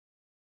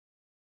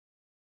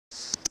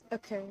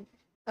Okay.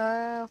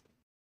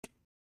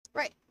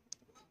 Right.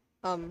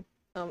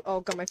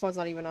 Oh god, my phone's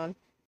not even on.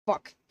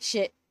 Fuck.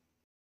 Shit.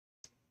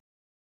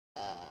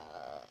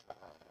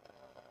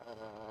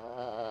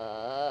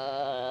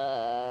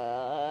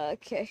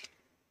 Okay.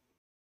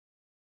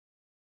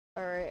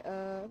 Alright,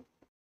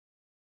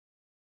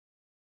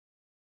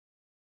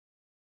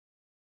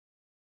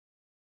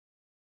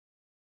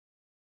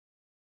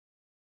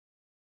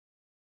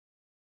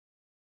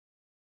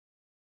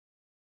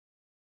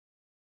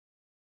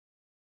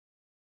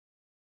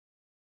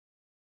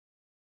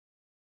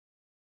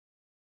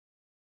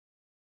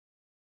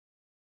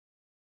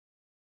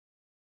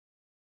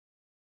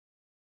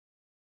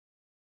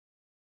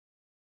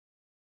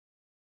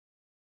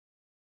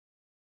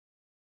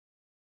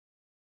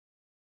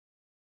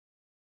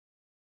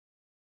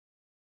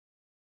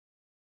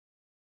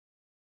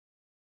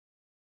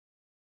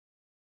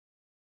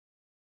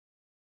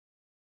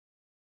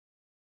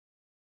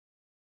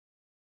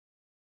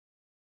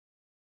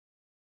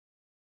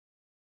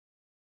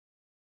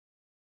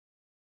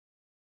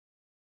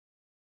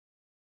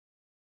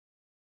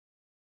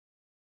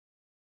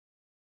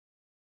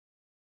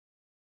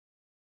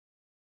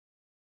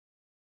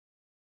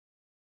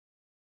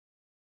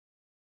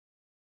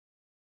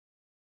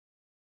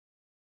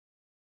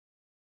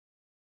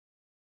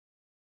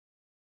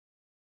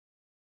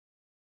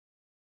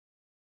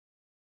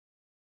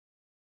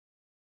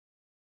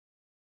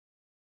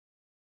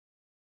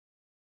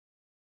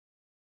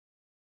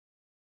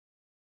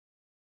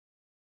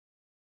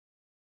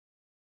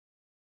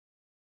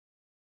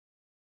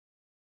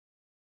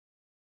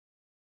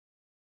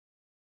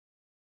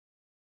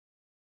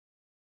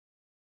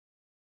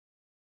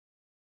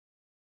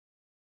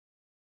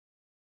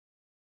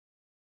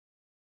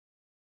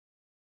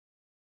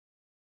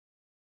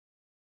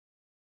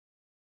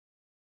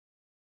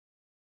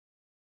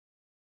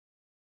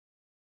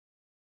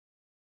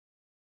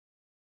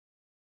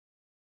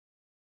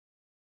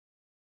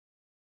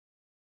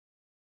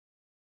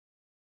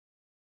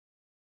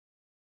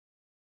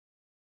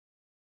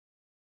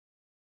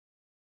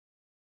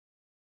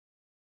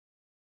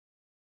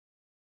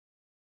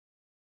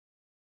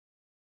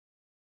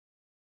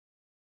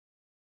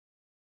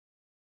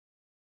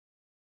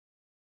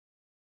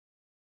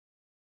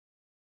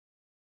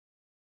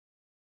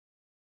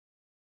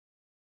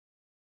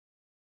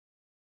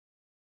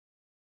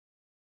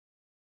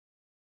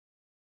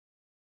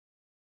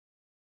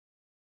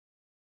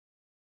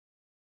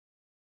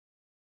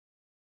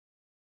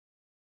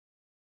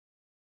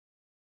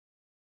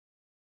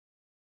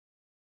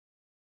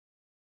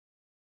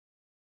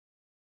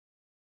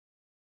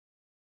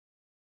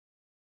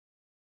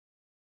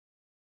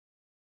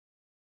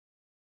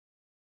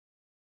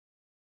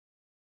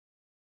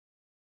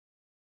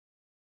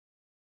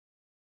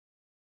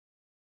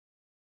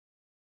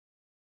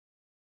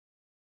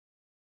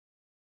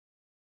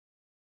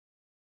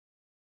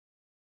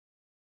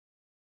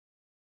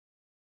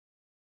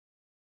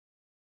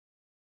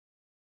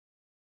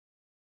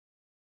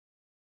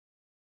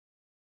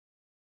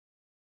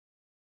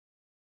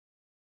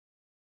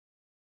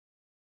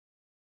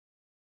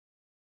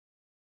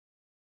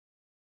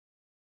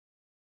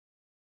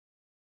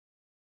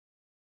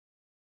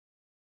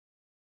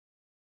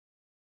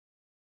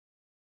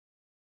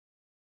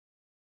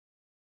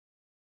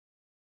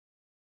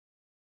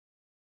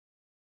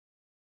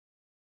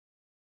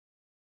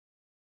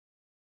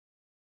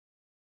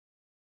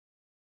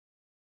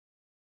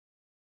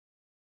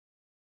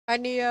 hi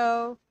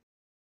Neo.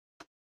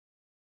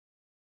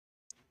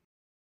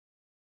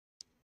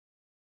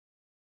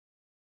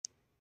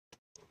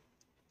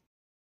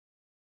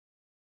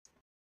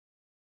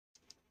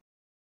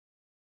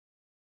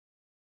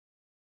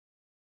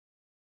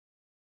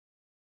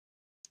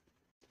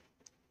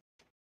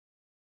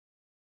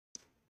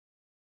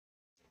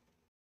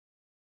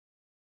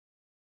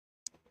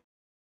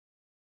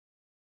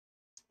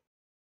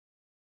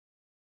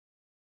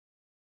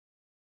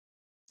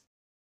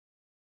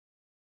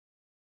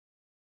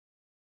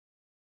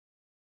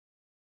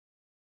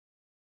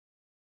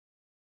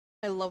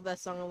 I love that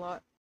song a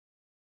lot.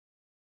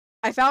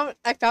 I found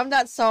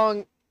that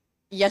song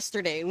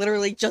yesterday,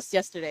 literally just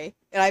yesterday,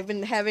 and I've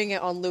been having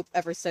it on loop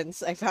ever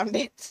since I found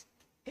it.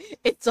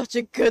 It's such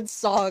a good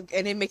song,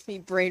 and it makes me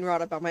brain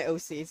rot about my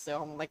OC,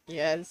 so I'm like,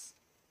 yes.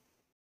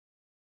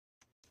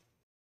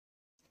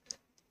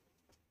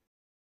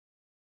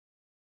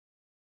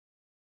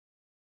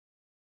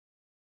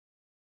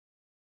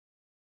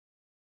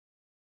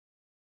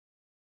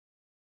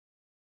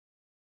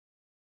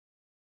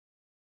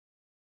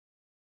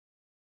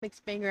 Makes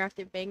banger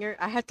after banger.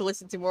 I have to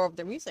listen to more of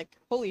their music.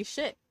 Holy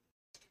shit.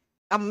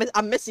 I'm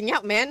missing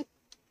out, man.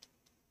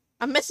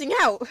 I'm missing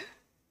out.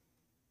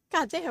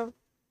 God damn.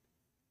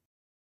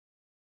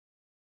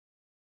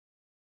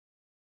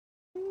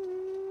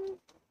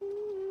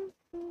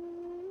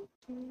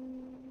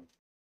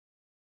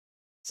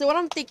 So what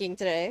I'm thinking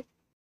today,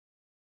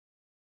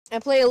 I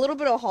play a little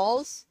bit of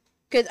halls,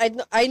 cause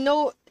I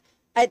know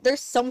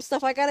there's some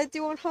stuff I gotta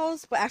do on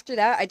halls, but after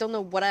that I don't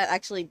know what I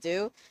actually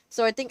do.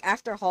 So I think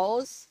after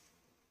halls,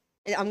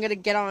 I'm gonna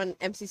get on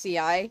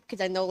MCCI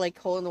because I know like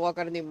Hole in the Wall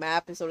got a new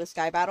map and so does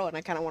Sky Battle, and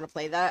I kind of want to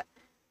play that.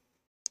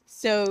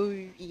 So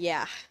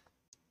yeah,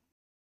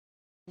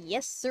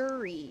 yes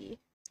sirree.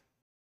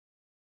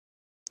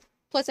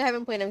 Plus, I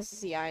haven't played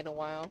MCCI in a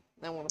while.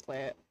 I want to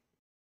play it.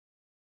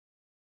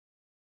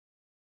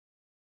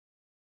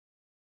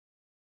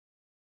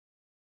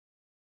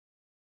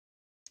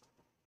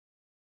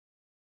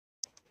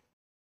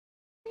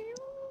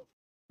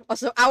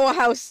 Also, Owl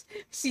House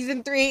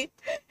Season 3.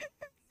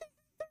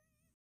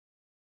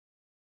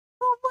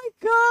 Oh my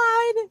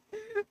god!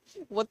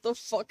 What the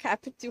fuck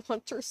happened to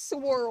Hunter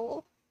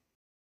Swirl?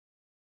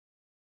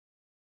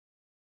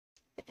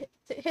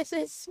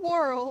 His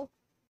swirl.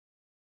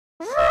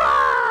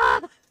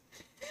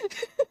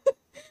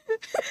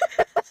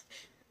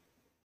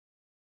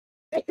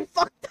 They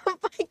fucked up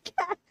my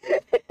cat.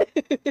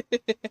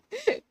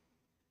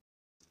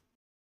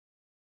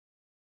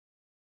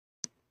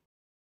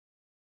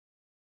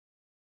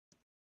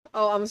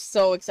 Oh, I'm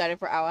so excited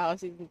for Owl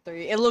House Season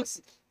 3. It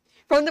looks,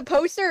 from the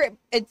poster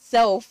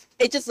itself,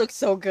 it just looks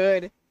so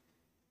good.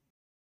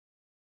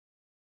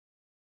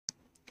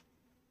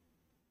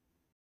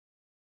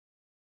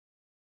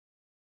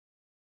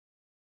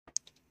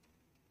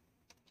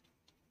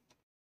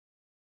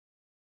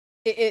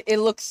 It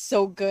looks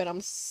so good.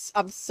 I'm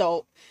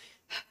so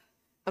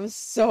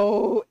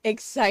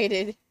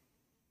excited.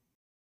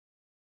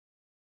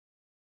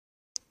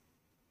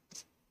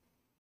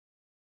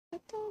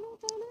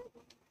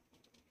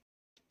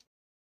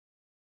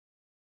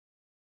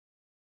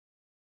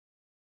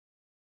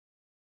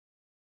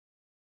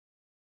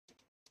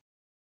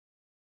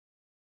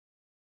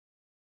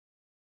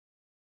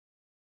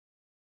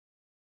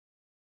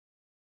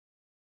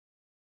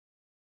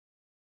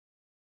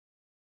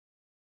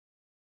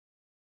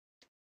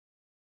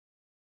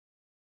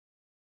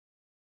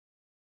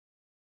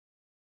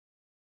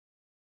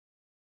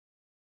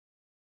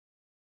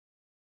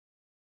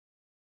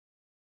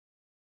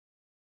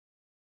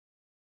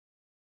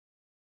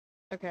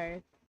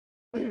 Okay.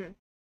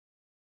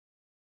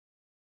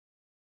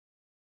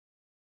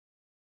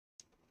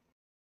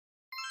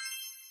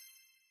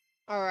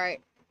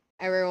 Alright,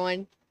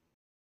 everyone.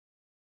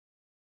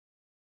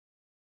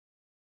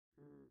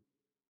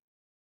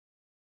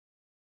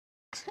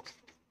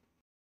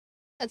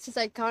 That's his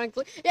iconic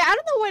look. Yeah, I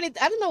don't know why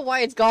I don't know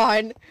why it's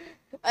gone.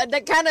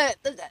 That kind of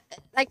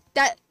like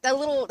that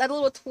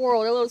little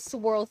twirl, that little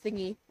swirl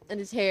thingy in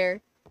his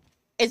hair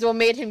is what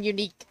made him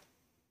unique.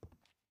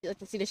 You like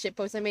to see the shit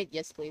post I made?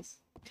 Yes, please.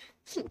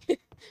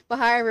 But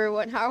hi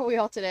everyone, how are we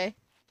all today?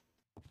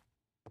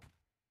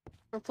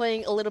 We're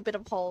playing a little bit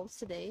of Halls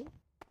today.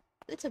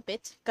 A little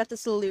bit. Got the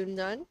saloon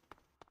done.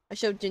 I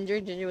showed Ginger.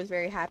 Ginger was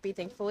very happy,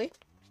 thankfully.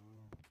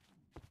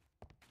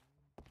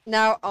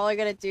 Now all I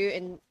gotta do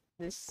in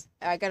this,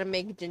 I gotta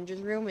make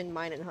Ginger's room and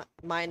mine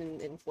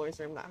and Flora's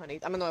room, not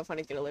Honey's. I don't know if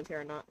Honey's gonna live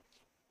here or not.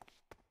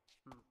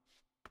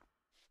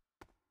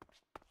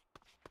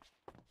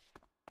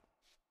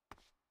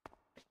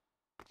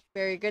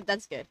 Very good.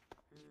 That's good.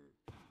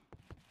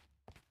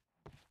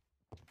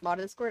 Mod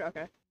Discord?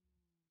 Okay.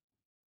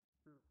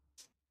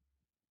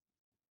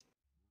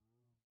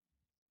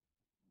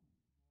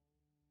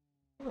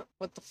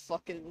 What the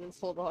fuck is this?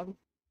 Hold on.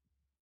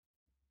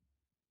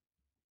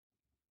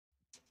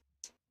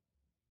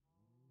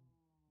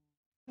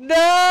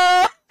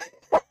 No!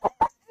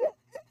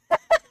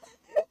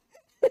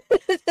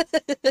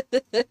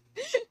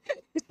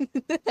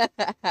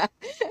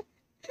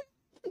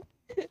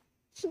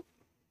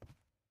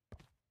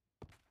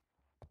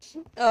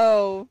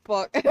 Oh,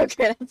 fuck.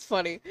 Okay, that's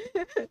funny.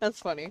 That's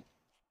funny.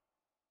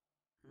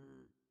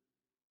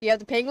 You have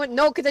the penguin?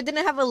 No, because I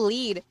didn't have a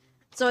lead.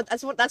 So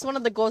that's one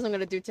of the goals I'm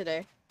gonna do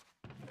today.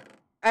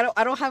 I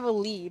don't have a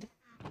lead.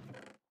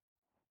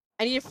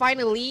 I need to find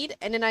a lead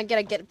and then I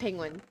gotta get a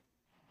penguin.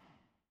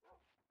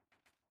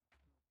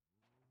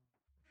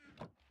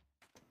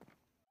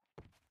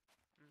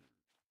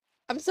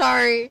 I'm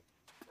sorry.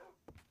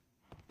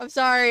 I'm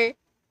sorry.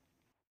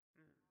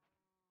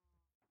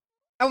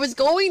 I was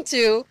going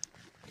to,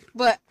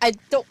 but I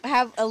don't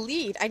have a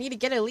lead. I need to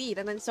get a lead,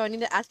 and then so I need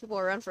to ask people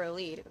around for a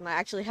lead. And I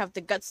actually have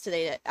the guts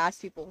today to ask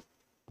people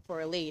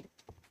for a lead.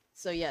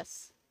 So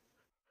yes.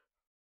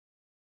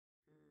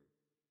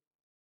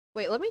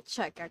 Wait, let me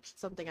check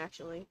something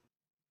actually.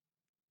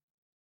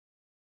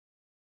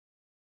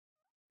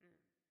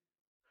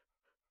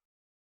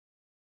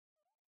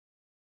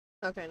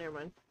 Okay, never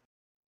mind.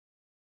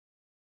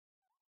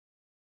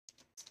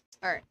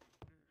 Alright.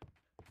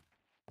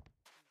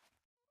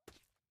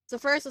 So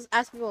first, let's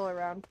ask people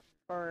around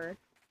for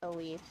a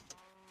lead.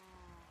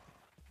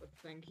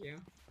 Thank you.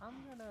 I'm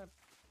gonna...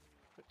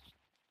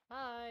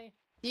 Hi.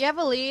 Do you have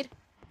a lead?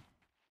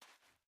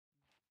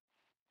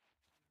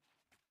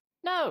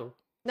 No!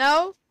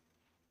 No?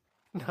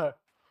 No.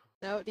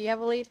 No? Do you have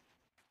a lead?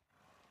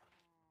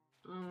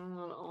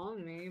 Not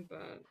on me,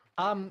 but...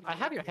 I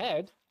have your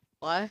head.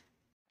 What?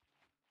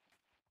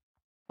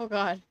 Oh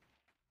god.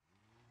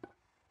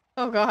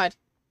 Oh god.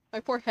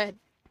 My poor head.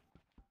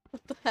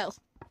 What the hell?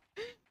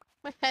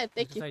 My head,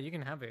 thank you. Say you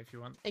can have it if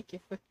you want. Thank you.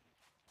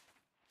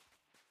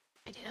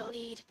 I did a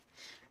lead.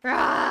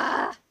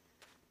 Rah!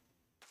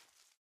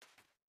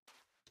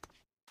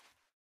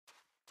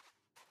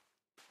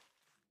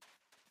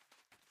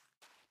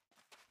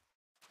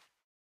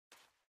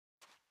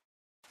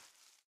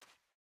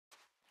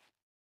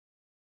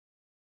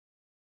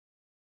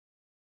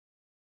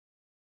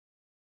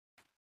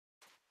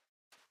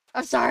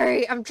 I'm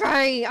sorry. I'm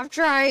trying. I'm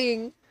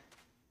trying.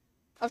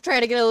 I'm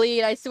trying to get a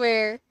lead, I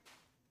swear.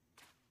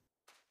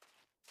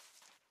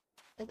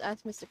 Let's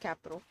ask Mr.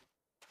 Capital.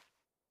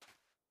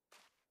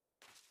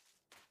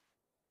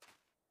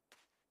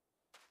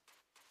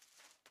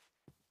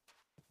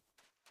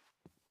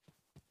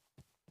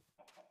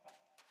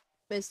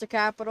 Mr.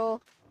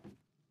 Capital,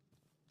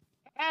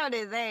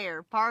 Howdy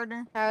there,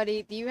 partner.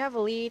 howdy. Do you have a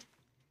lead?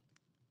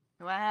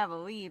 Do I have a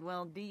lead?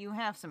 Well, do you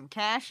have some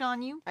cash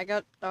on you? I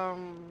got,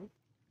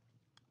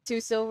 2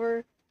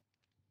 silver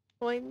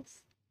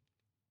coins.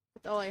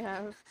 That's all I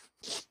have.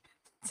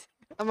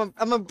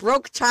 I'm a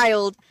broke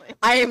child.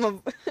 I am a...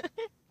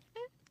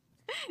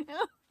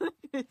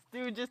 This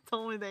dude just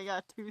told me they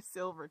got 2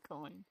 silver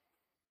coins.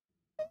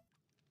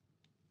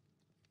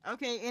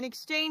 Okay, in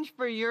exchange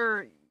for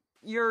your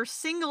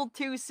single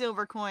 2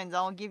 silver coins,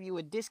 I'll give you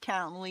a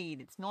discount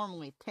lead. It's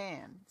normally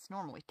 10.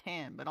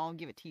 But I'll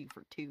give it to you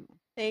for 2.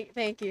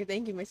 Thank you,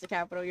 Mr.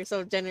 Capital. You're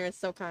so generous,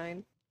 so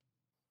kind.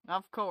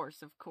 Of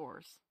course.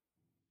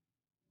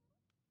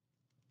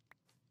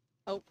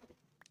 Oh.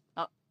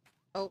 Oh.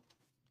 Oh.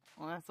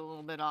 Well, that's a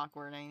little bit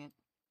awkward, ain't it?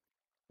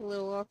 A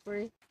little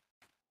awkward.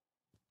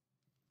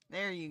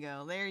 There you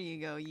go,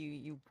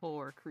 you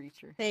poor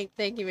creature. Thank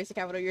you, Mr.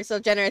 Capital. You're so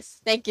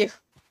generous. Thank you.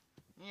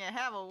 Yeah,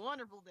 have a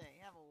wonderful day.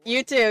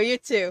 You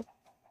too.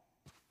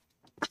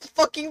 I'm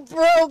fucking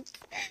broke.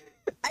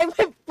 I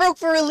went broke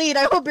for a lead.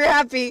 I hope you're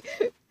happy.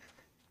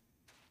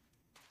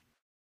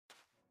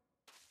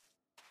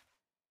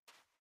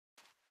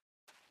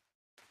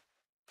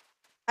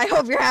 I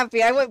hope you're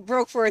happy. I went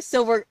broke for a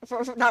silver.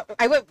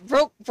 I went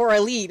broke for a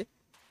lead.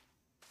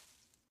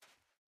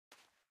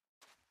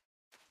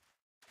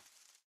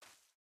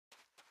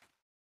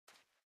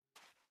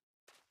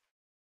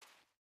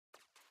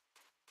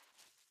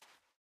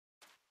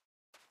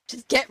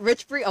 Just get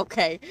rich free?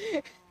 Okay.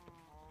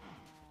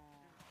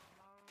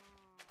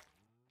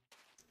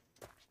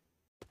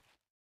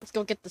 Let's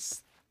go get the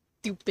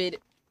stupid...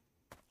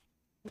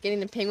 Getting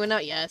the penguin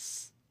out?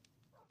 Yes.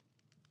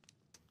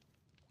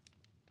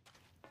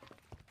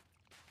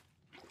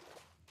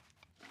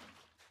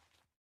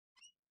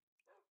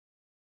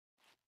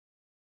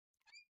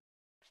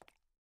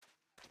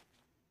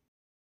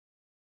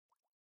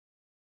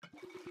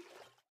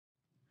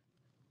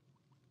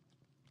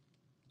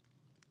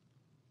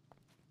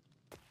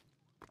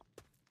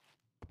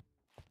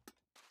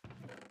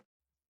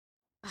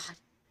 God.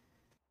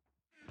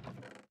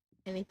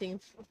 Anything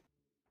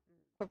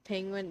for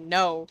penguin?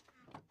 No.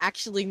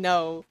 Actually,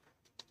 no.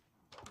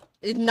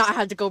 I did not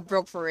have to go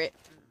broke for it.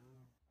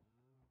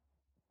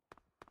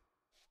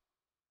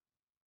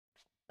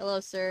 Hello,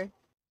 sir.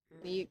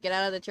 Can you get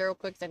out of the chair real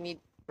quick? 'Cause I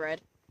need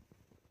bread.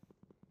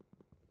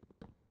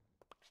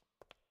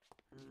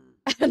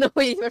 I don't know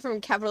what you went from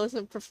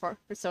capitalism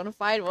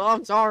personified. Well,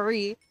 I'm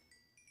sorry.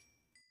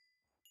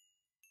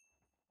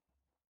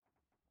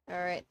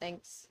 Alright,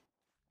 thanks.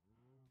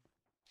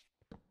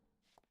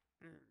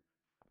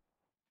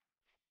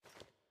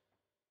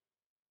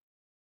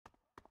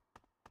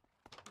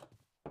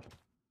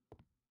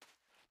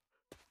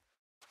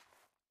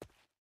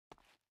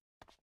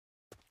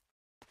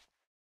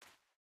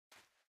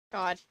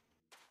 God.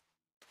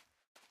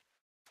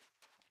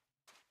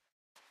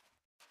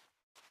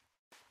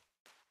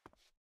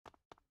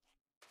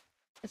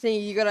 I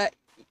think you gotta...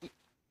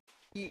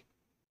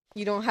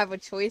 You don't have a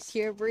choice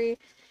here, Bree.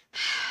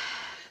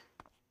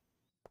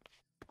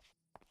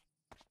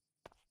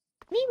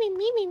 Me, me,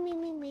 me, me, me,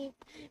 me, me.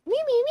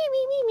 Me, me, me,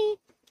 me, me, me.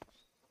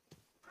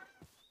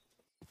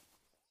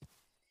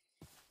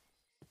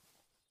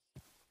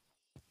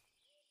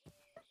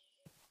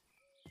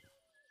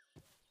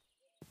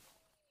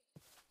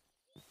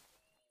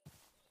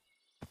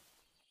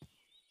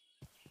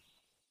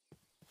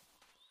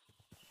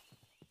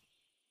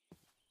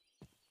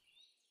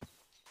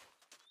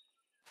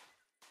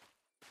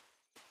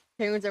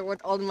 Penguins are worth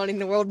all the money in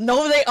the world.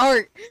 No, they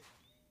aren't!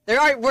 They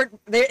aren't worth...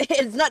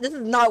 It's not... This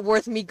is not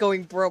worth me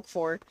going broke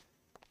for.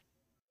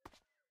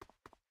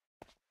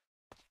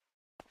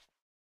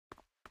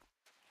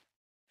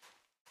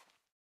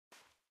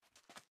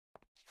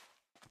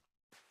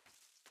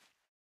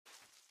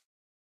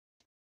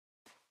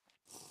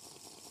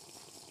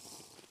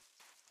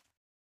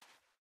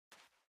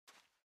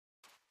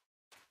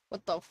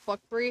 What the fuck,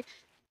 Bree?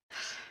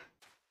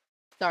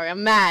 Sorry,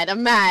 I'm mad.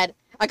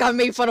 I got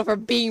made fun of for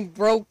being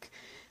broke.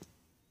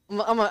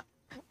 I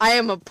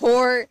am a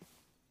poor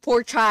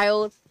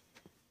child.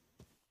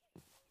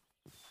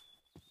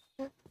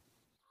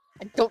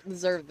 I don't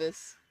deserve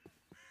this.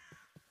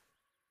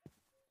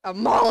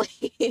 I'm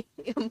molding.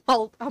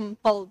 I'm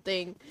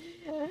molding.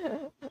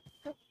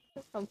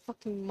 I'm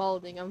fucking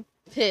molding. I'm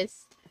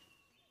pissed.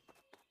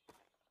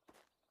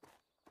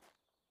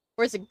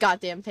 Where's the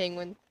goddamn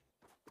penguin?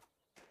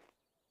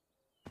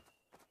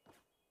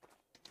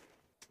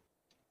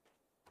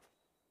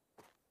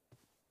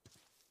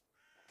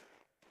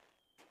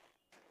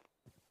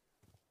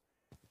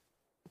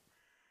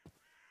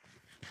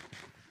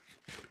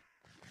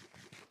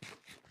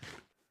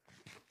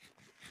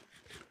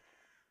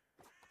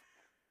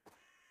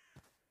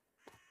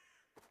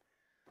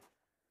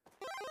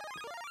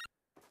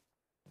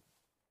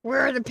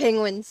 Where are the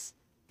penguins?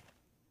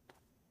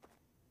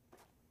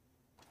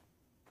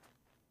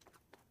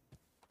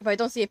 If I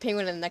don't see a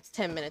penguin in the next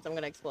 10 minutes, I'm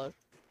gonna explode.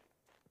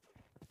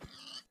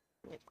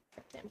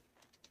 Goddamn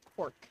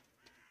pork.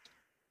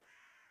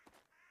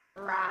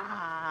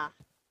 Rah!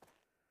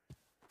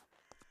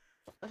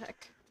 What the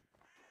heck?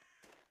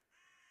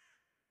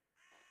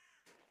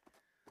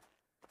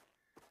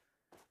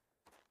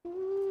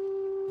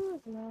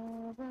 Ooh,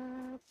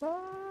 lover boy,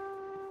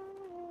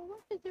 what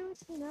you do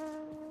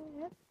tonight?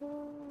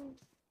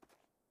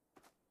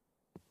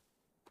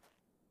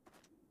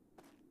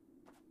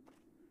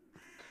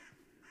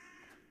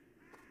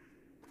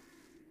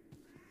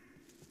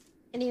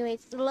 Anyway,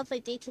 it's a lovely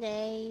day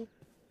today.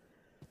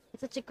 It's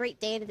such a great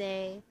day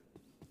today.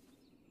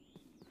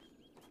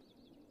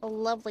 A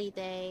lovely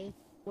day.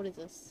 What is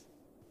this?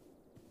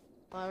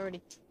 Oh, I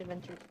already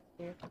adventured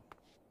here.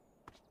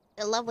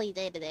 A lovely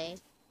day today.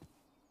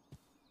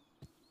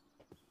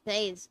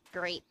 Today is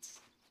great.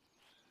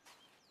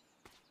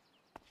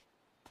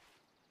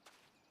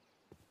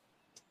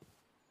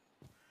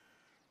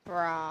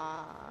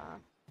 Brah.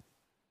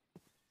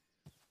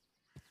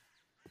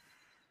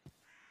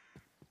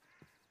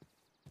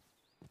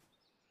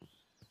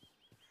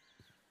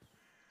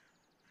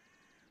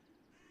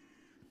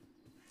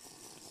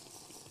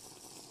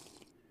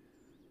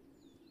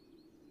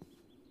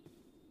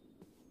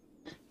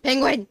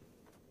 Penguin!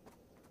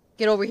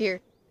 Get over here.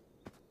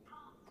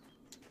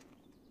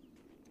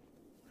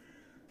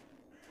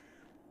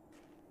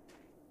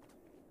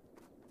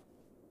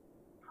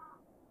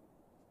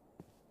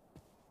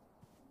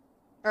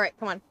 Alright,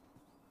 come on.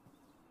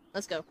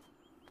 Let's go.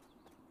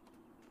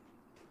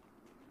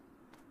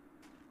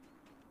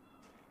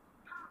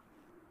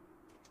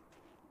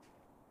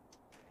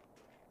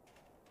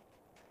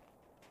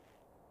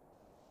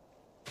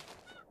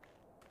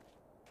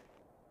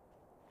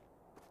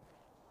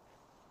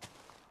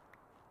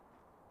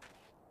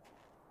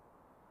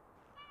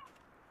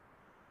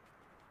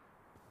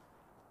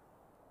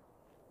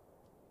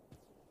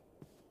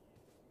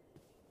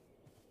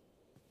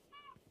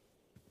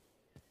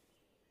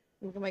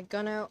 Get my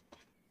gun out.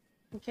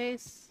 In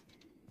case.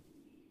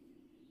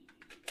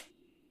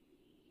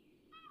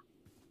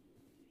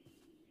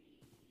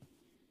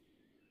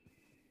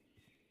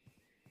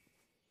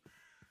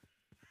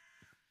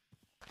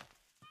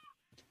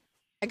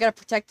 I gotta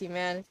protect you,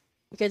 man.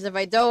 Because if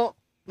I don't,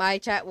 my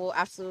chat will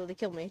absolutely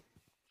kill me.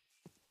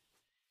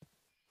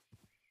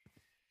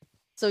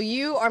 So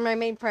you are my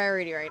main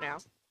priority right now.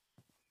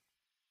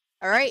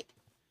 Alright?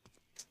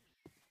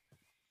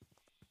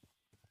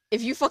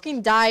 If you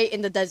fucking die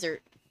in the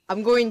desert,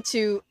 I'm going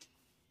to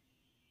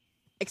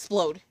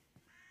explode.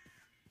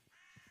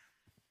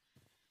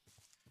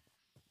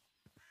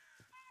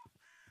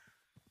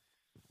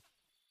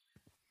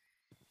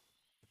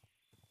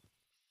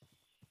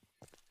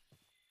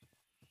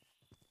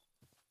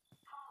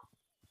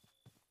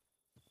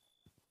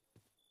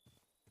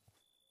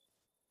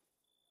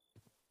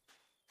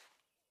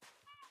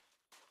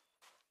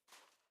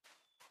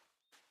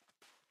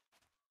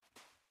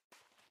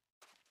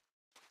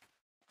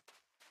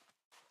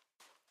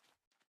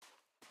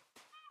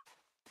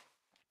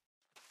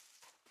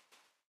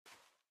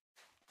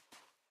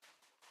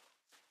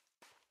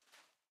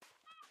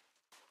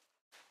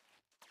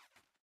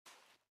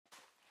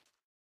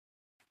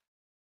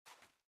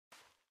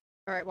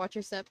 Alright, watch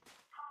your step.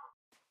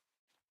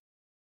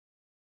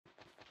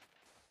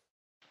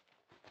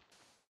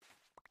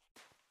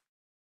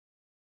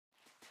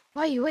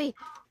 Wait.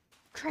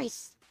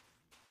 Christ.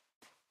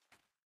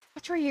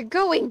 Watch where you're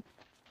going.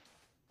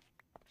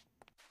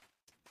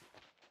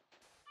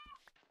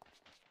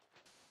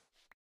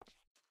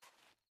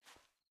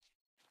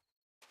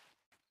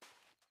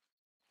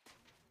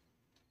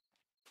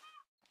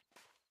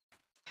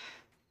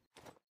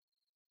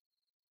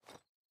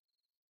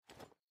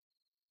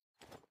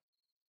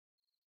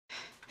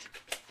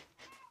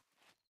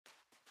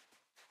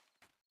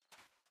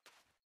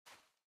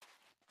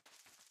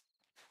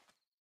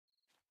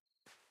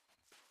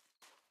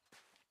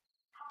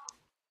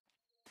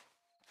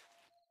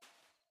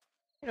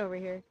 Get over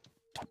here.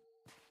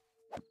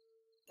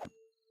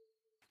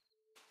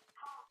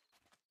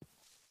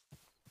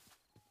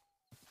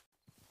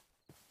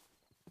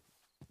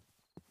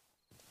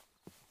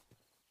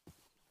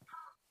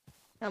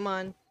 Come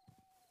on.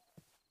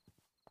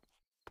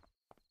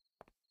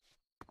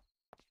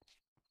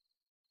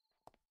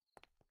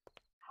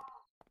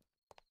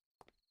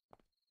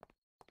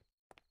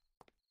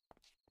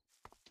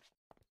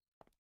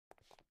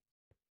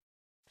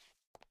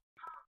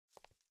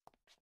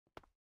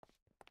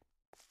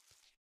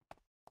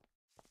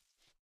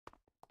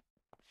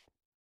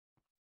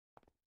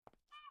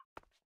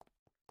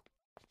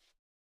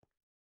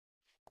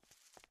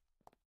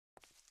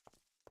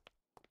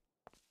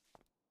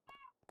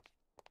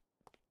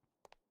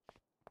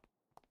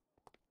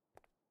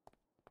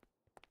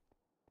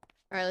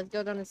 Alright, let's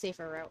go down the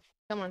safer route.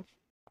 Come on.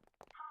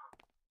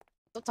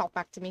 Don't talk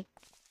back to me.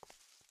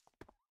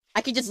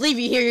 I could just leave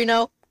you here, you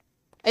know?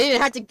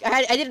 I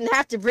didn't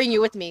have to bring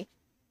you with me.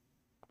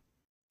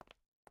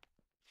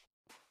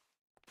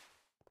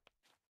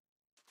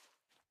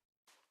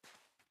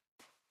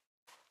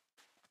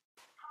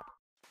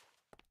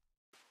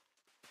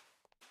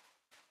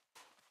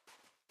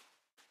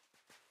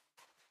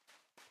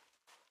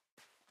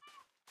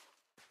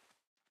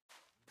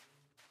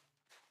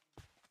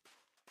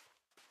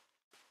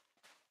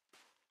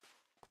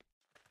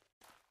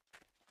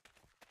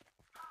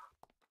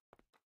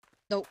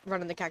 Don't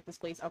run in the cactus,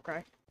 please. I'll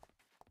cry.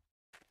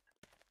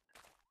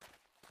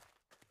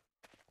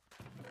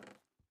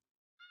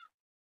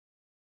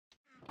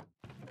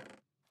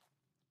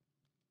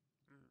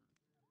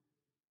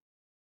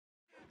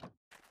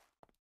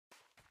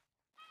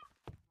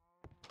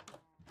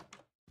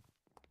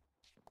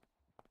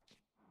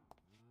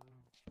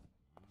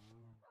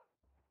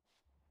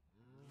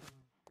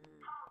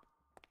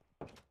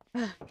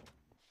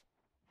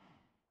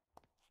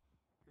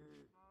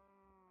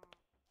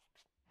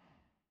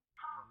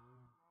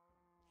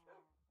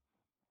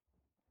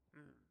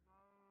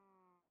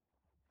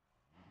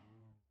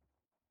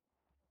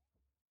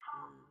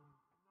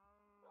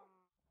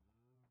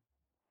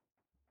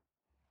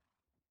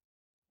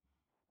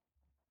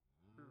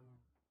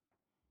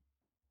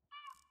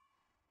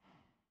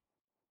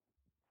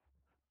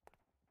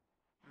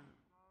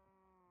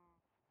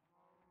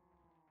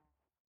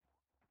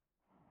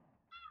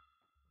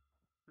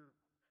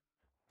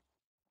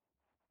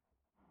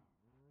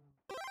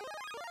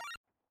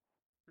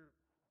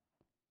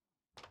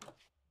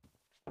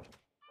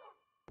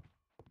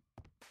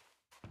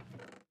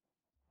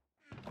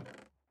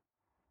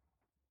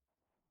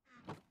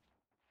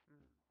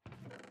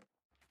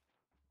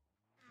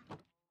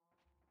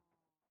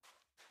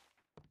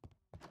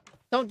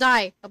 Don't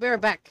die. I'll be right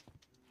back.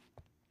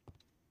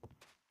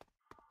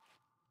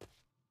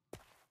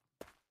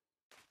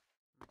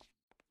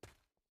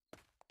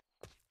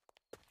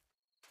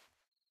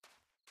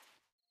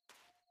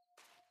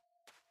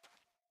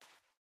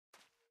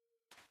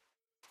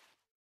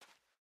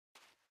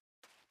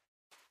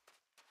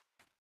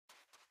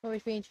 Oh,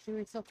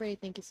 it's so pretty.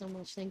 Thank you so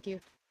much. Thank you.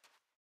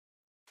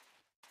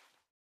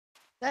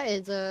 That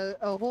is a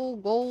whole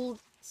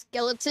gold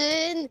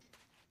skeleton.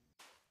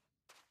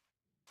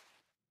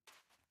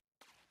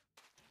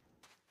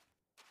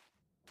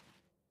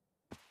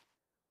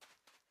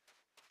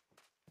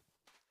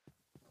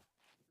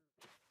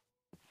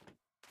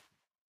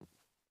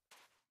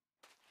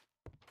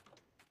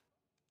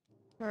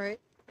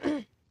 Alright.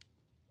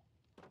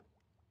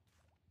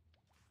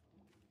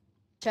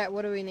 Chat,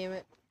 what do we name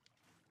it?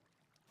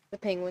 The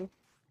penguin.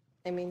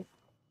 I mean.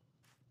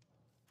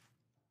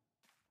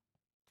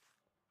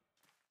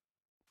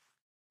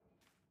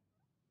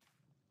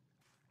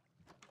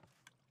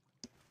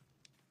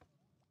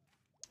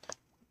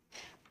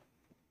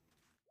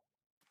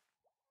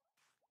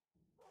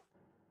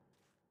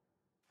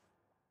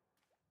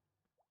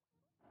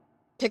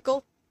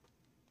 Pickle?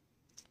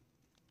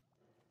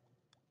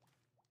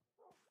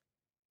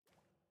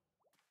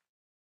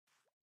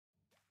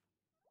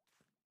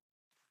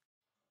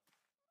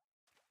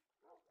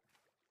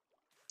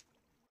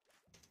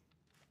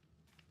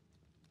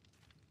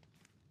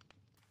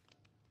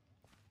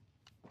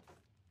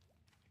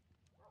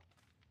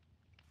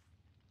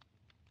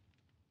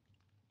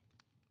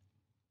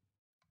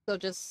 So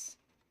just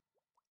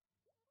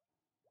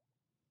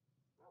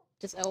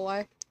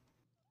LY?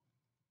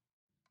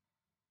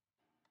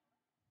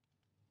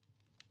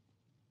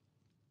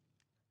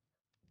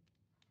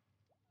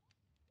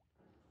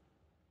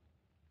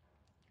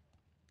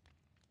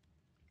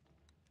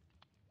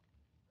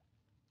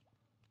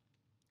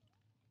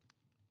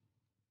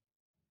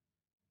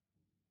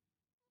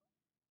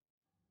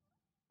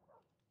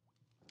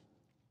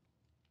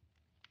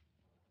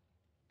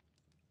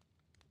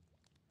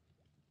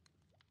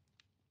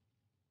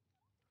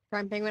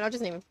 Crime Penguin? I'll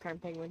just name it Crime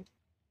Penguin.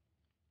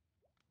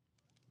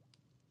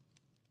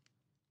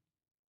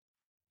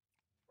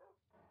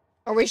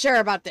 Are we sure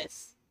about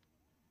this?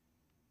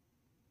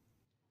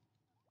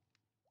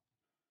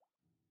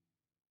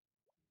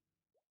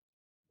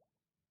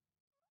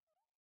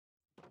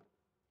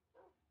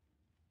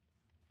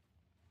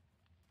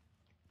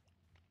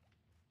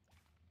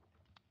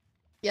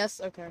 Yes?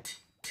 Okay.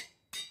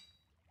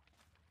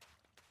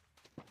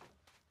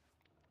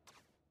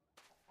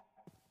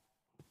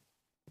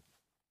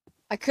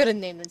 I could have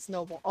named it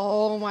Snowball.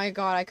 Oh my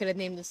god, I could have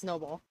named it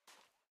Snowball.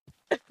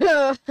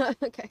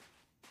 Okay.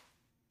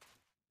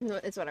 No,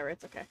 it's whatever,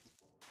 it's okay.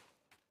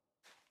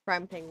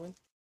 Crime Penguin.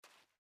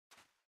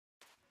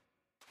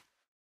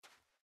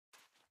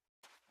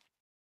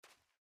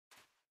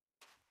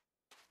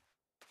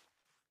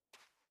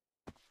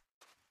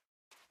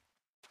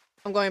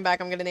 I'm going back,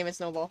 I'm gonna name it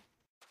Snowball.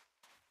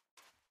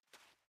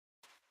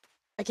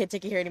 I can't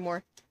take it here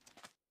anymore.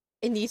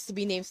 It needs to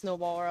be named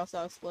Snowball or else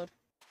I'll explode.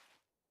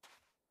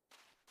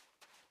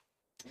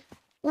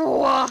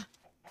 Whoa!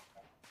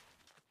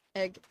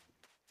 Egg.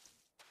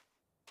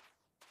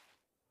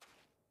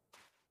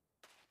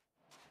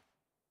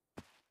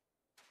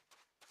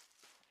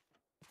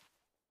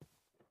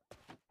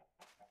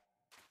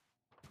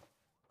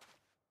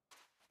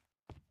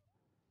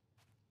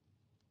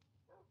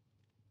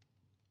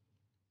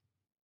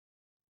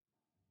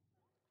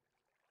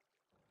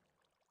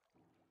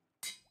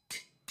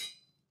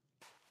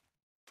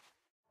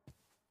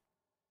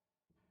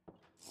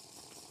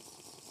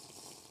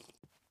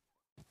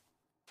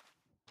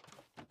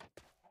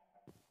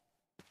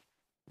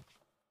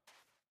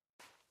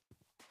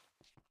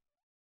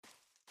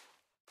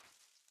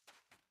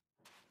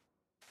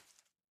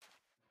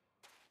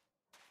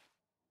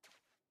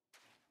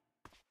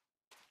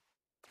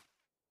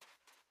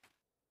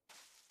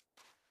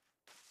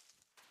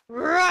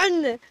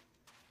 Run!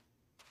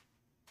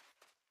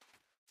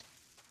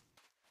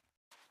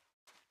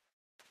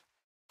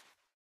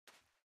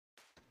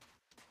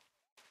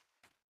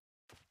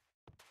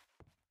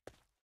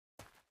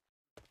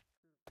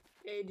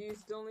 Hey, do you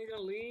still need a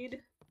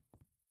lead?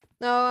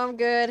 No, I'm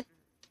good.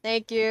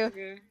 Thank you.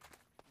 Okay.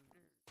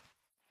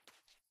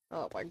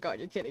 Oh my god,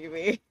 you're kidding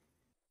me.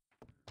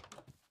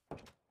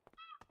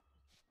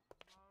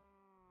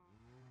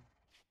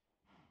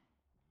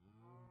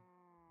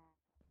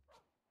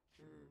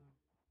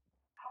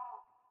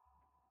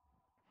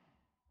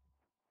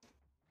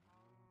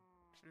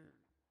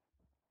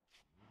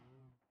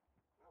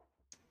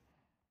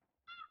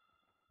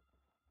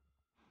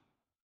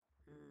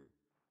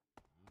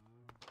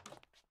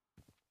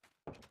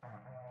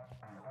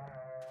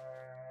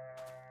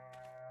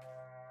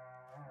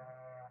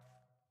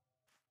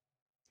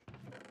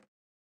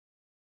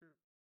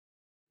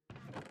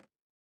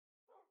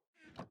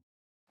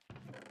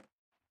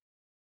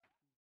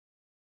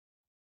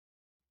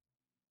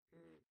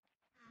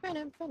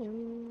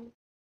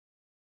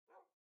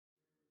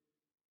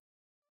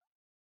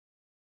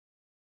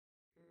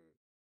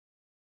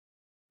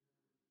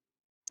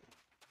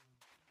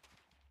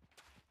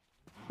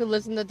 Who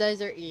lives in the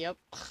desert? Yep.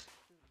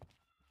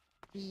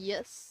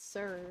 Yes,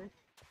 sir.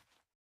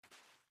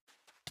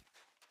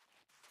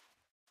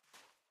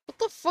 What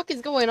the fuck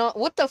is going on?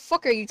 What the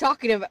fuck are you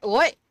talking about?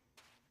 What?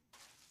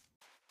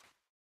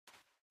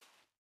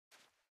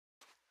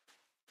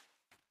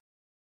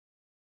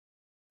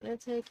 Gonna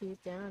take you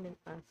down and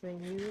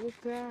offering you a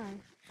cry.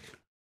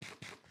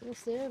 I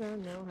still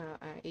don't know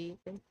how I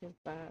even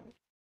survive.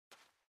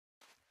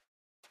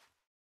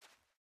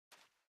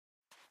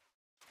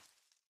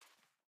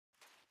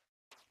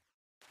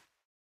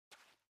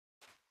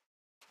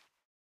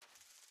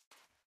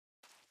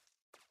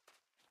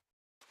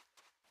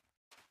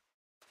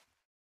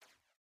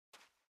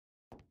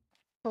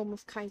 Home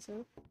of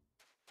Kaiser.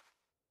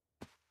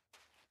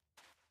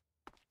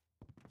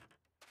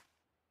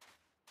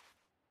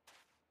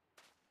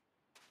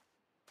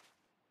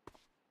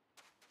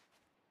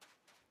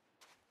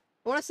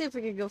 I want to see if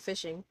we can go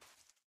fishing.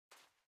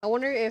 I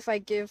wonder if I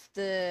give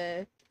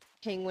the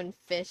penguin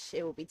fish,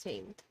 it will be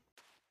tamed.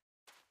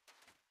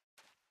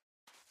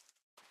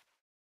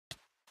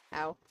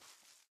 How?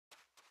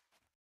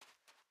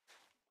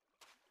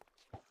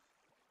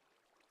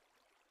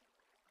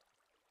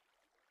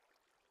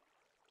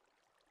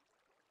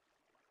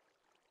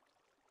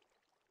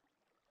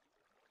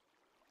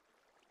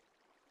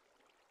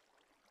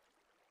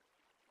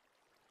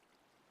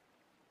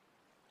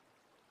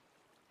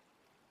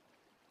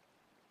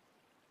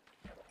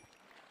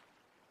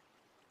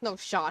 No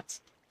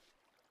shot.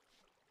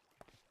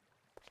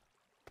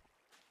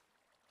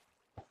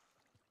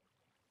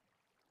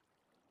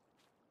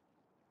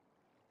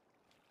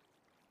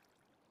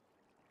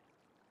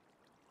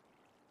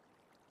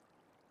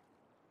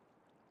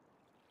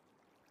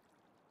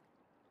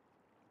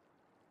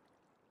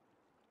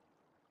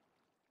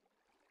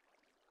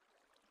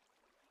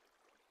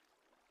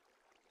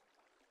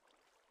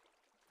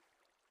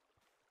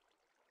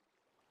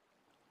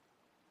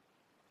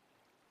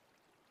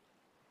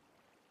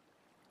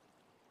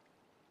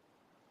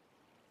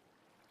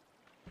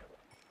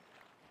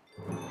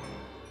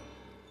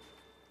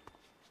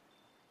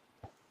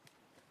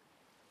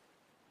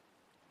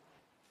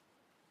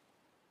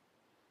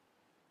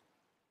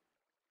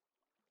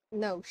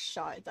 No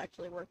shot, it's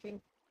actually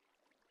working.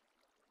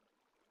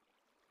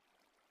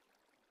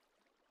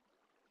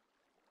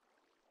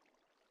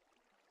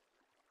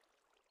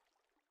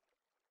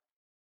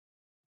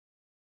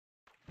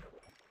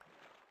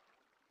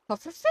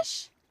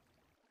 Pufferfish?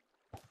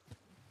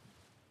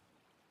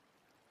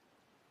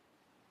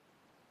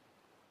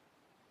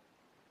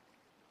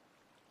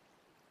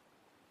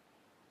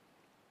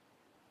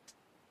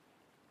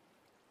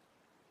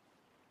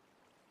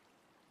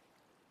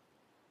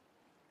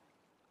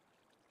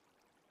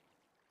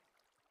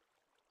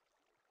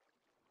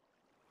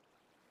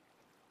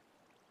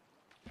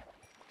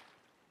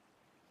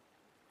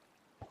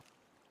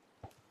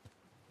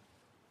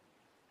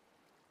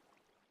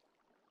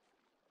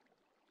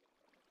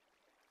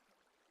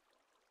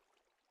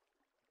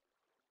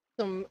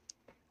 Some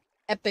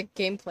epic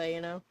gameplay,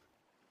 you know?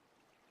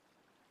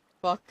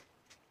 Fuck.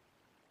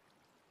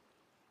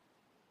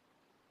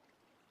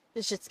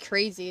 This shit's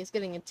crazy. It's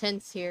getting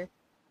intense here.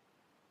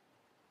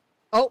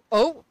 Oh,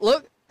 oh,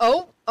 look.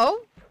 Oh,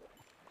 oh.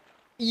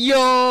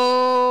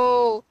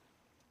 Yo!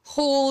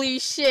 Holy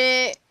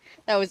shit.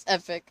 That was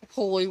epic.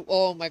 Holy,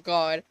 oh my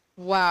god.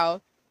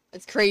 Wow.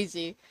 That's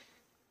crazy.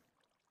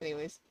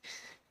 Anyways.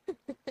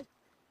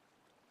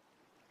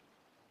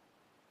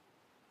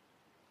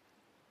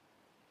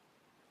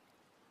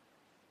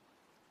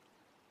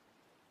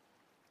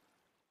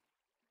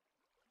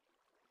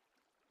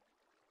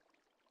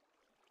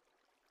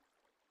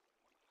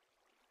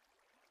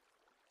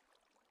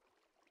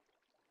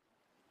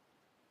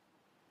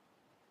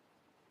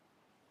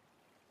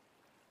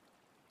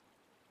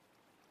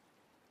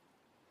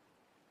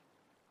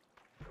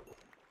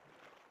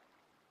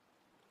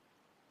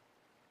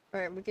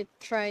 Alright, we could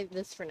try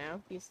this for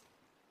now. These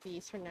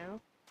for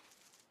now.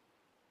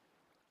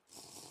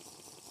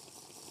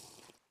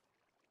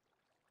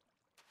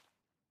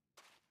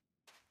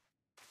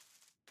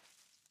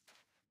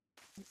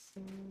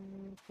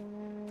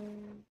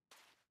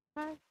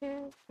 I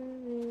can't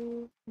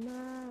believe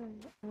my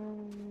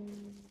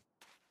own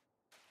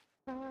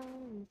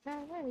time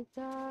that I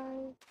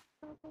died.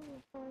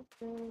 Something for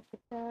the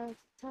best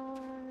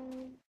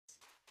time.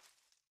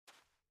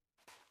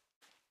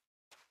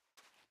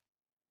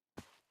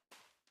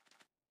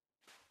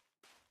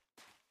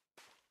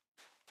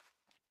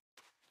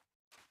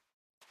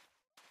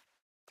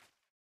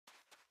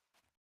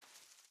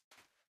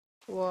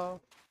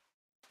 Whoa.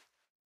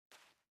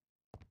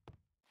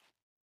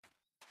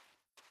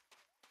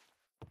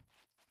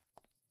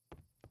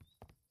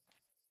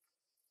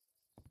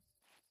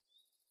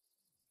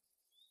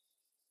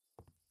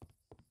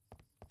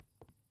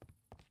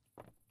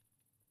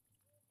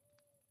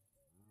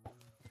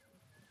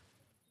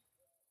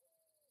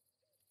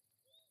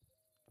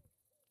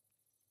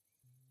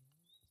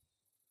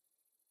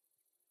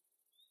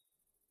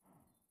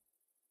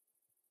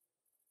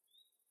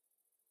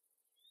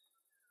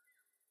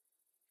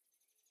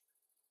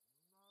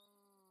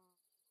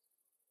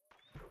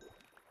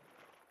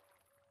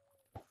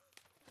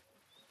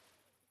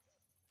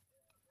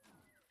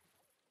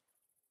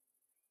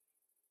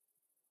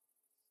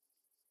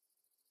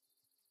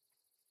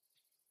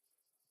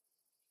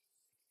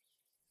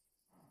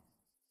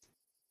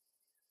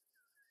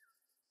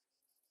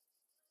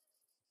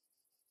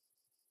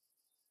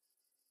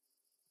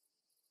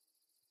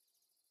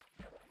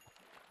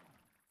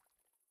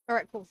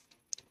 Alright, cool.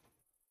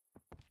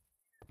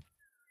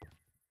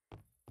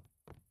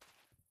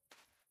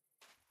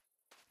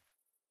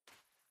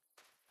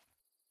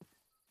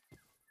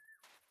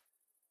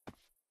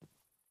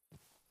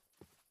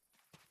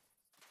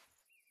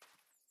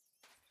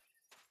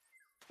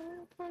 Do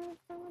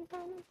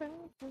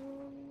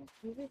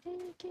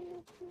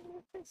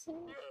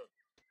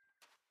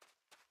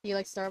you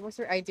like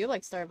Starbucks? I do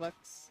like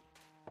Starbucks.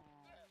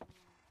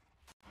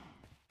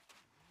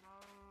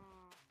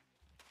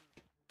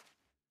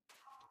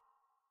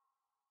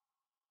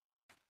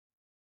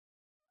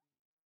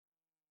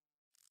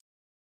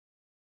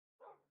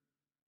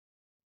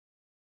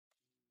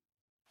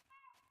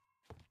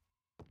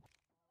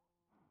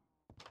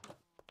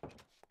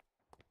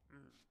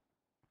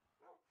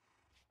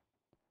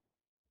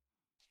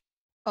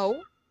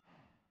 Oh?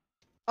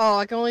 Oh,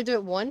 I can only do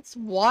it once?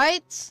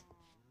 What?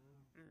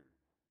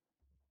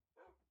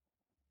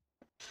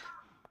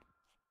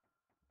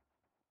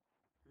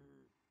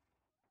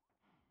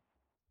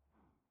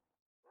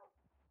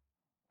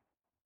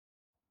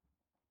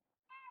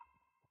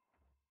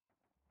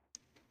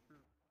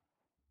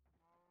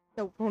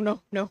 No, oh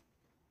no, no.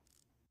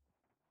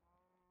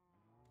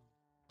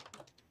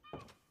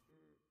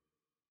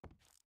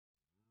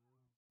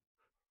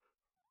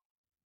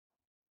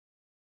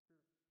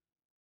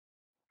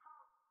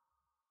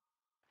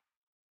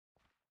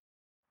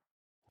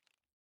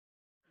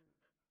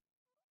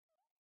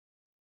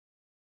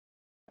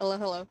 Hello,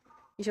 hello.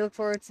 You should look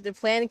forward to the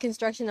planned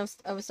construction of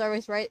a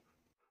Starbucks right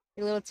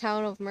in the little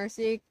town of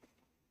Mercy,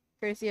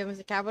 courtesy of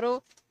Mr.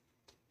 Capital.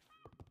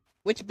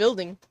 Which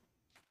building?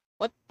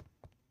 What?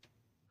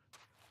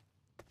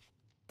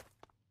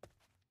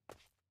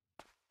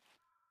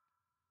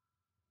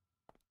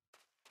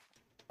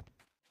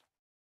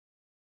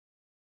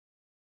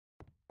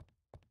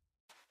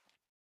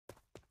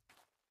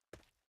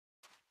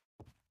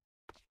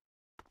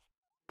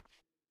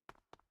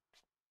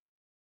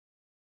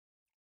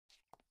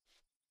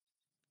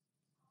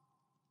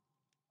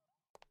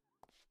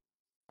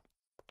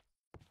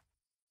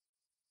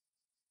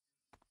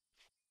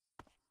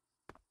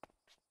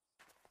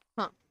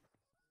 Huh.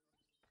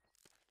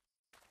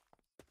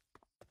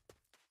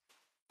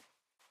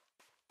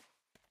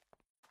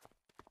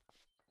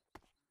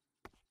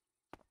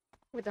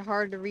 With a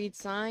hard to read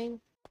sign?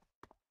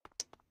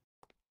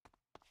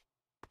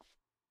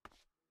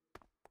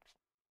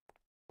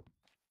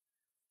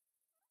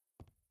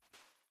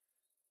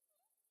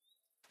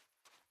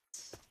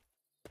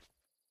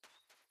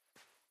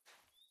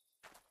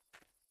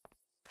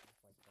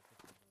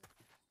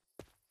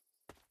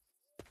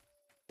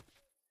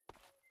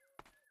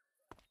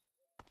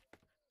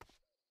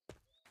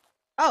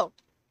 Oh!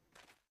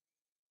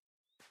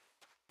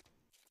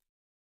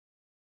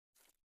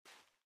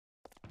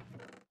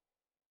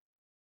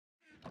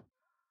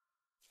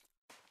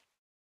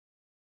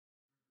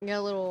 We got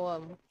a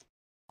little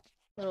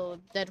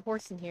dead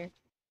horse in here.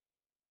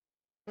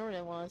 I don't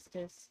really want us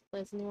to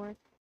play this anymore.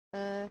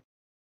 Uh,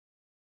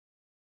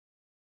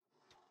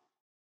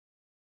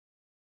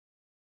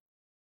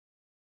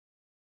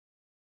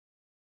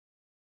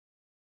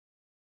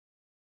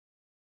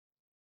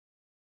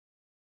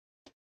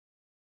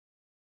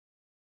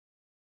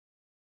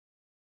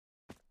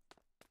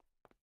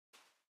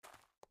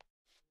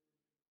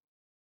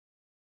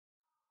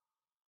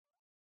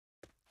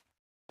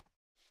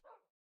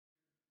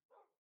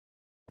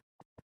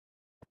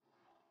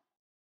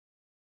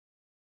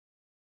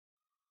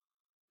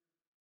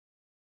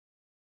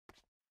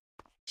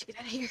 Let's get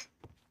out of here.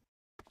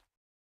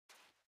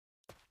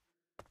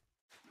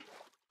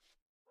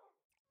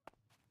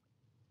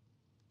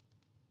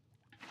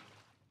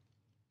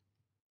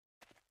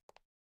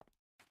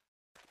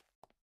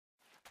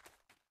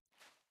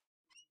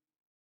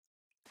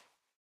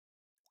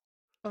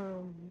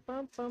 Bum,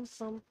 bum, bum,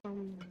 bum,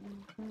 bum,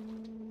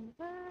 bum,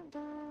 bum,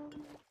 bum.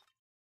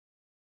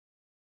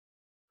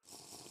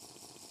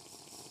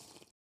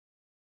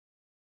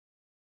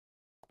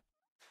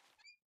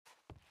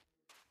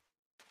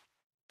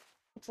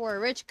 For a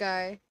rich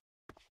guy,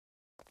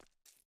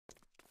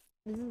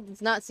 this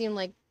does not seem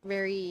like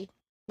very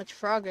much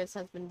progress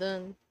has been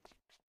done.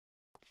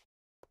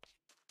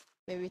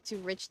 Maybe too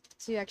rich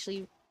to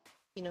actually,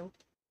 you know.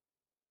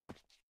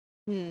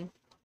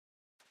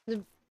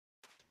 It's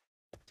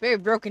very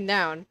broken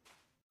down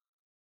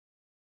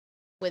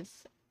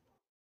with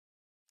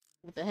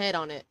the head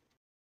on it.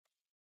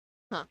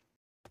 Huh.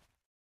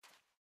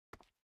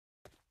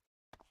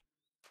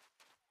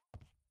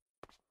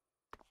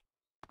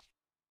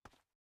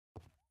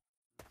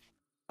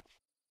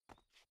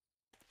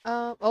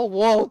 Oh,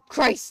 whoa,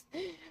 Christ!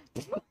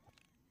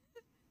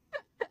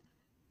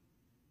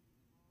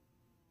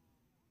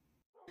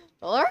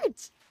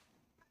 Alright!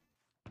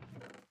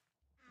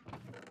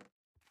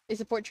 They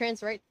support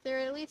trans right there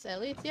at least,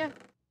 yeah.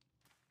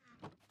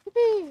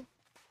 Yippee!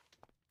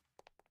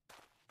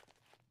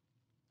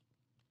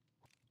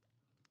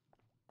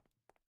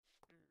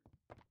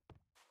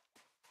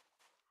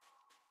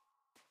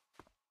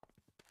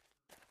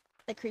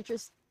 That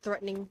creature's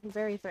threatening,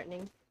 very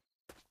threatening.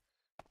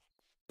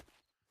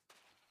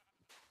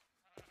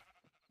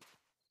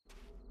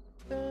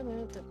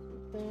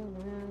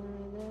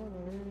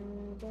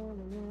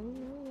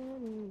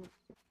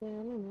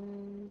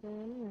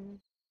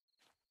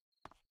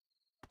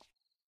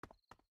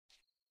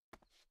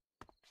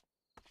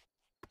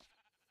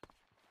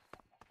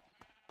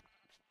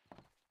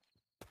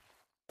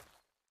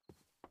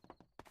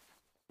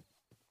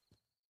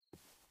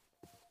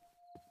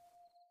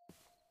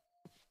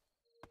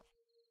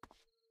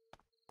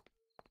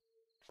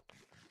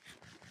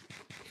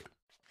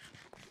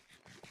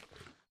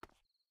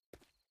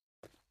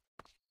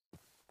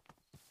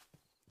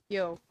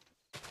 Yo.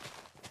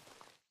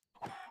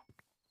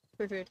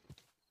 Free food.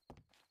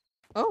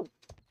 Oh,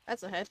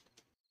 that's a head.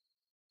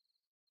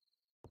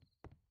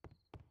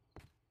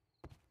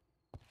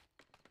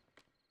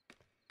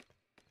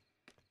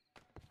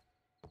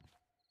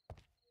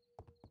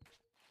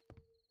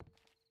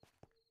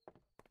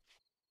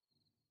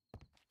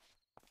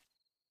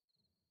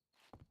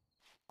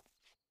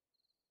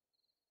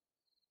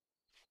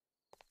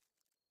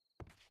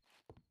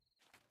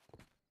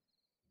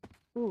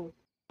 Ooh.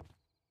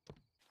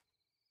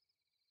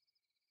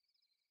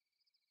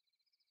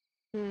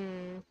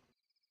 Hmm.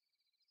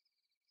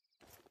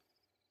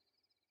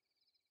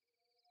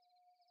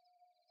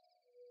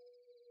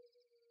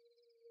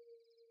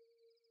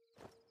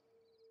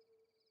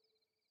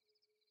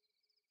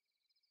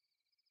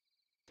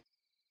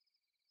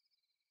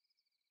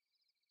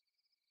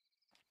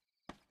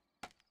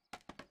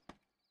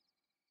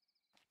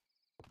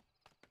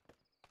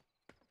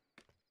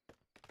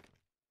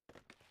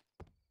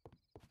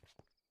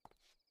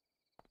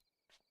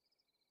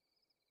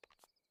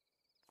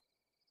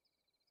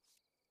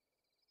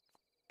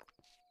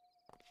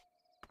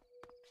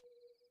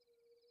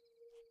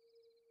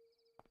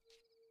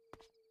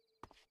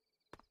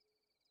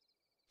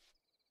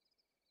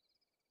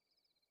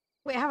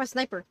 Wait, I have a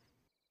sniper.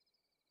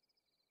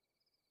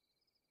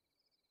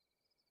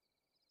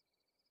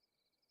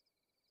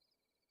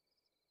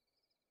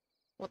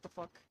 What the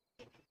fuck?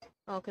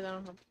 Oh, because I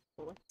don't have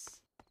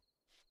bullets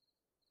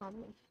on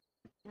me.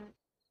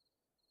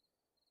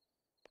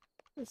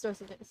 Let's throw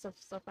some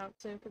stuff out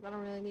too, because I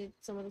don't really need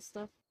some of this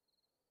stuff.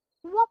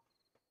 Whoop.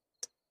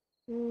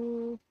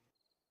 Hmm.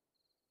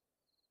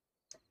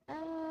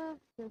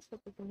 Let's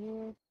put this in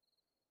here.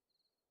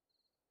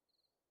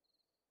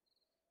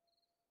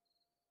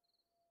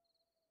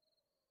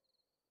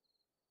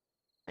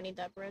 I need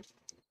that bread.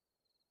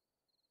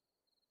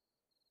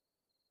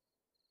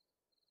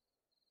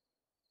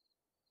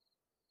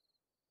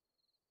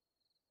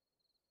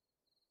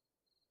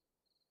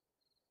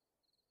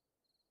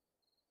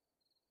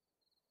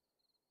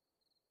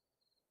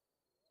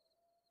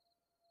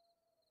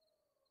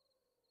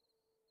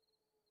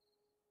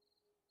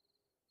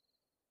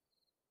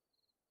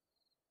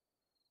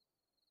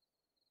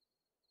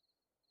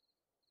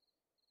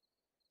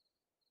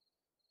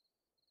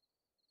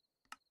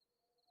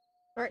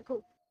 Alright,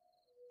 cool.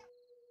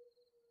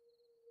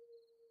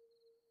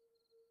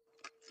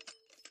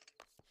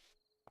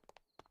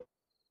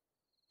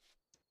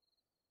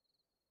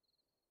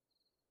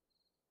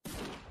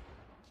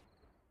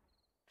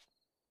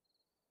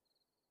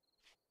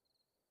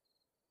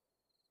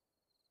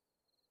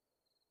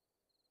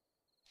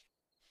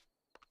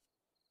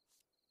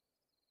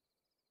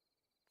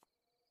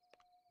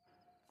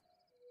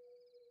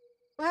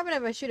 What happened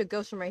if I shoot a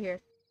ghost from right here?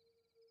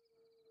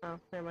 Oh,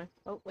 never mind.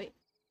 Oh, wait.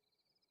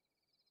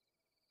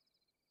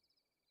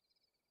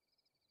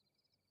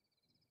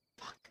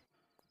 Fuck.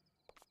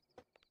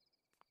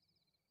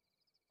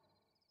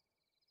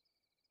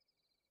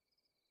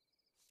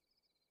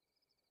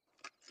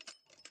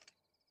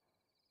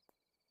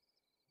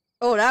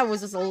 Oh, that was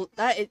just a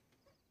that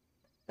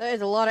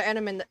is a lot of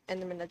enderman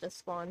that just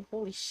spawned.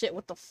 Holy shit!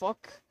 What the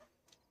fuck?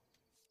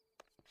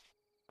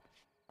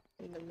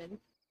 Enderman.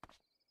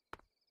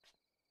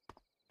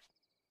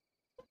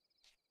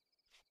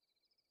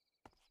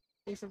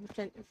 Thanks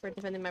for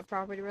defending my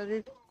property,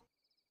 brother.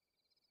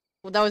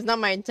 Well, that was not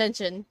my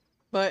intention,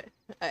 but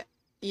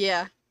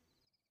yeah.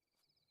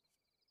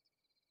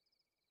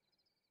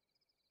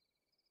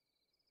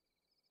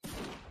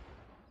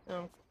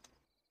 Oh.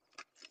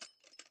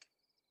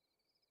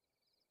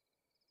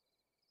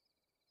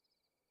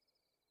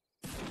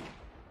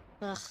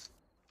 Ugh.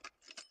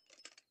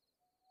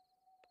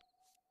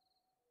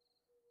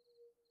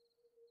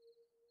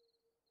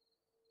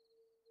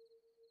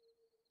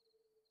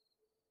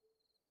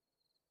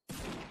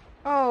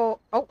 Oh.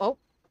 Oh. Oh.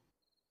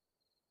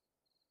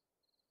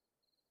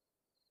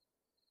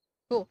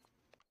 Cool.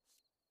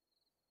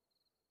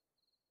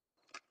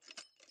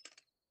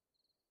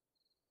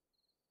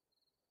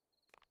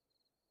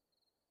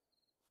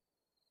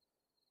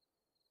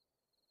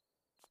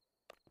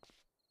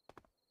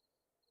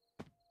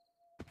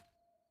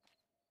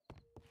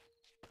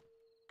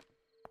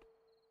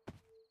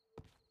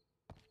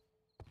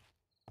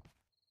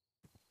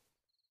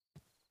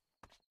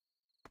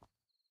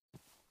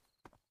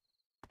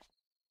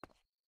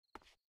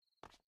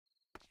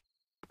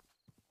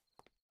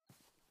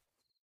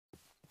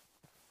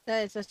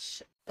 That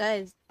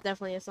is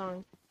definitely a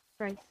song.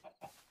 Frank,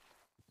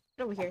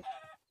 get over here.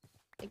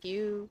 Thank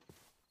you.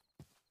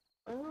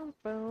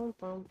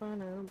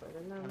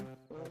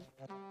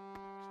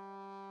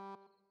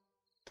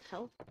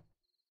 Hell.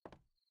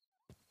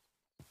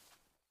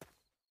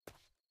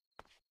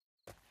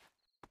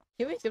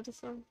 Can we skip this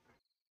song?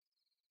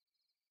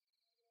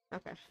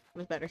 Okay, it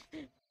was better.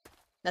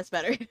 That's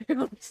better.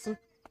 Honestly.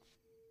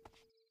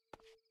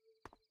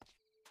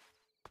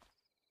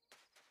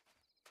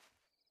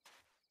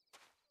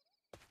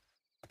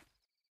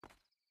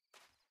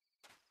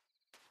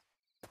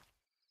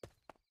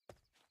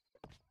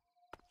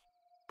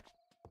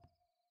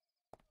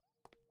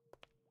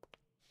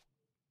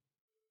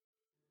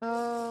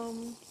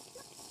 Um.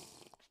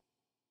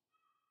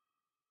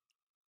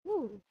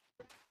 Ooh,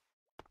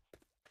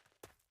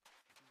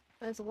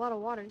 that's a lot of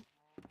water.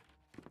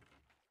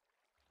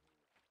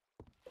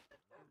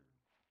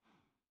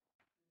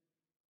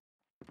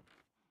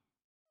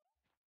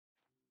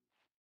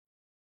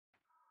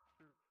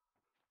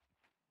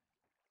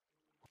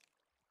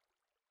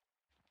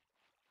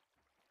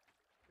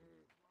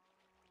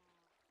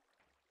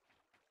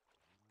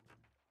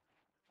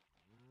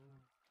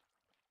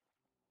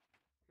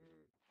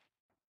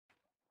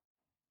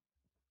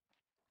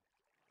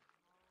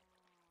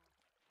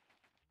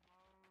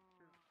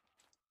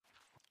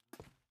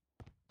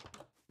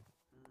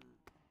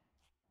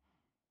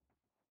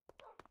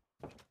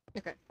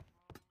 Okay.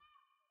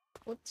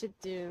 What to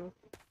do?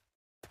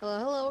 Hello,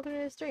 hello, welcome to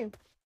the stream.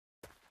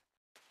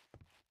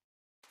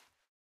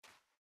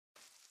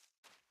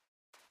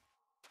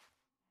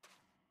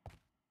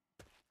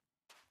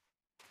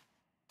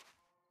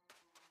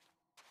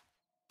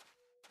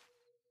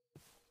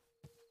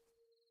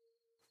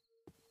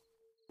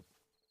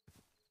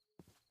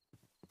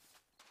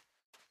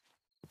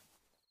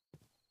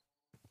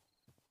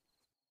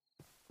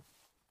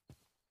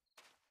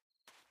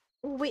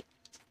 Oh, wait.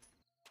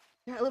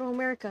 You're at Little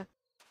America.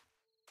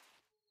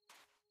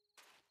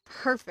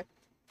 Perfect.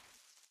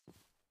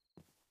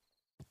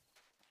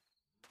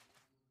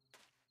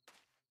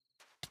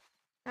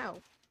 Ow.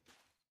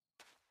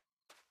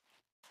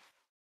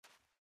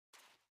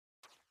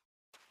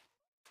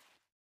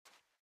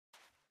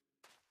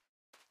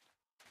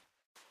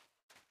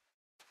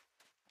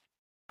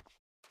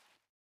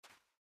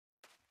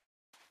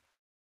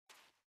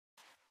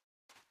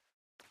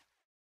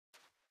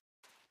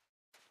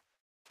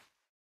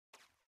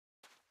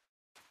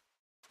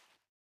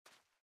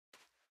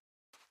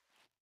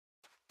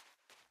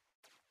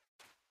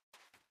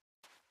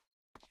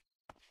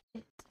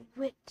 It's a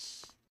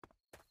witch.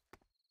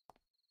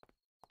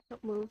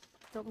 Don't move.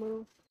 Don't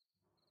move.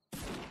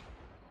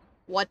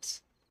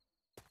 What?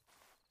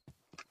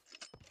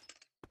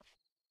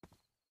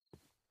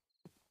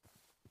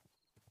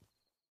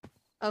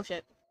 Oh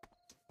shit.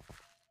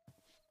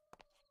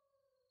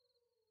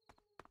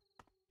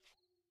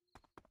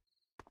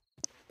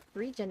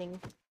 Regening.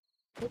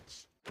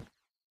 Bitch.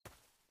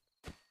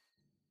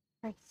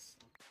 Nice.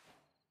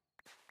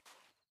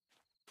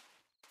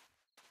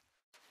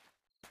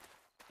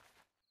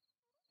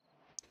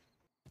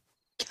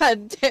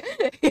 God damn.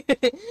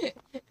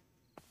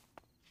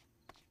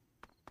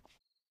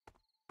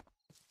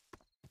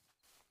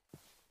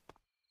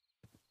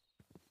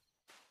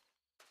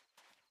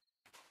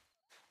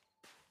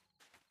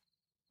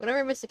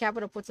 Whenever Mr.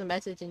 Capital puts a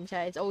message in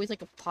chat, it's always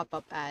like a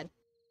pop-up ad.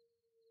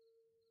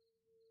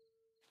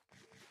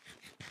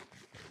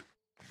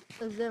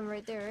 That's them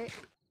right there, right?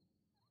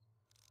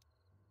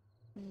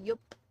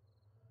 Yup.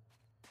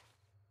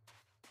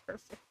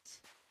 Perfect.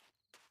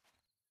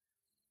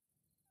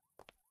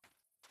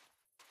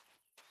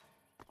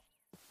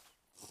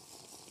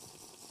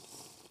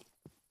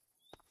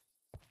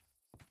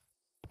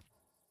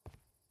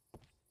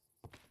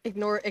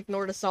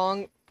 ignore the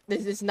song.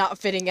 This is not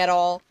fitting at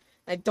all.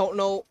 I don't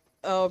know.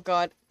 Oh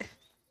god.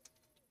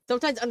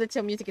 Sometimes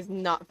Undertale music is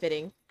not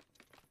fitting.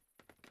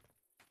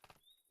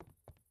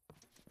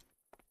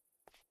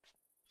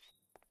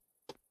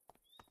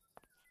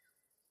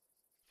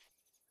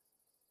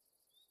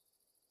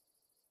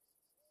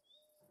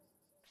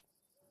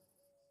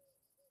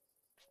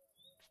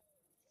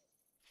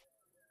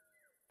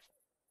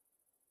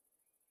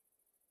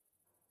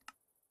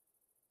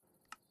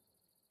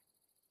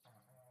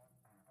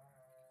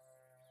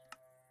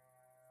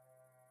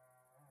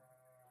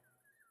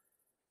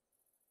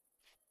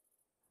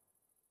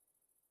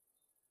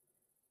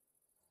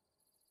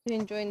 If you're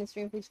enjoying the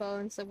stream, please follow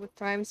and sub with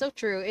Prime. So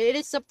true. It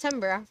is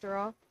September after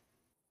all.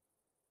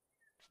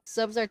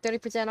 Subs are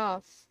 30%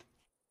 off.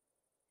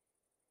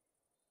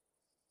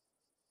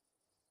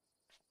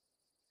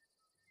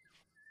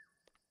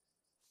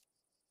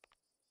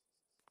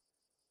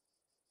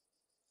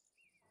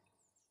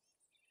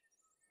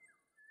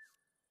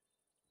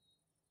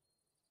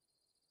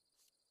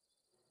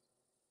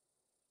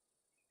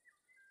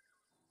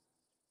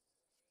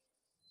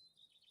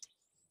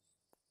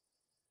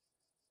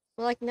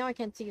 Well, like, now I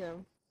can't see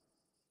them.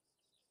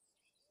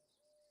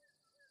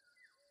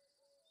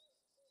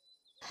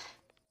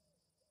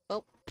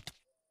 Oh.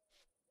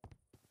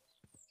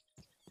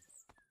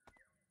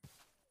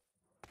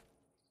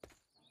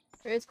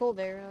 It's cold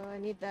there. I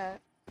need that.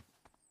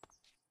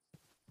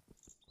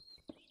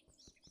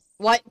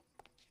 What?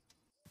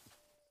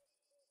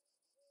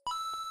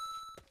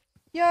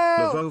 Yo!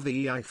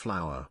 Lovoviii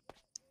flower.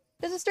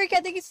 There's a stray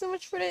cat. Thank you so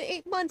much for the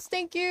 8 months.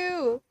 Thank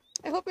you.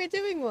 I hope you're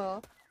doing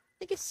well.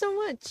 Thank you so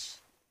much.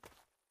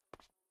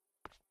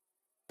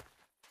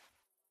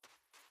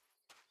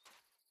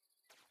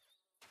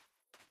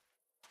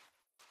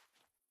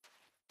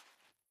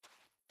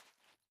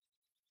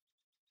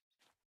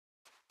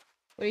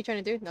 What are you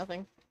trying to do?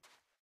 Nothing.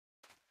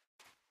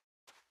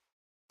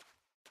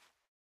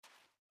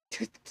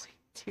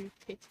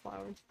 Toothpaste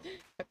flowers.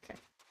 Okay.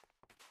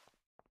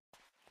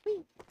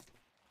 Whee.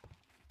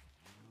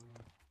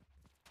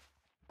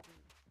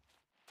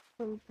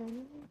 What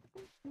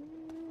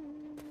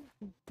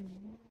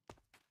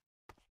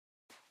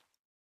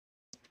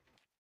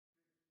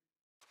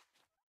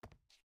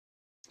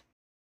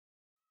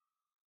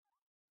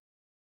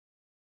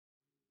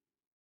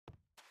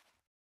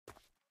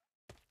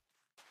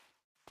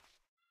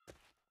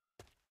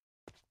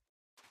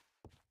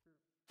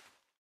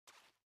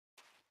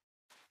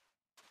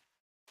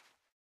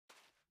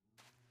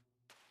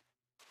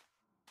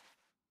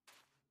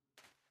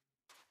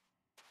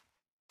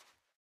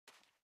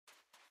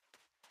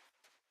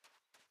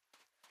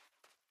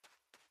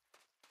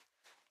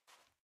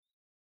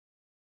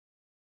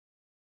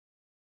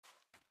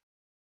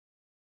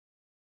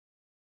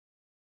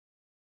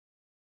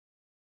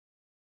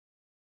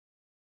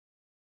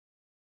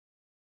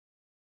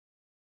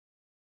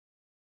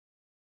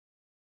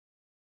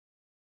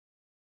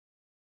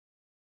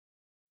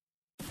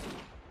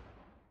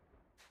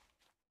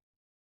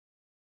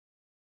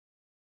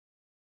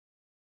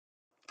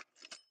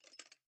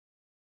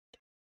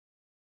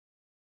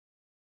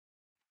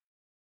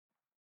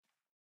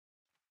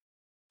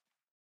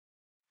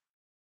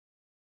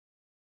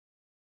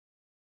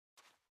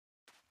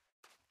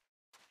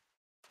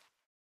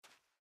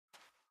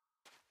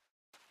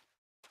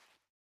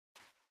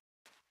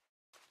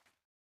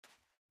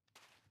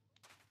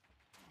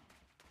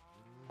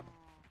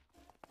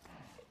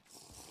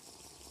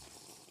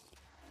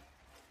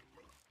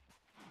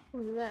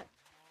was that?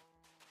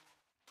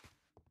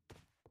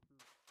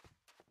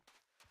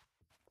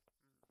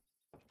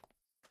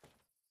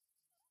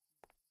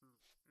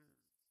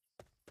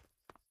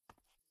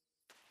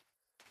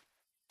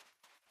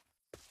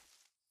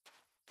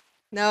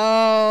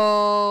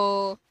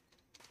 No.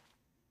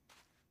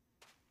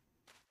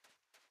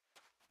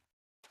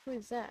 Who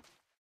is that?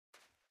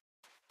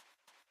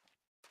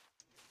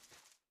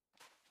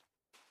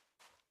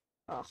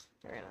 Oh,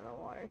 I ran out of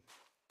water.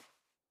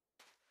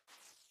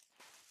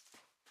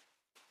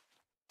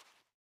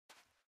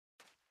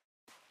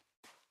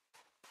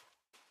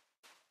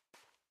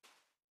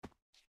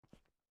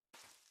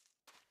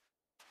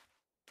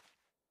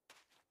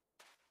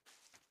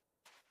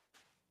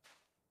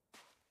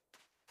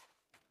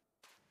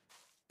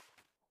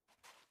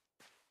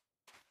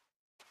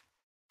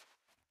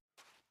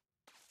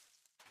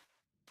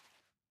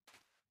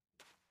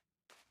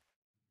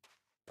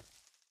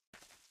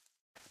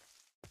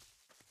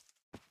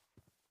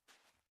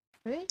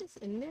 Are they just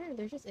in there?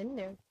 They're just in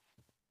there.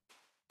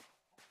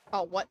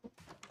 Oh, what?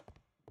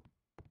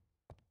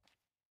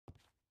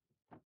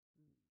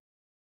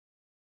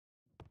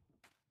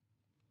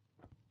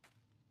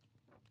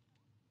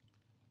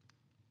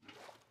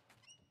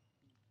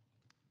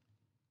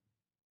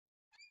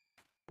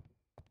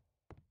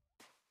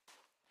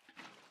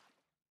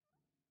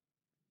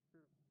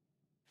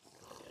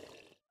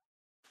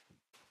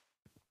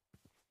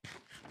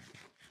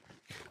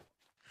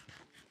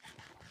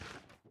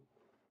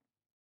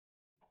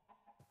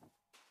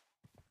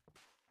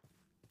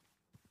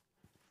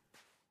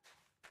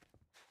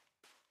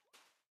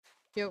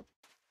 Yo,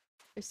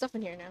 there's stuff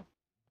in here now.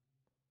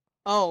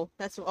 Oh,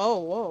 that's oh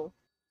whoa.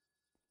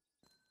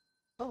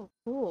 Oh,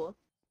 cool.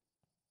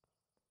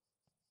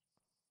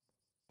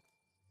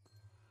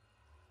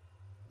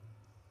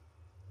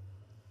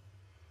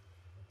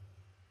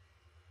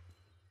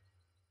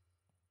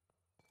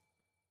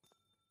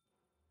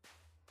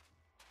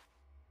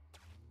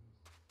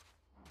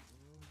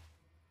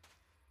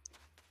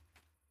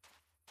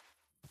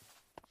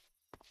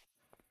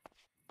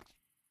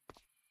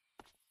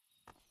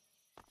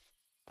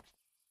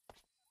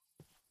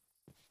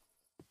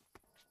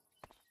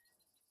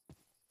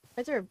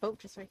 Why is there a boat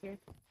just right here?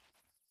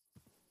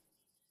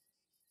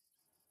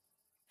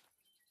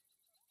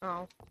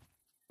 Oh.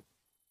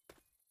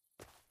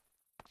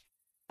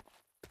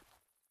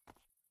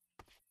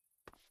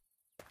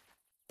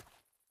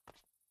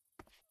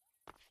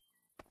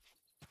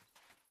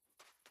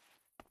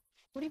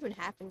 What even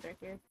happened right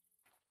here?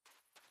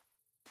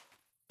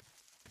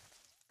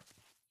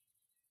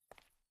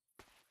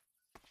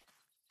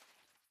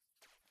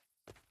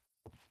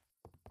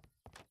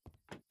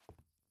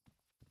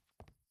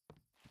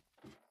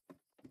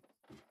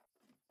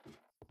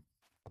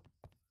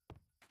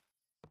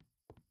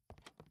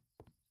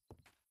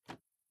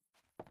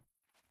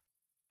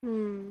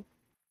 Hmm.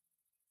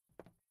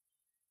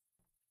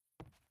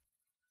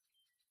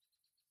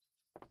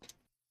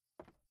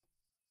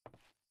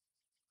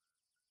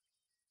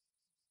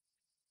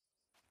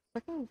 I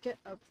can get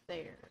up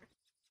there.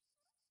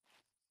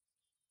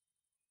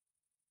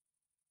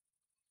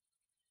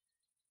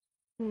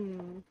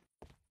 Hmm.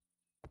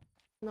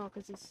 No,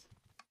 because he's...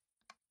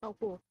 Oh,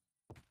 cool.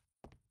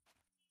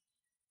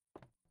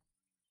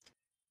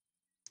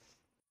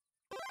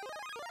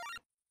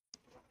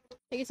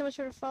 Thank you so much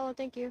for the follow.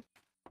 Thank you.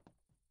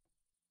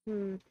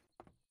 Hmm.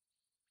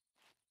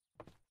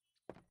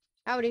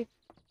 Howdy.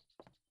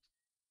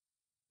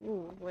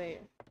 Ooh,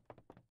 wait.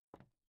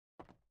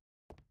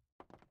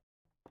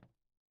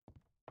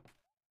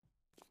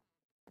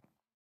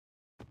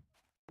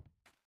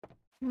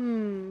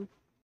 Hmm.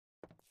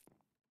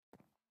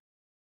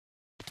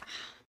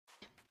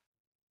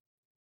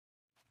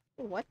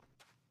 What?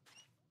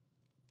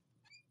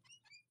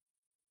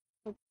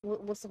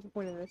 What's the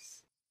point of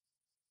this?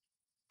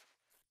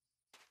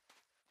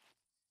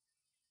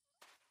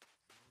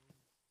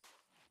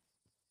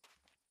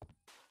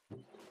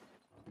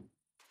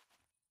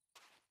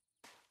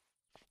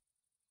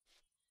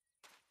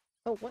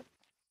 Oh, what?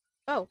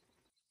 Oh.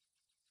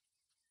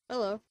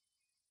 Hello.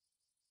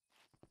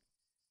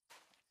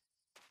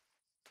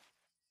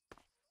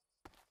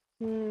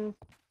 Hmm.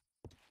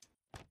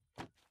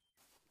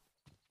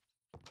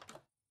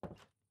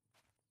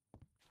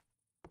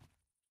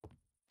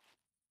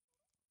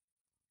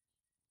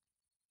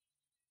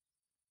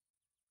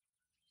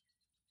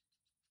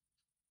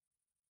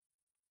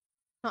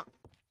 Huh.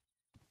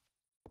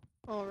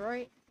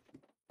 Alright.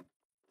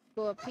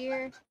 Go up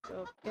here.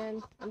 Go up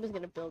again. I'm just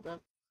gonna build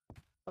up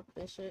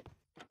this shit.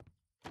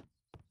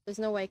 There's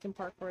no way I can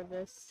parkour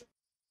this.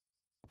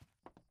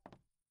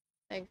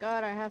 Thank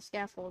God I have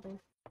scaffolding.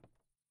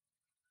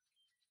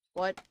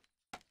 What?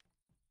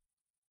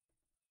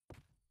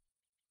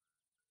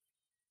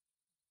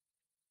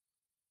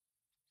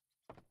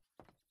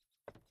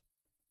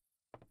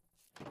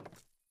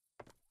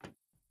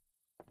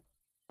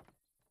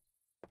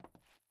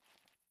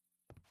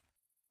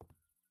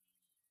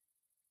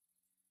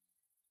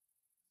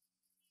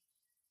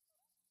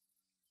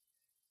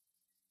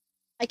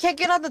 I can't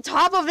get on the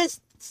top of this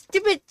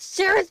stupid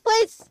sheriff's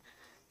place!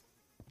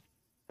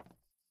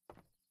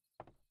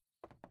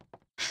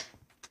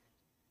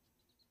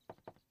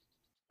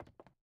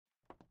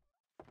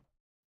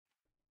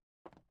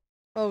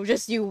 Oh,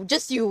 just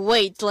you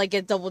wait till I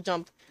get double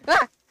jump.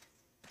 Ah!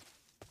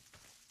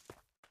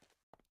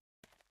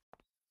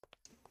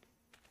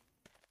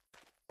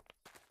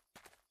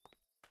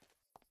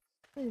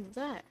 What is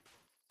that?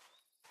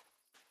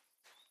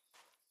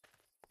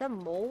 Is that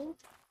mold?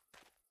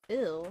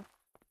 Ew.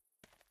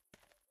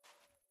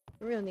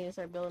 I really need to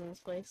start building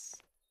this place.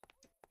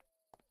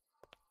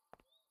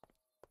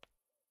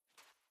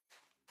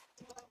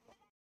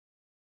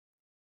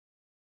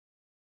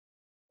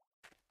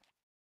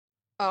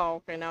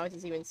 Oh, okay, now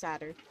it's even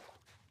sadder.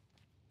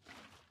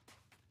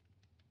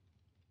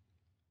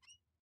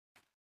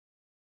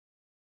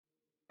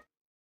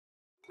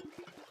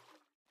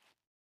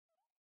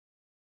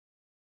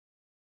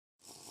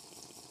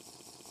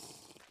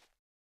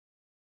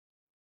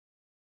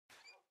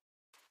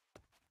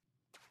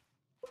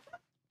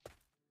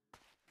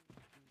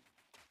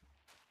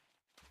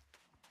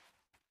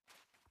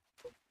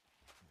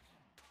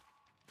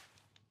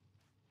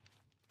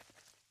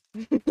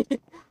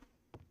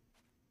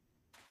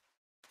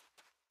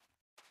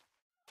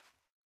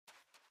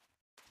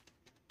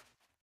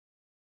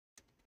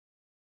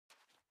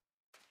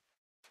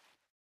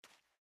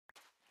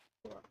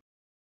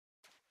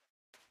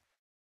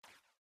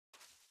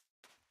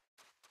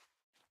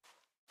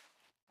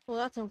 Well,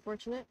 that's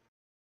unfortunate.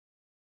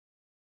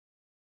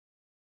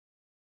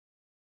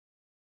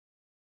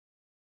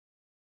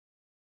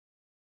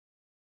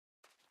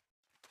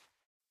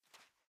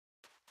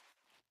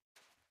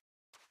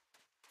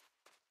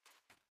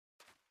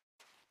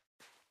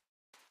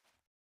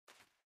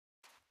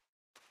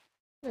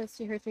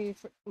 She hurts me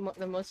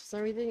the most for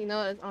some reason. You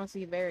know, it's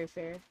honestly very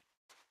fair.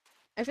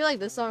 I feel like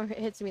this song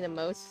hits me the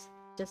most.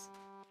 Just.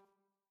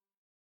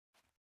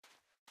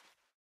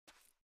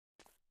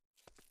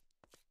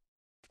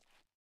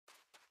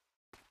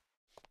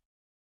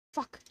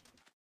 Fuck.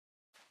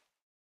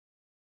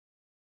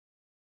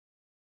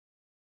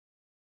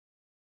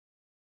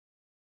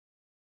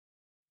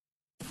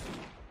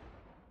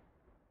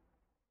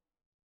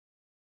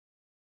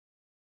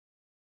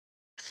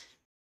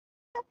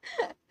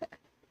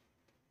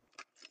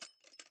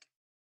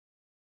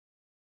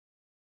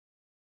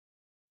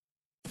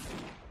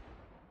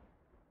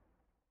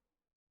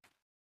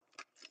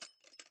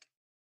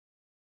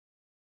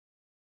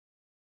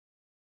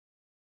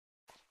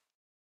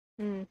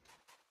 Hmm.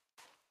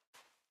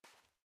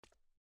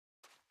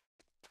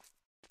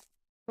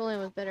 Rolling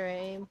with better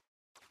aim.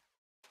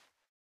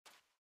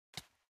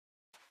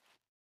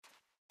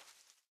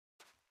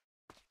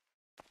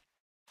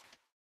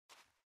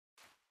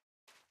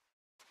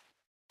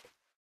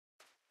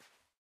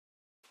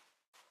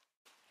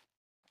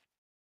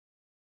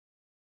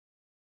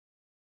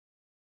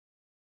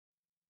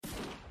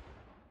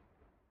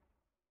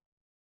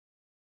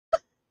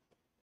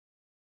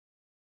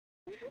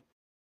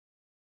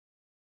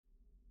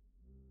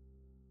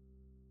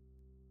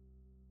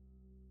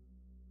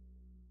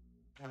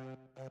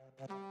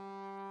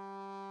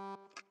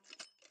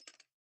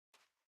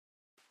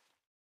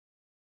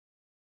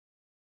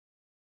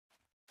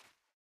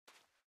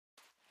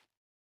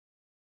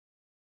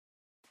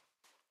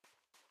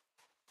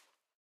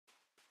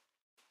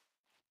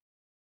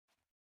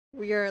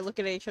 We are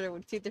looking at each other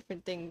with two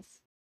different things.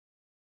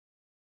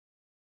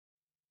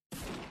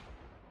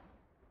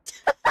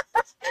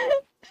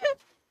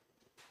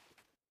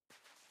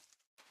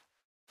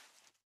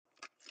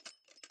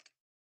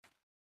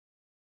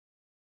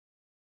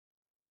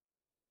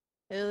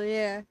 Hell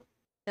yeah.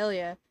 Hell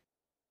yeah.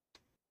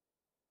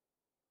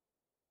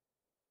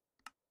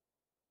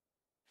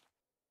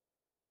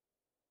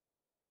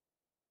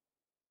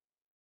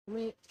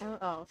 Wait,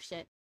 oh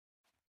shit.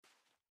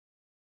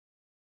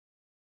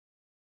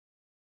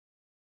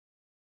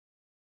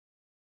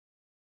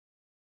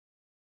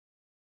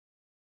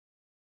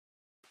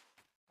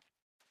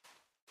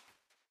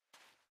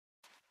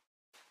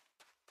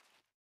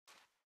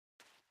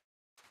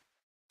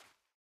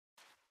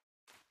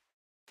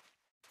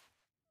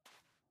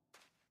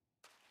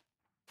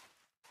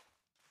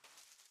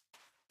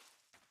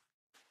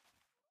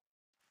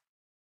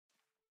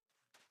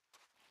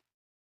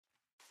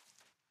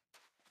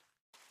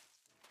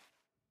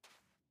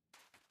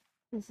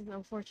 This is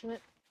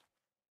unfortunate.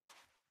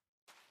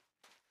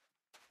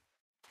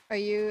 Are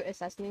you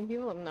assassinating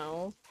people?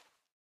 No.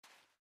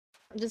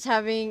 I'm just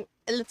having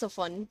a little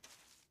fun.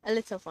 A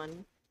little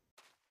fun.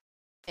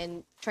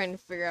 And trying to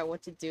figure out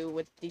what to do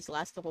with these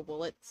last couple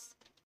bullets.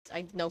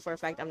 I know for a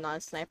fact I'm not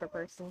a sniper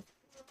person.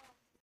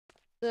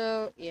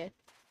 So, yeah.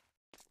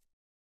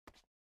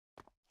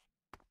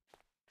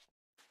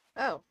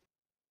 Oh.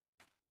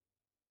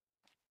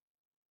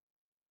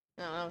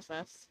 No, that was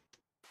fast.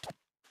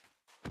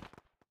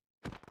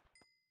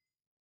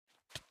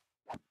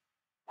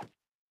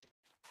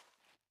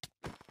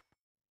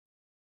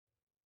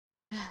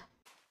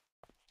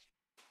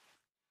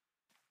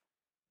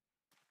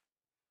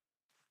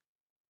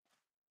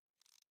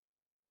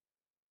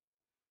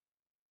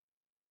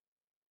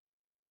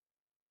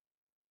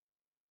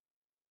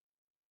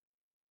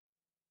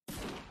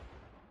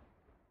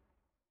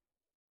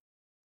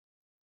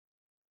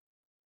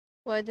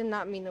 Well, I did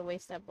not mean to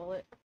waste that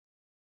bullet.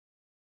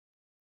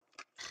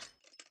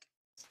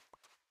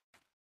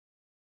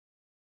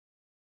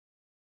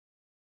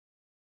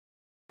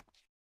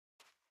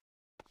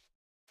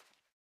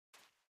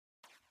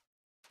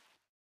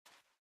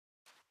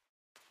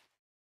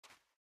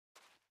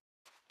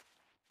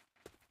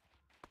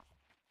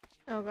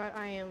 Oh god,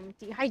 I am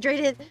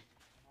dehydrated!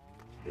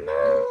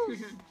 No!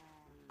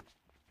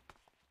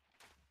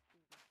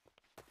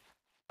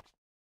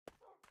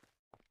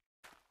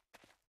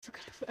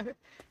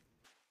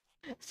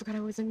 I forgot I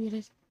was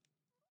unmuted.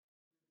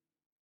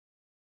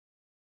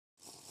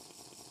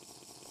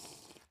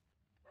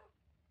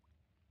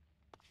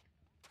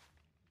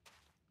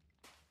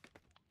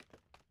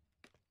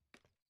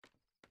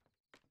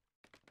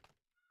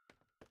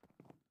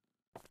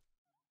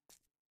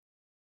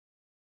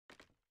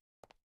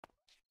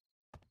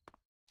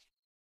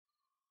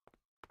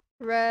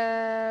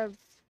 Rev.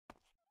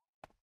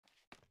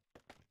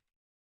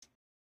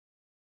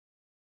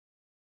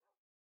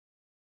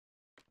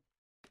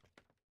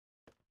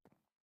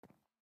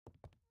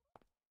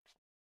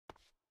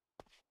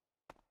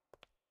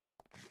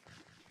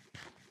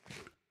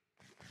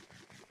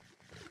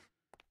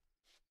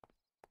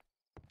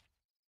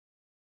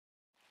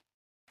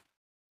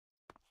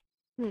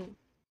 Hmm.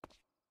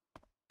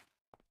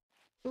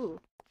 Ooh.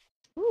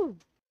 Ooh.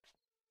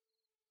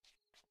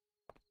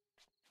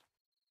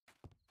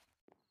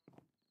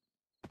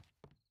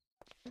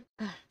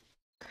 Ah,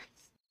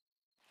 Christ.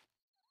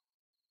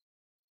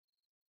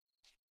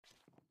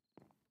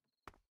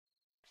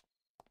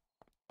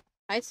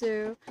 Hi,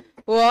 Sue.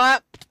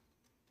 What?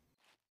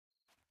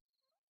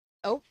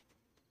 Oh.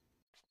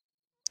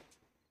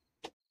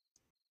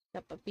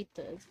 The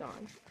papita is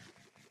gone.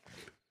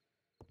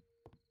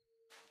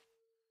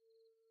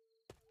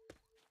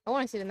 I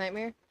want to see the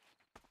nightmare.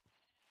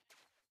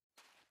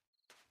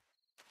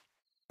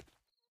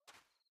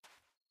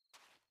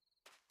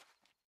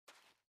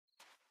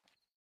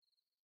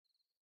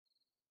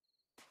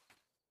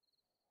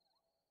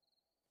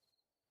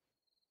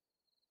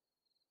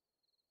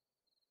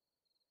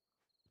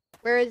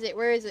 Where is it?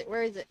 Where is it?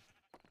 Where is it?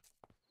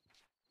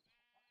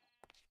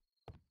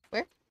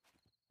 Where?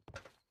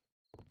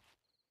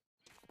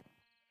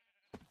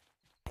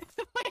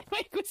 My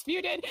mic was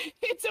muted.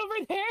 It's over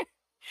there.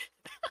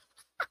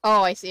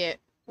 Oh, I see it.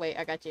 Wait,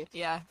 I got you.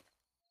 Yeah.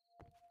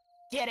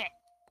 Get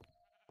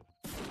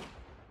it.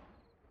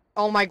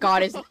 Oh my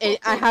god, is it,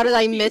 how did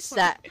I miss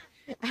that?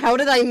 How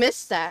did I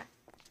miss that?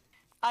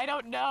 I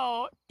don't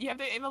know. You have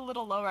to aim a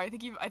little lower. I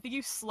think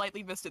you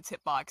slightly missed its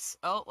hitbox.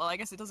 Oh, well, I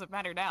guess it doesn't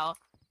matter now.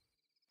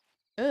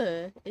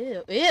 Ugh,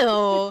 ew,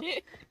 ew.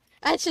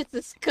 That shit's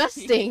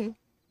disgusting.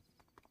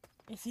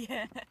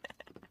 Yeah.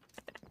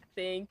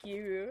 Thank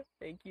you,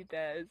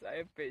 Des. I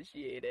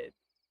appreciate it.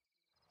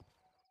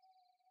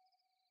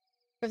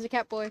 Where's the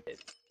cat boy?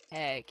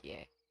 Heck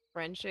yeah.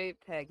 Friendship,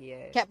 heck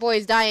yeah. Cat boy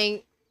is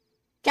dying.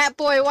 Cat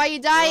boy, why are you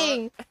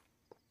dying?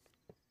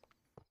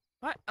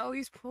 What? Oh,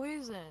 he's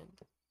poisoned.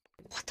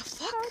 What the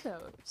What fuck? are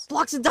those?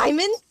 Blocks of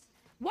diamonds?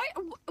 Why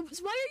are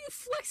you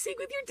flexing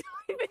with your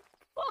diamond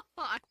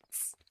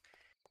blocks?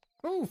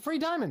 Oh, 3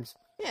 diamonds!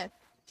 Yeah.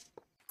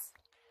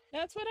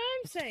 That's what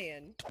I'm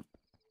saying.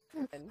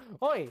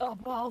 Oi! Oh,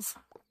 balls.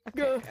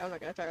 Okay, I'm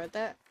not gonna try with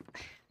that.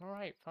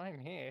 Alright, fine,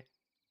 here.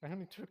 I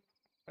only took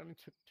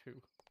 2.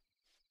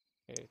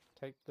 Here,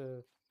 take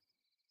your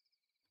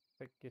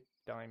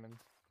diamond.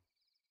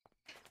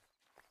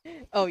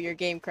 Oh, your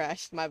game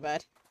crashed. My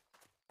bad.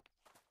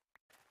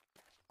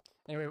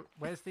 Anyway,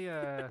 where's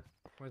the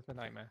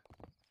nightmare?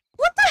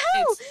 What the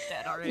hell? It's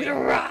dead already.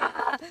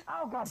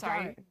 Oh god,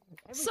 Sorry.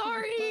 Everything's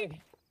Sorry! dead.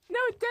 No,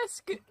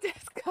 Des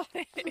got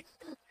it.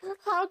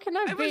 How can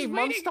I I be was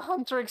monster waiting-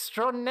 hunter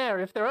extraordinaire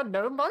if there are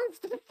no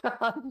monsters to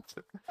hunt?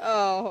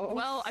 Oh.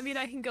 Well, I mean,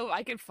 I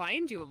can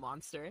find you a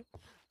monster.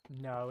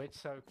 No,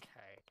 it's okay.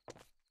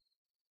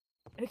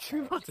 A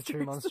true monster. The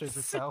true monster is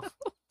itself.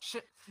 itself.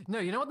 Shit. No,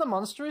 you know what the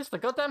monster is? The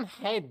goddamn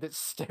head that's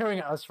staring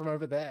at us from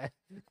over there.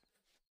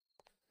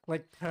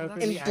 Like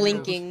perfectly And angled.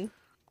 blinking.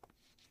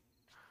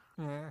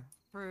 Yeah.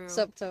 True.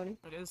 Sup, Tony?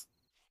 It is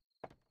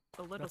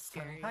a little That's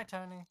Tony. scary. Hi,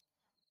 Tony.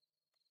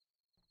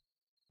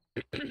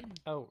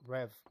 Oh,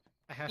 Rev.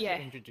 I have Yeah.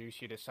 to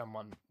introduce you to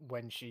someone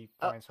when she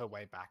Oh. finds her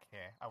way back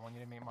here. I want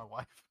you to meet my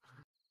wife.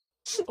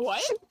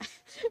 What?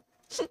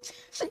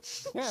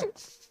 Yeah.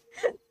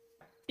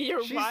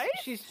 Your wife?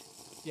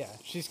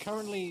 She's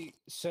currently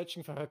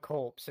searching for her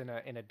corpse in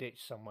a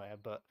ditch somewhere,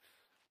 but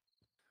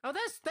oh,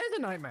 there's a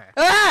nightmare.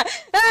 Ah!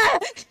 Ah!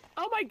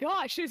 Oh my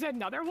gosh, there's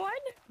another one?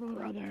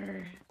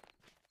 Brother.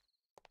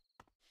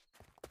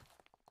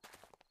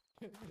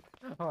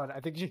 Hold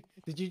on, did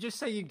you just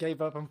say you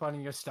gave up on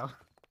finding your stuff?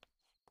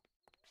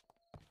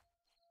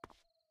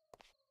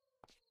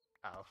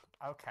 Oh,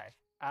 okay.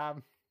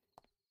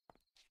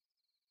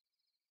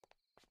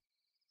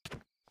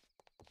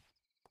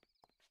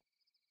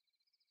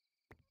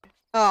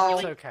 Oh,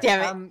 It's okay.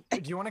 damn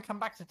it. Do you want to come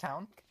back to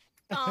town?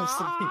 There's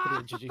some people to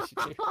introduce you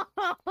to.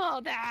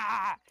 Oh,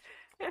 nah.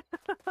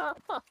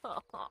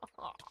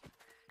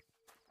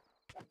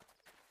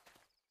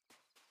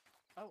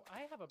 Oh, I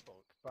have a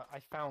book, but I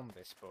found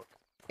this book.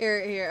 Here,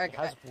 It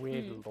has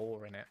weird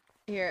lore in it.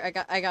 here,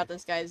 I got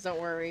this, guys. Don't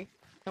worry.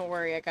 Don't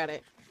worry, I got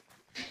it.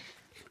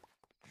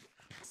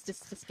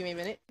 Just give me a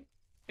minute.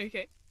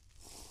 Okay.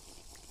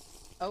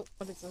 Oh,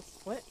 what is this?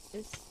 What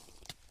is?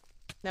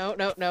 No,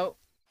 no, no.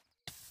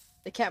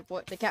 The cat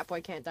boy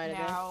can't die today.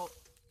 Now.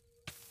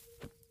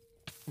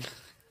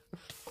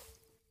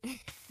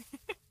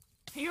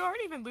 You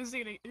aren't even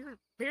losing any. You're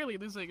barely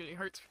losing any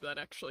hearts for that.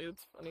 Actually,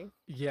 it's funny.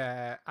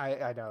 Yeah,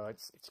 I know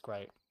it's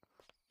great.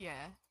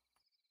 Yeah.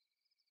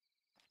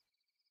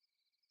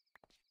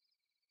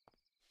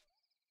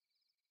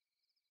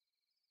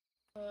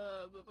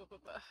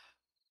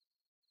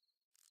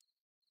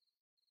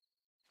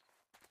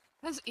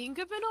 Has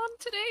Inga been on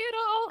today at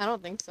all? I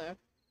don't think so.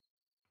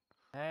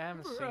 I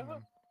haven't seen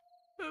them.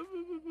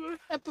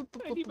 I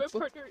need my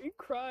partner in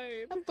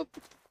crime.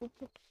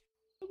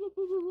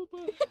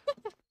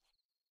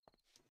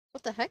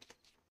 What the heck?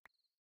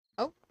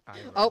 Oh, I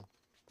oh.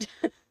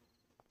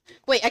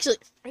 Wait, actually.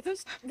 Are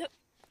those? No.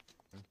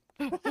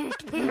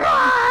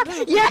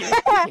 Yeah!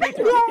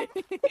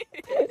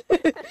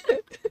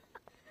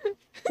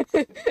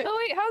 Oh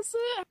wait, how's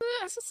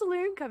the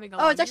saloon coming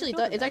along? Oh, it's You're actually done.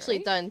 building It's that, actually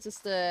right? done. It's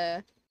just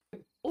the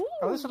Ooh.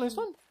 Oh, this is this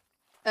one?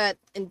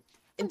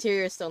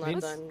 interior is still not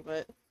Vince? done,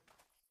 but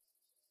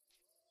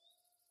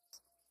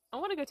I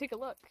want to go take a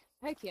look.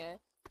 Heck yeah.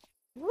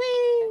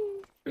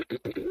 whee!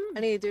 I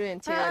need to do the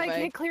interior, I but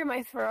can't clear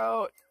my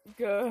throat.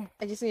 Gah.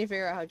 I just need to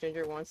figure out how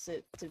Ginger wants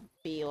it to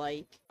be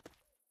like.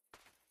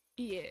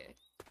 Yeah.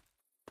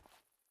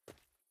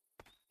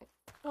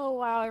 Oh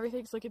wow,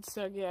 everything's looking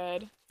so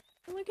good.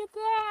 Look at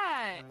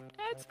that!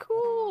 That's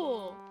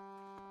cool!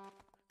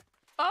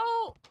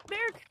 Oh,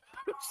 there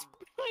goes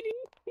Bunny!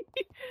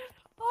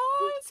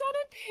 Oh, it's on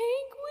a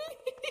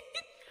penguin!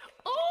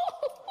 Oh!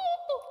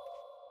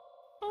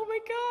 Oh my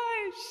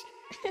gosh!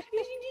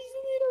 He's just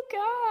a little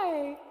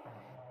guy!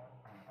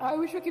 I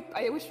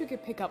wish we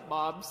could pick up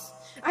mobs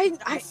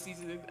this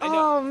season. I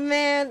know. Oh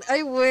man,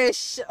 I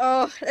wish.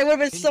 Oh, it would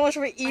have been so much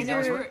more Hey,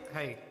 guys, easier.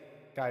 hey,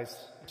 guys,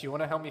 do you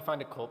want to help me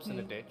find a corpse in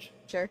a ditch?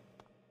 Sure.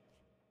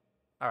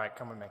 Alright,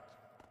 come with me.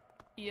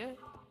 Yeah.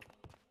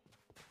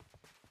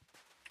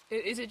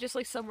 Is it just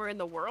like somewhere in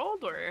the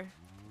world, or?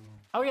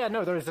 Oh yeah,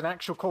 no, there is an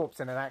actual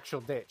corpse in an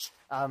actual ditch.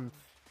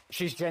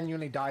 She's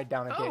genuinely died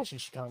down a ditch and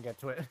she can't get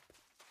to it.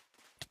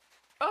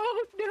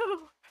 Oh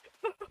no!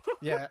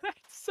 Yeah. That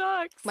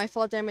sucks. My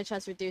fall damage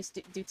has reduced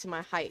due to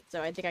my height,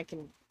 so I think I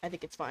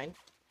think it's fine.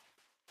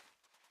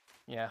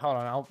 Yeah, hold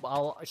on,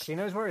 I'll, she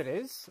knows where it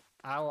is.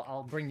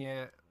 I'll bring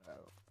you,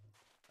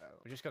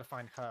 we just gotta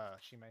find her.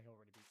 She may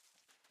already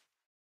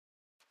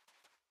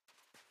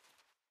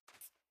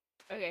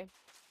be. Okay.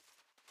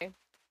 Okay.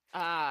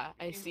 Ah,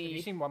 I see. Have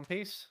you seen One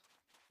Piece?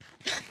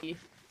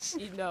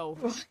 No.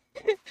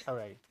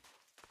 Alright.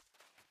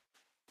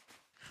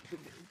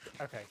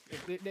 Okay,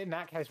 in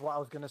that case, what I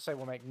was gonna say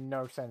will make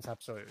no sense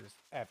absolutely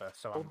ever,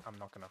 so I'm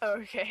not gonna.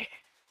 Okay.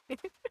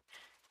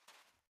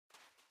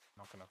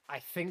 Not gonna. I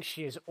think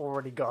she is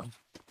already gone.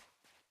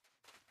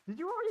 Did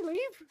you already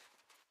leave?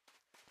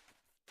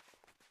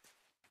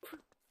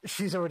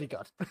 She's already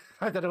gone.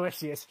 I don't know where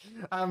she is.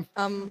 Hold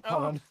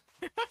on.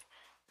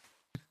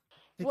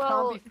 She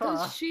Well, can't be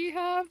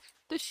far.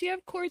 does she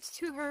have cords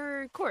to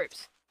her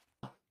corpse?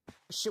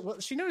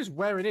 She knows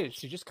where it is.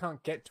 She just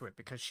can't get to it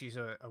because she's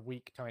a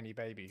weak, tiny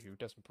baby who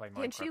doesn't play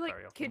Minecraft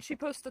very often. Can she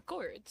post the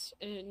cords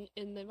in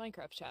the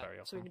Minecraft chat Very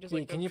so we often. can just Dee,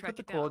 like can go you track put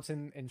the it down? cords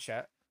in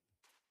chat?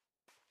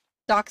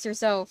 Dox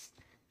yourself.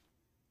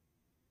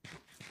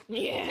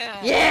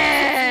 Yeah.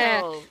 Yeah.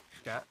 No.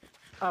 Chat.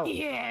 Oh,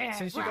 Yeah.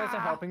 since you guys are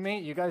helping me,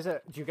 do you guys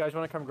want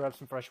to come grab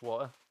some fresh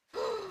water?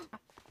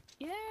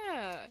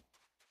 Yeah.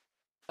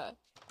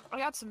 I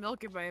got some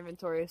milk in my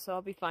inventory, so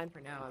I'll be fine for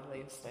now at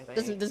least. I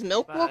think. Does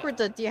milk work But- with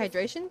the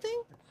dehydration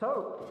thing?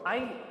 So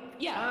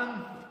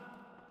Yeah.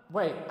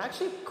 wait,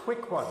 actually,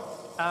 quick one.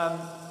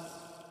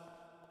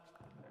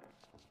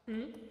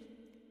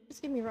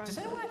 Just get me wrong. Does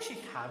anyone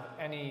actually have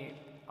any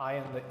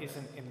iron that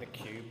isn't in the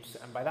cubes?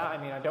 And by that I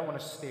mean I don't want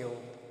to steal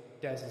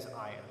Dez's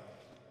iron.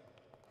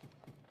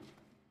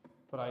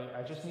 But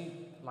I just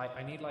need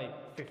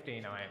like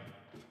 15 iron.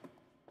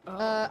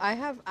 I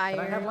have iron.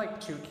 Can I have like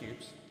 2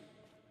 cubes?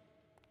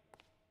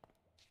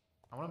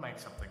 I want to make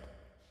something.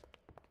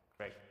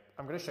 Great.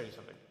 I'm going to show you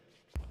something.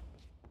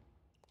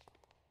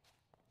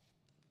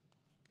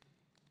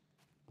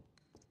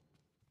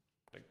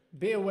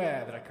 Be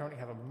aware that I currently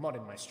have a mod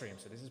in my stream,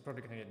 so this is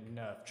probably going to get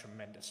nerfed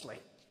tremendously.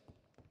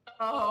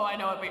 Oh, I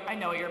know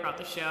what you're about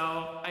to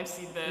show. I've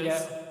seen this.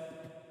 Yeah.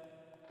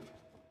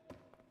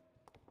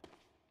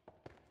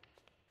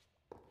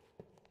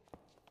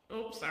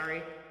 Oops,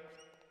 sorry.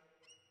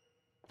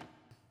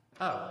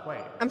 Oh, wait.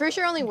 I'm pretty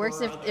sure it only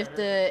works if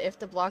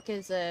the block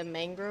is a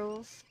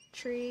mangrove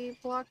tree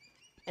block,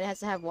 and it has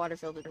to have water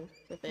filled in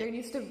with There it,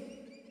 needs to.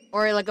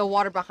 or like a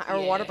water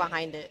behind water Yeah.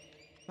 behind it,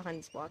 behind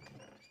this block.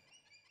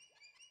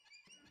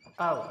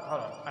 Oh,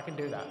 hold on. I can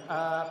do that.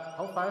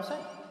 Hold fire a sec.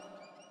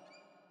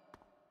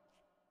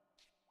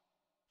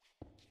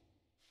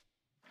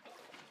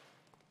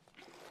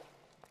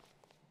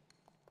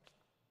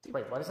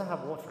 Wait, why does that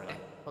have water in it?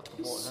 What's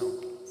the water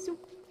now?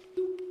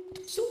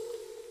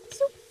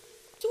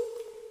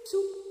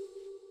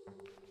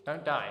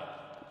 Don't die.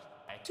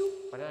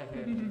 Why did I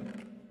hear?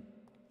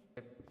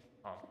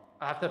 Oh,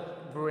 I have to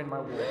ruin my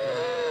water.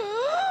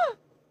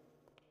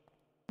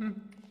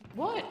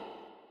 What?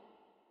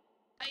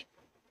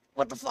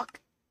 What the fuck?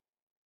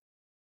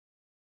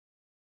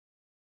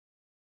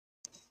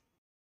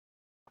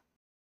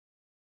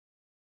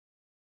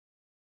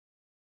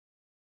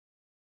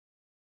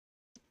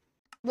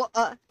 What?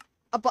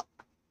 What?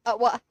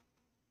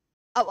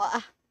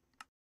 What?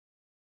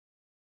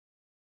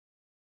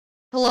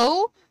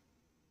 Hello?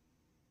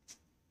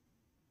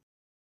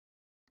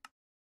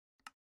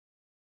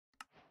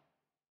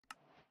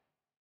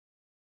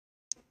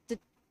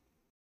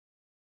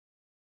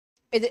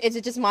 Is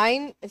it just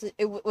mine?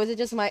 Was it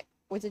just my?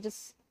 Was it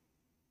just?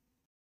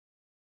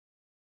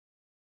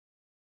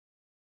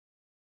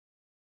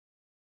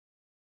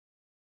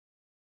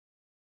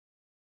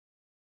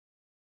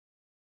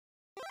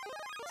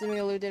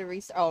 Simulator did a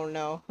restart. Oh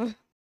no.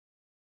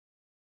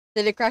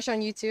 Did it crash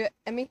on you too,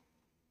 Emmy?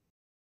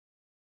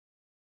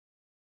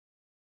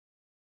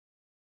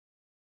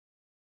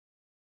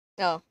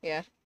 Oh,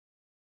 yeah.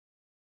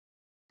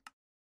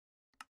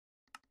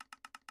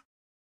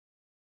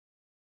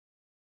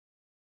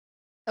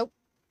 Oh.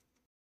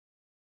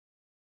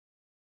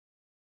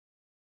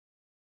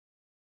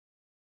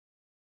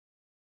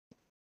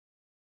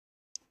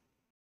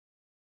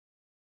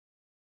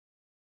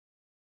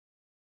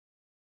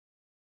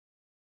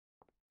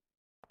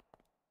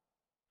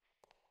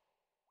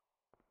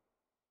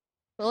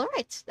 Well,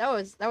 alright. That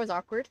was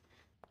awkward.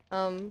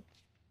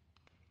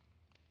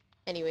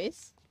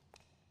 Anyways.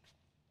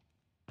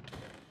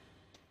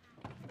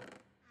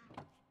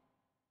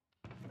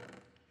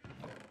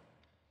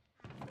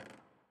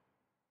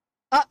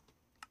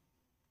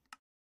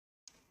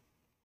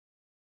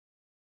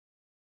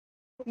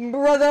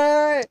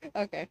 Brother!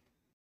 Okay.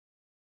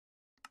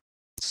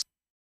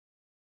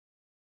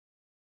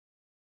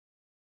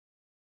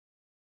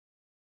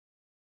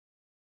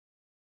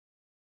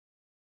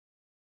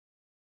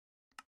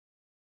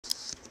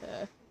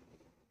 Uh.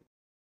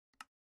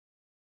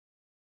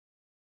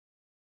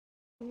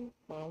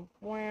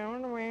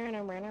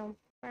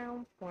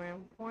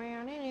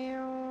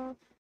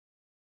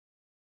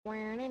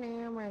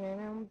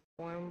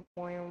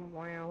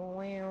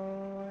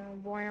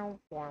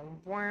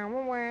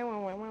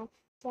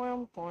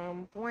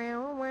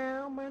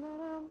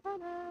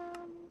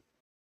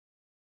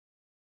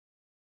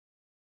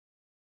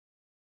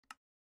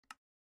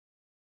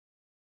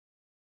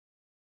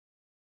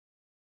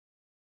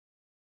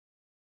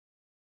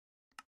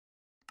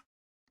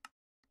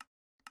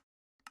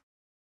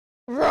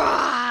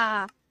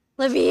 Rah!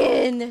 Let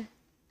me in!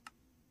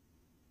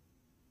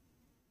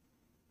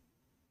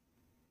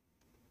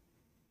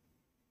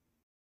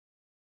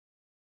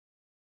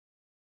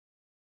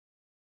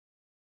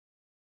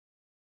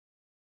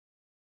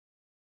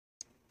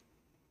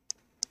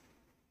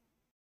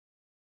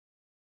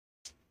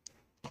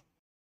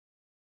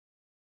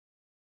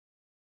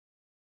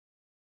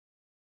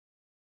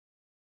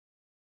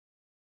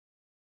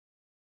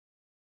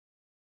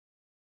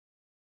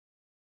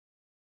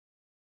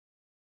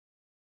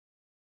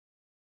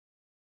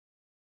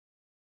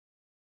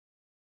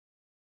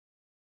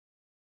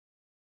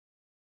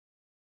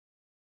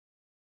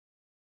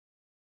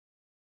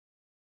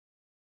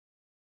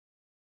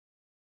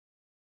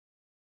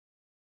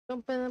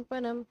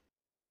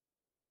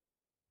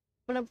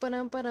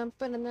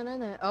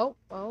 Oh,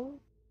 oh.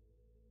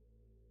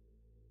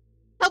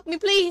 Help me,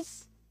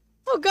 please!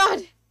 Oh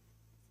god!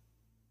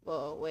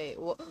 Whoa, wait,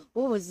 what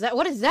was that?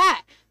 What is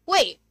that?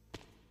 Wait!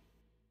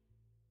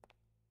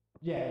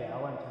 Yeah,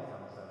 I won't take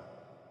answer.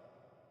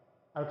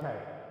 Okay,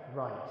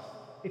 right.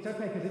 It's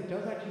okay because it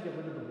does actually get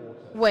rid of the water.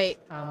 Wait,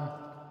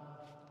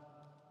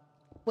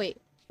 wait.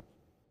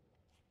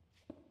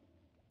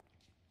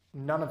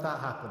 None of that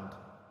happened.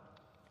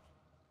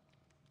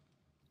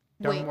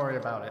 Wait. Don't worry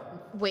about it.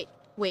 Wait.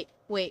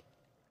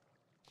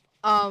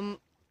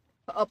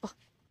 Up.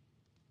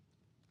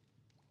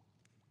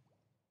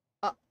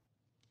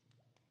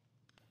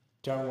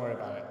 Don't worry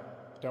about it.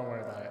 Don't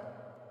worry about it.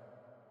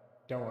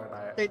 Don't worry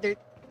about it. There.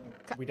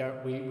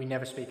 We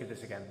never speak of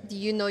this again. Do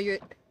you know you're...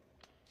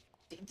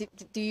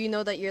 Do you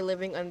know that you're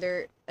living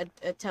under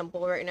a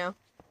temple right now?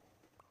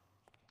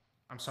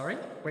 I'm sorry?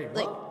 Wait,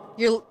 Like, what?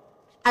 you're...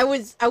 I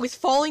was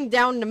falling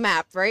down the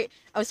map, right?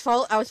 I was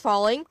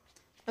falling.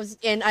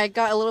 And I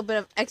got a little bit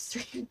of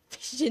extra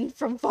vision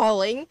from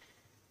falling.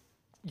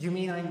 You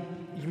mean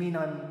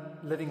I'm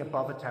living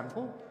above a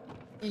temple?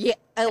 Yeah,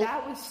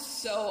 That was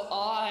so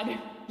odd.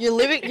 you're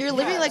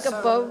living like so-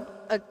 above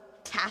a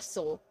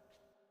castle.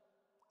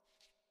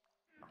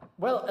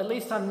 Well, at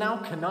least I'm now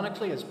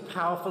canonically as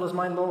powerful as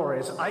my lore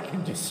is. I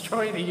can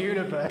destroy the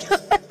universe.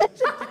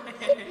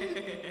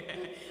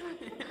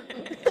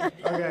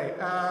 Okay,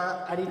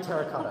 I need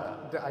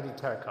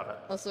terracotta.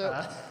 Also,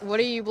 what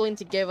are you willing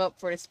to give up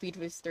for the Speed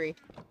Boost 3?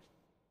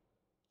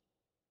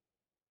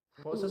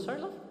 What was this,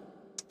 sorry, love?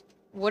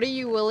 What are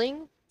you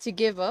willing to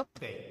give up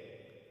Okay.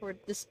 for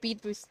the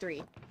Speed Boost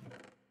 3?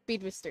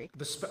 Speed Boost 3.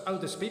 The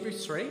Speed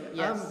Boost 3?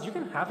 Yes. You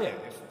can have it,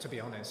 to be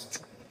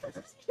honest. I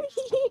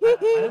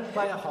don't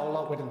play a whole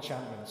lot with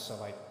enchantments, so,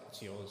 like,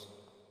 it's yours.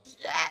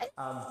 Yes!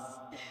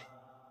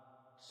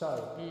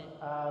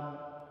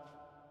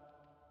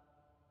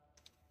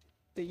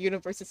 The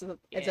universe is at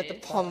the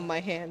palm of my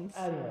hands.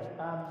 Anyway,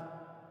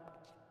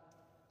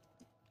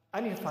 I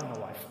need to find my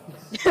wife.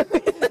 I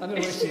don't know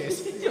where she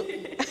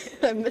is.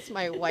 I miss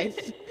my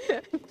wife.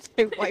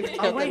 My wife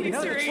Oh, killed wait, me.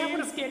 no, the chat would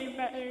Stream's have... getting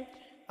better.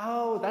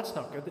 Oh, that's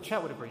not good. The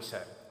chat would have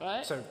reset.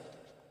 What? So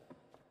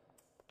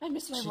I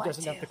miss my she life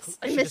doesn't have the, tales.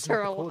 I she miss doesn't have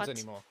her the a chords lot.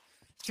 anymore.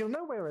 She'll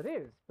know where it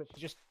is, but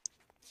she just...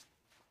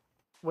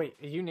 Wait,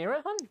 are you near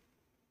it, hun?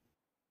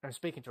 I'm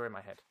speaking to her in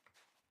my head.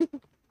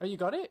 Oh, you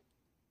got it?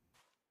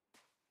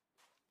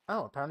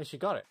 Oh, apparently she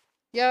got it.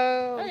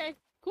 Yo! Okay,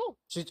 cool.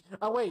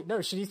 Oh wait,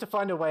 no, she needs to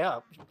find her way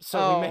up. So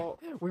Oh.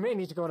 we may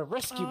need to go on a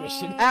rescue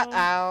mission.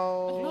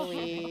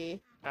 Ow!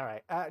 All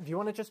right. Do you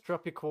want to just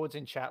drop your chords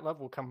in chat, love?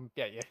 We'll come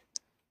get you.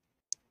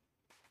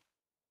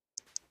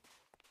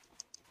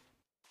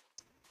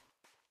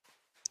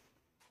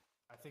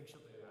 I think she'll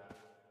do that.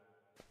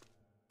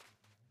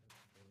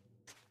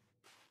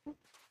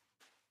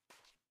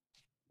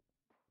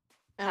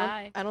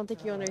 I don't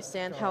think you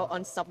understand how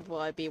unstoppable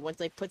I'd be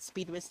once I put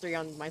Speed Boost 3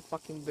 on my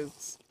fucking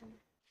boots.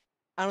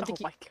 I don't think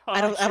Oh you...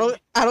 my gosh.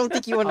 I don't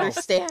think you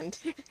understand.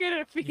 You're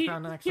gonna be. You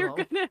found an You're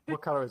axolotl? gonna.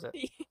 What color is it?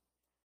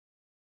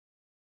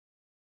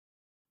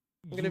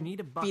 I'm gonna You need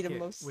a be the bucket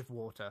most- with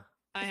water.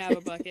 I have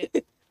a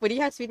bucket. What do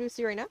you have Speed Boost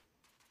 3 right now?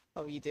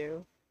 Oh, you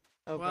do.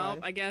 Oh Well, god.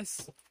 I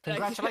guess.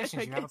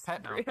 Congratulations, you have a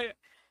pet now.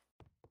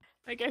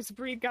 I guess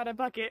Bree got a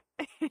bucket.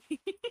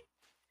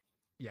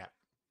 Yeah.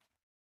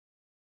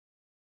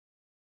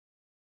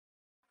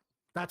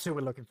 That's who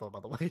we're looking for, by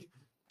the way.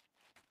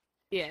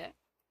 Yeah.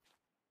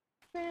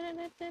 I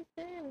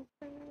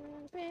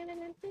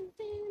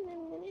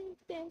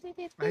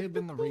have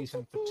been the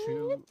reason for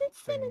two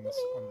things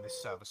on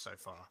this server so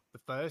far. The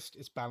first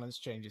is balance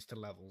changes to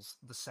levels.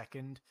 The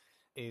second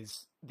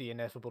is the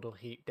inevitable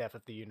heat death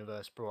of the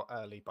universe brought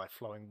early by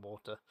flowing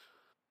water.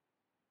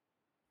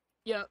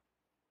 Yep.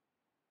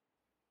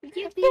 I'm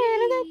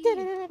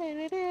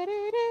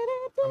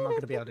not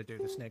going to be able to do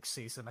this next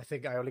season. I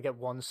think I only get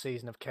one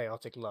season of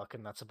chaotic luck,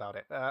 and that's about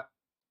it.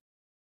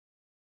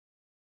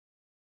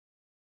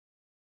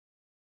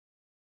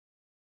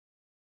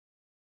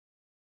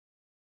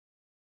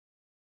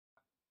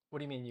 What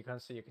do you mean you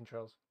can't see your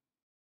controls?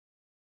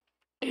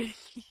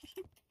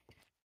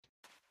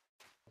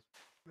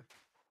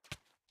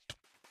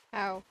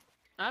 How?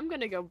 I'm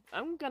gonna go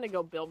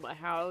build my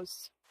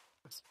house.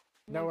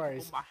 No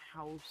worries. Build my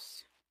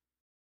house.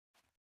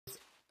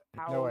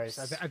 No worries.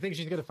 I think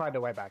she's going to find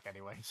her way back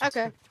anyway.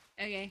 Okay.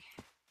 Okay.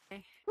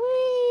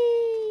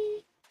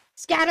 Whee!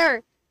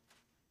 Scatter!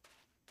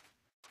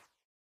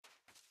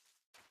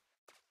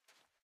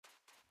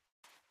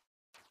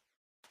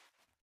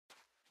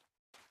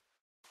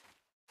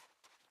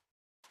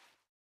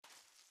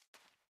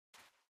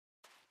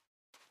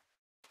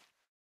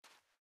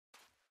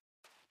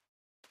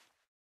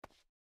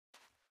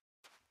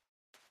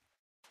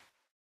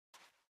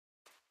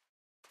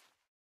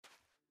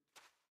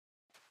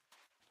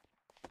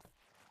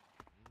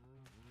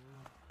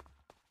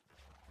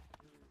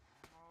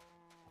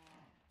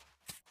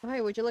 Oh, hey,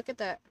 would you look at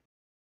that?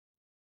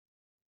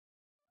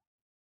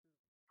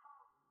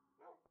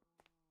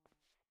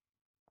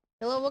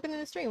 Hello, welcome to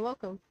the stream.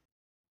 Welcome.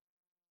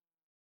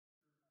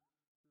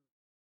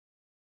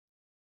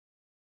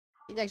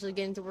 He's actually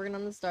getting to working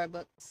on the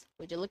Starbucks.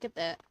 Would you look at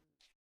that?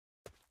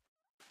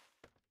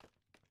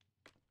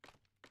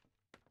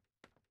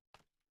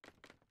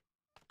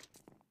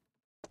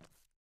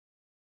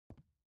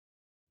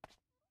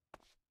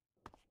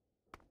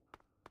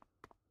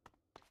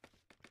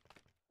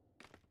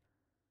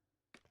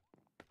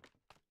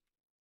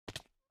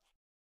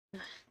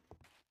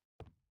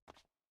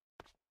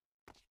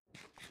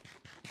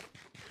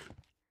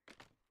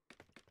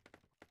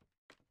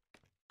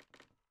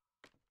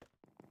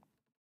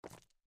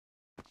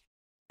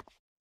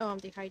 Oh, I'm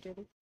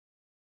dehydrated.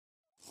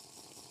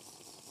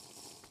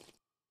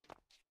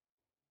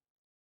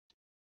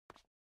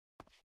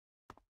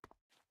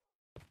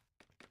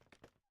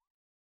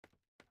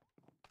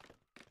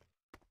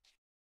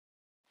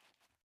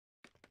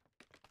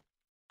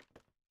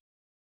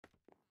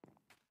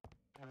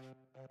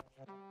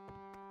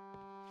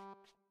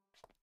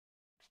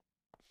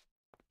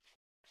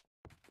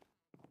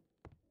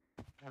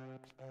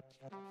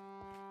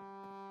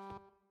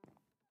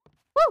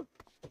 Woo!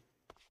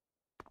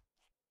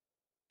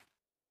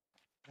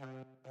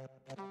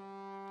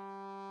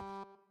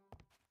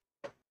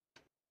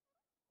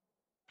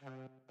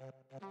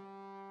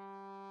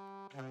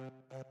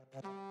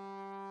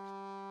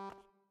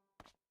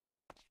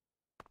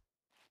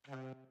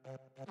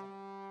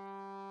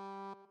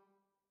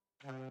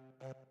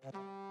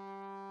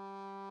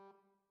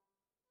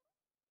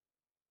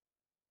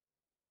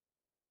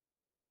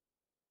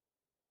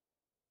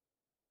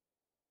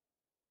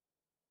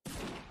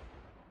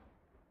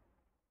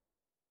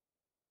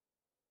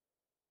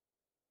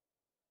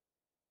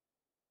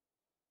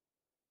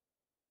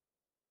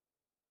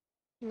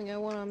 I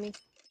got one on me.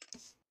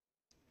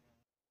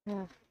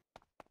 Ah.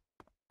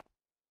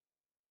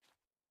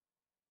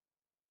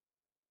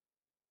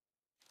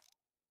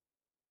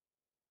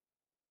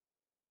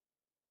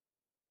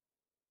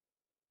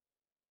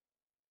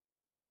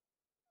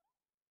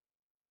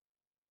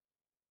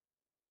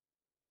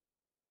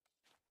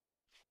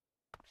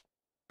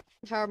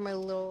 How are my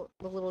little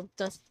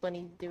dust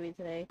bunnies doing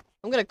today?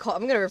 I'm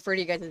gonna refer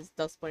to you guys as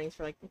dust bunnies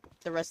for like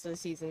the rest of the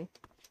season.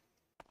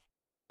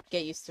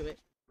 Get used to it.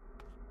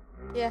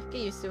 Yeah,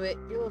 get used to it.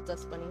 You're little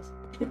dust bunnies.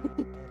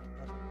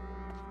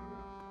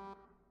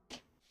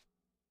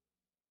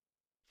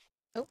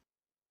 Oh.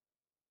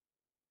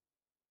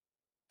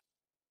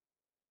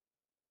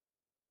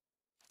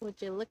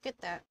 Would you look at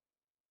that?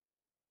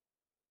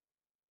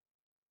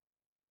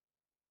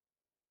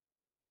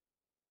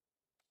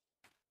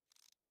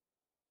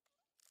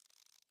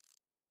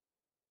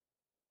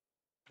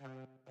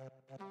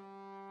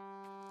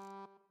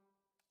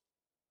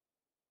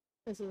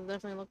 This is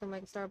definitely looking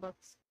like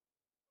Starbucks.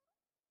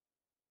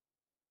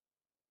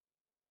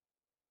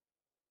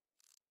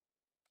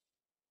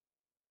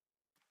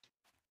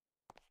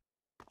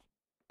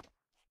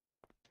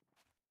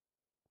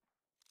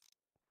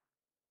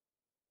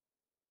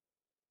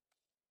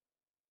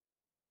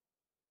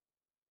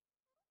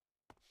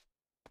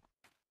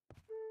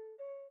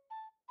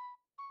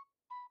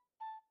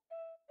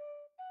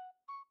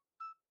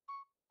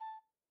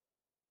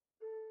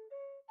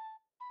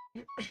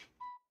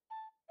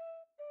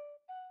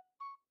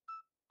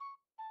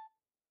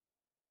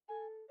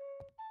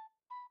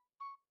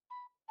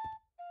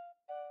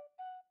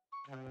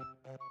 Um.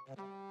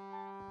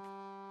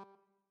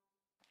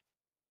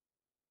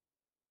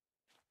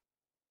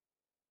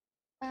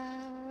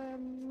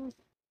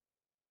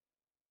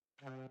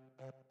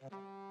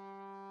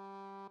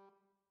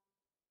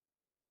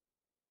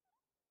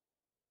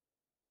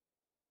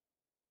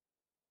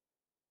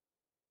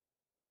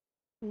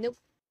 Nope.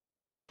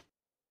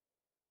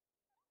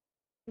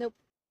 Nope.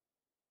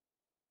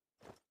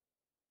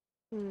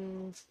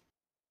 Hmm.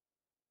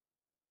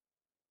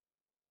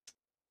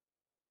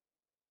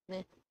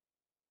 Nah.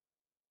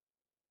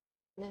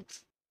 Nah.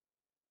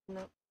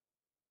 No.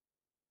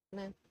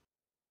 No.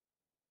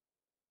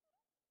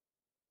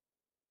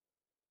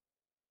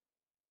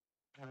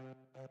 I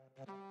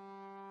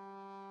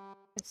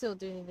still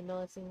do need the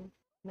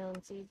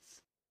melon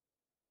seeds.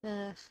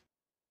 Ugh.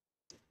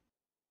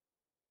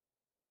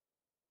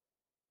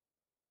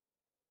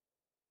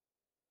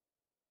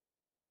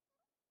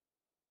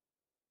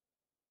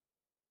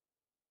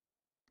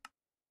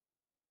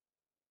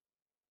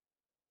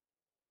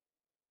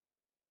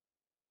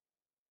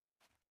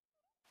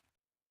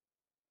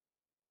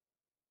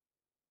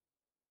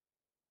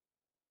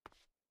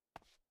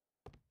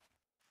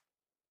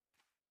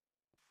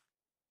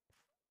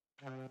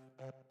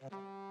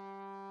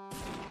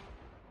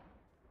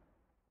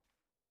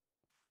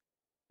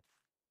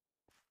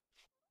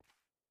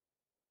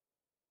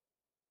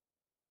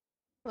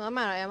 Well, I'm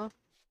out of ammo.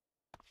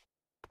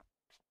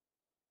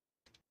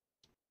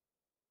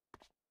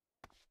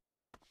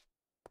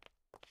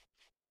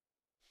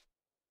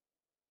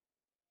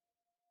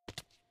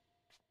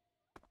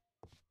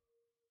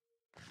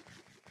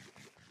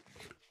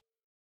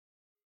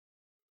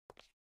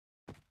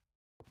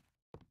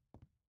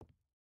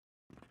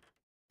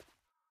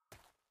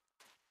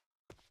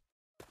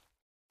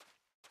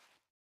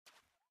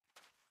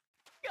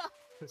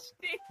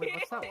 Wait,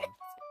 what's that one?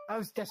 Oh,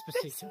 it's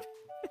Despacito.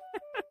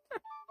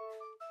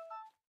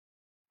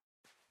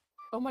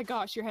 Oh my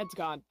gosh, your head's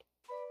gone.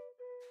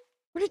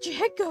 Where did your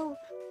head go?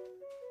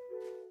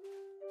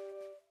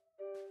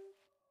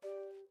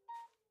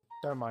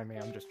 Don't mind me,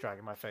 I'm just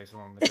dragging my face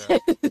along the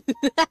dirt.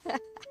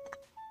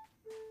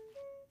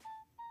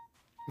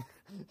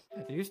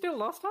 Are you still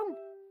lost, hon?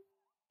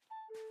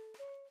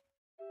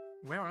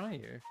 Where are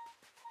you?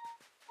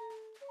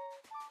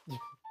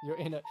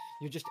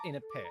 You're just in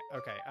a pit.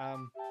 Okay,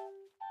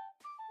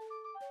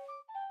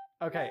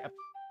 Okay, oh.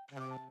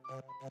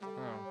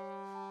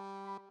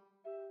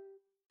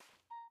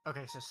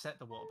 Okay, so set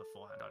the water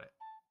beforehand on it.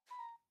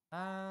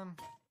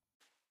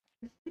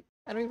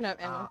 I don't even have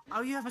ammo.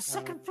 Oh, you have a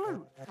second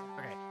flute!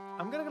 Okay,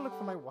 I'm gonna go look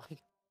for my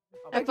wife.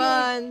 Have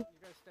fun! You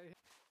guys stay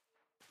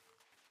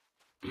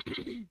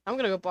here. I'm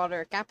gonna go bother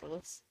a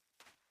capitalist.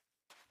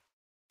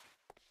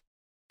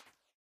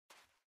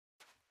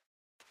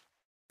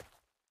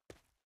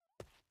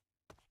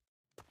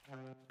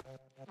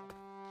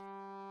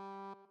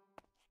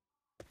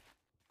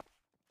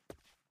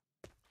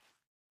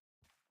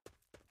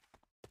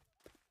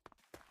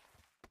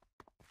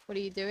 What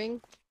are you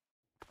doing?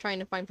 Trying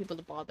to find people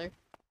to bother.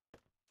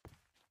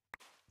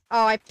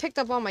 Oh, I picked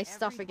up all my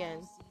stuff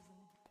again.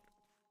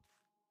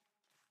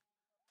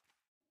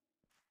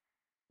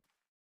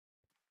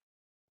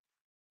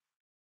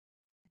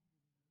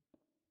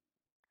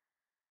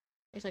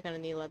 I guess I kinda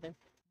need leather.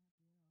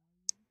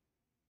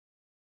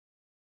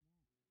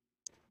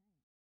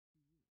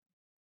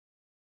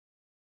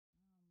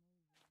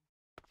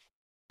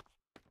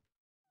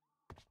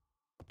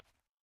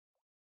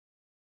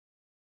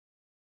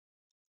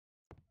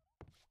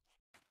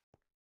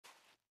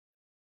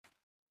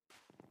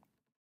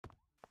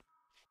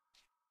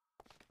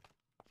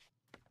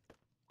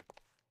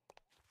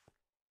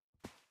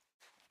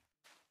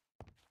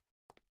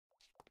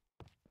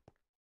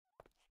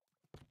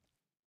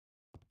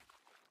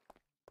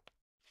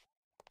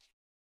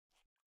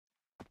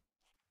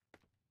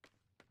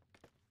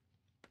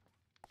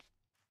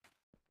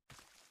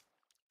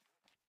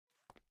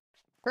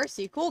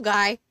 Percy, cool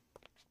guy.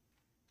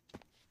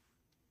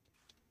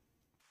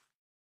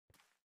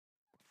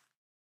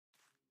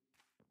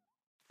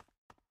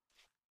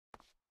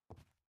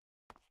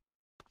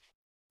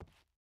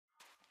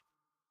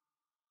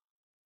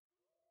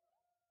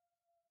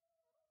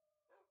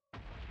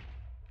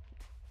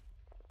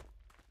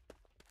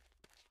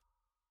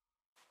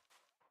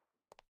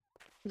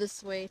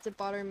 This way to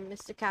bother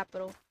Mr.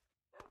 Capital.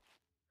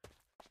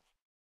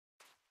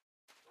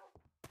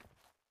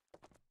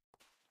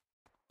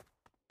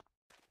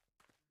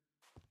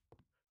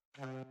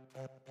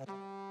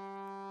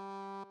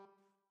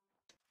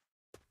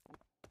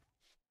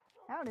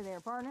 Howdy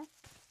there, partner.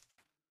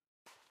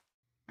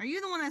 Are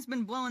you the one that's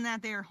been blowing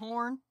that there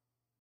horn?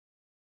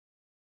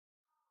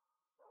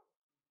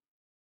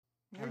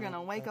 You're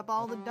gonna wake up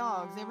all the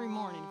dogs every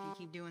morning if you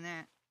keep doing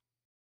that.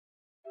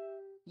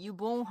 You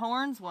blow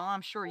horns? Well,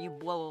 I'm sure you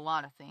blow a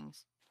lot of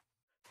things.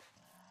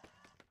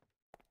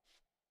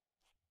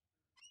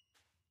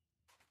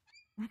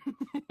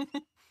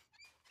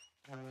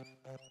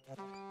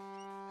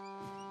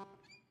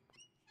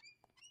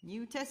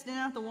 You testing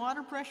out the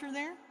water pressure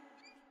there?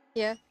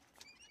 Yeah.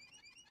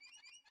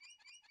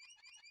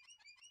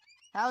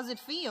 How's it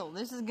feel?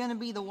 This is gonna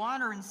be the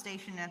watering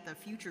station at the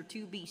future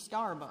 2B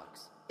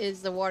Starbucks.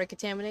 Is the water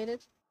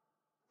contaminated?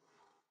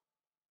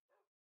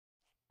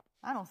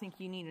 I don't think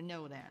you need to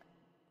know that.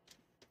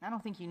 I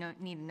don't think you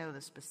need to know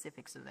the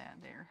specifics of that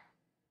there.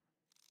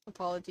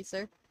 Apologies,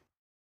 sir.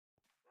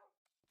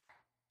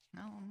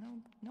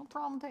 No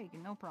problem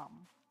taken, no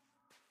problem.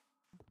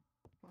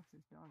 What's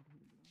this dog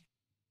here doing?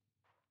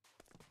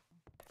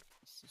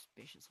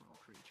 Suspicious little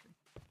creature.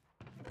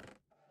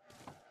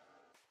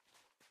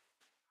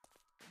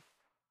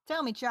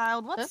 Tell me,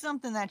 child, what's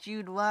something that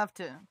you'd love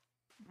to...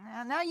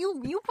 Now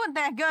you put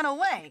that gun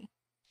away.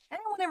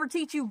 Anyone ever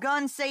teach you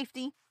gun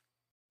safety?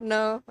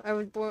 No, I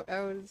was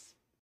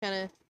kind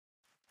of...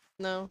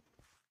 No.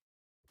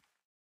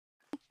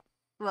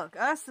 Look,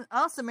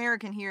 us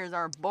American heroes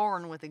are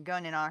born with a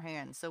gun in our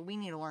hands, so we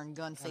need to learn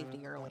gun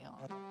safety early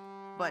on.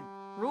 But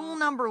rule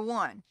number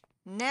 1,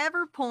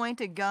 never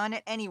point a gun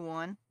at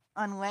anyone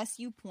unless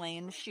you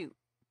plan to shoot.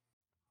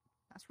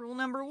 That's rule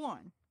number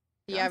 1.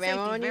 Do you have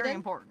ammo on you very then?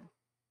 important.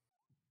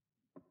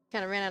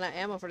 Kind of ran out of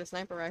ammo for the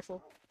sniper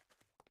rifle.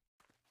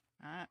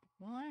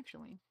 Well,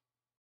 actually,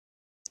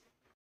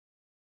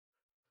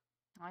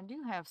 I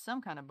do have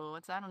some kind of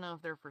bullets. I don't know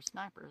if they're for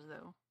snipers,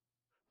 though.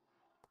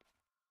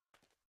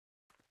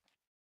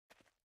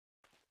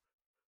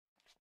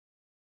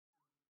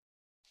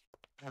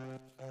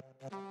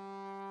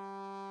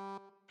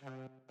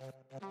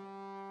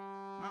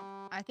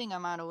 Well, I think I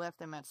might have left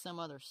them at some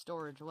other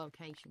storage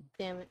location.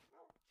 Damn it.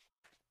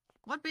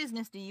 What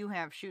business do you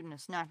have shooting a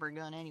sniper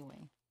gun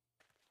anyway?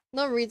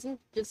 No reason,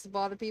 just to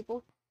bother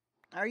people.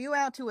 Are you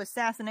out to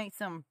assassinate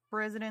some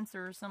presidents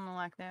or something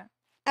like that?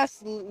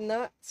 Absolutely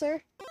not,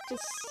 sir.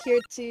 Just here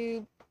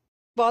to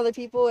bother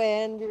people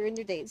and ruin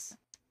your days.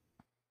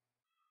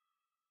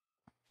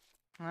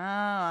 Oh,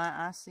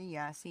 I see.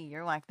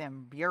 You're like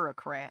them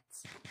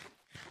bureaucrats.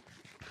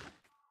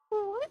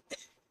 What?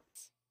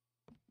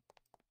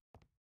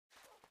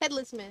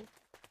 Headless man.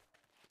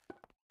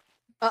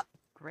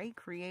 Great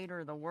creator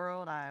of the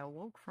world, I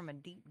awoke from a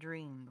deep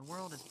dream. The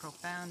world is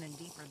profound and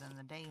deeper than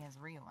the day has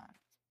realized.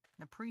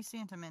 The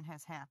presentiment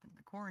has happened.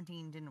 The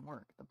quarantine didn't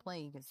work. The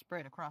plague has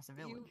spread across the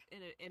village.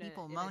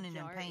 People moaning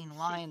in pain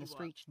lie in the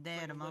streets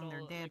dead among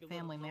their dead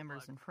family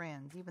members and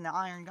friends. Even the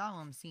iron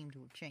golems seem to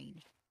have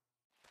changed.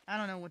 I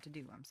don't know what to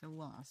do. I'm so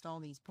lost. All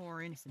these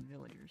poor innocent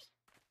villagers.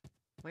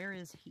 Where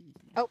is he?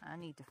 Oh. I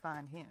need to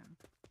find him.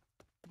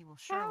 He will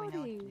surely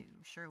know what to do.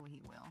 Surely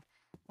he will.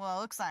 Well,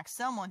 it looks like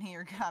someone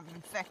here got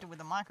infected with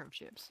the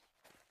microchips.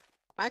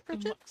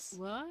 Microchips?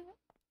 What?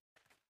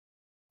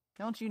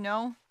 Don't you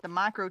know? The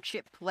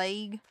microchip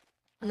plague?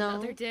 No.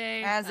 Another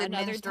day, As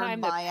another administered time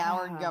by to...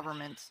 our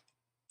government.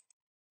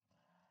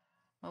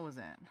 What was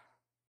that?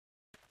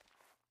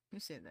 Who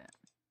said that?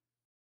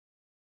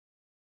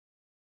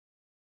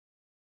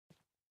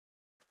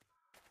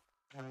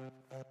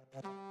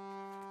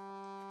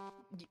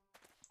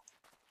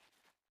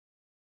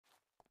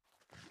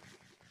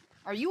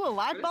 Are you a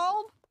light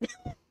bulb?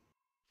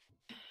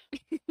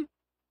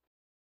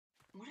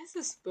 What is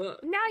this book?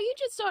 Now you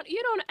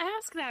don't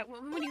ask that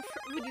when you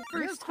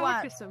first talk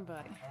quite- to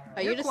somebody.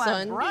 Are you You're the quite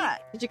sun? bright.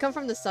 Did you come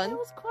from the sun? That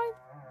was quite...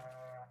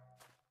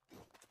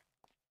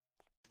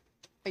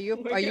 Are you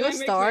Why are you can't a I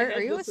make star? my head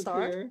Are you a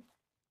star? disappear?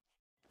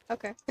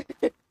 Okay.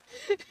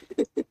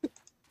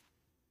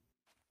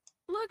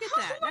 Look at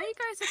that. Now you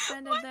guys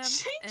offended What them.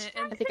 changed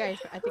And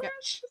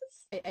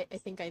I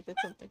think I did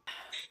something.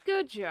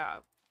 good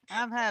job.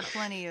 I've had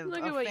plenty of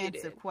Look at what you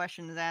offensive did.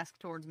 questions asked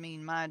towards me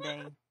in my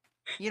day.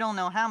 You don't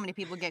know how many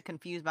people get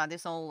confused by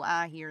this old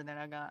eye here that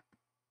I got.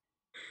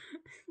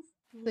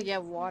 So you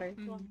have water.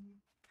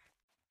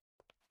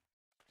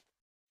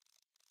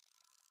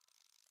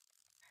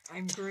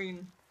 I'm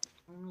green.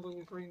 I'm a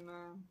little green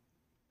now.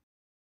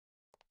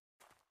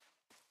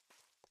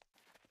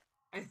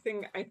 I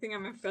think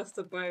I'm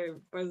infested by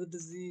the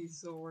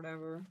disease or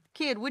whatever.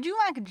 Kid, would you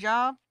like a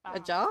job? A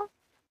job?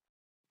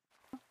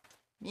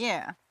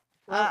 Yeah.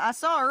 Well- I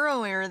saw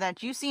earlier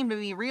that you seem to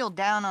be real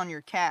down on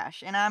your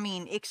cash, and I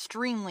mean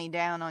extremely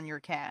down on your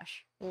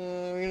cash. We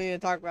need to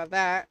talk about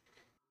that.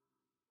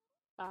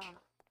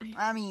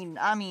 I mean,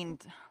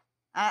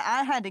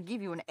 I had to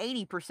give you an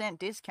 80%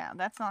 discount.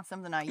 That's not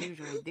something I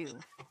usually do.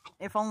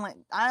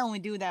 I only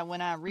do that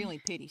when I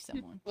really pity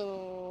someone.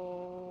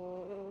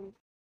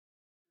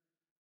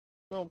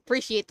 Well,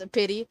 appreciate the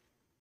pity.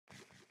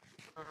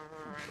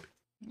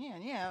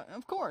 Yeah,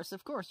 of course,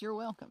 you're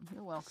welcome.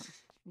 You're welcome.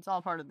 It's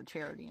all part of the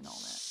charity and all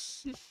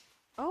that.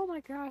 Oh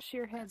my gosh,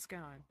 your head's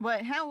gone.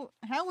 But how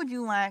would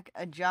you like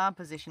a job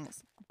position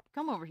that's...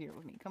 Come over here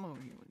with me.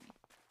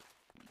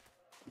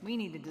 We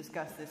need to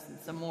discuss this in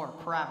some more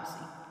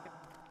privacy.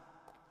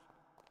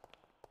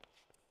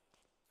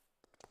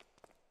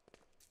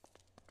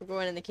 We're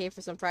going in the cave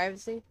for some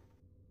privacy.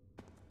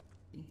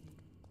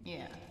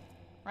 Yeah,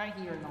 right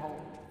here in the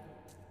hole.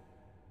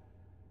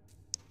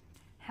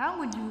 How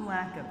would you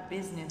like a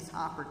business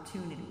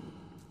opportunity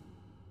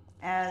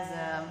as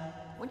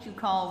what you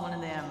call one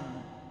of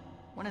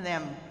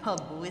them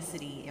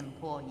publicity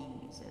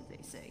employees, as they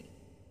say?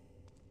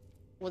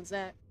 What's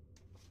that?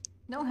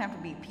 don't have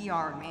to be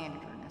PR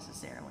manager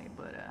necessarily,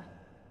 but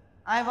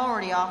I've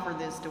already offered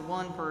this to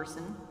one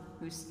person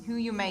who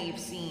you may have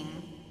seen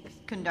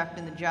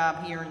conducting the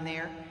job here and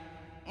there,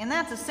 and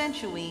that's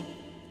essentially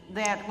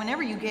that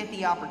whenever you get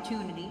the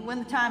opportunity, when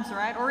the time's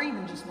right, or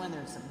even just when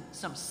there's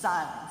some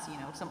silence, you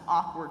know, some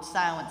awkward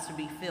silence to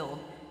be filled,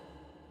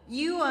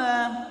 you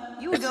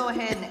would go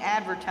ahead and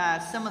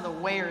advertise some of the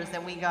wares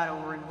that we got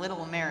over in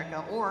Little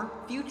America, or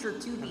future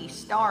to be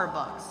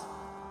Starbucks.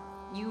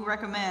 You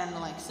recommend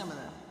like some of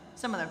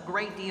the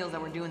great deals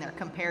that we're doing there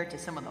compared to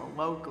some of the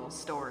local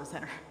stores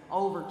that are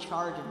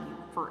overcharging you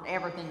for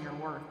everything you're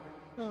worth.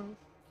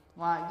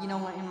 Well, you know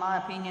what, in my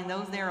opinion,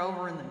 those there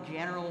over in the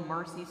General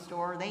Mercy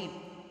store,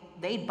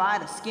 they'd buy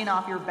the skin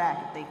off your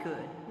back if they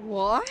could.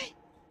 What?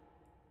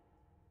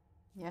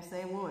 Yes,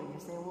 they would.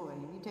 Yes, they would.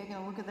 Have you taken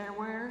a look at their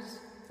wares?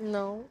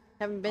 No,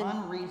 haven't been.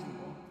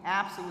 Unreasonable.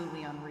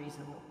 Absolutely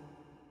unreasonable.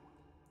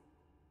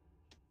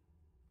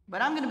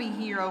 But I'm gonna be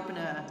here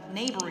opening a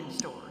neighboring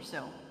store,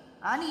 so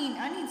I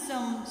need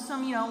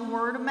some you know,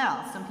 word of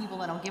mouth. Some people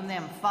that'll give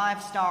them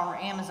 5-star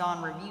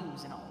Amazon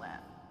reviews and all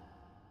that.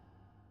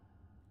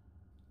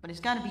 But it's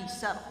gotta be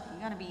subtle.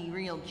 You gotta be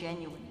real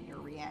genuine in your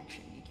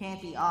reaction. You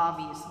can't be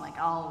obvious like,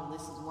 oh,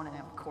 this is one of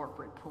them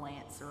corporate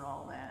plants or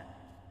all that.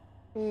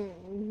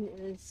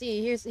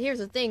 See, here's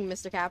the thing,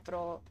 Mr.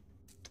 Capital.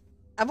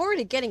 I'm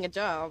already getting a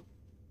job.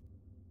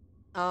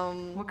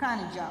 What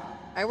kind of job?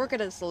 I work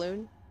at a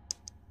saloon.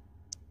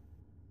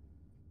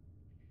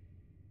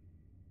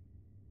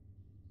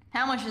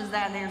 How much is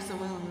that there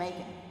saloon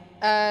making?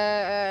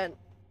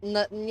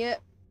 Nothing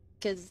yet,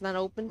 'cause it's not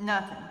open.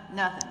 Nothing.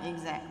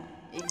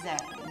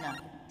 Exactly,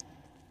 nothing.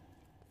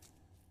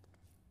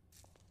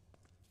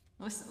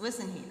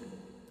 Listen here.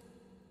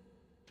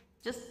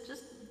 Just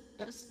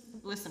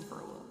listen for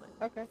a little bit.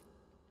 Okay.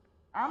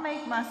 I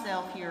make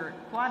myself here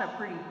quite a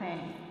pretty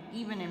penny,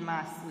 even in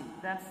my sleep.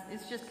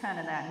 It's just kind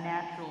of that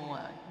natural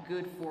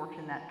good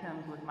fortune that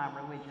comes with my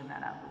religion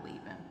that I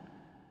believe in.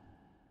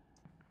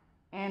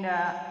 And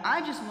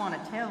I just want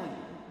to tell you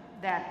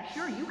that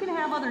sure, you can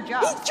have other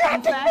jobs.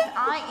 In fact,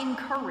 I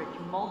encourage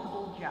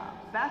multiple jobs.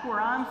 Back where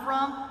I'm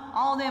from,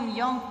 all them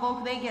young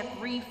folk, they get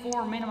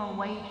 3-4 minimum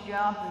wage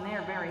jobs and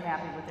they're very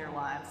happy with their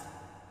lives.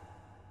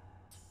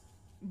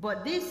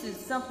 But this is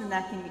something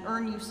that can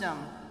earn you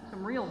some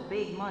real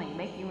big money,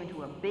 make you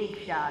into a big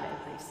shot, as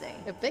they say.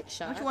 A big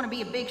shot? Don't you want to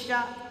be a big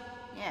shot?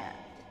 Yeah.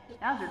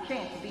 Now's your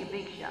chance to be a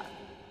big shot.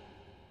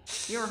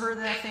 You ever heard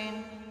of that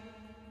saying?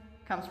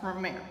 Comes from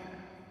America.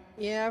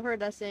 Yeah, I've heard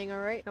that saying,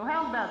 alright. So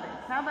how about this?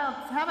 How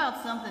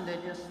about something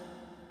to just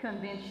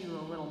convince you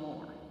a little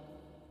more?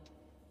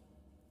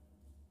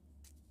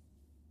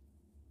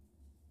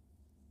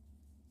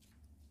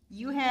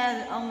 You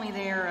had only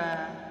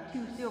there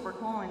 2 silver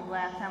coins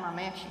last time I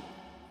met you.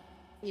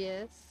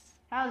 Yes.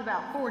 How's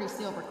about 40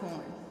 silver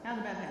coins? How's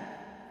about that?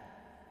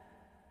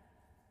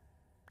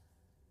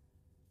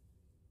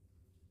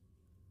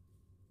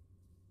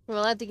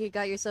 Well, I think you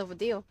got yourself a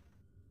deal.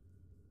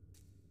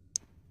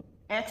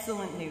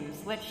 Excellent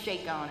news. Let's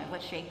shake on it.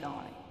 Let's shake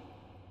on it.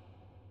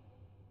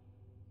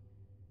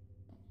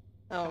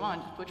 Oh. Come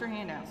on, just put your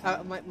hand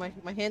out.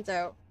 My hand's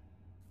out.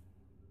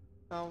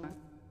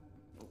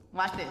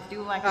 Like this.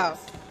 Do it like Oh.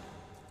 this.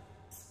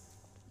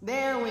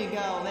 There we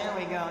go. There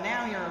we go.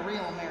 Now you're a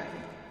real American.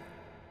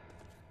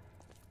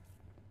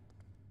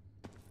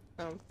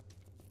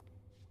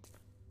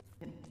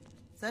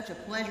 Such a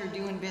pleasure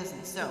doing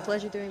business. So,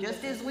 pleasure doing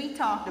just business. as we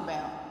talked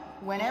about,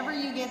 whenever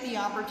you get the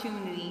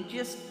opportunity,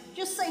 just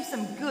say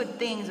some good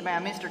things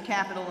about Mr.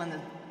 Capital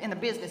and the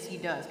business he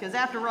does. Because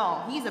after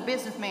all, he's a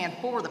businessman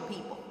for the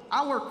people.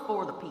 I work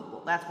for the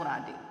people. That's what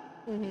I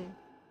do. Mm-hmm.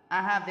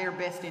 I have their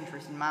best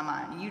interest in my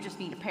mind. You just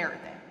need to parrot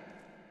that.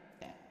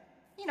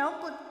 You know,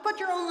 put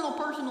your own little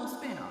personal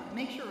spin on it.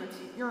 Make sure it's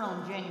your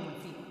own genuine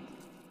feelings.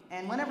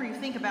 And whenever you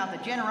think about the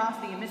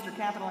generosity of Mr.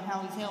 Capital and how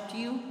he's helped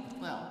you,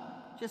 well,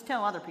 just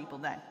tell other people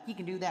that he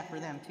can do that for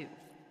them too.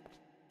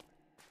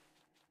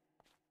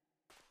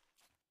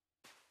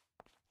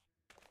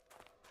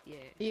 Yeah.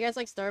 Do you guys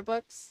like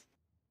Starbucks?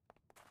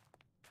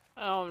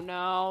 Oh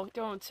no,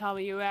 don't tell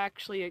me you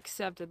actually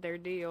accepted their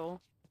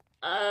deal.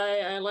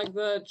 I like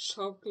the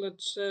chocolate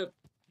chip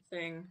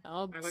thing.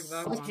 I'll I like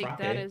that one. take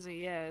that as a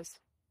yes.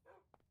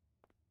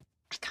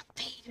 I got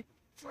paid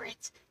for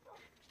it.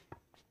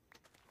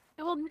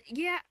 Well,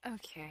 yeah,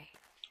 okay.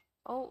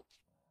 Oh,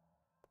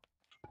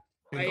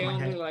 I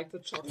only like the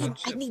chocolate I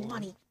chip need one.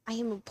 money. I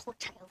am a poor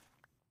child.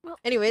 well.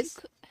 Anyways,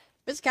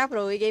 Mr.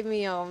 Capital, he gave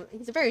me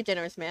he's a very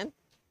generous man.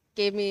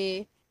 Gave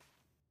me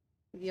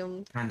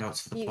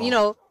Handouts for the you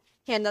know,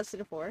 handouts to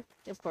the poor,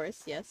 of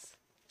course, yes.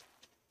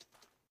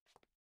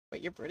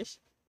 Wait, you're British?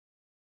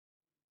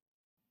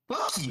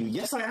 Fuck you!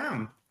 Yes, I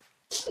am.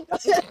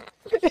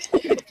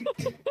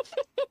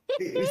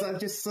 Is I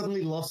just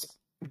suddenly lost?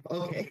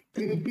 Okay.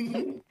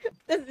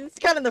 It's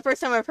kind of the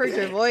first time I've heard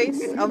your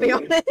voice, I'll be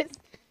honest.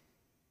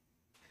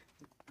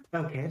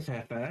 Okay,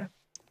 fair.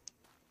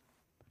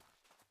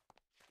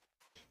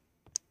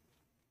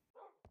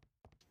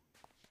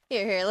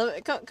 Here,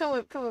 come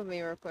with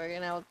me real quick,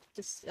 and I'll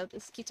just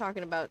keep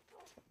talking about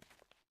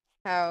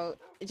how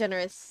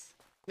generous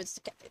Mr.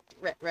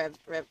 Rev,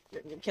 you're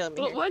killing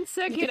me Well, here. 1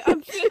 second, I'm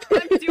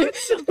doing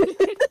something.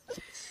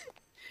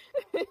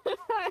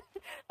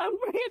 I'm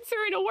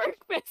answering a work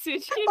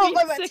message. Give Oh me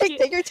my a god, second.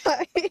 take your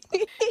time.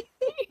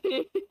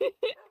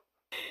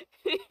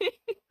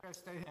 Guys,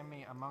 stay here.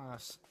 Me, Among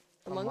Us.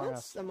 Among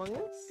Us? Among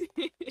Us?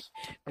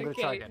 I'm gonna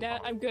try Okay, again. now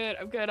Hold on. I'm good.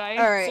 I'm good. I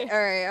Alright,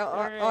 answered.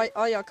 alright.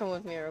 All y'all come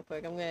with me real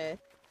quick. I'm gonna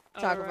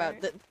talk about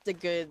Alright. the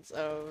goods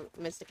of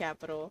Mr.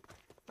 Capital.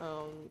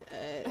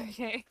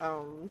 Okay.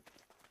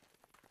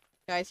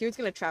 Guys, he was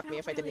gonna trap me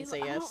if I didn't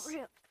say I don't yes.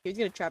 really, He was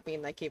gonna trap me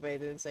in that cave if I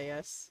didn't say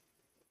yes.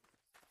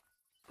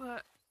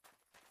 but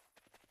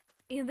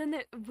and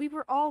then we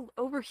were all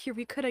over here.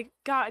 We could have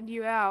gotten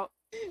you out.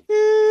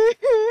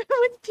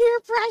 With peer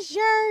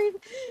pressure!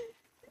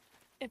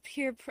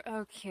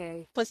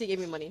 Okay. Plus, he gave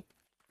me money.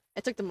 I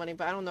took the money,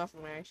 but I don't know if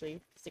I'm gonna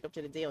actually stick up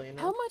to the deal, you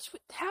know? How much?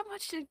 How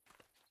much did?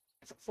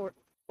 40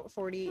 much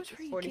were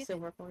you 40 given?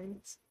 silver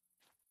coins.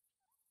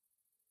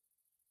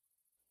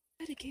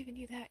 I'd have given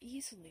you that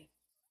easily.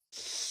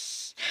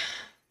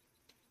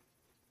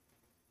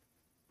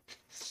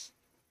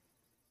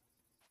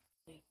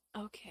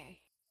 Okay.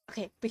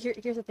 Okay, but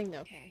here's the thing though.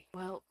 Okay.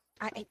 Well,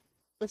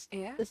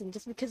 Listen, yeah. listen,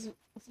 just because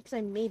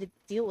I made a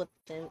deal with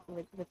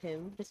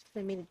him, just because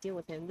I made a deal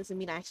with him, doesn't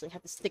mean I actually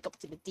have to stick up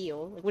to the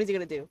deal. Like, what is he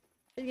gonna do?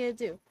 What is he gonna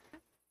do?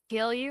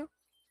 Kill you?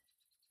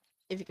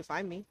 If you can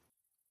find me.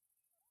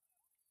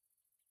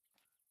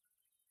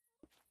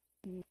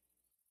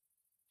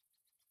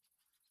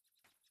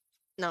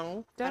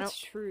 No, That's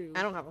true.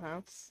 I don't have a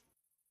house.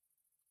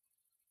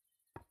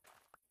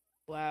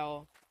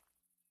 Wow.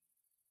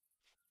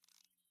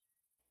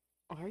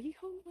 Are you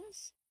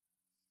homeless?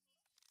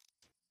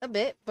 A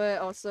bit, but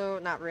also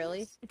not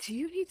really. Do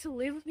you need to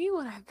live with me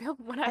when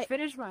I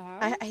finish my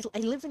house? I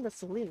live in the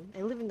saloon.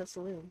 I live in the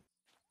saloon.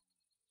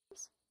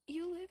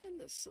 You live in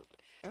the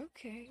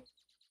Okay.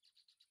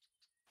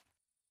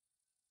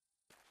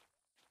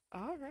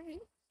 All right.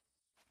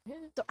 Yeah.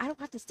 So I don't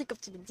have to stick up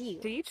to the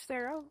deal. To each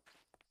their own.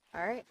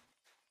 All right.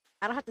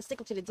 I don't have to stick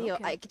up to the deal.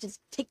 Okay. I could just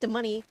take the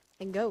money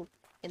and go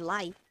and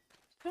lie.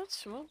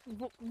 That's what? There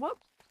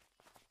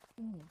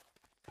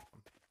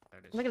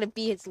it is. I'm not gonna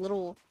be his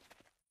little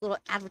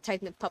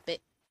advertisement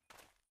puppet.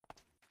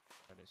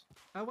 There it is.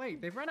 Oh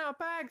wait, they've run out of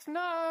bags.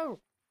 No.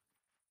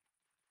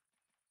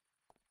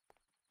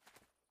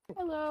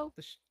 Hello.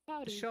 The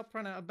Howdy. shop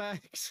ran out of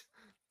bags.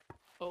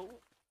 Oh.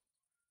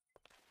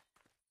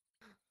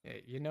 Yeah,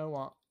 you know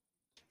what?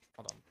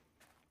 Hold on.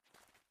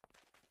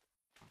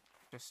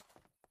 Just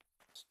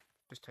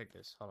take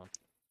this. Hold on.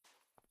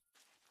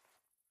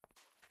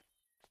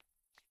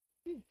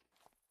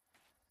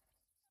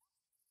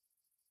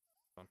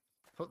 Hold on.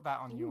 Put that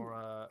on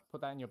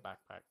your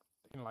backpack.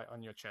 Like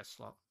on your chest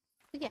slot.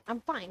 Yeah,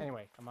 I'm fine.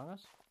 Anyway, Among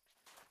Us.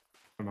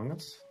 Among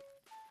Us?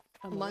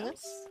 Among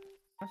Us?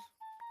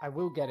 I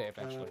will get it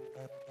eventually.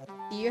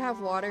 Do you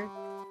have water?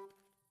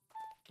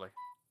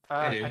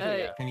 I do.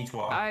 yeah. I need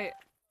water.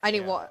 I need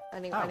Yeah. water. I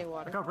need I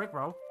water. got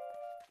Rickroll.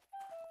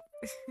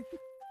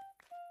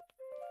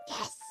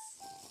 Yes.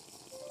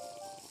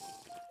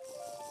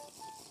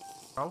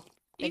 Oh,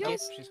 You Thank you.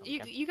 guys, She's on you,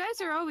 camp. you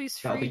guys are always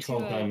That'll free be to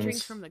 12 drink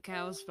diamonds. from the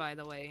cows, by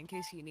the way, in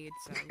case you need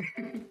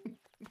some.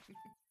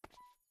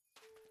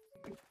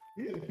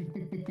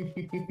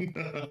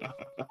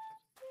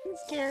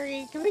 It's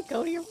scary. Can we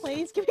go to your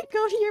place? Can we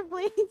go to your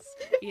place?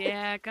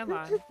 Yeah, come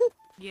on.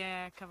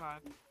 Yeah, come on.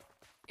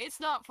 It's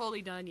not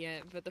fully done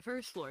yet, but the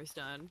first floor's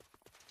done.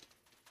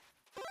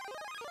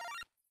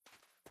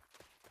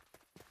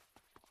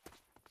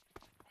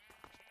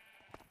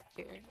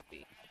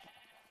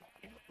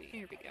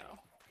 Here we go.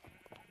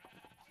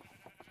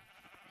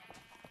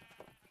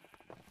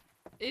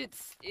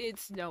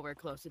 It's nowhere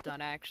close to done,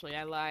 actually.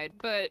 I lied,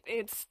 but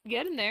it's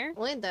getting there.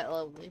 Well, ain't that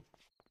lovely?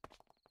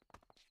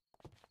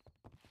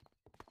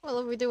 What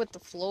will we do with the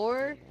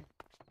floor?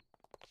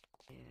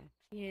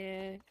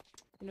 Yeah.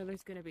 You know,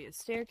 there's gonna be a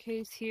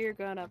staircase here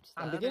going up to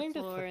the I'm other beginning to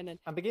floor, and then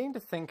I'm beginning to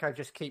think I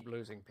just keep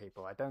losing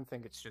people. I don't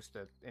think it's just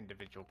an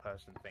individual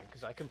person thing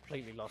because I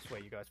completely lost where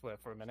you guys were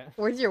for a minute.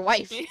 Where's your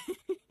wife?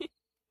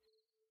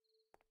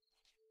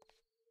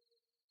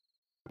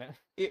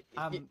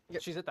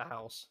 She's at the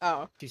house.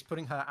 Oh, She's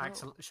putting her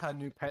her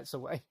new pets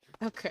away.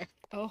 okay.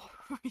 oh,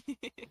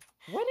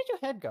 Where did your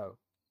head go?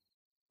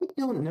 I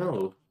don't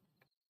know.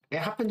 It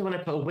happened when I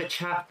put a witch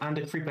hat and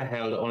a creeper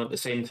held on at the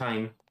same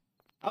time.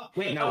 Oh,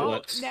 wait, now it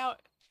works. now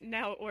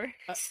it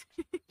works.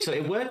 So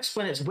it works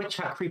when it's witch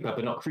hat creeper,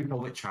 but not creeper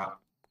witch hat.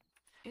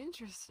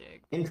 Interesting.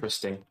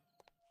 Interesting.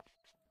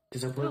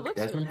 Does it work looks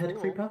Desmond really head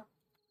cool. creeper?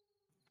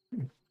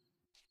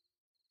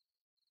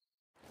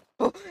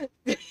 Oh,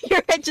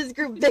 your head just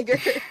grew bigger.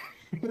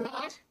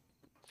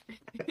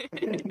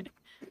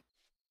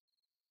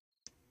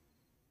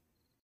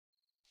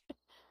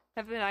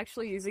 I've been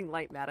actually using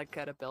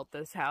Lightmatica to build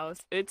this house.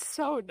 It's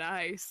so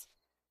nice.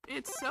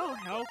 It's so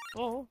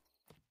helpful.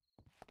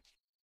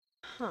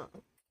 Huh.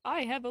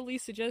 I heavily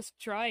suggest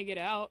trying it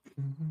out.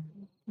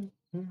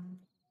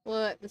 Well,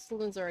 What? The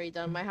saloon's already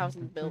done. My house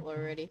is built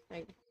already.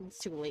 It's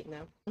too late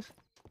now.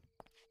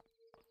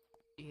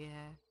 Yeah.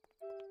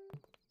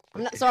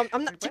 I'm not. So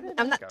I'm not. Wait, where did I'm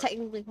Emmy not go?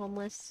 technically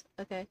homeless.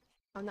 Okay.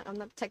 I'm not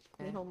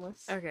technically Okay.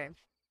 homeless. Okay.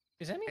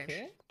 Is Emmy Okay.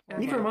 here? Okay.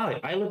 Neither am I.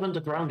 I live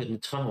underground in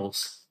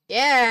tunnels.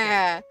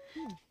 Yeah.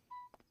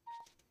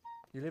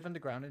 You live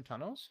underground in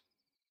tunnels?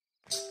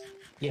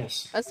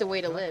 Yes. That's the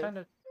way to Isn't that live. kind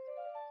of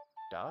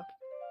dark?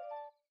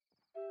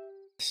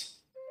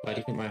 Why do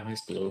you think my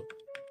eyes glow?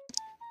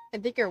 I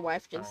think your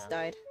wife just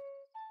yeah. died.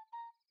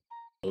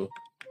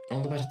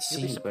 All the better to see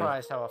You'll be you,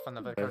 surprised how often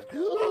the vote goes.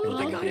 Oh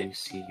I my got god! it!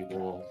 See you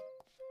all.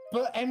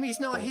 But Emmy's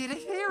not here to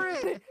hear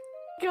it!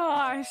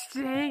 Gosh,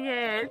 dang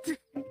it.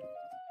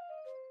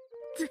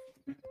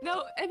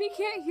 No, Emmy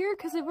can't hear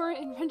because they weren't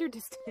in render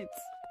distance.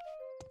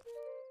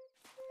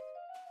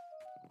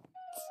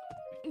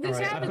 This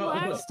Alright, happened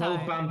I've last got 12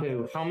 time.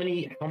 bamboo. How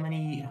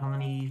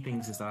many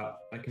things is that?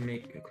 I can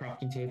make a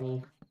crafting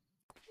table.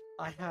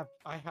 I have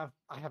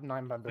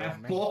 9 bamboo I on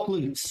have me. 4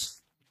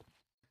 flutes.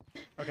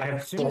 Okay, I have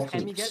as soon as 4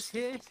 Emmy flutes. gets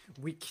here,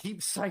 we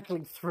keep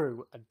cycling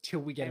through until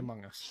we get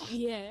Among Us.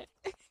 Yeah.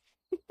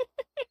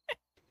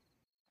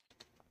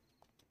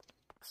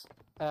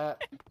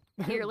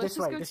 Here, let's this just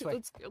way, go this to.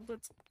 way.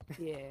 Let's.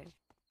 Yeah.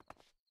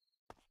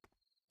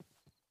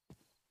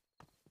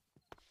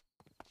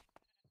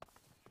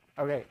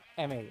 Okay,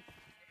 Emmy.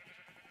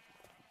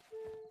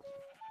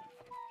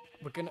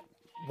 We're gonna.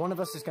 One of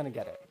us is gonna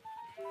get it.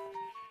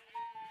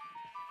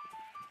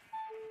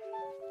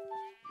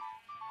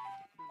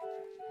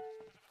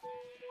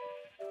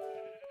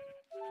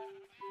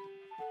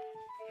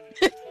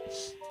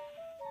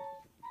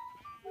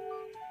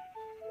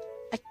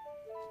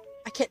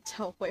 I can't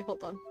tell. Wait,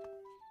 hold on.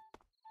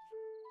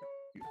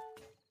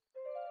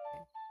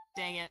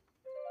 Dang it.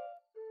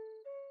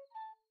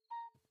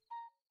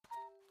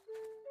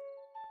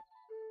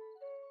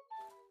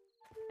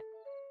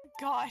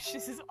 Gosh,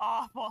 this is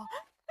awful.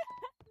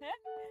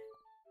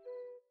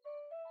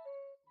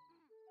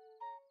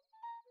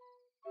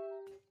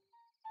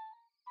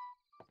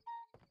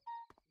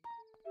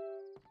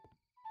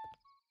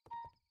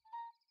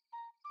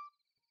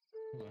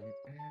 Hold on,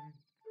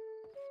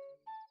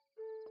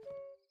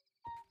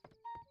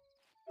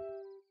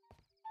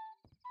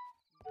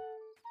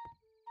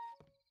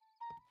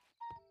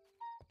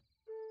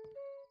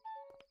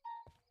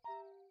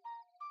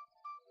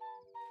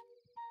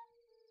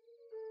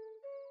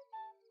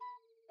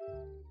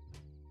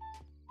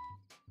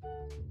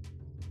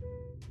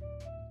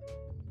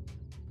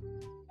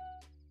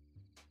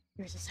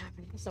 Where's this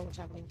happening? There's so much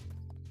happening.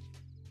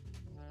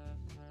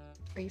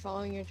 Are you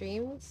following your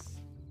dreams?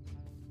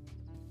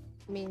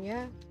 I mean,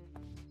 yeah.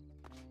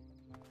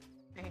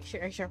 I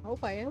sure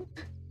hope I am.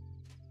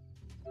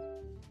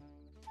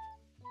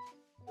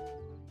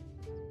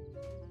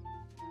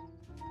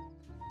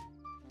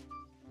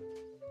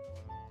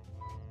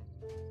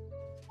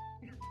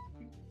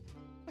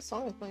 What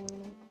song is playing right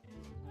now?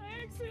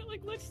 I accidentally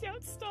glitched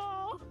out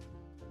stall.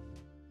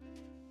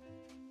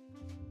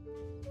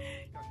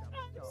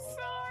 I'm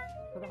sorry.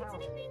 To the house.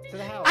 To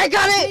the house. I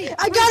got it!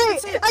 I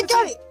got it! I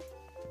got it!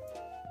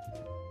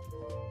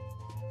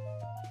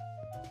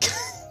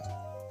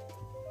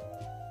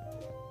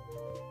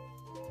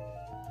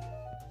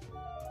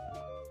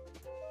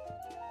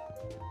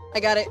 I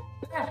got it.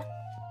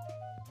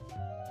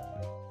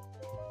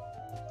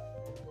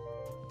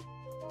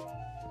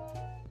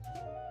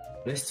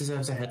 This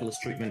deserves a headless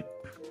treatment.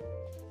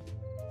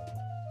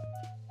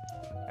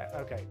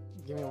 Okay,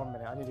 give me 1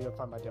 minute. I need to go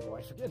find my devil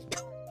wife again.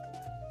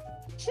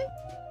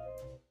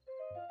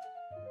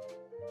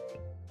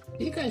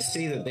 Do you guys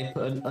see that they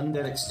put an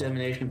undead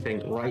extermination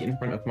thing right in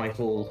front of my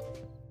hall?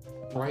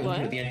 Right in front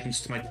of What? the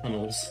entrance to my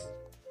tunnels.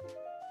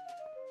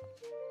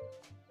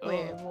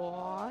 Wait,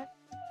 what?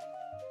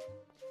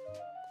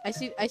 I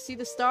see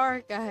the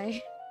star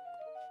guy.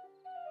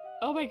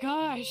 Oh my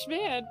gosh,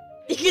 man.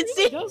 You can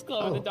see It does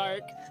glow in the Oh.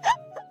 dark.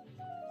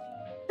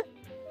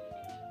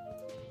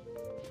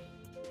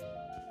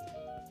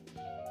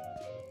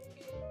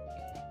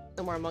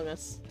 no more Among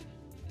Us.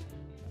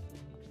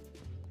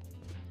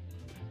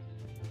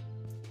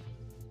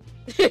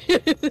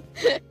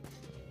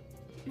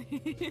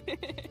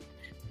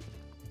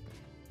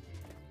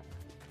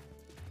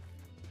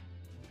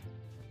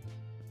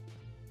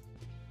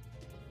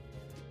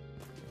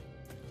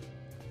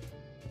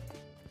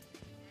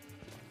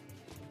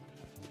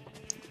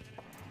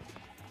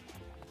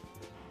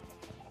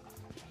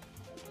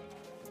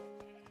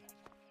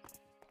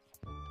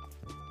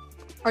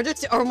 Are there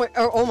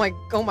oh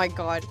my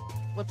god.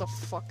 What the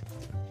fuck?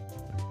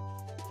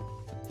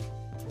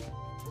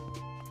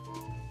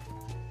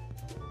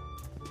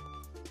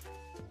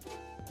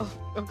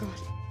 Oh god.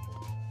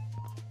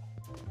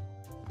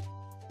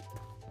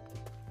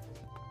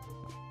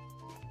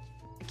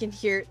 I can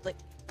hear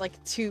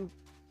like two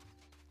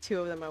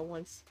of them at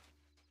once.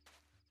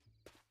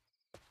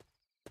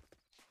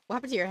 What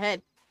happened to your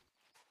head?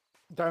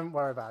 Don't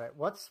worry about it.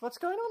 What's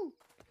going on?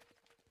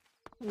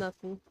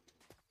 Nothing.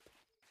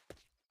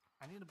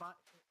 I need to buy.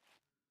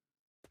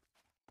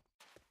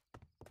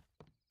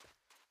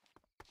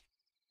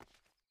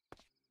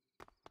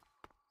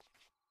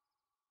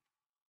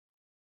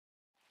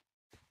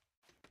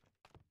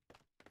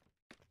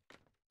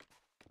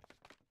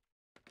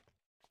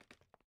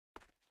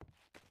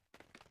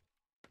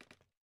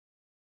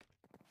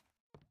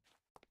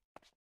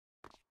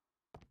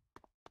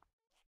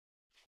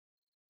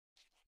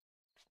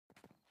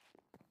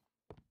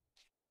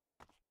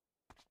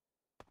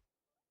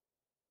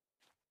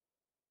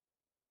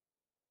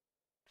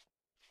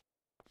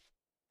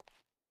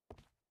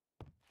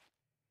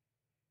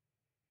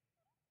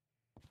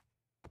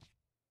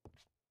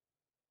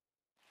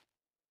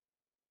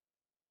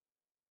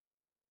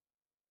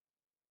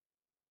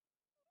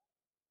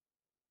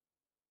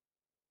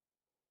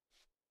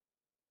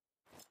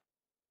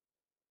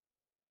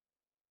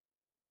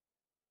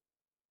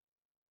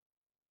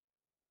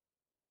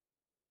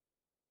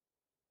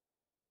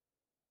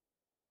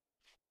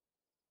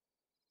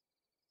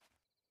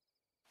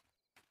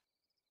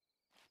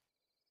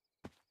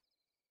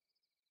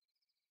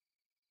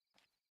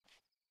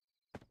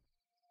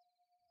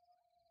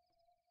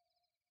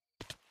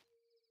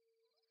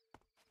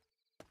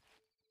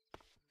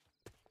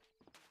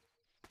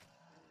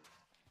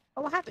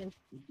 Oh, what happened?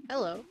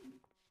 Hello.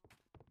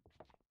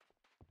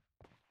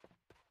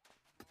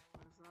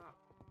 What is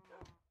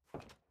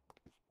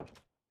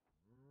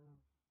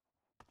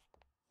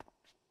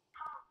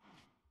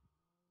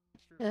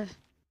that? Ugh.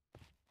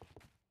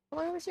 How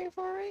long are we streaming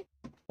for, right?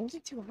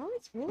 Only 2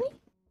 hours? Really?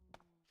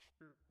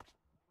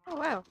 Oh,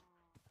 wow.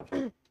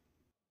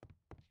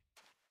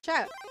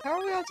 Chat, how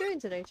are we all doing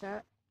today,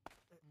 chat?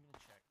 Let me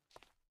check.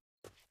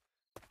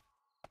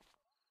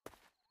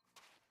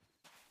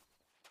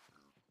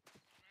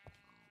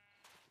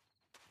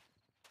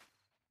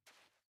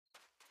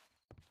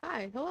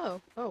 Hi,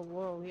 hello. Oh,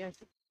 whoa, he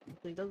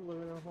actually does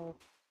live in a hole.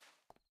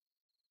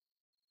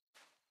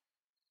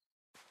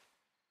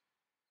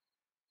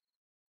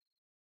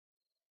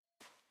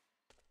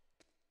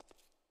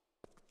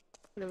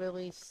 Could have at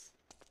least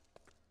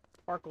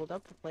sparkled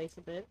up the place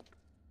a bit.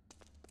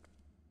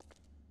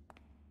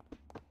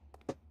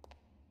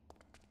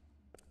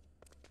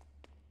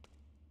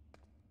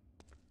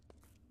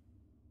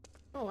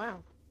 Oh,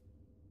 wow.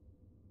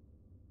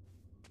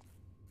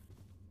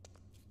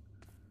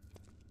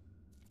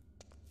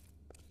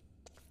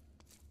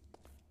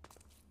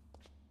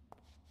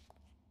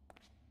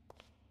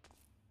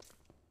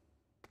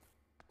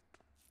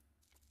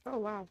 Oh,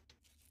 wow.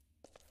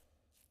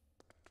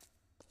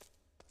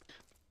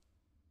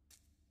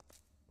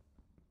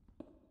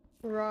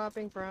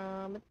 Robbing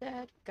from a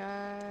dead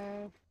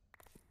guy.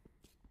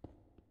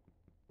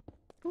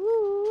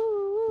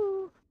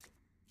 Ooh.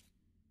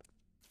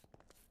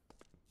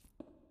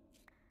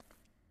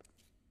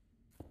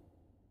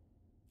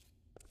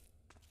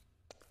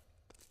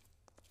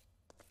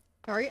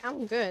 Sorry,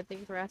 I'm good.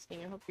 Thank you for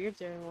asking. I hope you're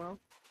doing well.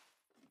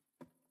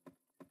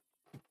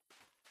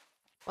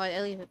 Well,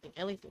 at least I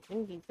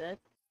think he's dead.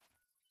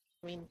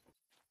 I mean,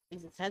 at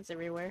least his head's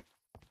everywhere.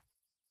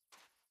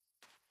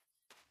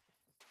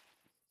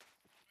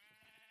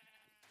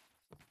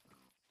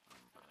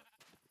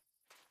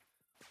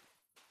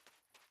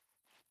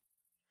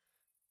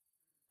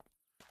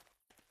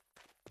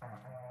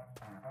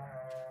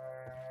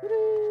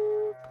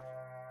 Woo-doo.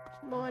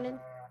 Morning.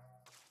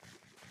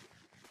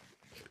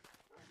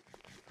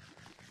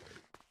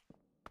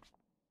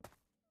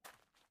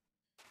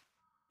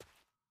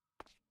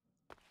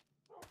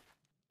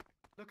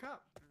 Look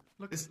up.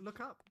 Look This- look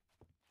up.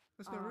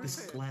 There's no roof This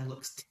here. glare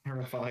looks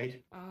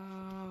terrified.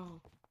 Oh.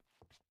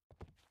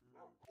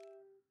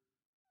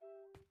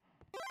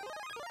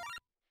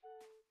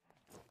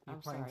 You're I'm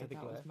playing sorry, to the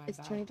that glare. was my It's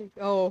bad. trying to.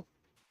 Oh,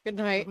 good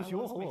night. It was I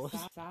your lost my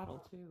horse. saddle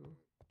too.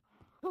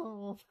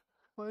 Oh,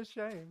 what a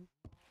shame.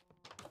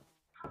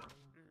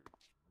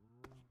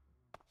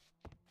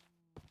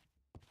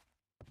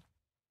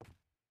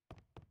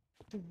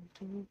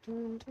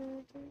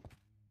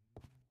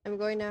 I'm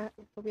going now.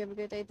 Hope you have a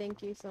good day.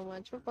 Thank you so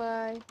much. Bye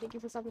bye. Thank you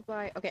for stopping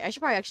by. Okay, I should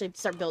probably actually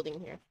start building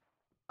here.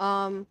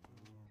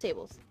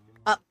 Tables.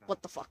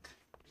 What the fuck?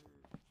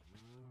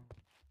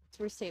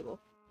 Where's table?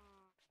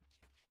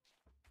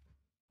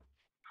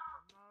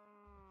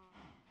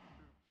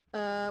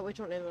 Which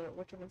one is it?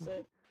 Which one is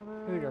it?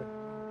 Here you go.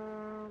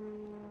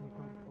 You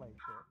can place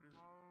it.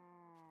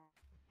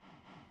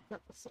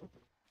 Not this one.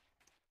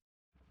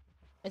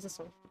 It's this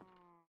one.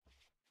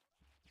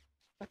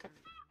 Okay.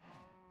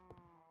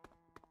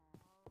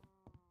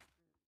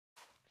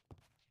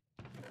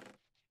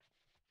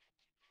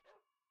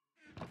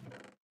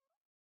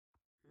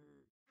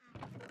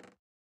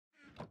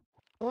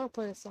 I want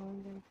to play a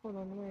song again. Hold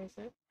on, where is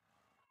it?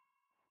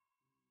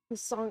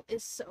 This song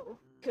is so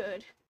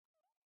good.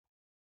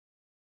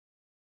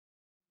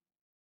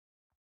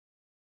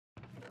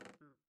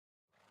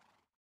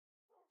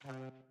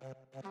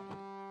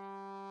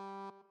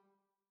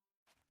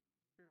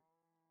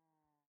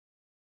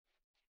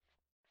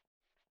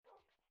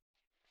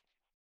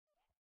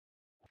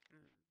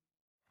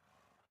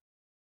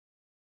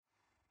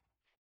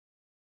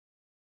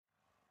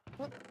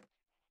 What?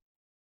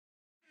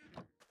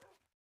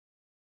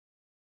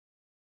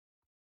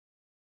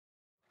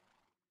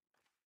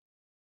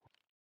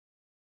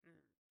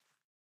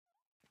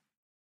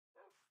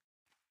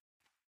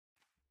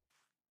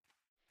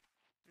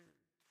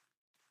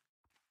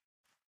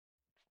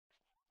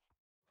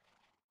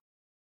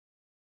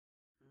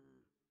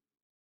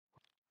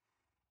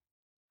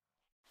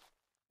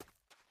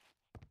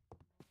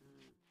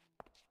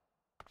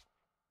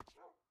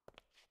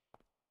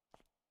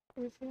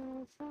 If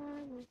you're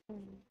fine with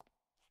me,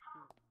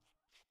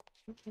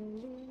 you can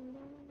be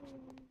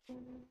mine.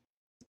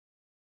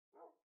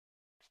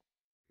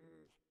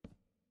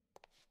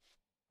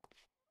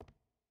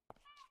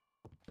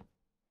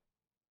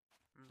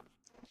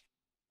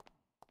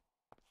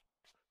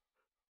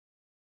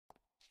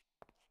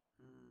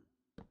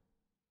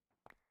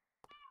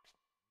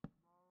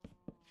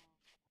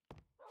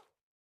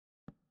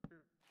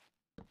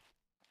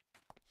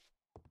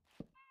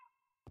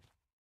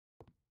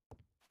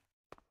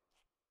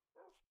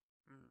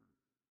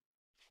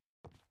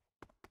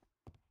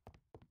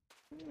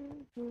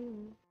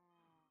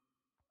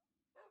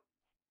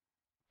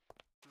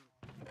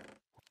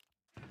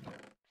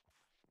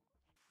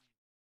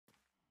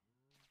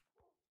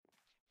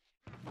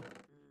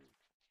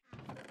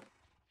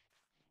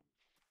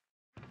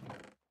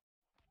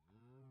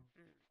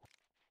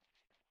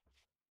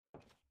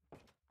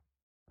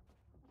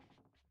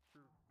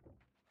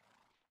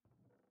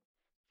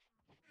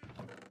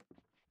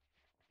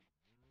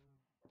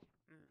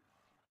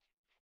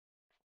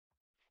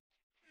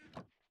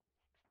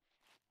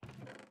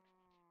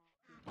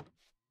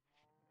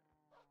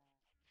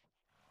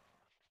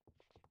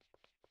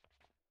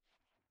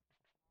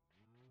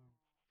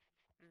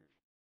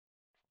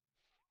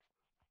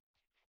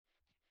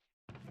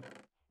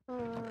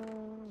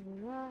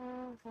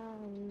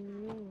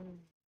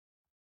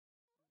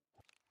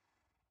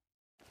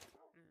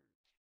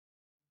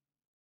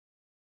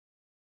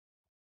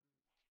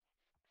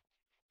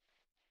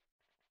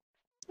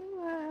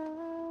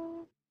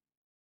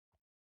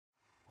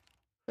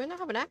 Do I not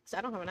have an axe?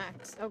 I don't have an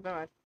axe. Oh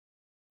god.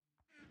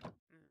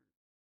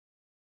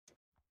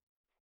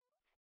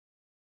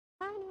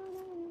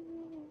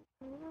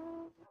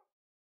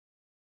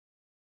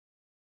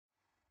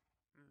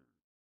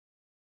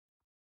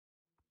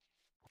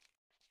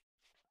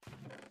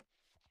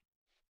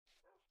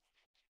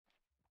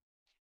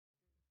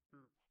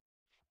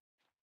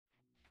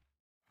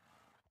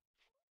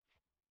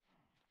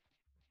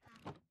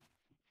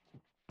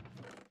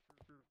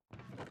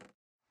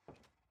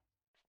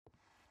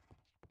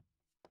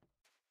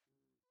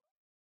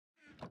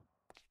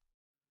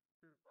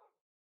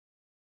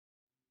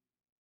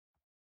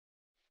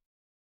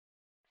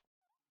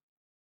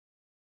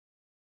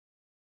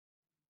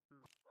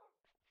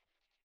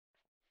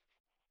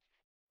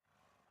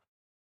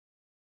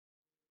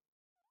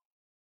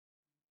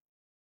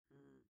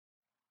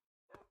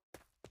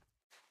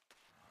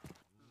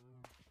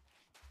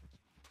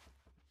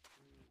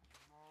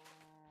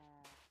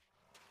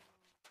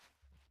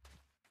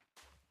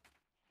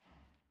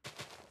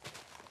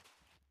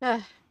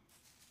 Ah.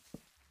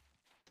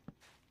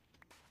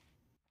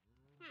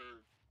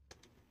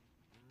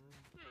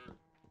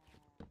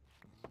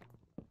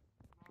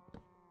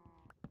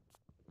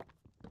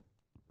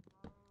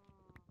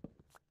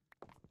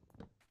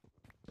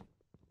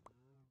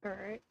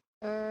 Alright.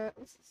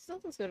 Still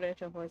just go to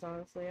HL Boys,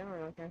 honestly. I don't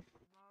really care.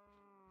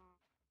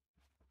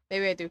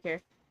 Maybe I do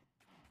care.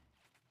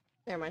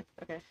 Never mind.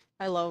 Okay.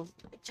 I love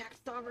Jack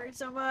Strawberry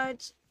so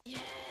much.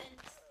 Yes!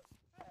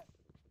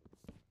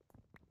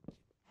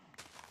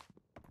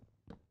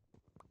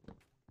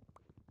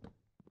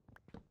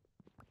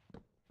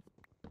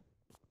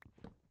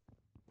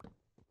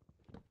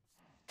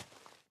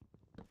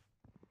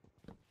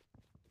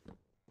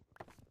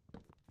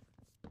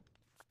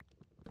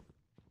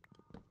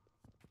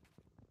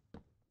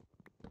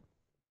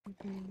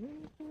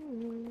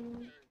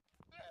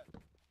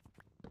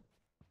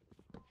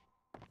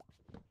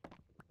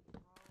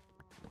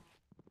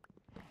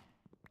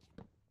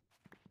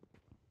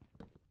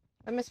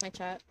 I miss my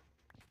chat.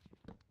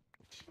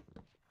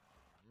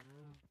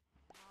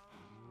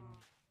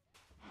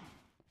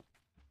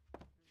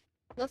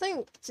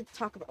 Nothing to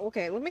talk about.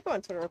 Okay, let me go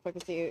on Twitter real quick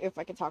and see if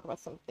I can talk about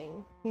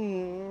something.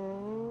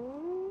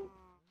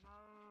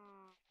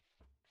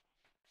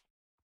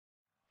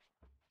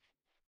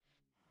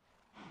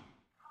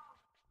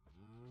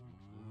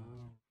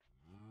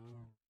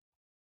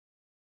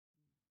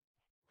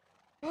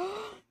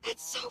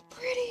 That's so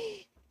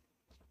pretty!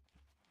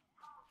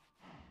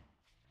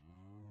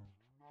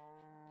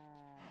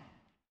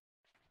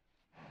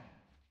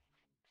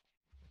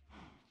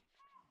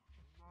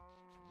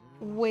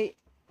 Wait.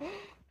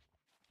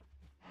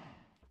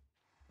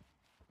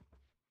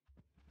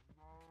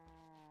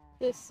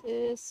 This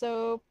is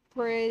so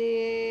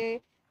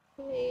pretty.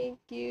 Thank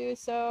you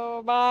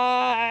so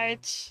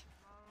much.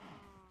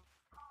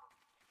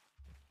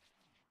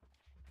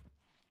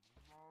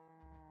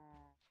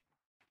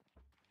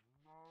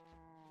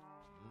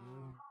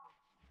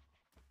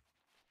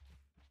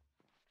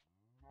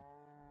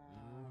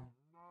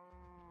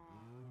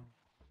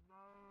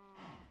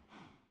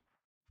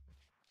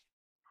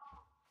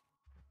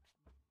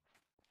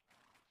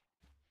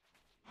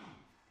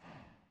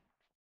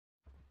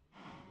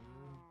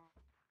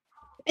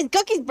 It's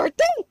Gucky's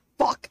birthday?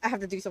 Fuck, I have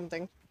to do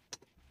something.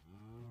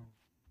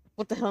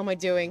 What the hell am I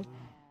doing?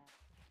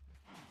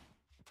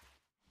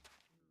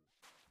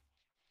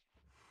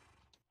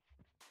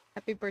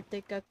 Happy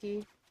birthday,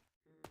 Gucky.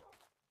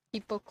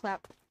 People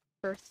clap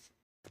first.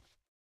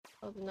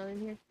 Oh, there's none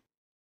in here.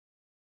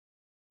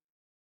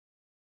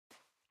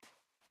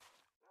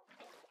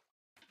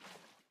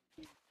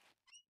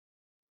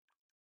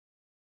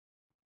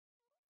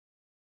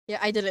 Yeah,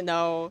 I didn't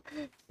know.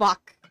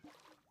 Fuck.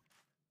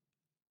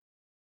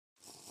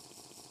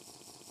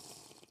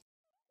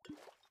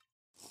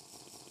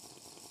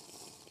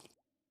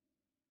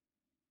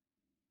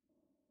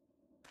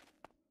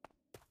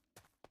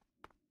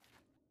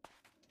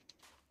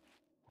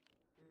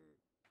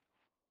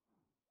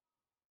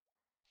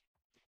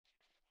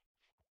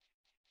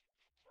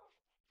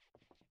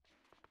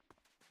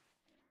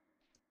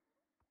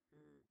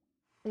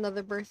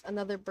 Another birth,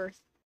 another birth.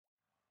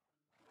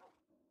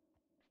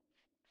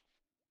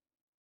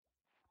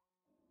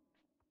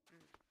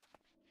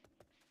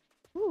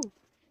 Ooh.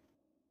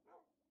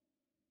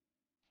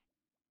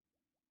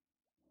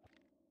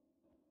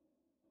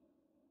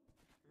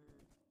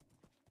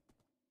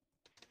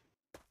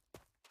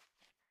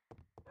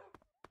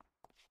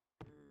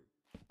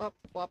 Wop,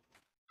 wop.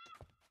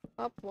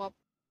 Wop, wop.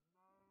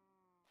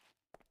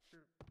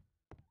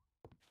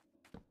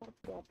 Wop,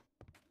 wop.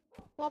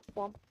 Wop,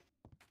 wop.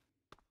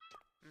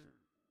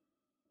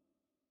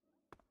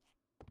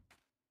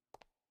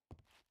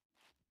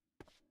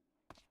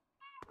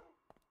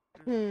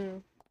 Hmm.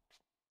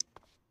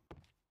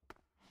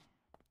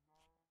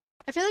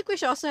 I feel like we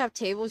should also have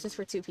tables just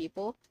for 2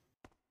 people.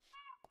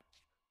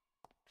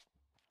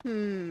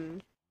 Hmm.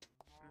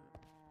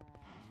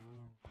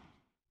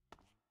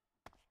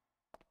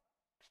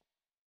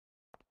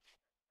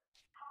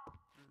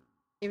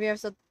 If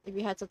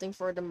you had something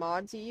for the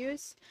mods you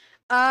use.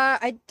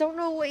 I don't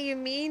know what you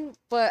mean,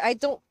 but I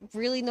don't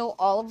really know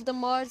all of the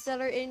mods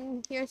that are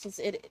in here since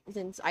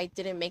I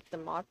didn't make the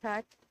mod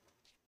pack.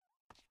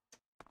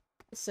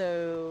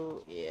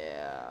 So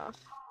yeah.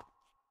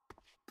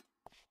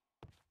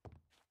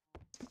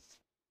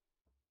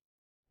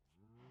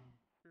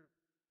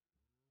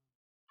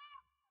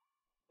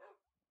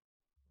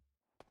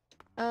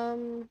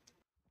 Um,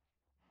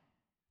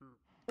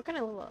 what kind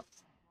of level up?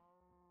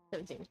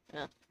 17.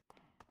 Yeah.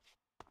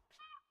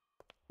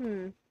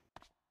 Hmm.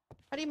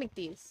 How do you make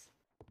these?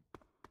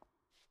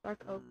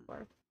 Dark oak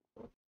bar.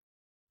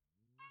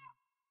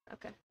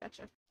 Okay,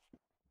 gotcha.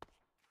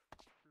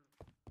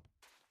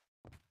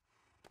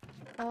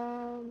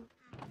 Um.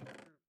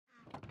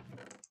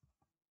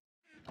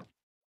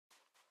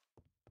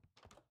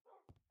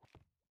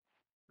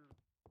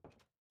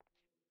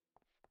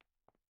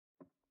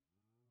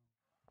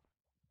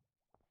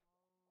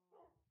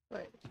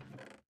 Wait.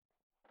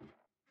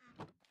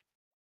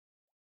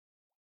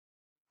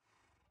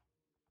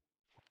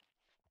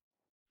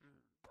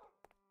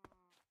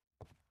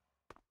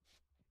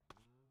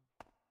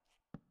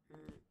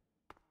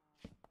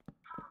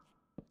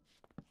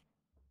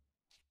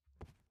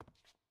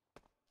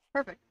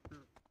 Perfect.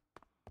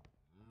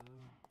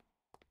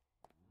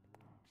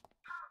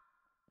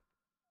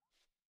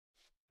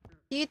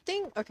 Do you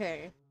think?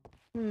 Okay.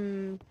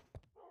 Hmm.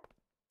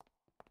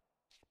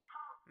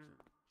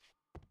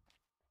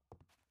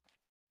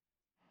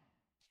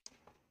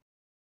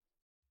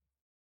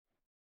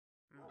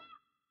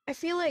 I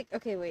feel like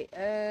okay. Wait.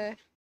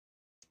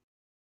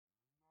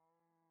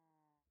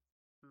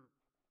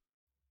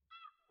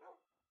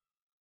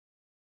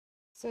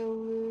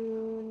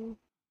 Saloon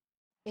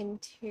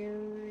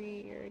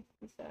interior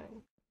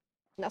design.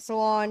 Not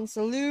salon.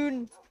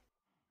 Saloon.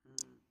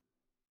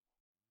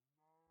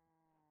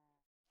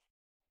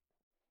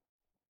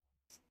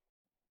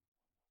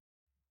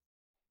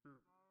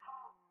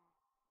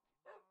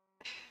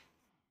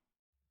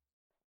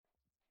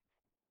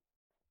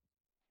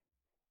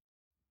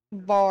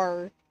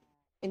 Bar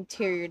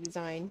interior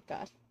design.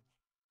 God.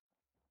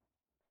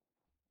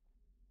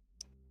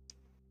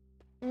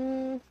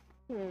 Hmm.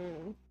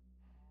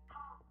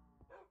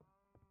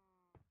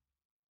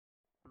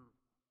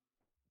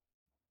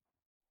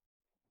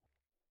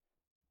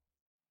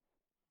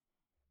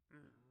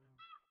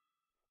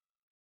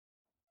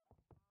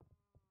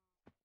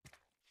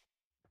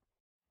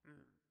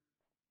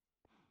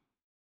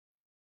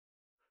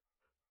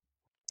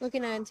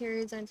 Looking at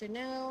interior designs right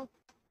now.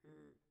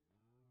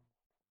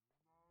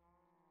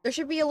 There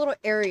should be a little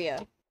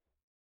area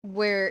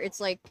where it's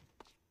like,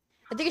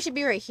 I think it should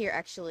be right here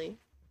actually,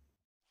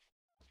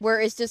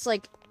 where it's just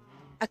like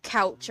a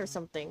couch or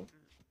something.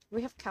 Do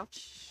we have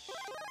couch?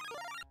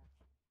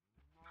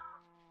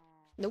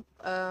 Nope.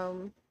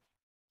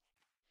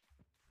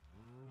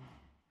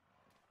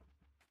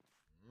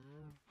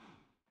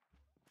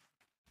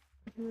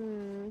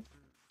 Hmm.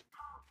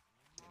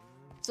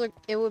 So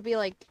it would be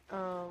like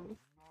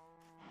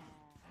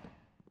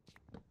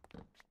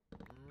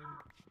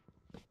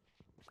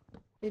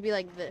it'd be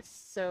like this.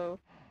 So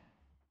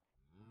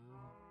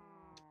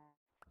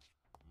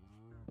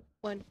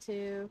 1,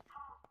 2,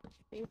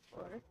 3,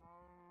 4,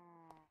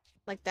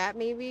 like that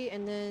maybe,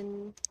 and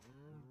then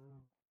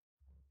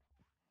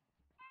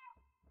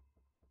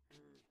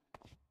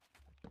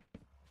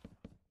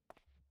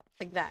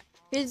like that.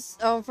 Because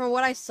from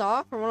what I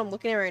saw, from what I'm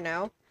looking at right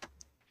now,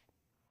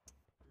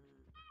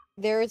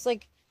 there's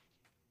like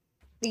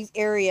these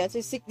areas,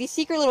 these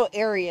secret little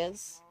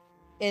areas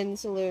in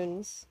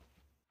saloons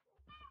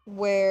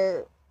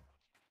where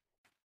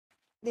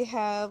they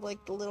have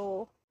like the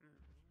little.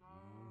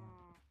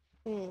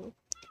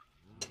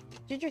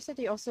 Ginger said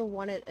they also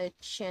wanted a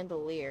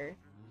chandelier,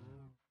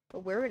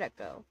 but where would that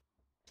go?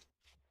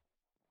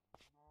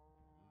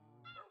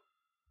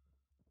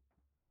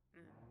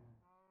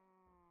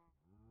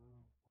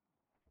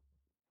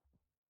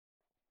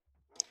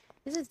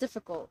 This is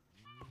difficult.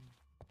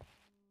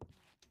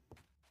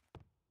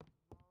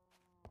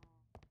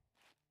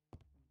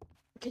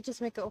 I could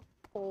just make a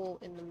hole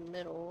in the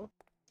middle.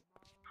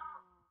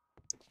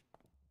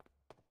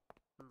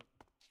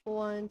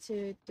 1,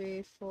 2,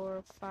 3,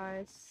 4,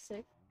 5,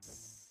 6.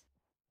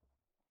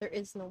 There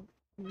is no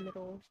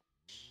middle.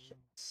 Shit.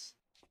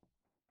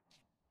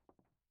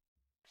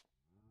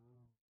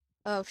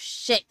 Oh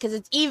shit, because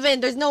it's even!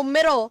 There's no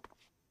middle!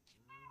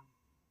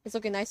 It's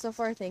looking nice so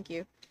far, thank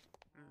you.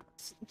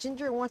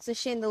 Ginger wants a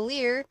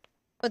chandelier,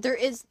 but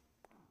there's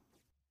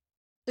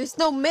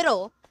no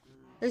middle!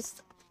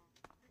 There's...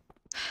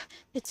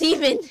 It's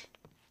even!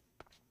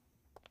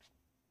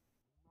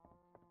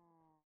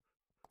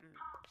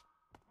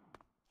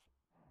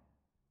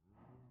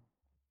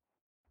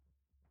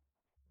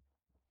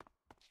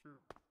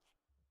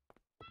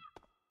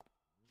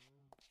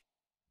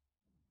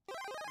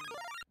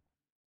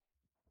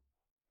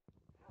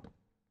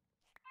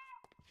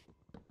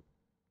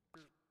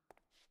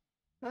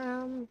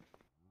 Um.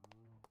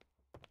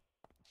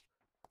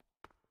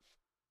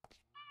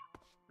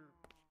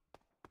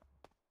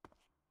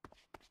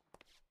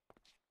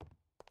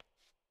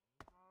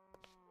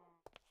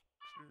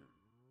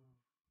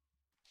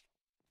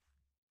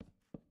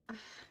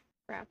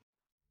 Crap.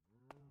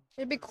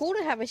 It'd be cool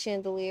to have a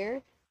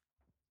chandelier.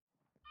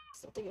 I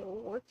don't think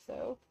it'll work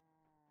though.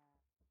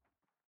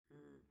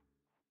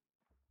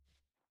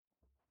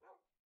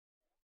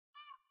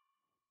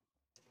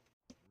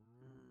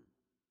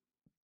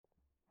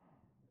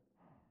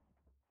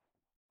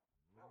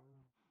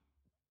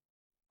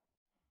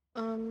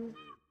 Um.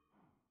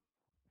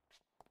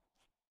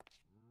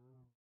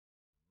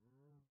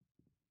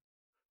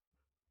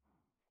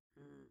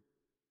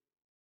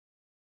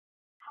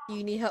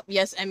 You need help?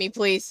 Yes, Emmy,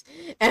 please.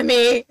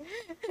 Emmy!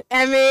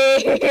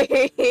 Emmy!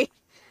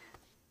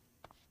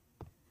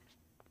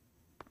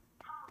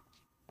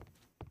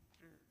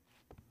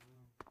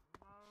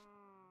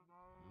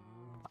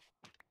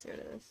 There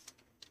it is.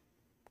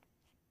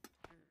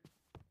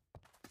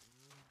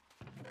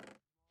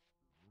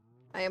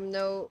 I am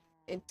no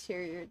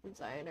interior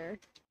designer.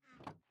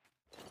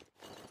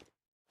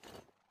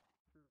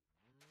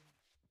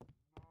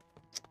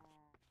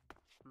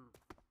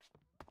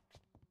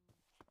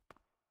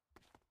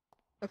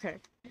 Okay.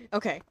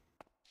 Okay.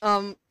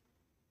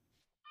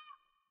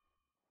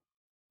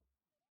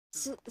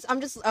 So,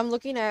 I'm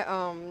looking at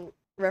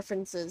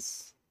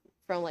references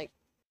from like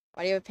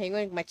Why Do You Have a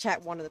Penguin? My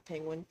chat wanted a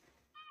penguin.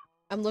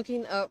 I'm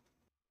looking up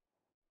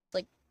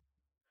like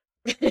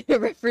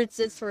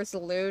references for a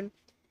saloon,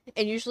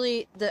 and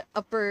usually the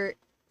upper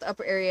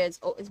area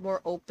is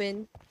more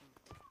open,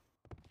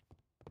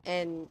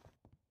 and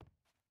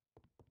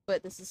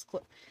but this is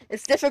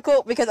it's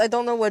difficult because I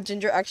don't know what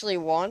Ginger actually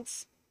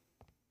wants.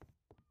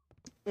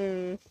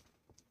 Mm.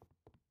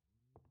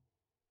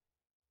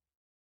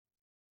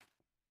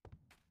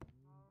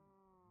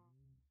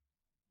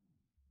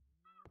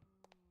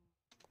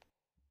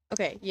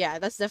 Okay, yeah,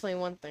 that's definitely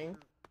one thing.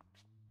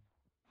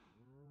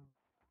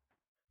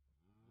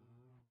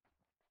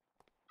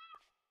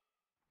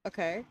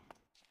 Okay.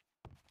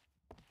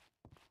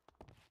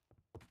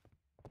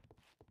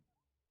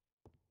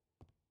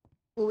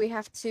 Will we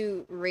have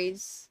to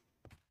raise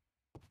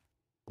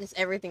this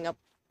everything up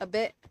a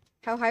bit?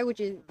 How high would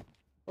you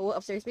will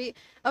upstairs be?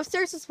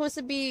 Upstairs is supposed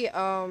to be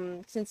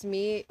since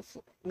me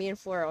and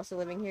Flora are also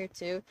living here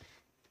too.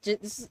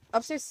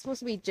 Upstairs is supposed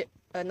to be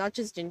not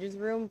just Ginger's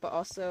room, but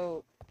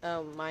also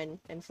mine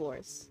and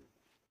Flora's.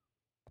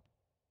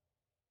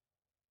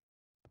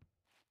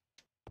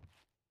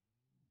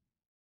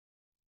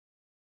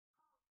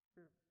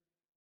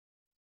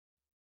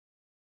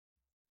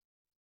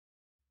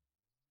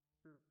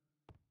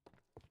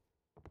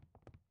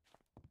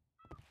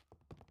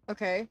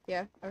 Okay,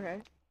 yeah,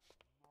 okay.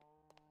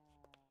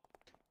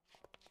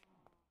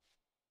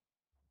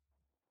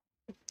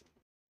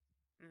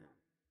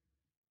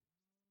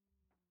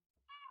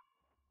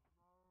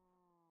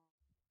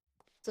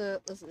 So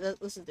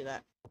let's just do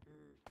that.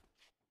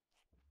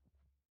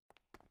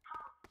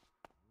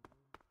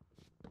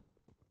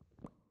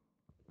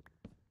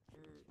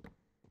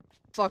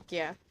 Fuck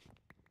yeah.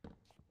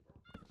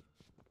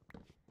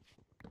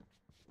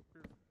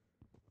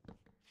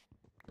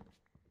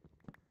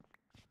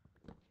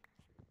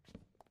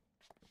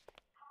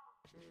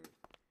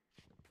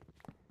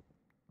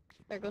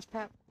 There goes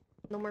Pap.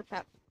 No more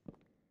Pap.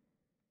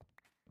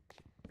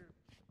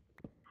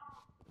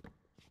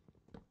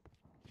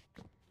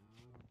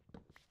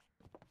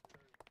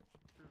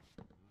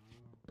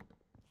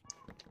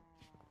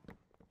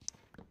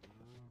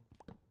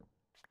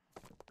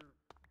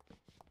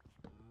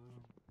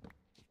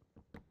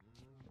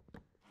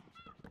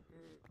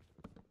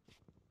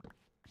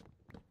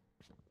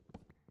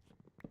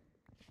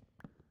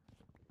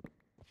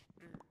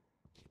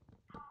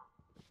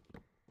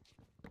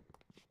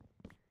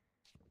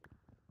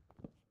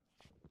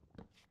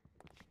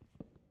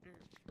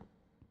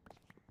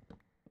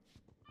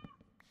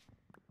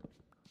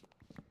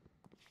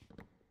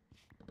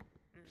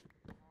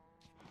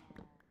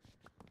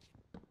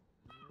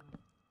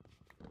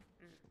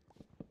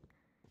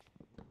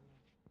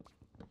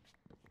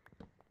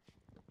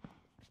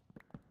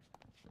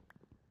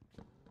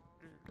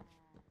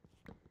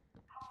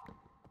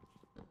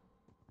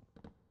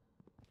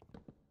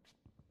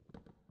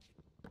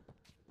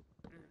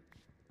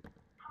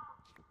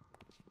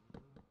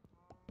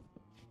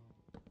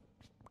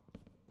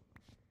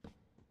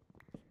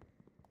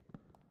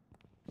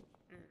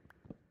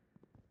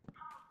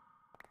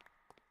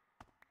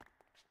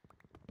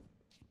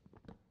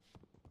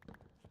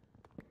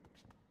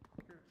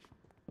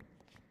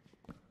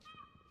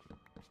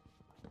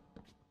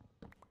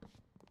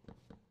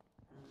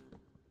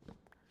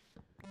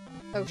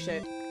 Oh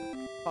shit.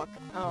 Fuck.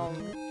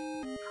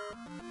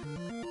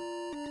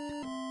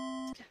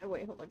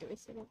 Wait, hold on, give me a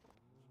second.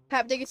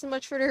 Pap, thank you so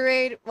much for the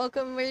raid.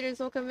 Welcome, raiders,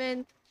 welcome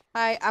in.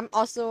 Hi, I'm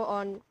also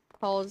on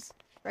Hall's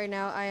right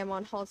now. I am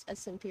on Hall's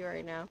SMP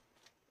right now.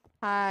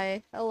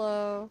 Hi,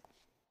 hello.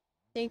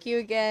 Thank you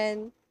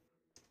again.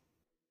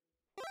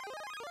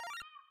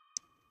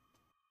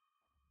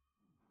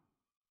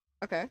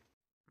 Okay.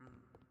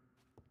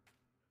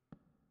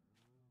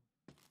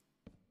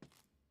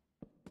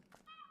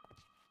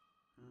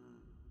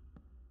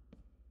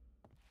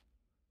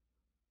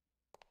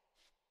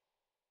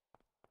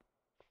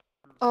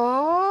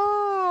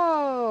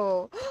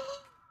 Oh!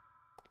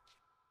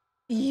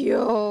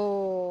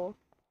 Yo!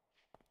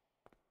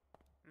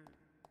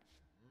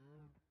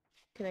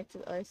 Connect to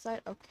the other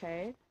side?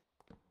 Okay.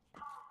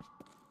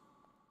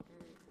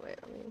 Wait,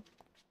 let me...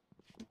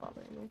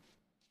 bother me.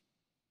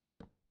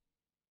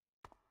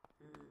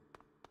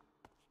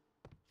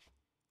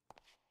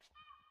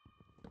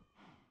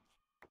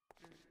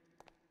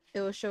 It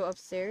will show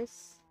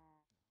upstairs.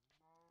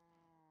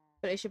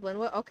 But it should blend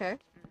well? Okay.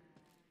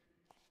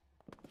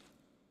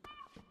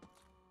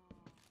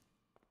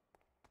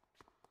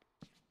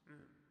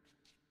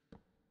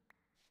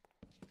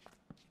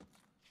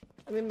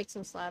 Let me make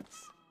some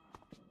slabs.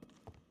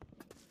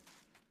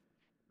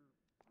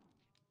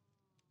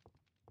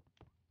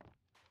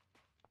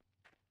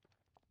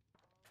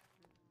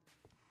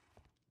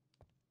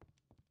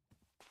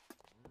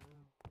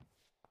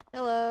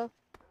 Hello.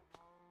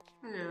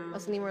 Yeah.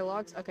 Also need more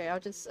logs? Okay, I'll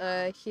just,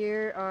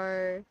 here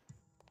are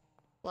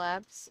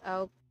slabs.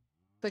 I'll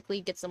quickly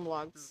get some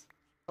logs.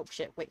 Oh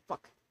shit, wait,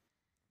 fuck.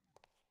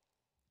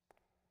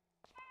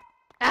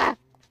 Ah!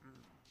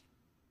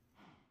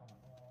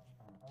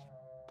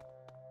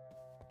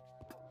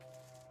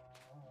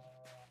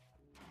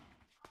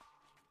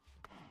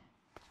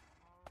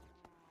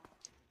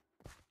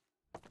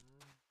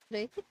 Did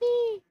I hit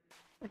me?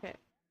 Okay.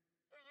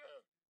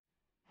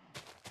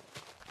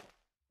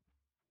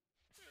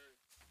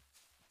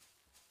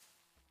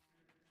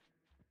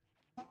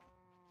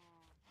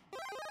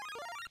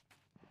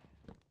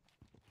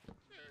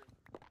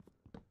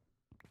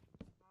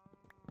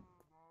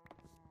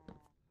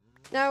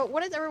 Now,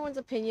 what is everyone's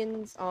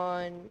opinions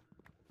on...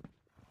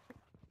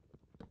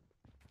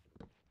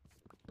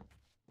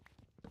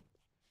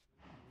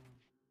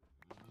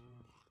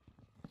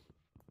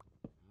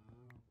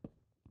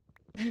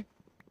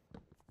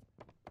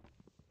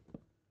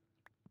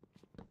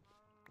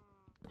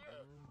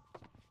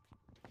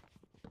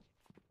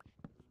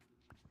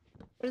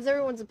 What is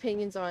everyone's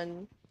opinions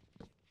on,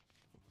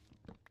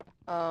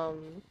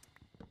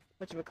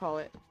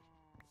 whatchamacallit?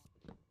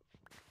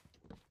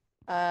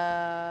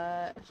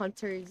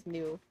 Hunter's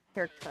new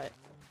haircut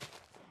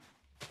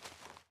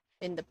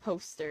in the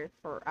poster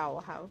for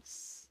Owl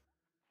House.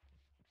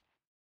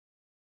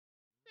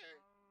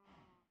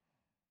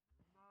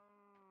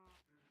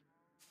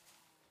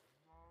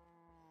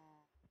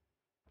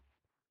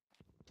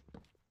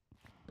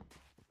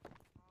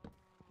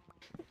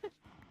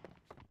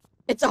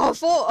 It's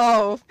awful?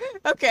 Oh,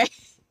 okay.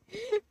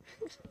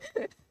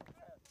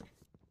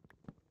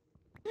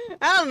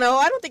 I don't know,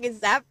 I don't think it's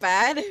that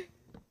bad.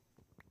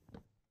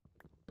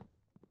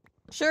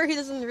 Sure, he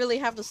doesn't really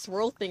have the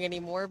swirl thing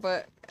anymore,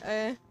 but,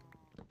 it's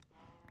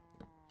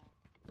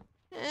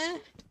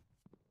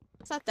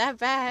not that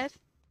bad.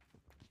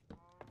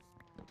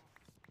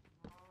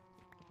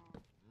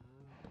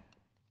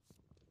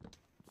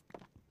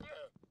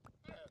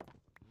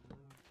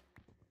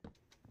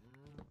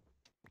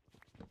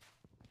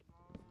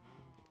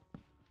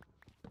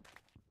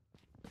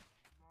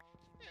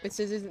 With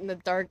scissors in the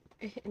dark,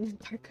 in the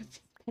dark of his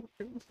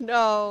bedroom.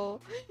 No,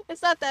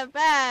 it's not that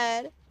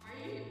bad.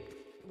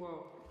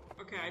 Whoa.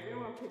 Okay, I didn't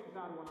want to pick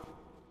that one up.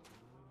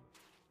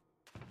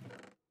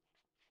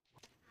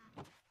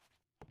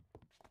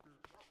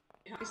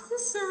 Is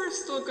this server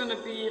still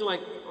gonna be,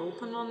 like,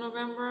 open on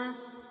November?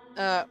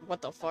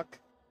 What the fuck?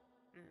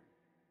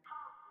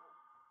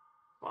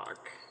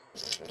 Fuck.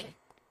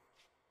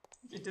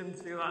 You didn't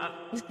see that.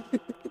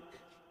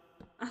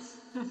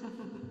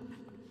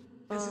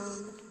 Is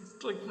this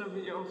still gonna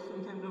be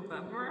open in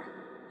November?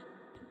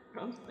 I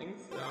don't think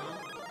so.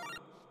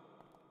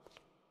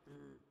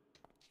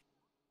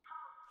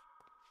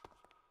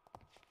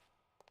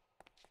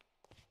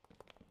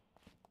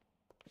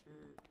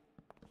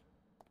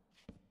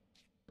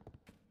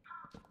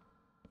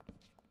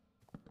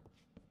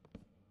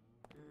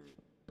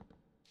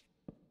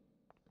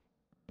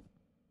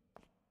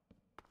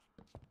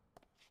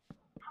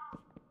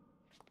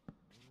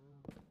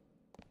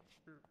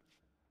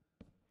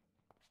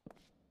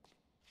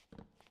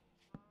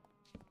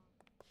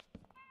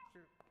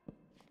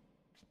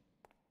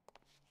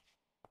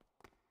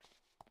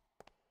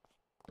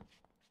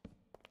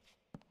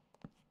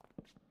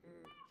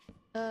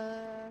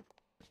 Uh...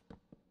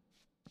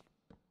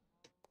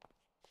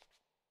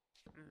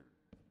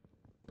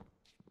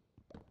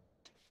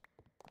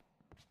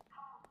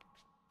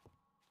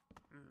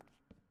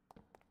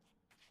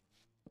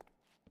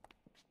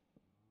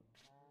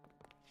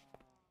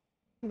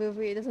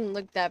 Movie, it doesn't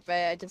look that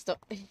bad, I just don't-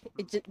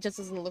 it just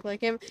doesn't look like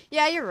him.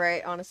 Yeah, you're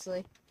right,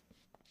 honestly.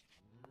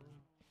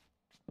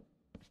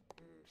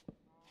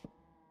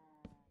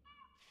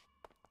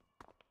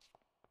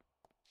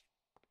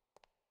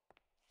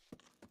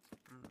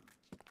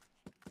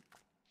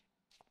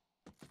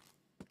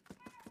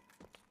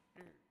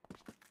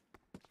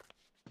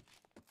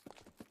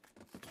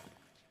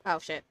 Oh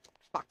shit.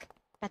 Fuck.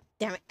 God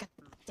damn it. God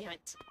damn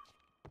it.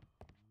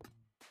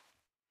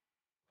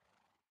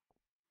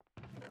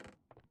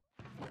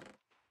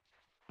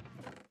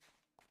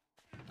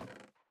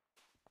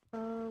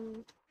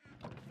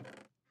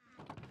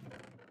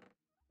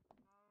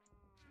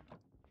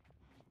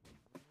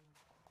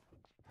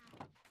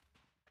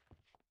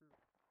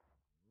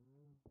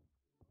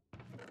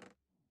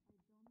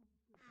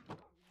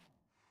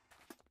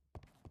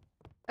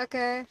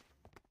 Okay.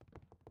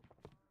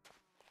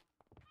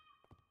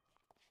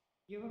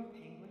 You have a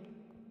penguin?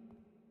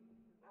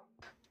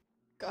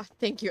 God,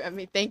 thank you,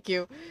 Emmy. Thank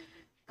you.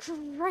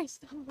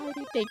 Christ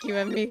almighty. Thank you,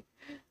 Emmy.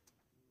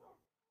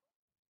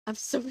 I'm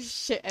so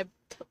shit at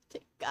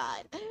building.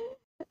 God.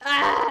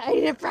 Ah, I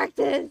need to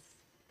practice.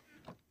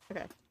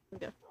 Okay, we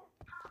go.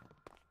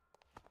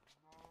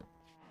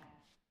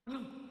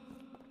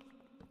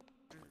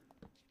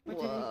 What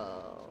did it?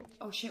 Whoa.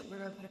 Oh shit, where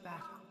do I put it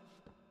back?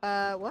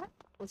 What?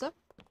 What's up?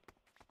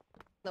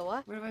 The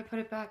what? Where do I put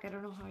it back? I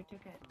don't know how I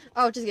took it.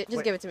 Oh, just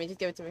give it to me. Just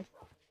give it to me.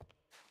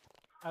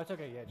 Oh, it's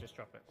okay. Yeah, just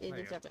drop it. Yeah, There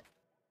you just go. drop it.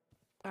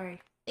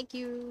 Sorry. Thank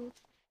you.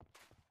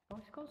 Oh,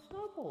 it's got a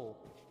snowball.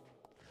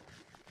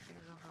 I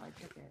don't know how I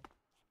took it.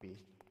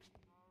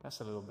 That's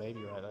a little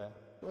baby right there.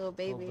 Little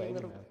baby,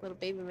 little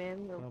baby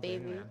man, little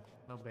baby. Man.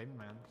 Little baby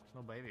man.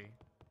 Little baby.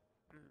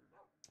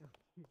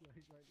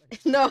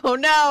 No,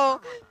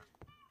 no!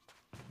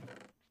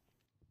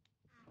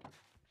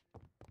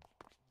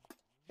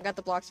 I got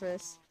the blocks for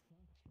this.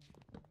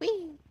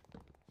 Whee!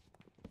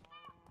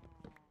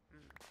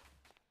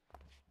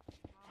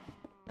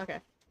 Okay.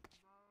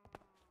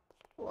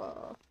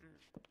 Whoa.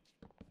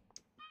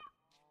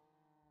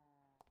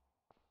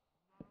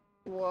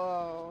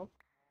 Whoa.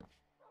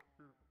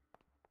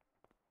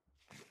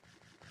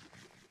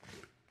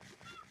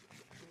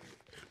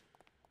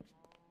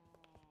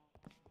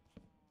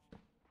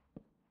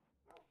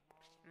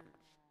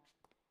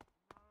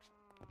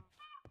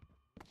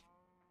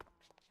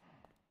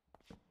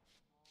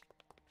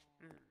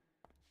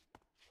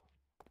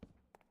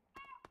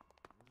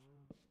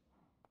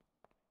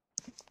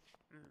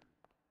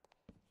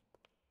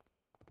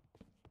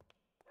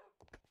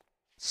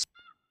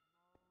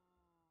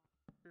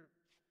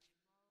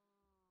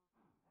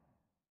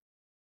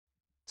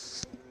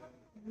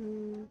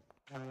 Hmm.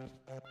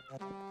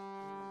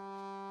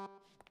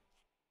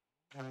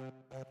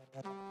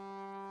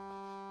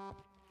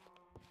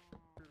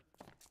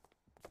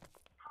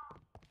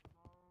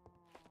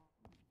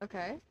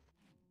 Okay.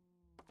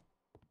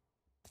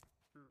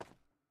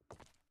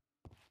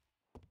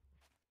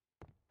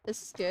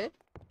 This is good.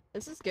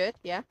 This is good,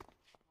 yeah.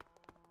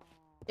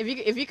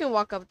 If you can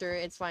walk up through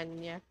it, it's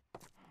fine, yeah.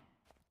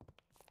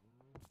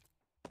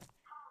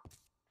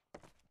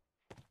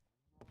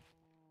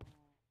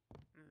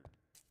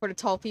 For the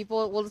tall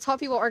people, well, the tall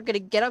people aren't gonna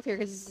get up here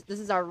because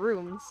this is our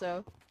room,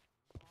 so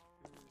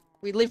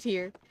we live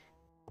here.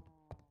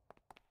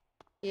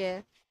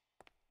 Yeah.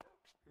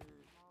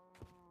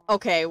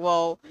 Okay,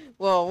 whoa,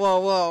 whoa, whoa,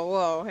 whoa,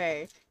 whoa,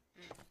 hey.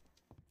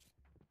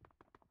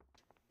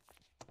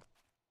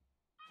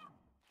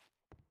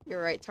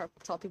 You're right,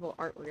 tall people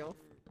aren't real.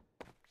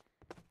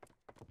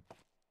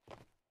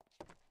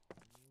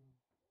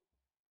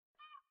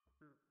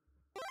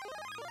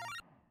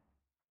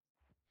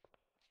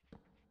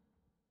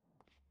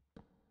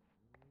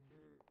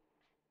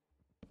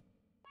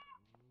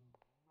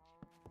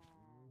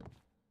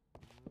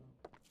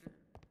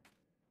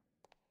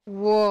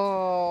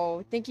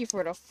 Whoa, thank you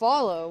for the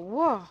follow.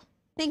 Whoa,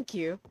 thank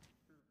you.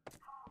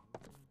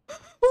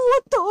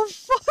 What the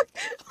fuck?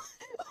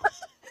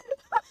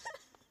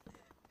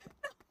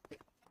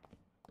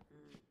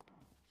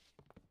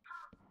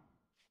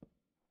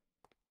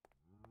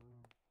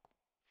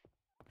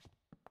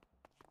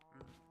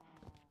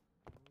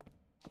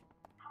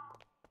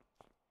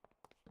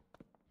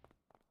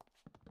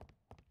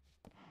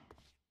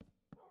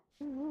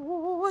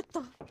 What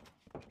the?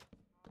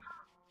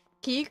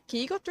 Can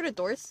you go through the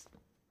doors?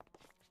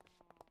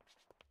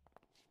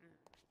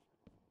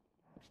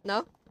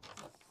 No?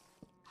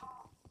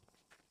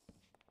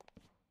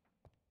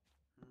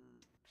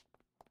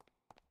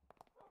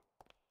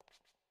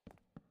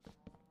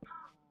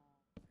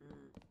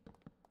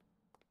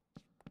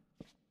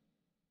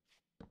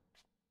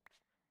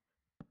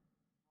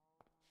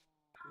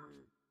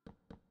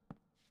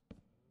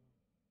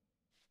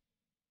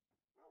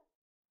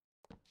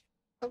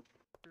 Oh.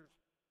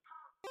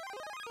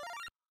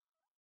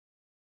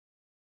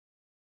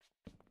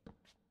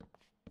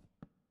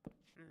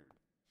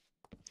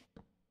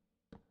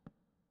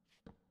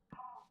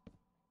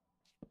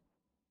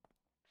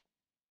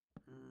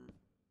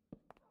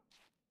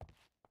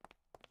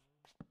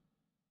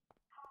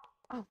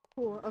 Oh,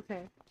 cool.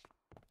 Okay.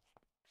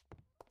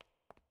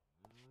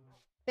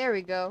 There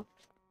we go.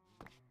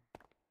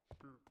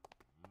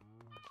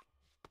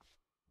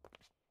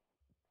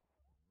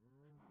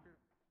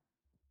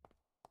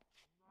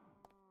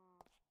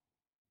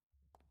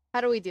 How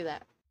do we do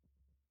that?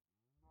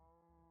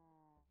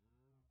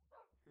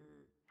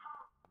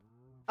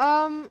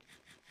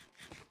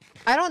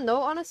 I don't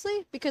know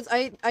honestly because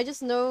I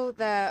just know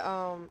that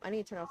I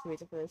need to turn off the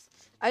music for this.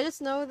 I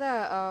just know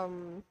that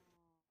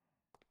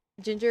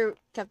Ginger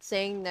kept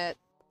saying that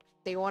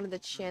they wanted the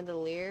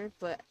chandelier,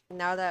 but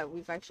now that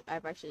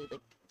I've actually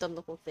like done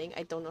the whole thing,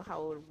 I don't know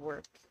how it would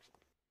work.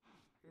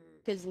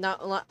 Because not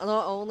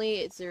only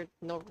is there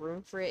no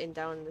room for it and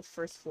down on the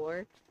first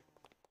floor,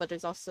 but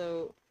it's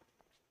also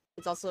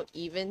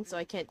even, so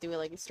I can't do it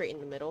like straight in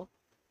the middle.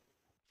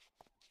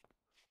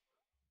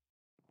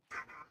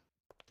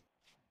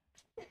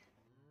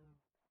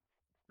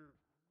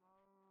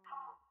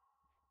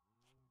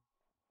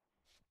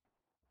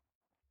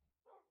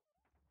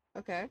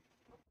 Okay.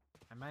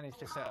 I managed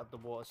to set up the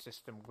water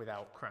system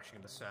without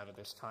crashing the server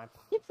this time.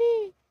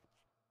 Yippee!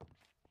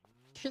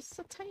 You're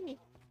so tiny.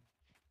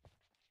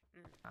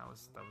 That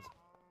was.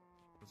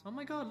 Oh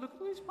my god! Look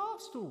at all these bar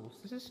stools.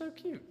 This is so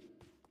cute.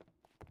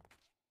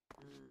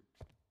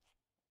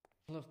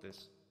 I love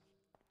this.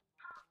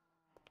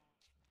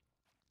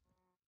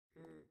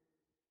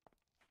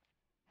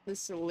 This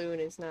saloon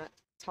is not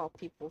tall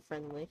people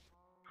friendly.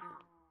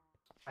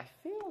 I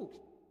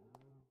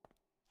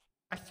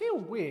feel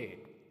weird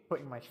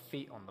putting my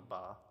feet on the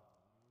bar.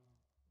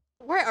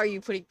 Where are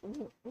you putting?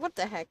 What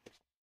the heck?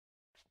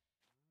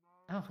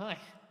 Oh hi.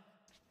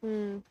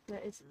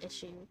 That is an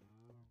issue.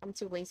 I'm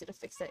too lazy to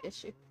fix that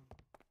issue.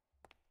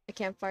 A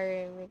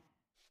campfire,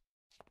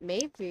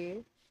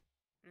 maybe.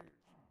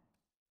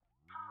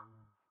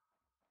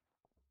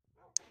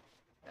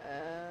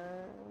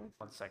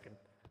 1 second.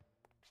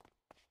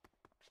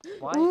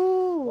 Why?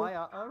 Ooh. Why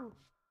are oh?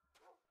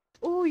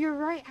 Oh, you're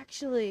right,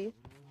 actually.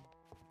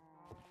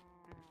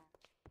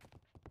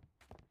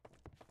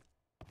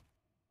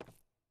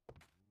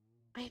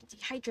 I am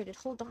dehydrated.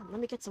 Hold on, let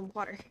me get some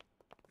water.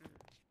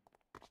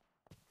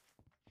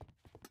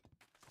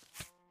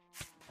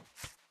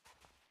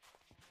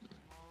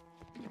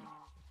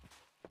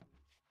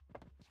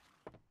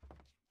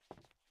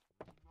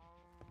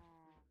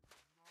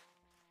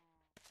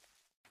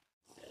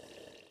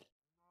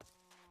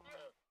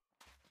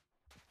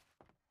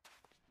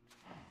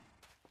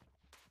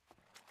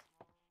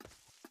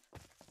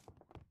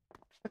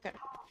 Okay.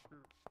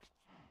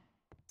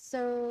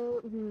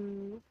 So,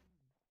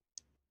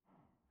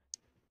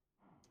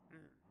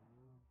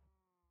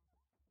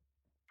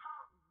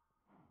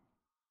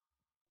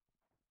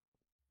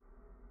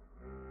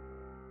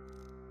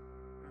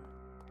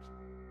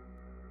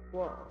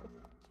 whoa.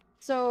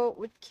 So,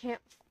 with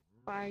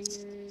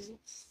campfires...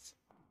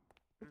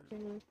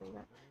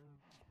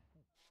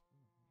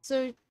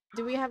 So,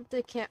 do we have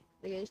the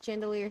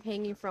chandelier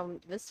hanging from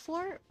this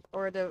floor?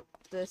 Or the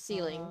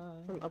ceiling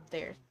from up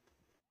there?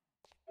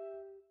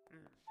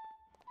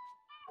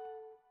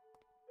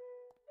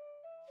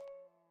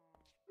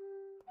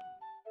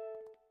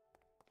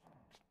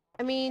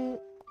 I mean,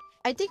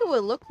 I think it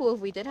would look cool if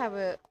we did have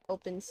an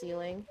open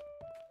ceiling.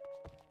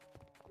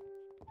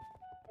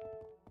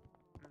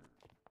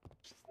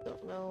 Just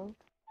don't know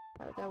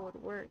how that would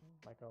work.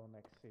 My goal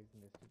next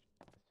season is to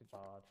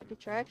guard. I could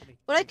try.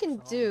 What I can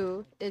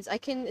do is I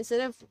can,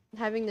 instead of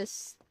having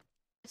this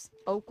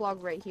oak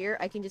log right here,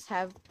 I can just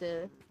have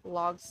the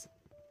logs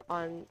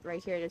on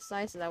right here at the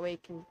side, so that way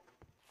it can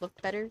look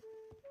better.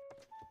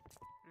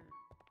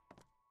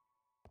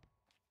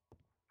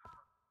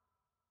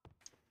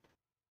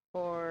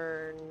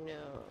 Or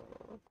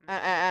no.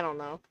 I don't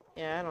know.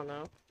 Yeah, I don't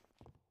know.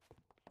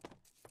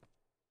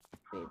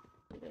 Maybe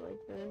leave it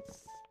like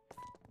this.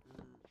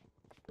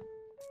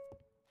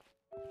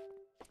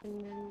 And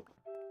then...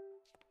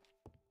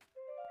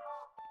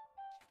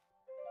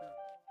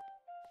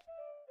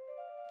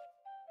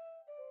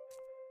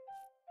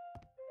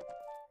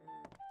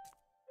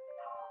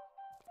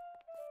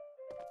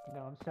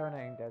 No, I'm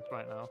serenading Des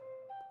right now.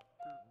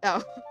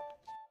 Oh.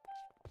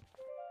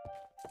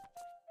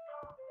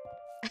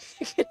 I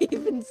could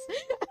even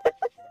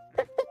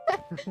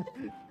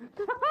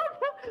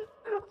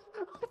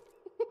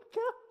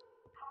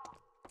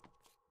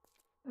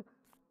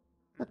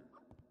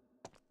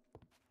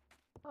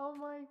Oh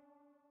my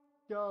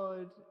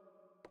god.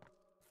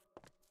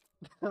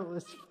 That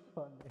was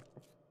funny.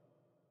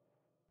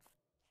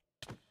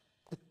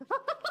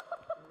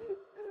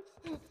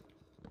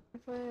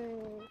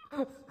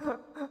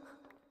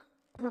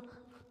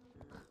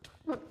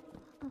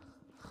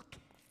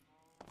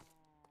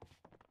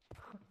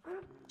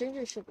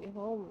 Ginger should be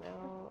home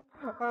now.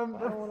 I don't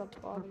want to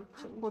bother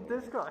Ginger. Well,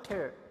 Des got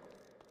hit.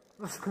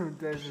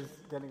 Des is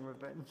getting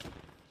revenge.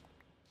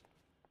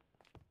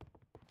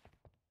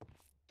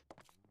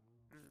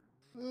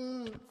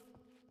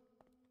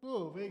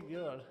 Oh my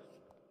god.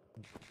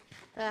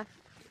 Ah.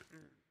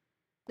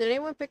 Did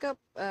anyone pick up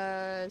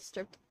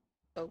stripped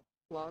oak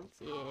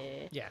logs?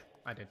 Yeah. Yeah,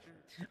 I did.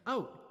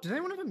 Oh, does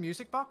anyone have a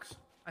music box?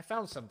 I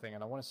found something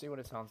and I want to see what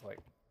it sounds like.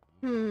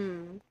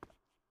 We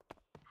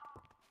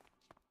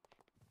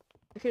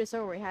could have saw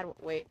where we had.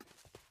 Wait.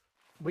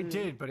 We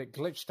did, but it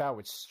glitched out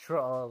with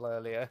Stroll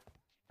earlier.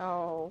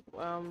 Oh,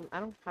 I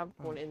don't have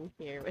one in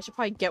here. I should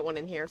probably get one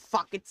in here.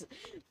 Fuck,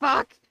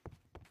 fuck!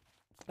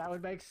 That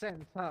would make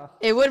sense, huh?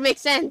 It would make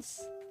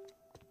sense!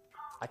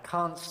 I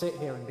can't sit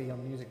here and be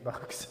on music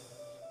box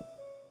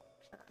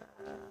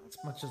as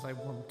much as I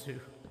want to.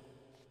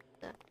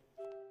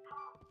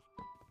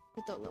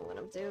 I don't know what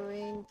I'm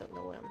doing. Don't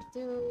know what I'm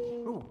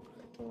doing. Ooh.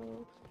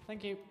 Okay.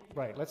 Thank you.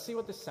 Right, let's see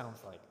what this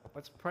sounds like.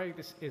 Let's pray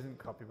this isn't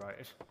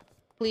copyrighted.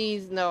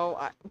 Please, no.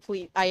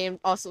 Please, I am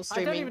also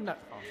streaming. I don't even know.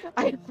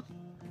 I...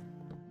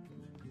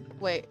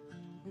 Wait.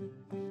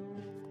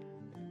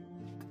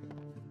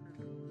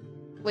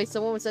 Wait,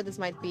 someone said this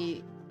might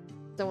be...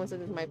 Someone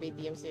said this might be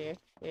DMCA.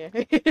 Yeah.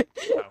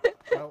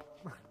 Well.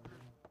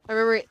 I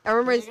remember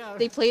There you go.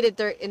 they played it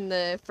there in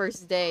the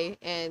first day,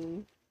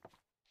 and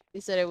they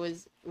said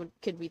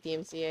could be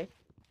DMCA.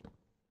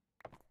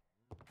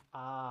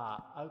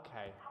 Ah,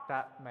 okay.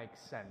 That makes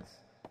sense.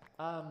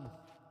 Oh,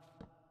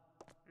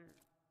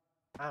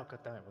 god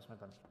damn it, what's my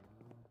done?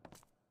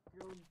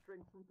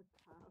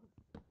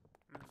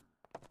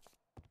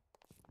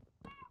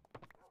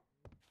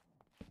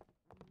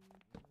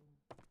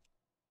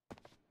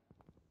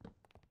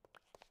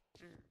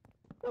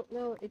 I don't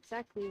know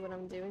exactly what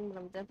I'm doing, but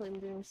I'm definitely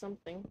doing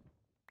something.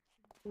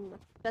 I'm the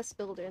best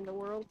builder in the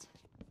world.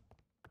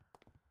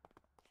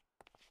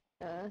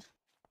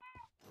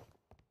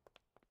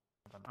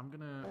 I'm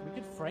gonna... we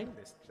could frame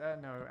this.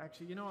 No,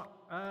 actually, you know what?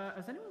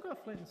 Has anyone got a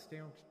flint and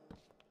steel?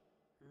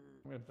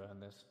 I'm gonna burn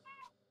this.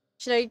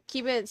 Should I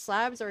keep it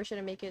slabs, or should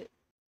I make it...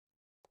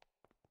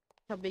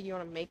 How big you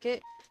want to make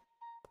it?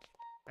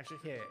 Actually,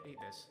 here, eat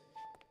this.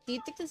 Do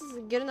you think this is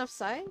a good enough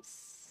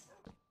size?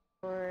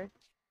 Or...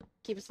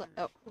 Keep it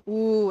oh.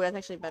 Ooh, that's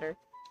actually better.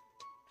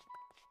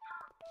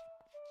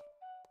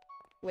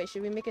 Wait,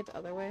 should we make it the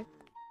other way?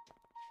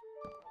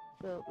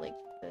 So, like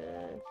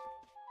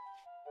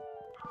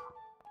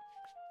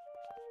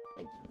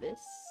this?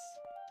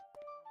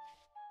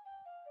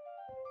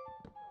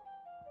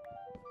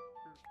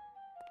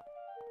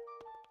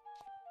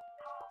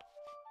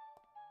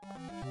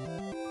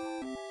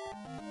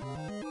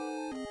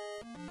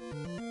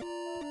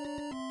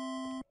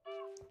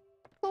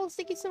 Souls,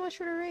 thank you so much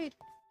for the raid.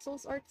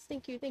 Souls Arts,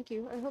 thank you.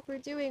 I hope you're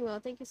doing well.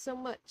 Thank you so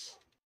much.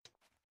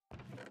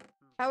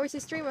 How was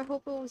your stream? I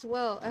hope it was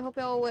well. I hope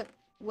it all went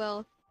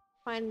well.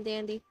 Fine and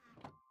dandy.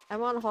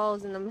 I'm on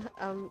halls and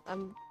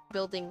I'm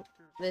building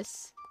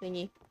this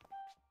thingy.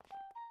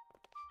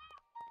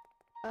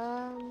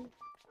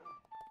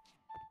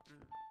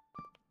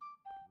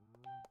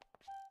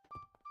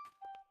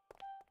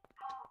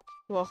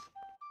 Whoa.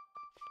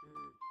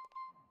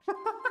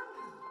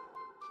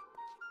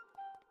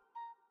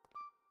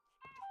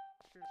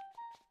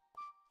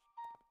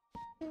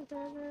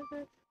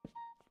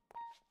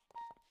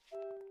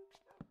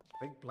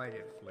 Big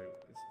bladed flute.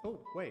 Oh,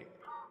 wait.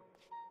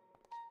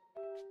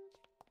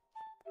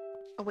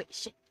 Oh wait,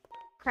 shit.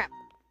 Crap.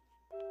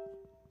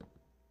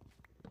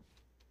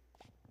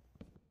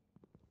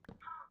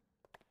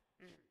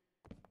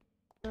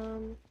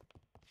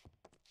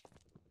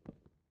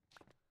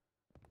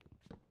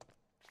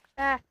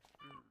 Ah.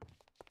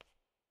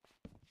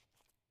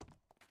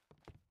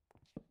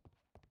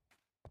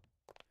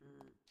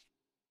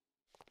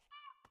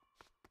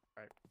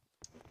 Right.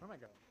 Where am I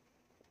going?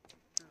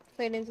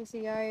 Played into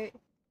CI,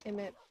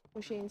 emit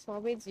machine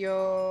small beats.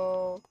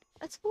 Yo,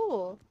 that's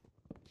cool.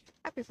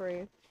 Happy for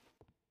you.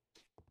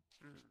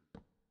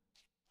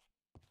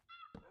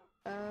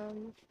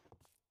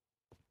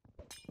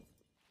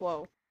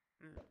 Whoa.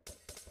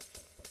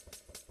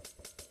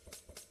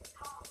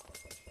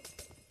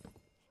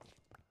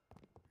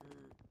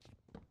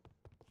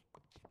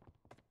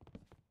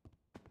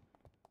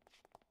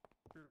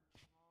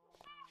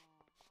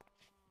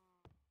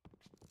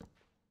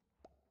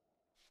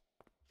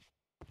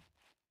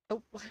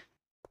 Oh.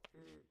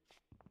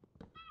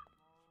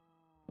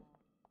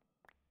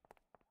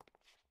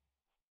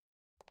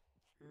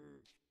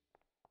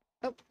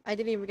 Oh, I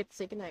didn't even get to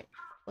say goodnight.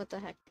 What the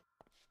heck?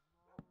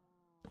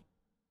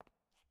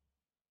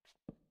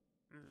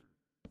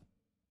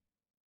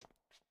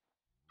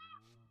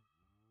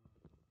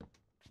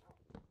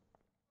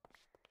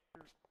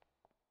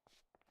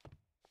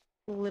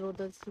 Little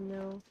does he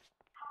know.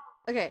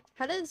 Okay,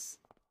 how does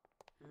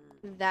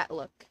that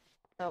look?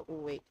 Oh,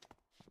 wait.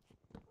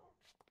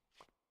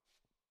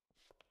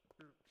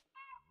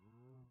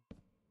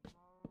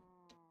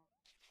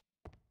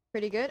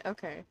 Pretty good?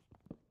 Okay.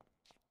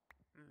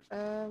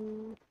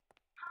 And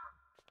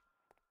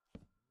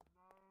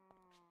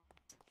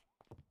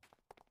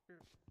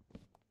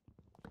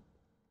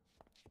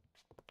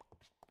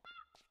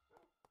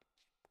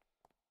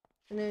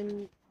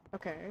then,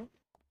 okay.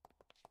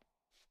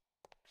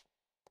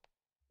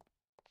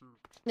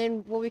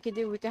 Then what we could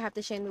do, we could have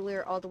the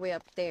chandelier all the way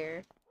up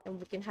there. And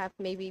we can have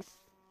maybe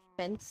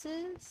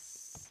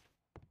fences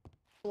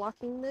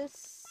blocking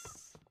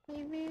this,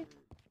 maybe?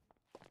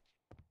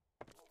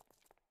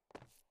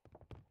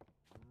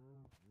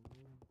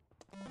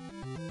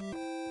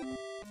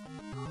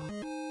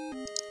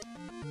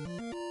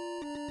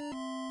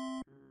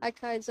 Hi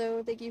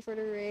Kaizo, thank you for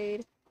the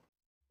raid.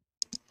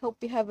 Hope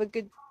you have a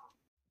good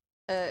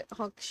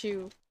honk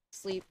shoe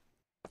sleep.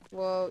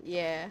 Whoa,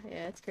 yeah,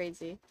 it's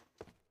crazy.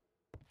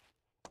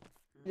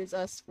 It is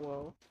us,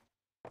 whoa.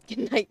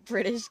 Good night,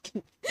 British.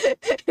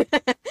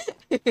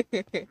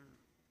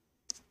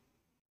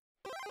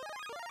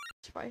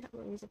 Try have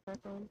a music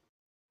background.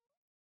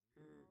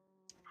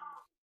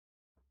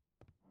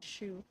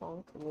 Shoe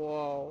honk.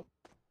 Whoa.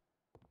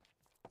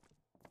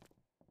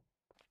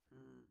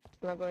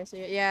 I'm not going to see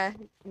it. Yeah,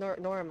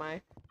 nor am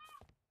I.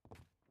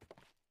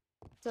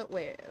 So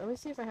wait, let me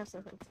see if I have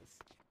some fences.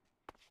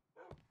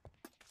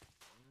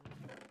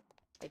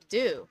 I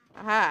do.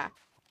 Aha.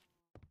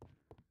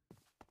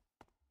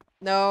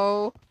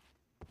 No.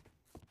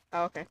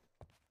 Oh, okay.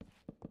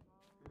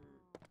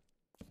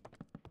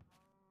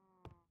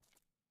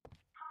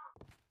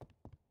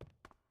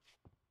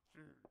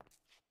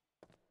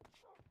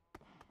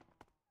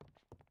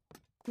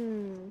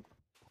 Hmm.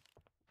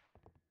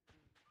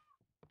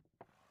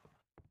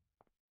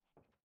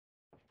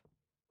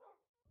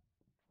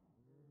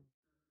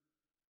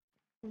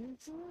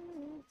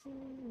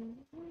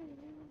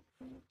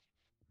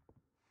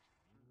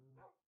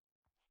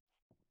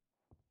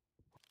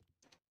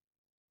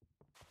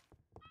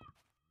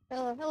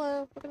 Hello,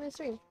 hello. Welcome to the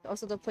stream.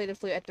 Also, don't play the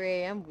flute at 3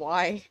 a.m.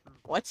 Why?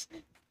 What?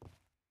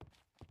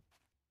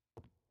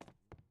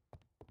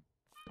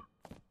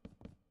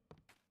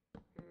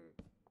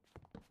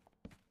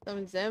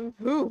 Summons them?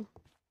 Who?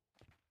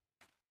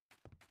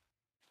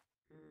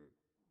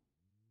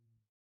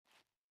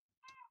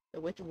 The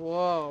witch?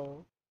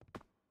 Whoa.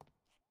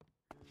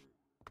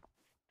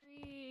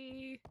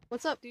 Hey,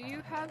 What's up? do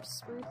you have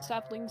spruce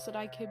saplings that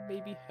I can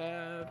maybe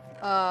have?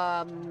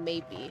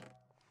 Maybe.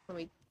 Let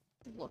me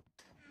look.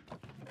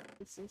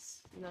 This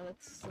is... No,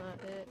 that's not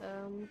it.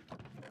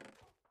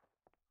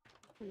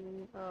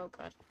 Oh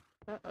god.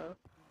 Uh-oh.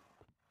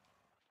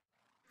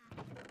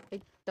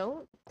 I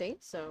don't think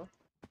so.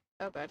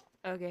 Oh god.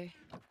 Okay.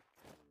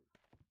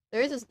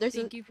 There's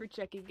Thank you for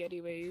checking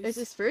anyways.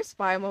 this spruce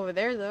biome over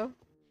there, though.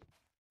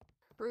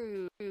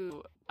 True.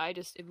 I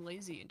just am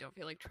lazy and don't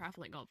feel like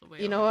traveling all the way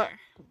You know over what?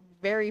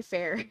 Very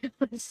fair,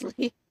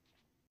 honestly.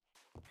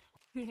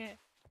 there.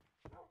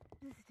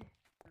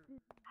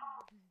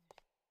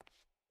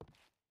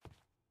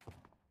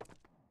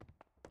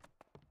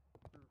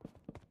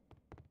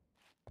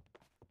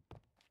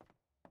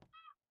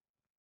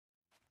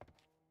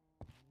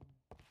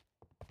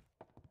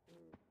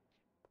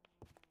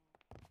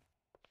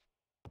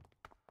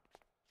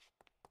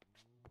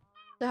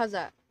 So how's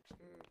that?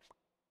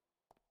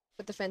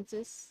 With the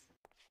fences?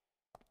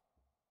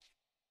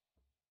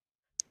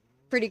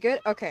 Pretty good?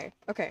 Okay,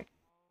 okay.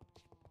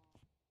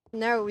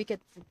 Now we get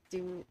to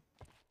do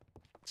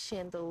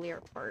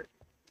chandelier part.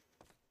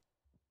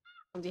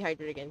 I'm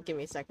dehydrated again. Give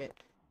me a second.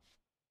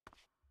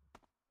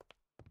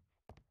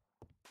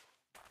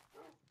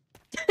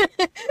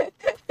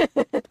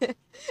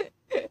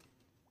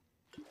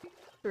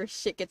 Where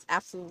shit gets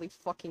absolutely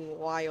fucking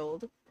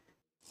wild.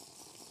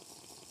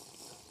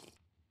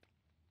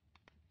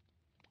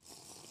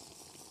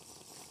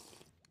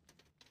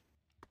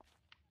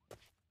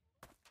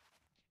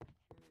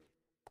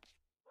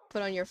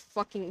 Put on your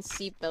fucking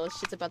seatbelt.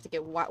 Shit's about to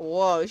get wild.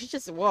 Whoa, she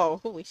just. Whoa,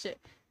 holy shit.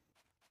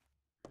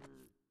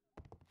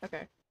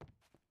 Okay.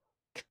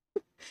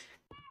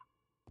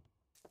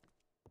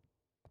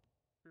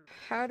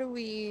 How do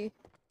we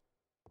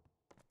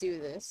do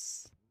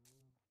this?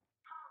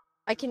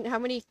 I can. How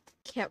many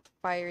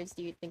campfires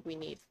do you think we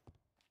need?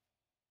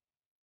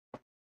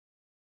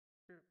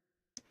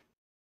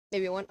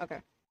 Maybe one? Okay.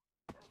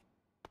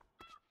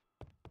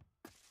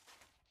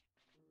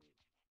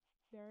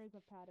 There is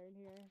a pattern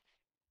here.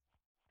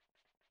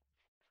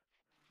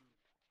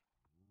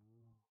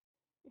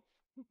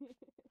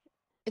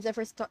 Is that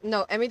first talk?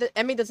 No, Emmy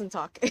doesn't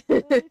talk. Well,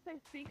 at least I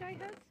think I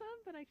had some,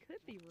 but I could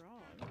be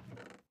wrong.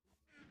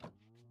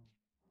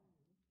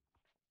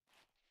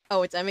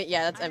 Oh, it's Emmy?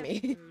 Yeah, that's I have Emmy.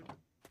 food.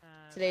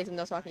 Today's I'll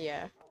no be talking, fine.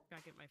 yeah.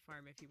 Back at my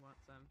farm if you want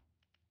some.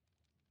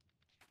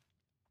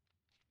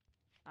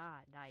 Ah,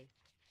 nice.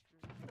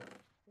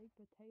 Big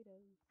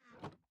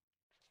potatoes.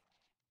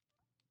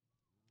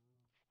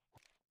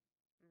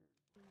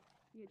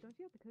 Yeah, don't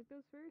you have to cook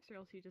those first, or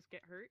else you just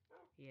get hurt?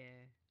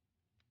 Yeah.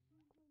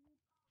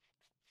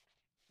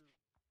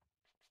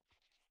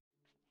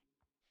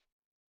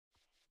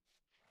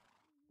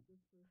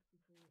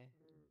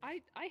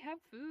 I have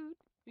food.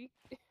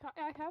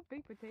 I have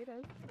baked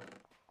potatoes.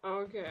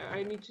 Okay,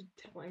 I need to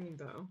tell him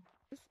though.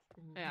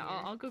 Yeah,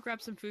 I'll go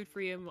grab some food for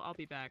you and I'll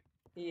be back.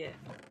 Yeah.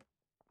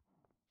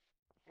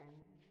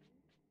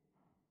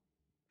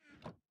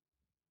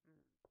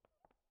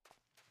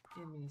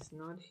 Emmy's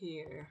not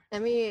here.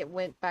 Emmy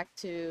went back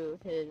to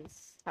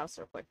his house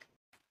real quick.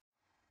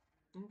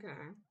 Okay.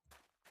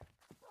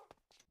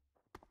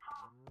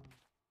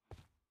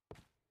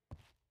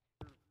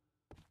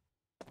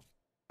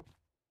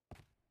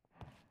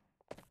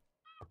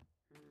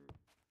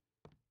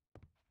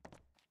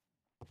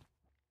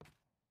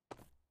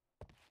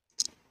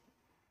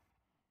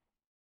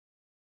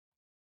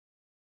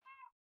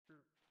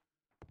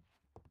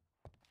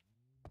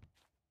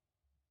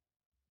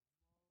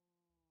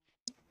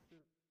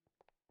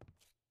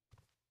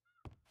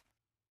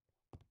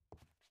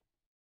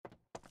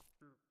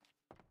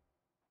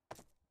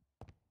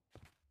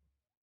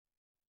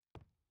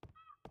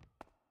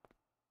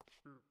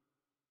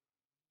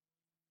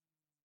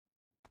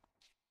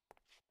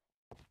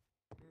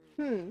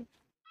 I'm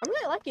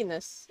really liking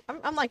this.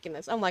 I'm liking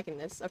this. I'm liking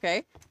this.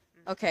 Okay.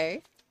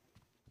 Okay.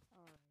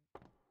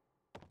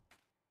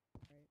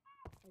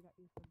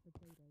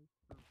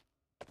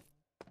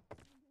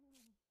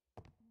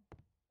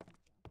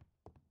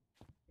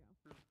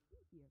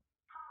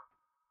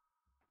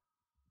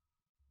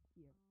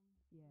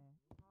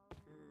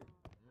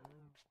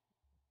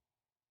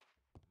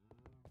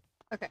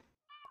 Okay.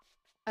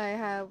 I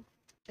have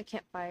a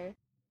campfire.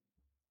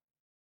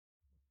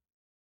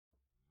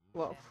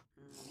 Whoa.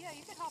 Yeah,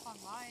 you can hop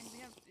online.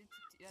 We have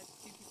it's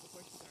 2 people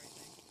horses or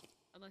anything.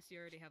 Unless you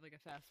already have like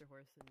a faster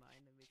horse in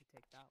mind, then we could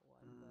take that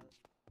one. But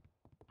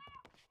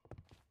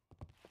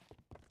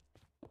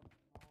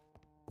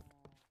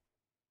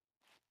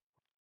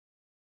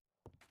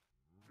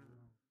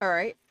All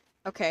right.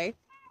 Okay.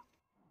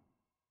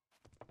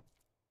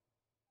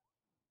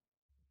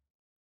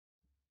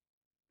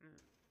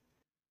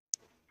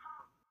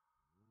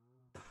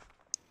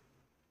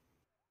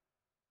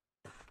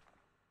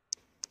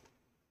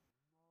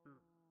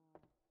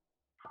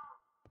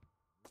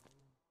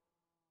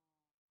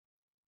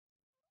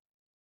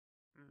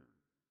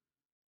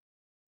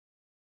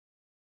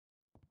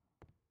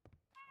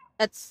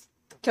 That's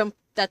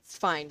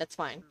fine. That's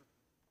fine.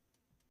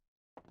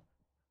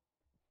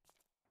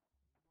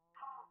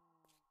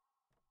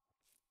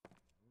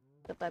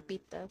 The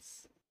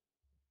papitas.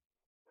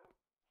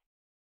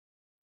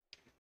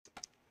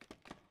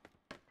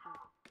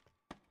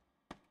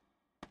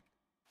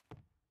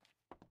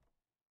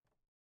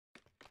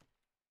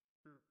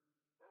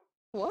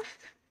 What?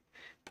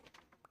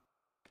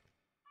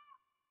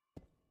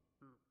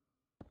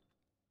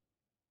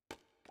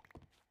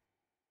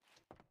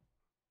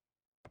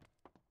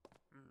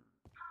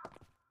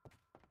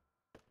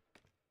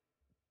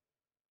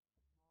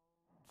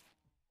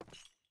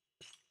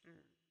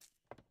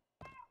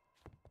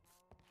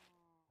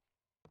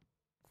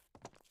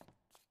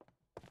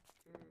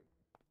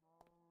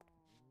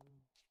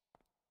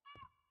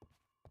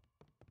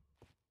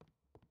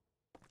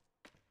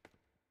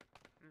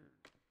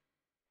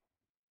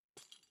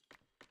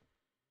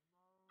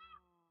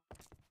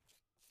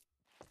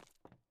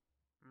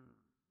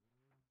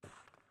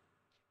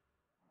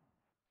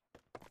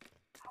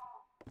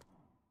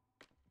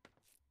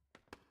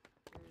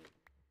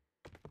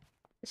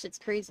 This shit's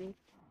crazy.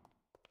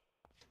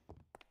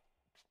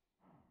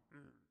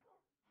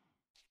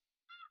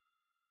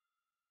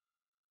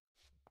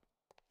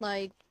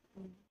 Like,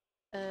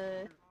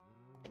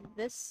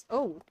 this.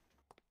 Oh.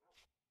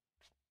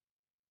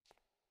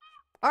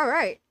 All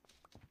right.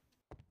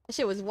 This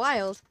shit was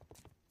wild.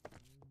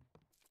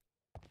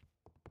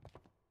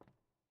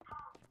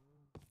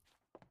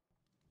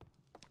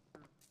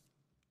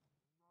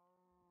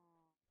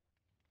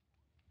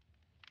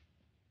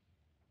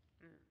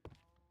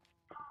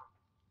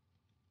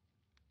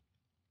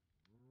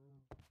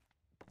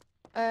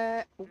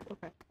 Oh,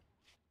 okay.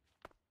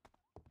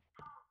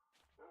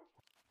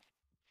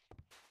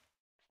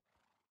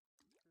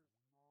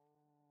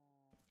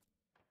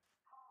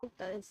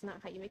 That is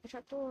not how you make a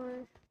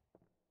trapdoor.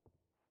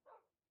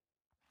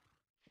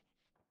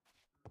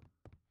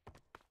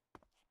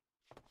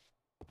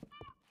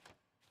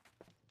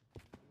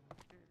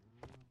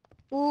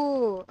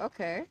 Ooh,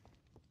 okay.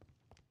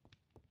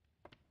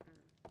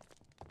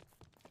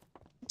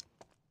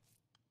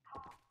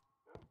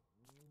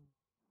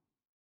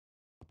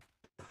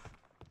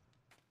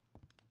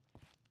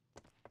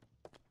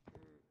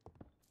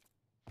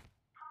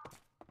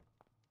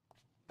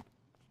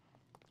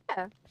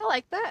 Yeah, I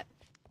like that.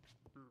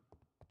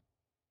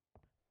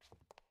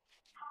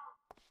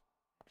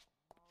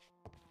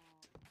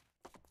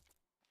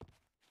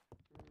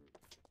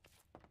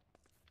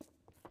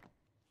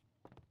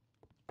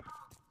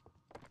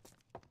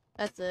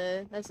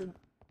 That's a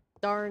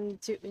darn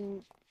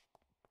tootin'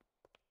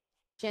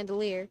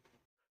 chandelier.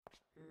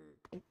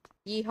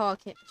 Yeehaw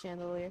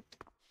chandelier.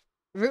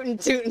 Rootin'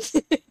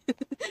 tootin'.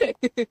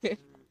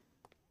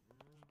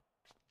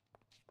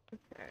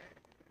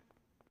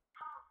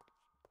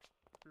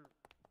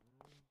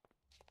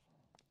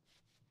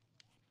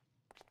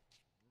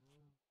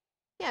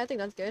 Yeah, I think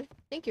that's good.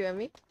 Thank you,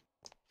 Emmy.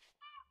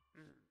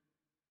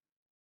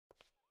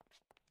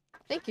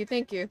 Thank you,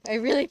 thank you. I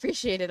really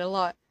appreciate it a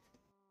lot.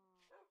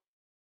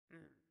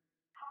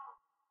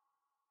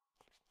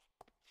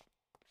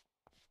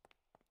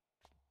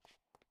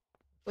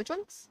 Which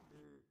ones?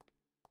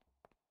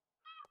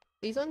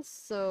 These ones?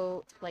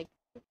 So, like,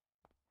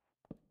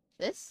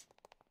 this?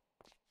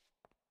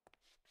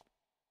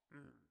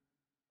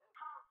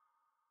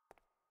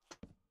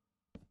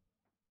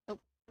 Oh.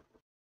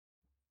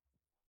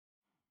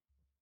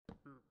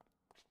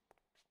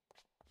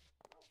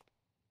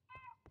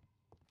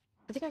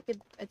 I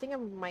think I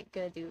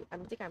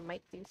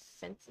might do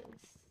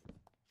fences.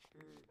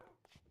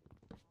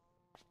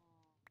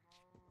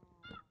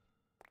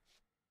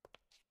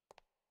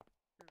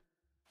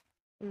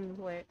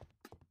 Wait.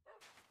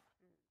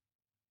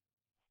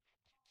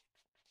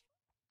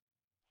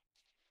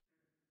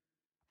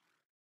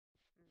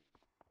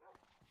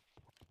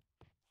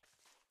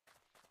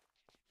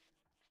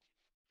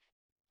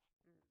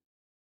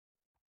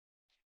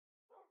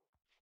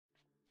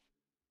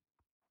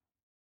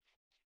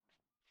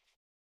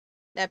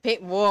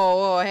 That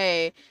whoa,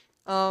 hey.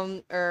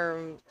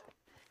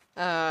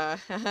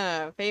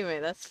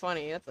 Payment, that's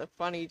funny. That's a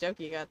funny joke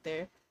you got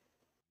there.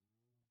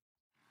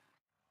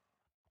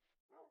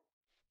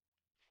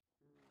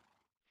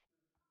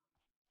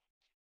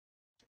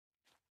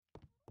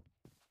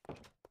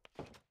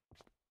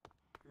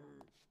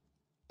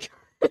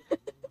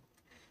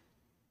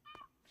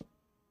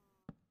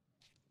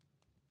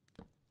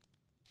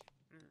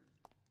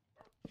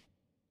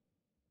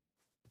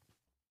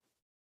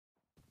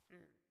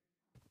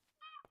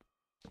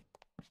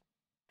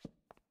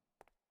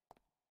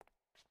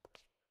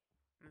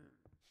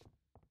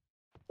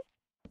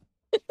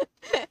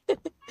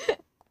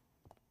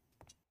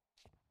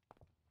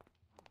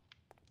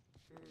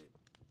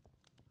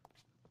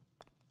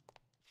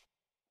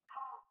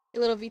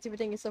 Your little VTuber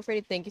thing is so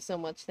pretty. Thank you so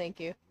much. Thank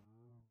you.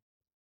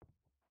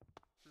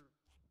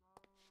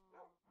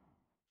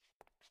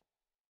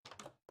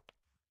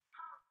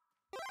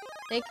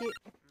 Thank you.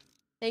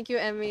 Thank you,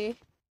 Emmy.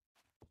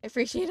 I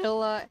appreciate it a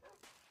lot.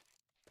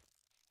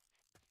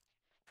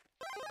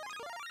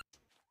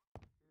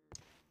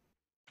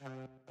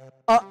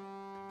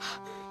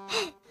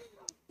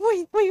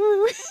 Wait,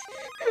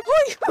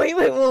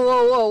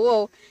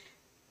 whoa.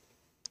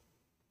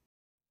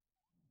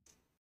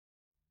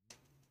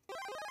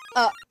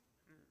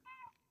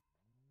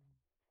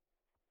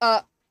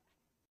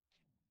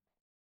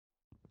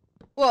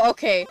 Well,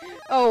 okay.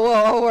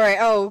 Oh, alright.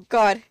 Oh,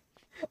 God.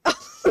 Oh,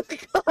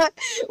 God.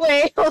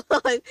 Wait, hold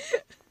on.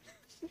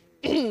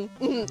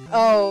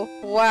 Oh,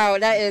 wow.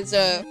 That is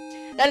a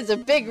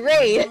big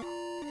raid.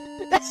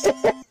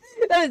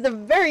 That is a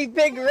very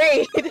big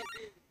raid.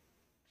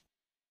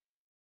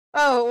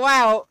 Oh,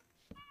 wow.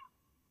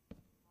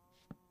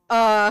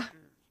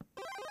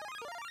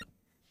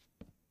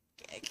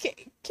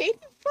 Katie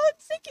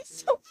Fox, thank you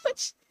so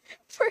much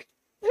for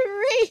the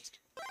raid.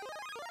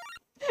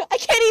 I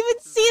can't even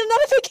see the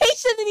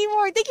notification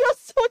anymore. Thank you all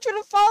so much for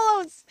the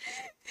follows.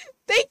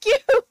 Thank you.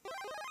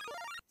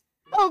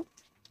 Oh,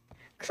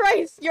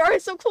 Christ, you are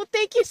so cool.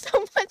 Thank you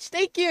so much.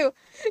 Thank you.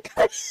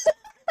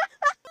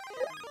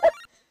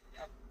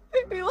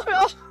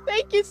 Oh,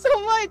 thank you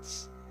so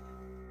much.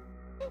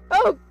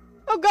 Oh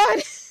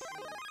God.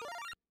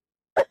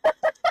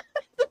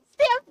 The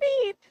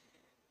stampede.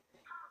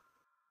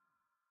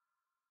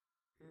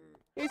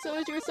 You're so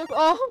much. You're so.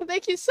 Oh,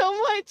 thank you so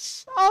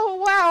much.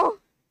 Oh wow.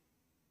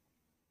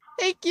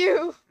 Thank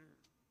you.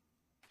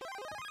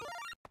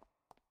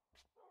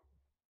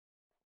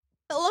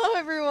 Hello,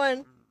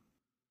 everyone.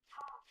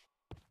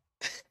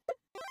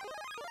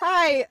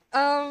 Hi.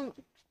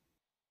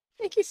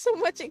 Thank you so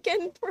much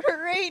again for the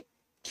raid.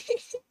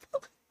 Thank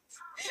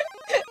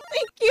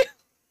you.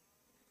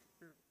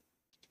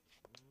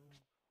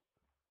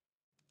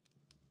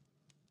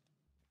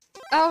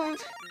 I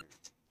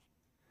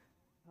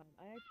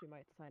actually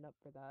might sign up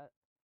for that.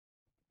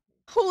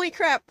 Holy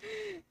crap.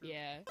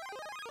 Yeah.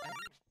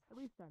 At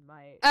least I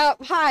might.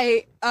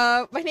 Hi.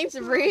 My name's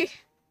Ree.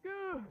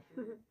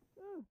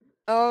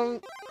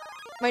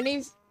 My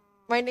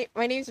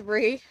name's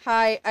Ree.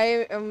 Hi,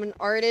 I am an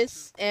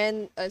artist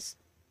and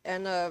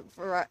a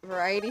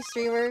variety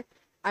streamer.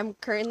 I'm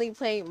currently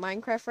playing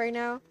Minecraft right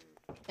now,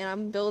 and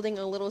I'm building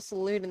a little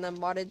saloon in a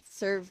modded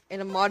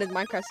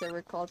Minecraft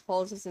server called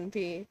Falls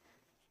SMP.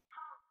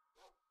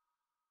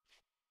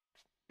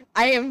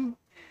 I am,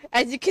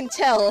 as you can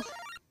tell,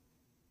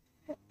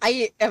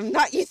 I am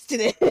not used to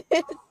this.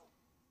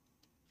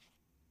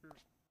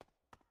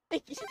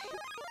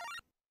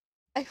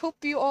 I hope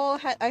you all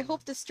had. I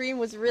hope the stream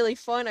was really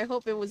fun. I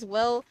hope it was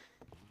well.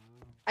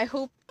 I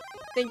hope.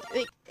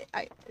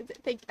 I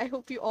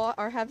hope you all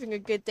are having a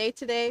good day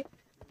today.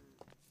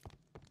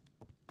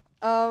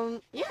 Yeah.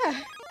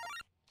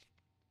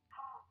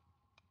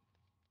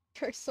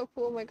 You're so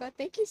cool. Oh my god,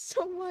 thank you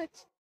so much.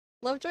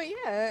 Lovejoy,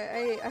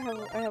 yeah,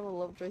 I have a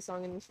Lovejoy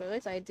song in this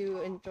playlist. I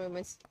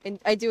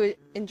do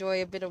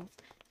enjoy a bit of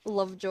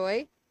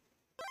Lovejoy.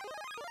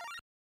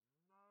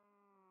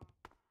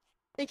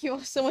 Thank you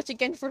all so much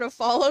again for the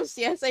follows.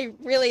 Yes, I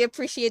really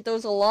appreciate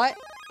those a lot.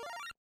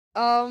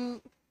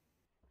 I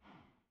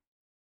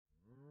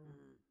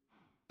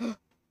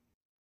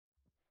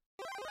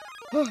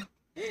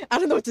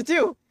don't know what to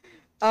do.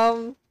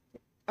 Oh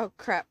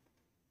crap.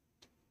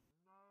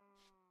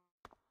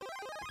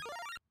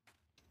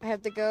 I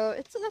have to go.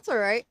 That's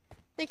alright.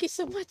 Thank you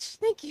so much.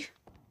 Thank you.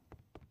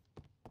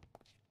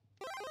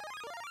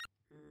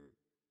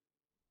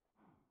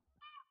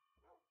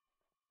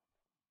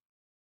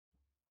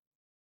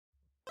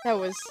 That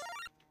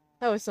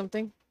was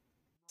something.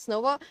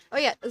 Snowball? Oh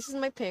yeah, this is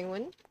my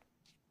penguin.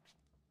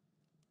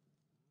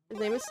 His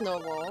name is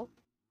Snowball.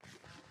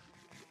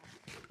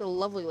 The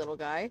lovely little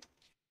guy.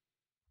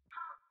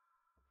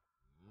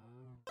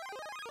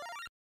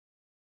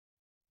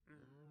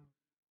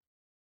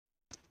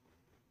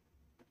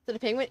 Is it a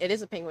penguin? It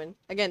is a penguin.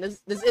 Again, this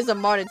is a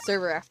modded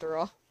server after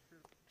all.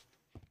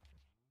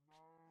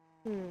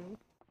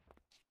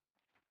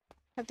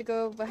 Have to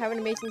go, but have an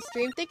amazing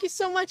stream. Thank you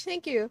so much.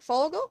 Thank you.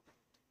 Follow go?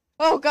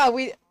 Oh god,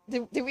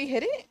 did we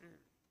hit it?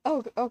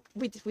 Oh,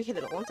 we hit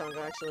it a long time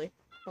ago actually.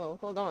 Oh,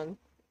 hold on.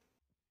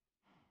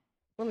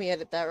 Let me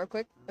edit that real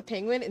quick. A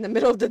penguin in the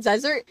middle of the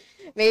desert?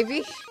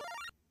 Maybe?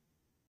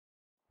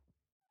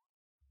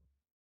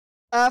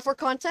 For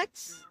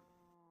context,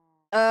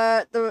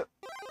 the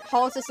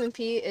Hollow System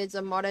P is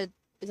a modded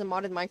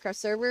Minecraft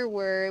server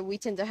where we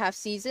tend to have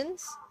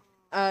seasons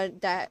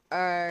that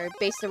are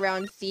based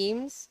around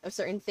themes of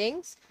certain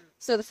things.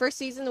 So the first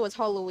season was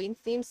Halloween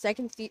themed,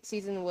 second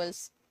season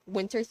was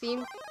winter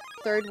themed,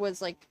 third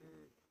was like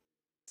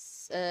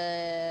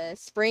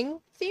spring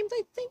themed,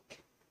 I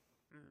think.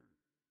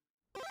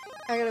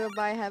 I gotta go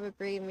bye. Have a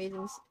great,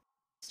 amazing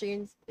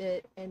streams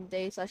and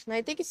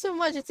day/night. Thank you so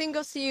much. The same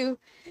goes to you.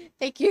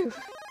 Thank you.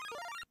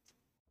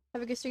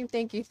 Have a good stream.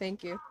 Thank you.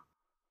 Thank you.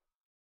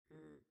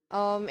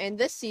 And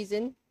this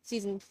season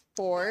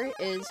 4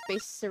 is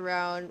based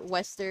around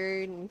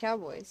Western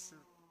cowboys.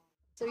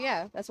 So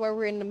yeah, that's why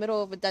we're in the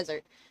middle of a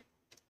desert.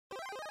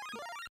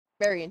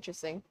 Very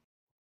interesting.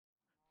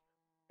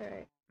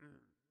 Alright.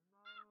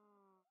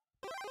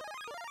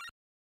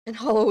 And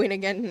Halloween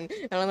again.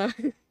 I don't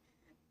know.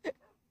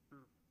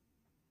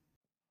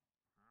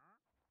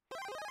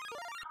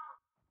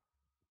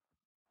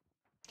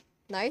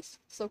 Nice.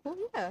 So cool.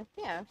 Yeah,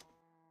 yeah.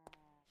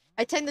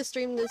 I tend to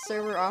stream this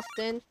server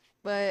often,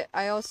 but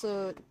I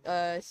also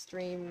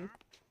stream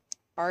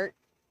art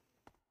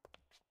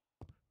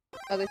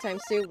other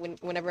times too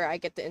whenever I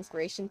get the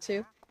inspiration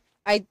to.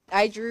 I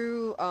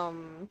drew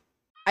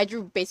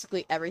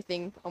basically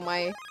everything on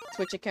my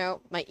Twitch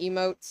account. My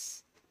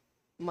emotes,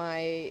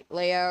 my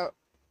layout,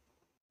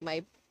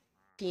 my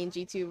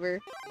PNG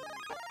tuber.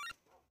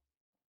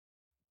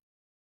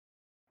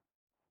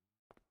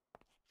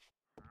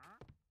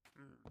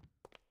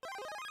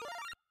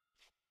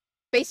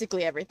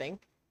 Basically everything.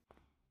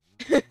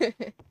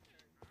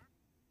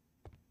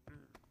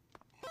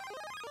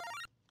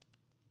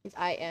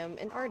 I am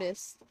an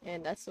artist,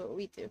 and that's what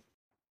we do.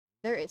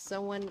 There is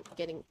someone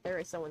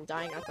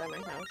dying outside my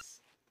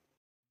house.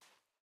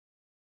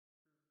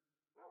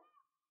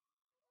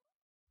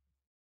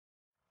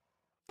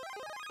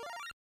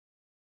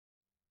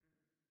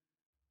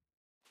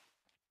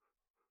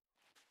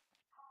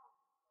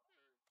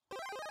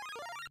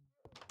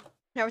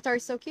 Avatar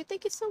is so cute.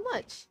 Thank you so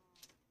much.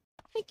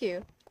 Thank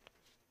you.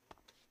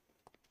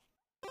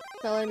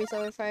 Telling me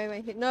so if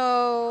I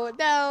no,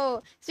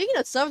 no. Speaking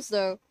of subs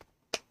though,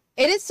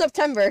 it is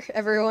September,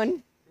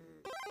 everyone.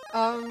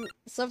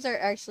 Subs are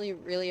actually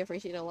really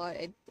appreciated a lot.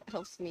 It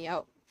helps me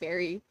out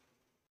very,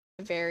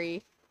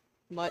 very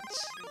much.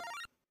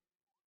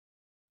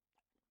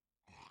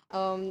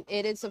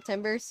 It is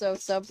September, so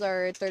subs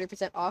are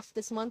 30% off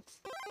this month.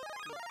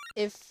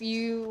 If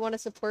you want to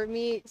support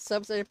me,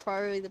 subs are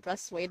probably the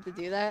best way to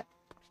do that.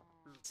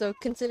 So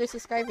consider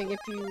subscribing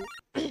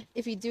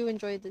if you do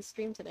enjoy this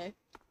stream today.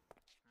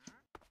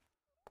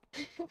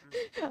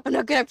 I'm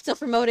not good at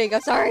self-promoting,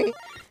 I'm sorry.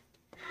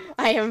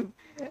 I am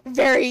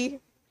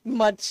very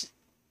much...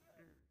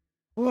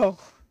 Whoa.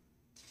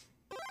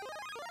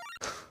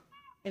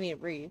 I need to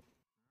breathe.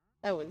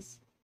 That was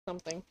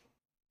something.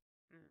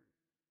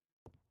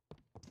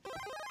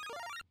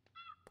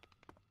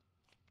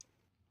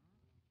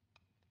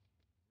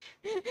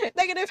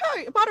 Negative,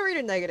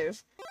 moderator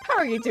negative. How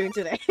are you doing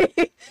today?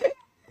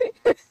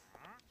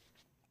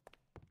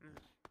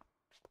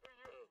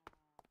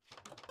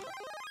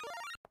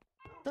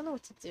 Don't know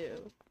what to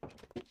do.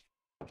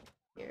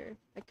 Here.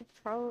 I could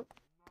probably...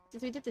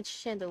 Since we did the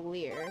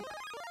chandelier...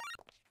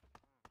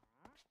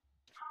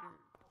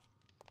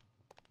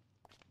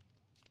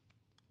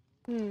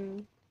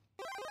 Well,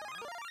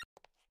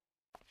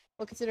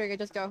 considering I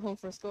just got home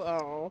from school...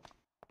 Oh.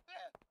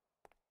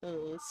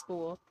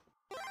 School.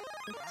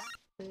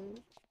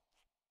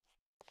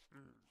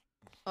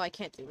 Oh, I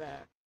can't do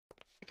that.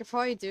 I could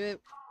probably do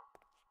it...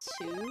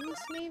 Twos,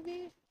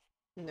 maybe?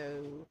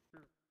 No.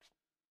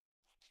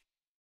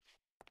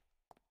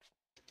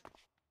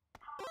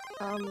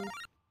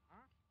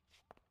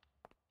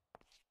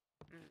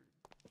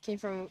 Came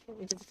from...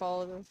 We just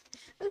followed them.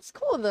 That's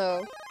cool,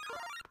 though.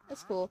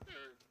 That's cool.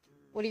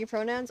 What are your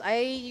pronouns? I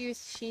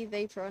use she,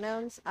 they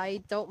pronouns.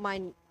 I don't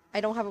mind... I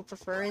don't have a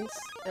preference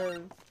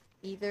of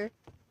either.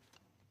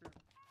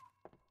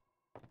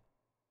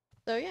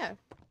 So, yeah.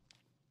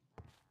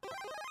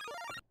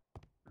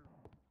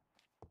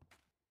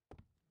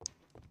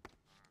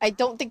 I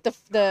don't think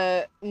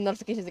the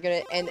notifications are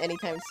gonna end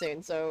anytime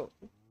soon, so...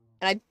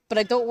 But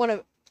I don't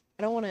wanna...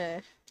 I don't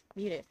wanna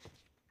mute it.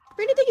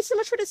 Brandon, thank you so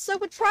much for the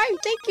sub with Prime!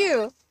 Thank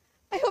you!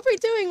 I hope you're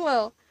doing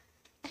well!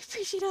 I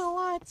appreciate it a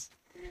lot!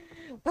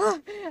 Ah,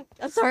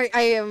 I'm sorry,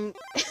 I am...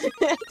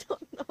 I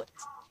don't know what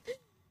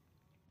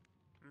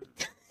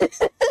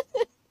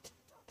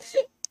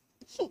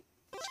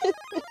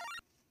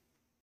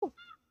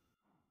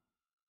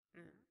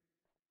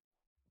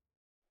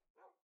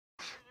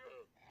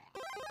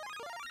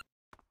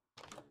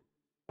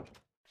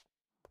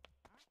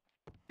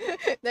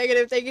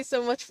Negative, thank you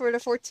so much for the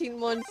 14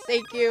 months,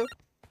 thank you!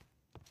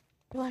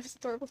 Your life is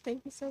adorable,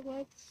 thank you so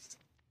much.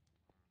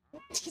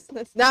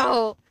 Jesus,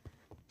 no!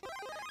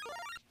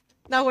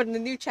 Not when the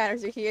new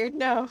chatters are here,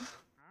 no!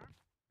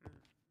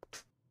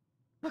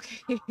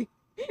 Okay.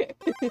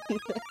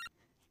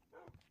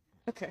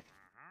 Okay.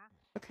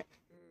 Okay.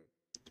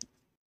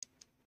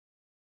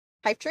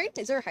 Hype train?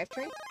 Is there a hype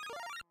train?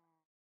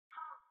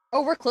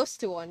 Oh, we're close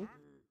to one.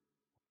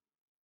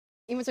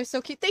 Emotes are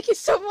so cute. Thank you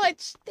so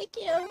much. Thank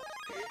you.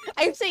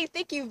 I'm saying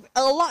thank you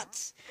a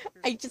lot.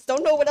 I just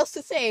don't know what else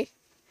to say.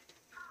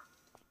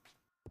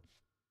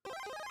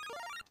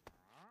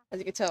 As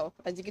you can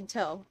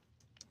tell,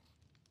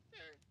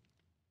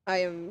 I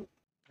am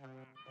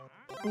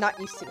not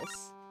used to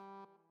this.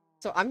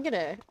 So I'm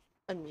gonna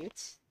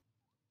unmute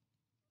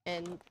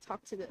and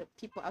talk to the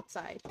people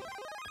outside.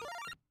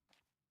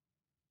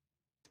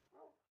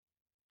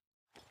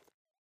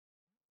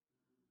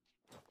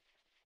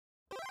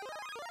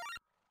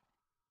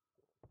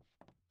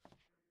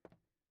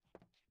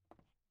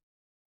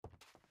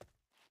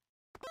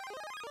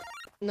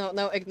 No,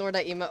 no, ignore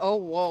that email. Oh,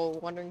 whoa,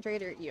 Wandering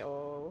Trader,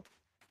 yo.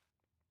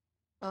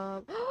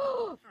 Oh,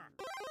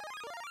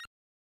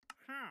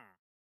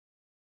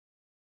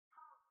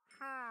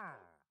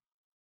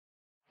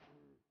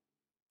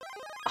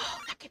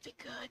 that could be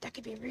good. That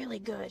could be really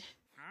good.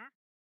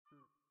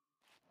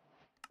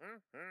 I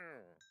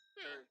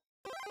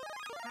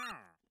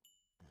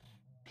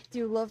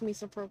do love me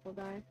some purple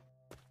dye.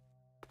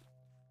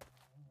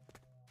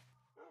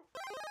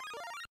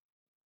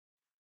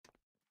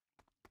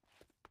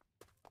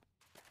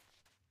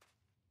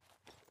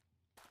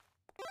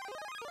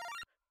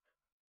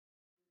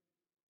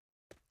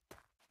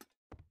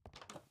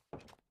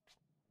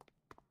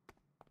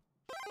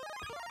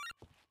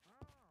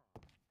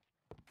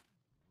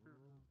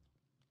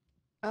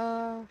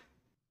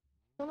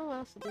 Don't know what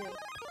else to do.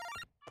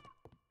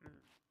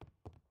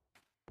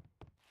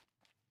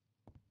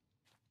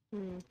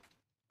 Hmm.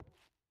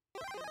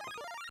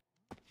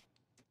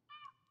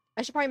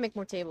 I should probably make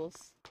more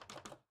tables.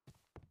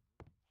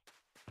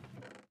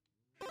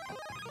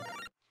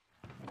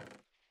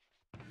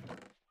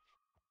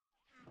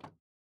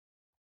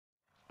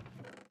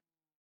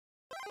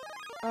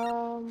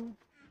 How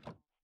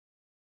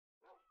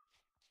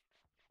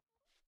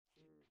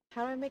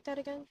do I make that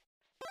again?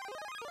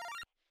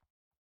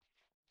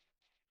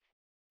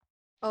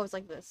 Oh, it's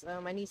like this.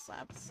 I need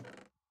slabs.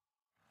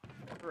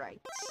 Right.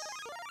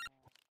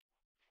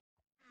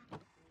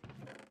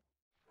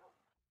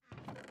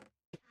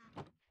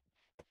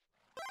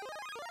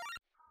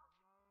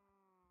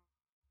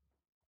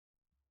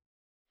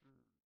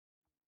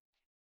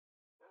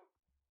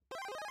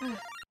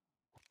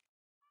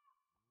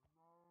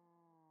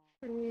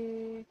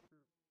 Pretty.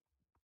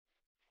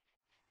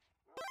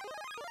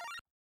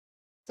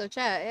 So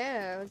chat,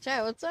 yeah,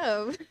 chat, what's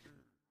up?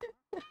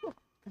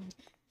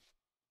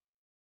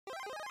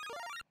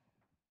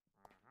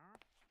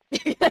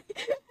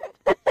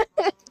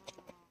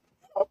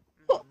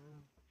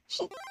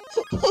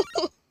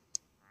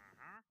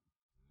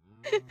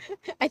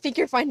 I think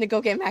you're fine to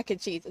go get mac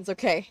and cheese. It's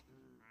okay.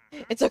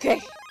 It's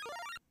okay.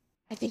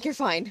 I think you're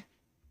fine.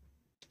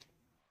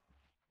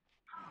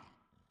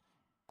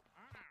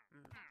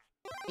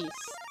 Peace.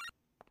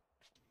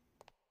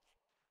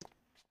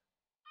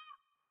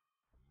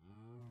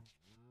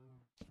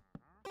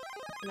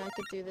 And I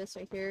could do this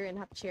right here and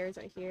have chairs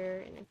right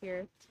here and right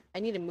here. I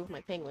need to move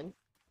my penguin.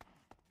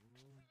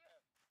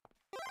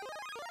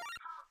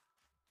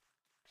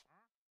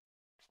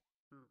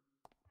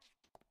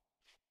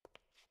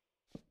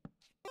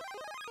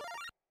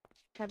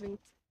 Having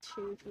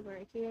two people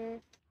right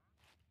here.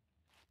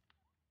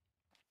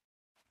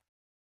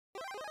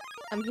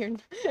 I'm here.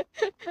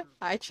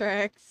 Hi,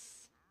 Trex.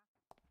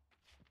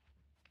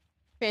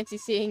 Fancy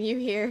seeing you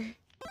here.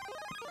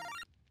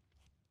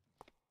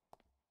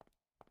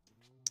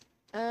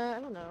 I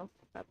don't know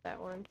about that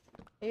one.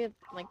 Maybe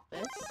like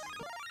this.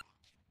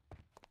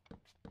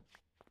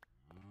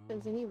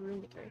 Does any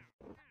room to carry?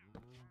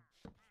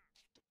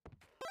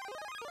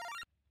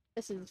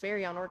 This is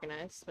very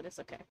unorganized, but it's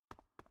okay.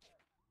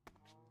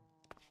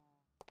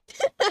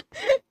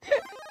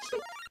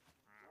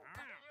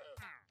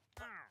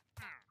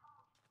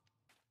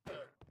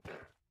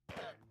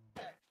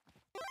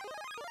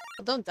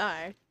 Well, don't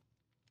die.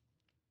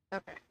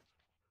 Okay.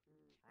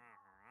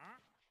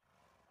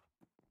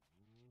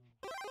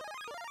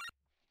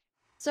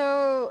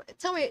 So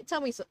tell me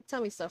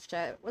stuff,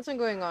 chat. What's been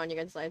going on in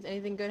your guys' lives?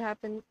 Anything good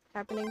happening?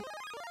 Like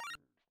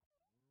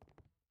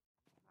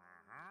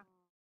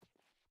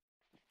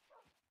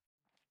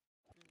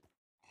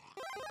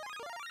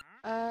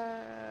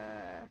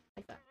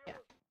that. Yeah.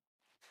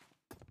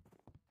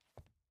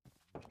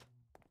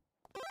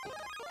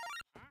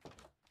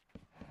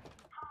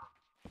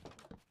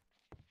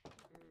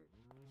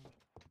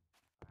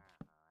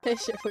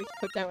 Shit, we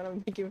put down when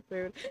I'm making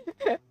food.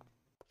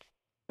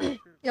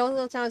 Your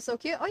little town is so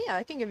cute. Oh yeah,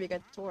 I can give you a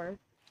good tour.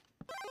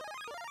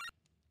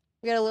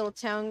 We got a little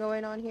town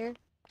going on here.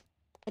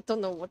 I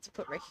don't know what to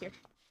put right here.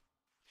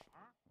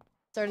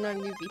 Starting on a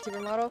new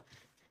VTuber model.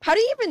 How do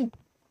you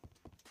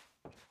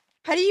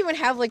even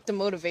have like the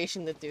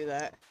motivation to do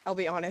that? I'll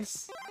be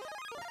honest.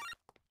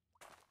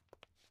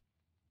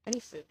 I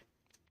need food.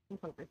 I'm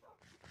hungry.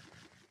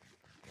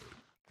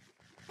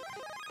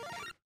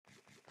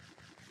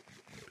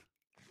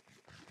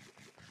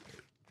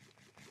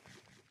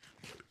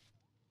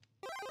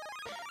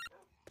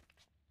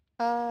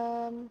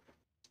 Um.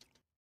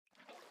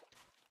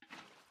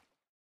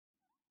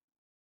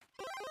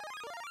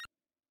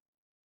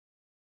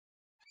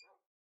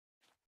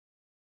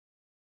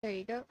 There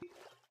you go.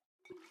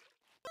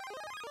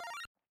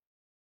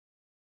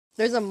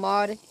 There's a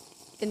mod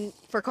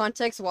for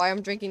context why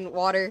I'm drinking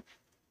water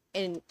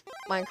in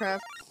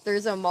Minecraft.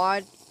 There's a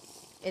mod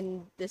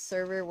in this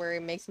server where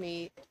it makes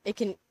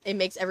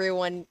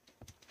everyone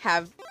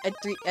have a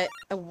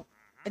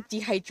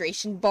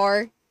dehydration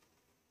bar,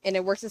 and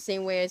it works the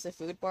same way as a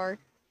food bar.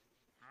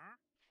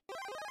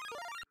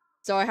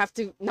 So I have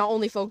to not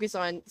only focus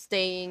on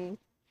staying,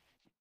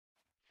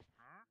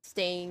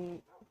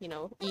 you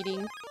know,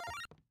 eating.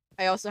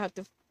 I also have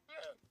to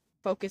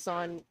focus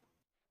on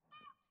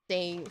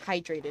staying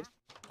hydrated.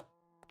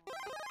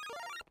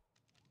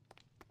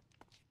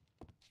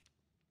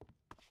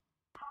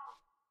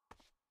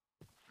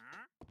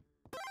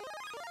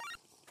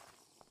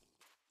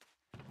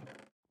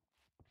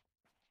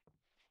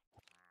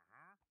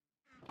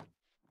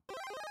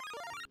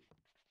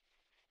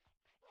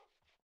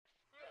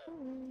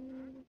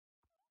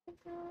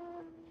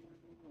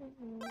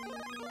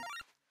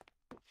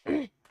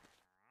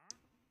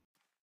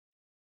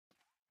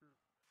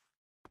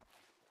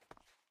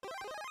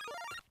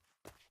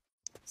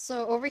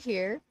 So over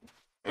here,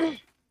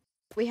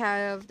 we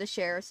have the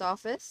sheriff's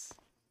office.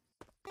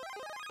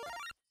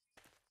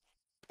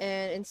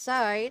 And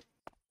inside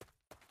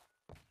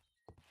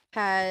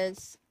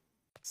has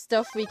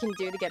stuff we can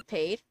do to get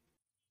paid.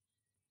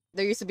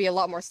 There used to be a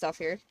lot more stuff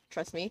here,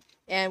 trust me.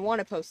 And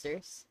wanted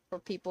posters for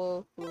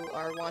people who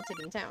are wanted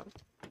in town.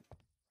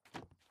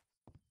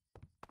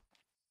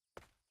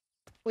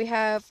 We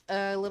have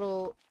a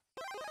little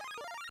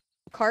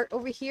cart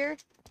over here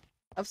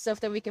of stuff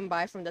that we can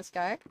buy from this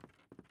guy.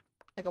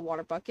 Like a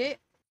water bucket.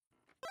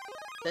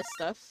 This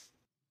stuff.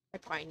 I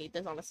probably need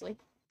this, honestly.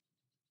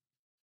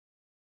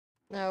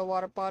 No,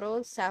 water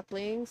bottles,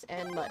 saplings,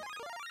 and mud.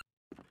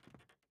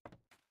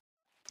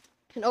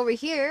 And over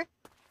here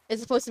is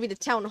supposed to be the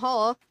town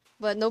hall,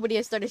 but nobody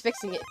has started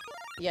fixing it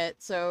yet,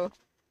 so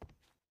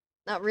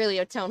not really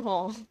a town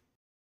hall.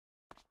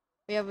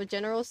 We have a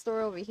general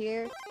store over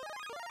here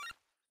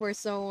where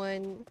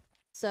someone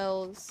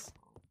sells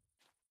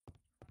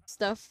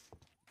stuff,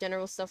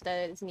 general stuff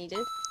that is needed.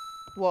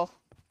 Whoa.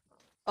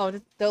 Oh,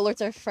 the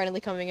alerts are finally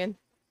coming in.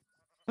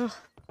 Ugh.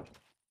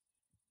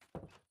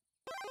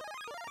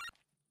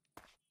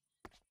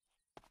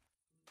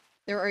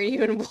 There are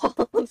even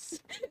walls.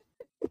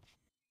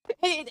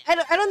 I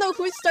don't know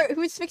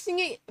who's fixing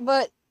it,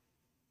 but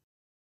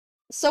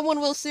someone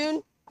will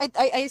soon.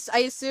 I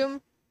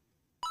assume.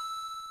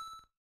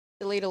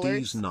 Delayed alerts.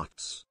 These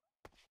nuts.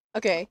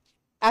 Okay.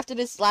 After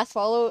this last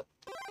follow,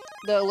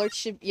 the alerts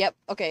should. Yep.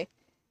 Okay.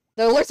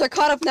 The alerts are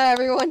caught up now,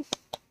 everyone.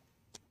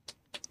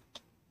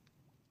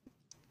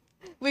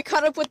 We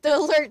caught up with the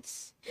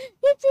alerts.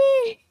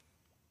 Yippee!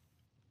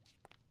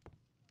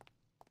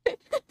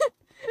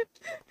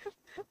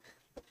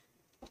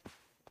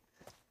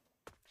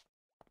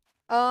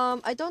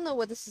 I don't know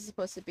what this is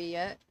supposed to be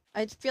yet.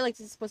 I feel like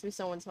this is supposed to be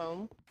someone's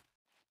home.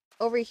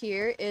 Over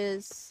here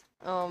is,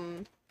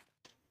 a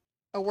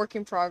work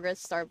in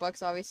progress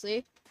Starbucks,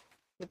 obviously.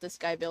 With this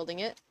guy building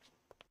it.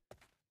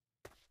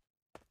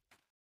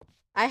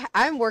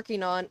 I'm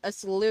working on a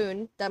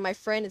saloon that my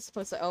friend is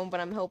supposed to own,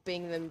 but I'm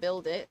helping them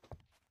build it.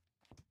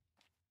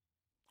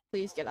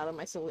 Please get out of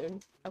my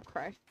saloon. I'll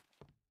cry.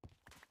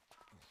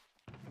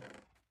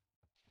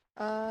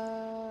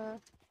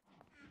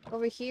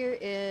 Over here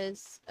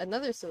is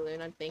another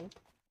saloon, I think.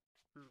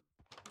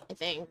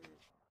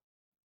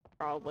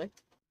 Probably.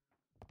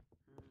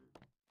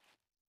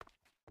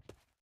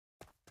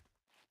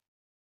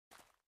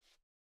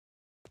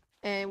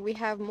 And we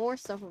have more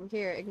stuff over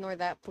here. Ignore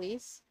that,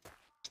 please.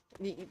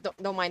 You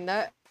don't mind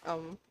that.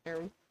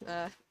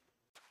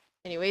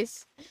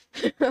 Anyways.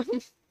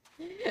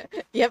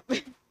 Yep.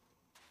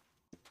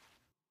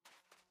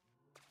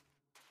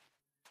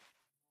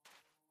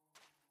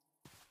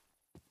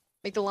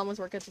 Make the llamas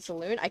work at the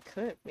saloon? I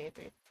could,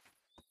 maybe.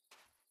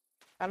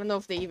 I don't know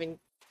if they even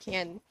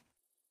can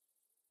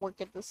work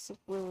at the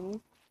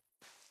saloon.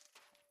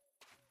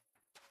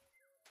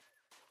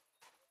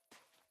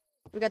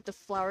 We got the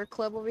flower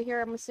club over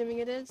here, I'm assuming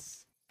it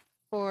is.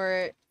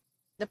 For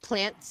the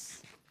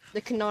plants.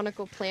 The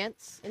canonical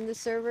plants in the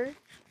server.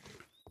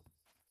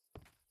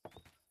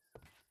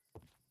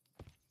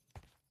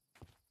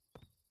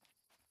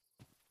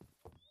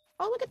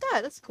 Oh, look at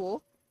that! That's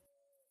cool.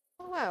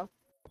 Oh, wow.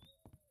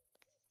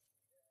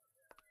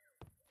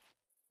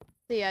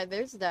 So yeah,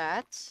 there's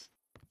that.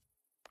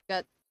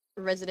 Got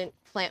a resident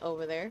plant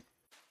over there.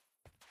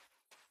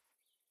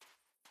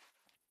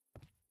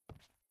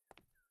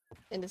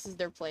 And this is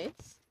their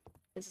place.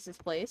 This is his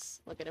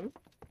place. Look at him.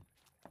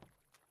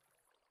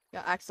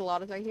 Got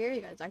axolotls right here.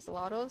 You got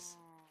axolotls.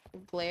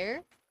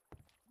 Glare.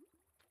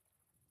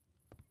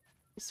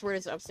 I swear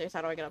it's upstairs.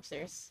 How do I get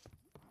upstairs?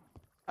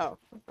 Oh,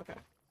 okay.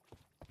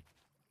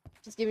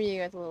 Just giving you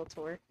guys a little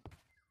tour.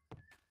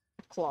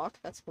 A clock.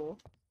 That's cool.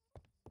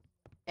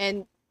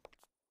 And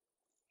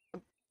a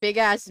big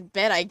ass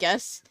bed, I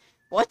guess.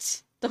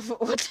 What?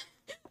 What?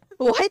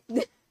 What?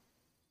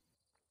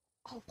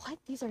 Oh, what?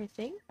 These are a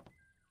thing?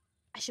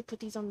 I should put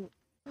these on...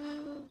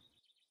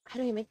 How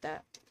do you make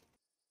that?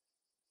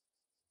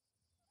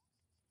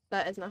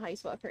 That is not how you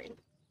spell curtain.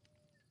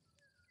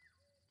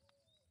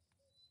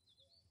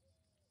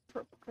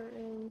 Purple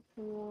curtain,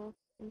 pool,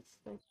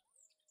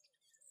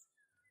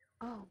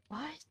 oh,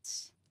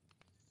 what?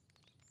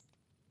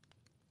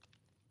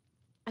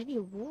 I need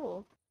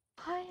wool.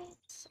 What? I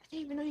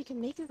didn't even know you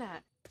can make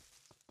that.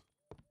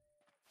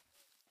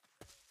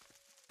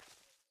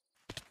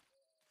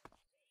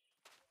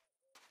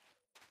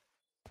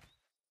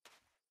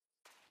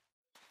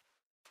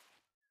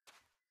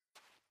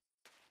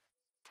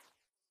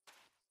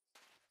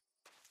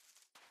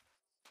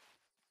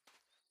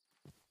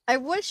 I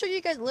would show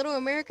you guys Little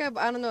America,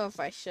 but I don't know if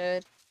I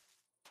should.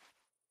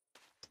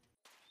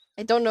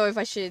 I don't know if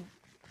I should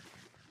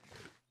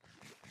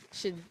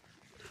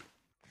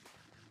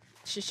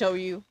show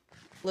you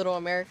Little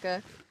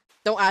America.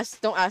 Don't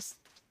ask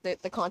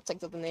the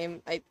context of the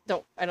name. I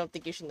don't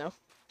think you should know.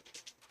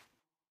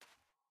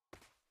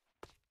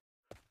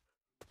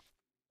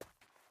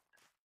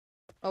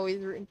 Oh,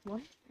 he's written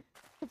what?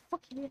 What the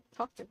fuck are you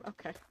talking about?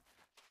 Okay.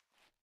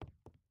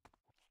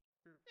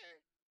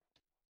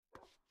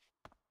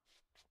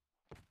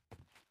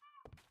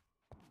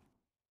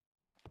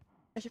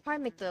 I should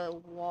probably make the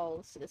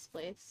walls to this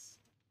place.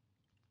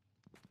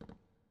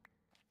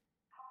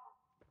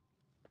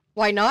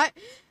 Why not?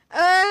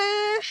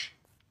 I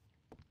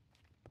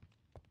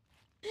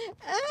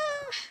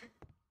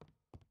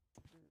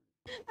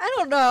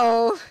don't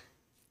know.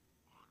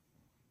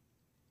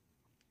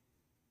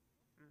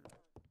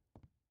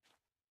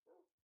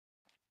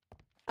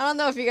 I don't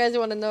know if you guys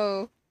want to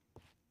know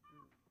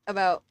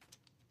about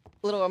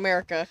Little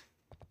America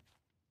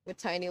with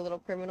tiny little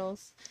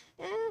criminals.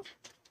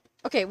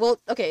 Okay, well,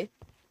 okay.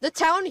 The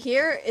town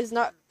here is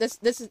not this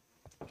is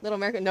Little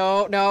America.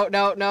 No.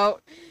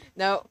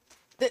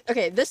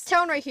 Okay, this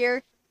town right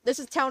here, this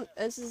is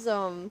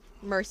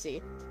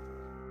Mercy.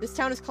 This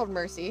town is called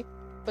Mercy,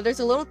 but there's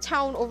a little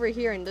town over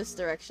here in this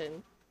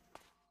direction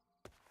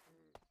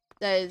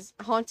that is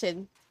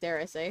haunted, dare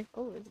I say.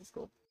 Oh, this is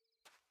cool.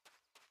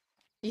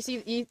 Do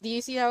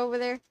you see that over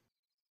there?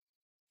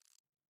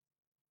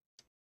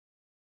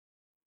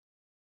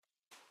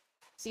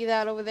 See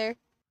that over there?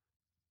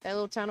 That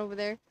little town over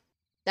there?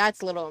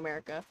 That's Little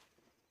America.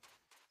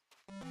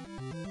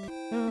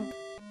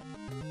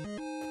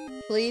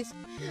 Please?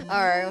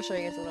 Alright, I'll show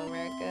you guys Little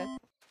America.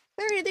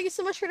 Larry, thank you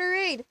so much for the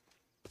raid!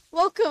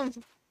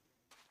 Welcome!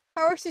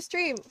 How was your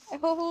stream? I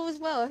hope it was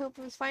well. I hope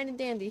it was fine and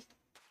dandy.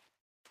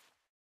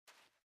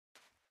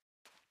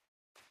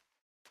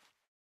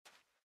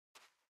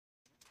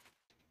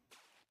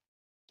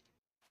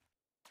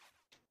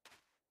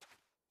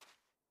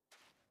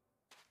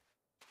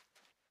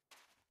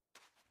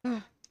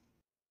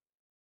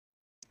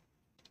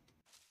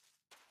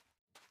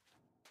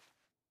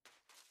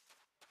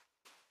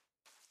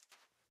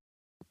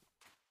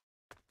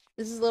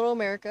 This is Little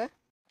America.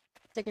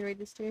 Second raid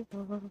this stream.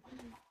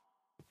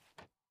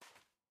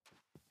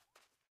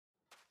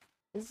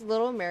 This is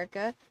Little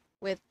America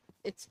with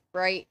its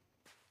bright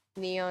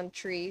neon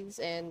trees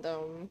and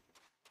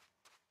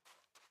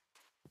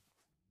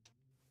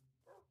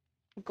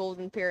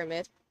golden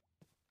pyramid.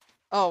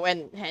 Oh,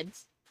 and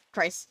heads.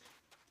 Christ.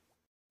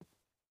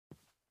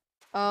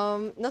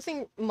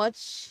 Nothing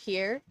much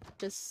here.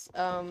 Just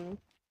some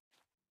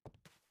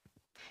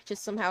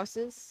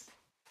houses.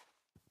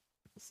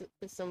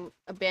 Some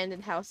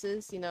abandoned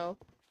houses, you know.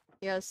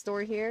 You got a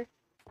store here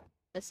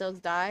that sells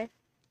dye.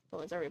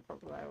 Oh, it's already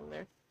purple dye over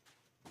there.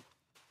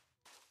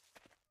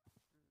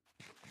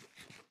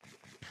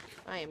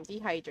 I am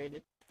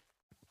dehydrated.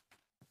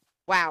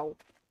 Wow.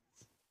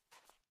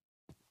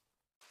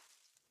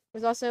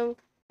 There's also,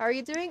 how are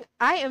you doing?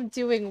 I am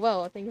doing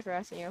well. Thank you for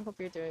asking. I hope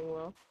you're doing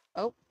well.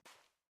 Oh.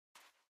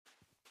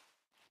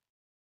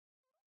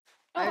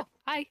 Oh,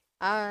 hi.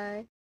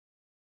 Hi.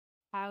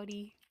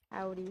 Howdy.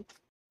 Howdy.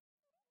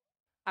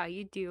 How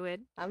you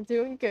doing? I'm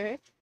doing good.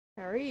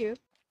 How are you?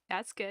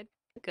 That's good.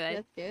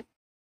 Good. That's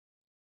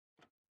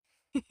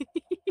good.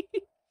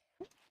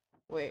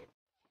 Wait.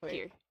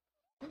 Here.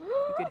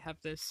 You could have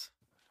this.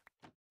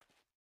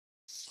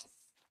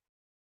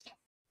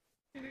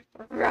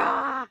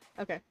 Rah!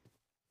 Okay.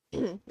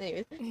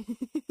 Anyways.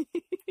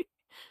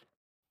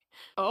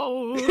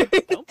 Oh,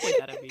 don't point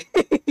that at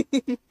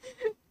me.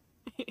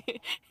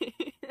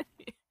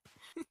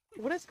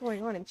 What is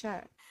going on in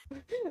chat?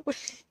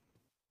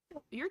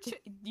 You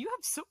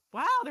have so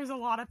wow. There's a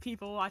lot of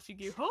people watching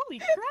you. Holy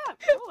crap!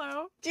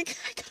 Hello. I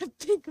got a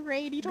big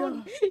raid. You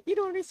don't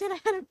understand. I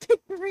had a big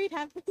raid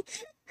happening.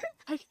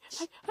 I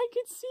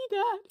can see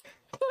that.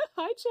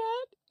 Hi,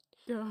 chat.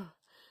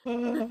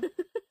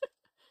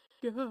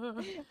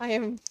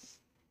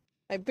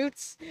 My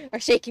boots are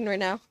shaking right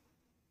now.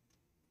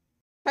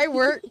 I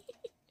work.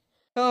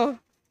 Oh.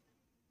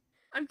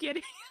 I'm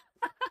kidding.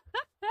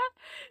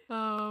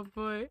 Oh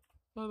boy.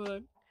 Hold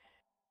on.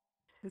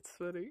 It's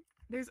funny.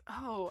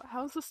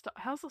 how's the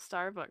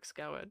Starbucks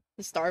going?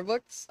 The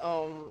Starbucks?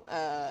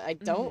 I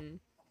don't Mhm.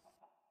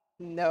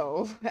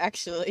 know,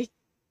 actually.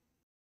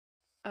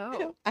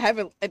 Oh, I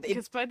haven't.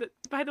 because by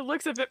the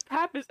looks of it,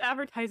 Pap is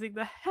advertising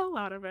the hell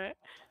out of it.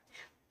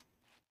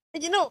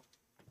 You know,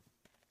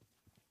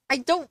 I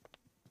don't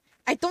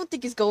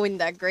think it's going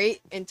that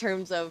great in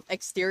terms of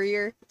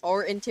exterior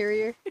or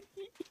interior.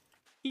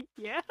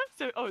 Yeah.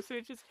 So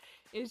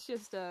it's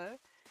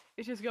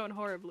just going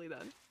horribly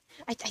then.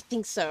 I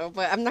think so,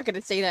 but I'm not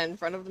gonna say that in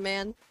front of the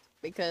man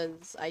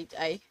because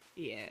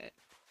Yeah.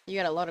 you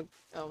got a lot of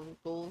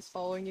ghouls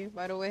following you,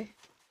 by the way.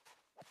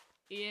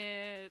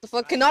 Yeah. The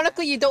fuck?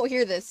 Canonically, you don't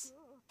hear this.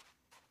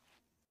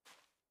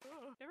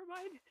 Oh, never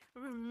mind.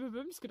 I'm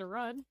just gonna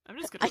run.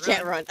 I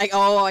can't run.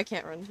 I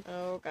can't run.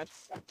 Oh god.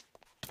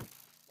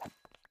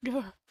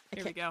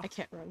 Here we go. I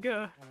can't run.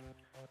 Go.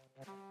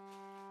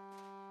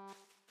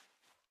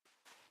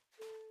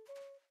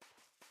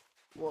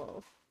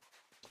 Whoa.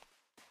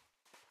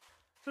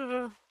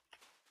 Uh,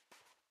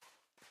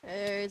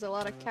 There's a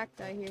lot of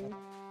cacti here.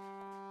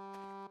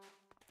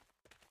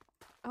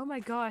 oh my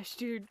gosh,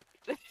 dude.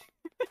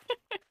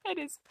 It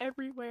is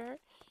everywhere.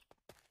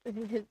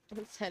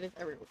 His head is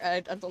everywhere. I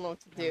don't know what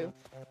to do.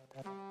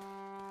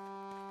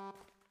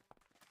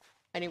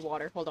 I need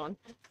water. Hold on.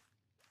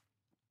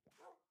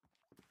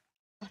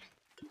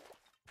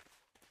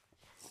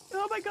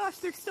 Oh my gosh,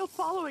 they're still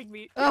following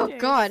me. Oh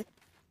Goodness. god.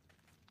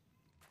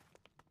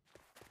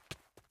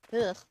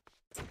 Ugh.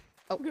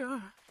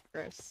 Ugh.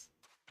 Gross.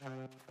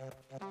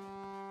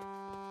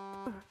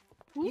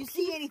 Who You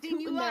see keeps anything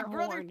you tooting like, their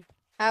brother? horn?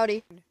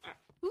 Howdy.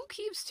 Who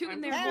keeps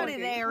tooting their Howdy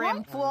horn? there, What?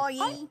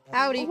 employee.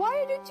 Howdy.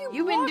 Why did you?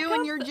 You been walk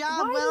doing up your the-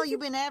 job why well? did You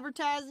been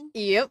advertising?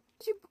 Yep.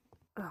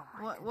 Oh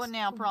my What goodness.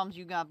 now problems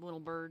you got, little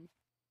bird?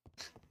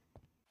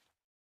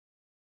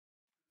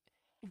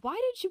 Why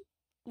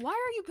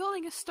are you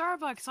building a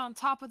Starbucks on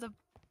top of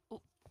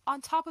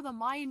the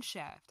mine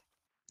shaft?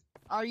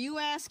 Are you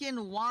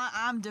asking why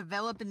I'm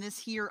developing this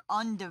here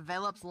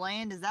undeveloped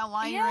land? Is that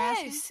why you're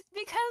asking? Yes,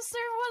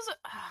 because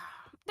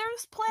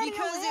there's plenty of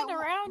land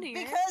around here.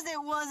 Because it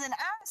was an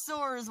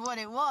eyesore is what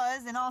it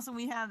was, and also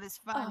we have this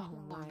fine Oh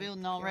we're my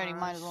building already,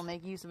 might as well gosh.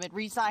 make use of it.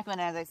 Recycling,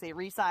 as I say,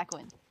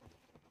 recycling.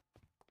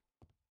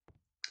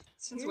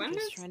 Since You're when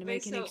just does trying to they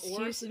make an sell excuse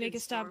ores to make in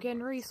us stop getting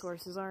Starbucks?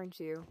 resources, aren't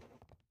you?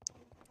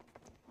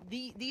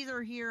 These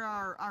are here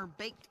our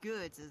baked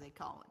goods, as they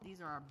call it.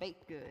 These are our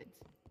baked goods.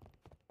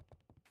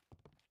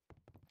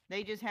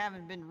 They just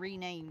haven't been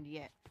renamed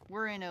yet.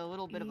 We're in a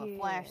little bit of a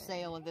flash Yeah.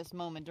 sale at this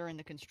moment during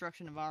the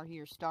construction of our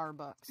here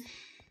Starbucks.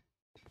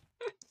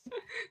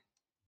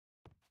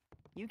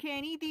 You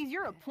can't eat these.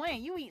 You're a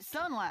plant. You eat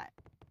sunlight.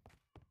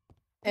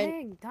 And-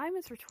 Dang,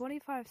 diamonds for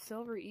 25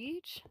 silver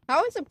each?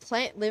 How is a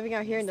plant living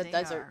out here in Yes, the they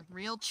desert? are.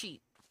 Real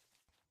cheap.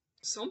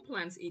 Some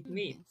plants eat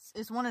meat.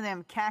 It's one of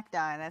them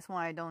cacti. That's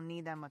why I don't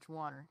need that much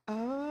water.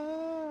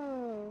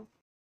 Oh.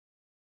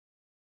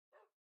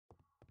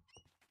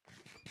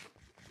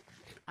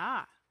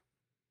 Ah.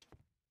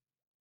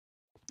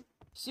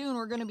 Soon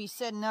we're going to be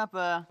setting up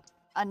a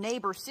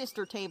neighbor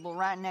sister table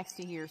right next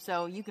to here,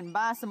 so you can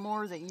buy some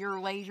mores at your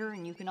leisure,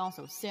 and you can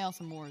also sell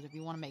some mores if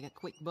you want to make a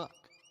quick buck.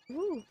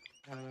 Ooh.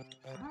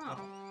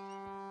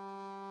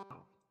 Oh.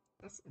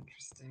 That's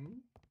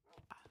interesting.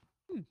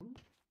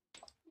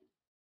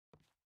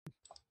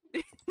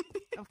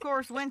 Of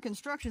course, when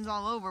construction's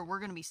all over, we're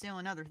going to be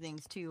selling other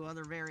things too,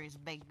 other various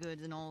baked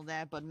goods and all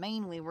that, but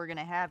mainly we're going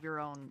to have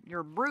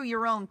brew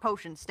your own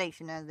potion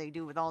station, as they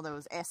do with all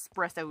those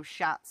espresso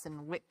shots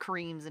and whipped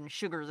creams and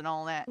sugars and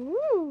all that.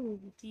 Ooh.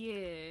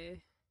 Yeah.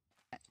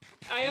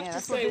 I have to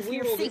that's what say, this we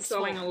here will be seat's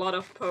selling for. a lot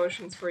of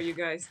potions for you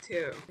guys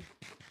too.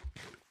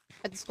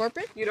 At the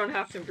Scorpion? You don't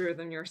have to brew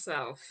them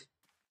yourself.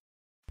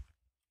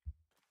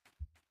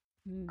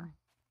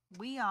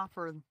 We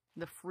offer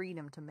the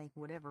freedom to make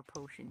whatever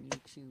potion you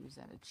choose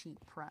at a cheap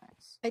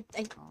price.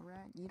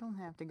 Alright? You don't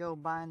have to go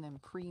buying them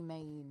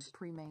pre-made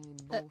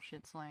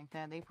bullshits like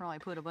that. They probably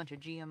put a bunch of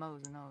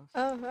GMOs in those.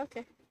 Oh,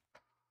 okay.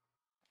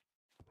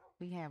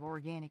 We have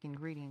organic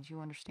ingredients, you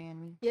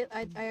understand me? Yeah,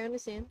 I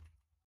understand.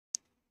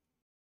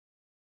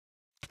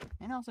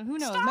 And also, who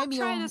knows, Stop maybe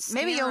trying you'll to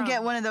scare get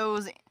 'em. one of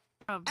those.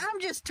 I'm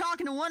just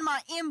talking to one of my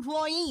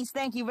employees,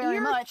 thank you very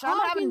much. I'm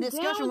having a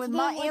discussion with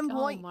my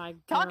employee. Oh my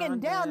Talking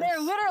down, they're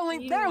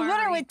goodness.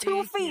 literally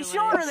 2 feet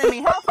shorter than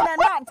me. How can I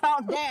not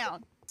talk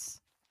down?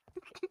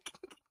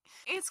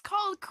 It's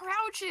called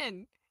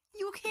crouching.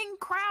 You can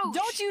crouch.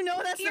 Don't you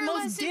know that's the You're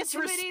most less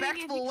intimidating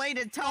disrespectful way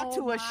to talk Oh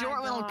to a my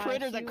short little gosh,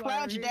 critter to you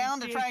crouch are down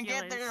to try and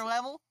get ridiculous. their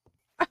level?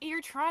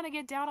 You're trying to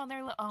get down on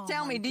their oh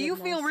Tell my me, do you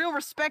feel goodness. real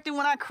respected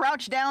when I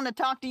crouch down to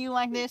talk to you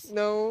like this?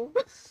 No.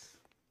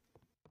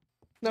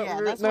 Not yeah,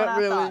 re- that's not what I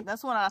really. thought.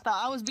 That's what I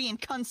thought. I was being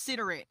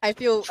considerate. I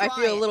feel Try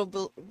a it. little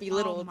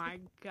belittled. Oh my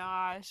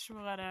gosh,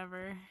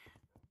 whatever.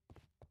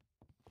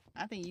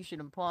 I think you should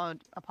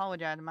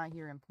apologize to my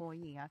here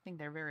employee. I think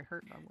they're very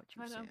hurt by what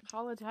you I said. don't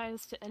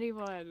apologize to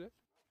anyone.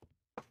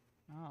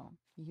 Oh,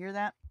 you hear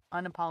that?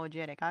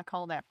 Unapologetic. I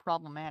call that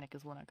problematic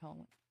is what I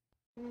call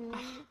it.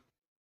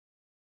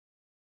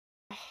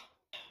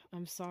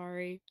 I'm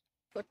sorry.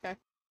 Okay.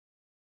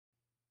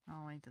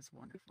 Oh, ain't this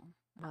wonderful?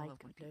 I My love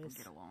when people goodness.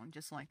 get along,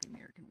 just like the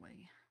American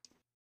way.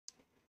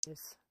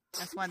 Yes.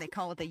 That's why they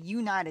call it the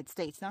United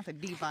States, not the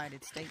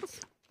divided states.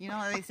 You know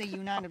how they say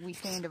united we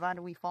stand,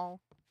 divided we fall?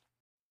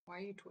 Why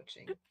are you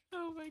twitching?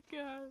 Oh my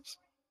gosh.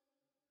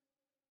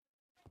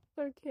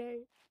 Okay.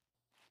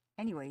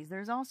 Anyways,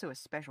 there's also a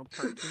special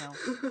perk, you know.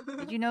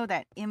 Did you know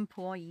that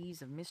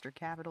employees of Mr.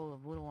 Capital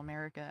of Little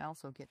America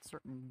also get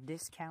certain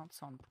discounts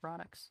on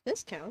products?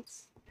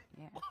 Discounts?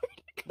 Yeah.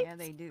 Yeah,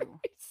 they do.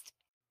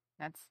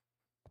 That's...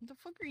 What the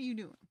fuck are you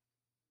doing?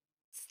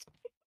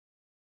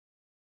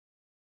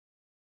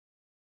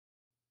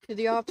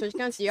 Do y'all have Twitch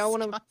accounts? Do y'all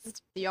want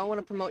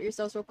to promote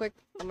yourselves real quick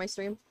on my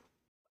stream?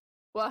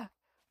 What?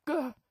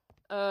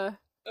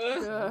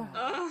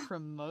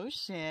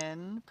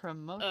 Promotion.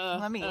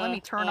 Let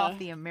me turn off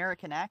the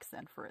American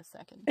accent for a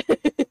second.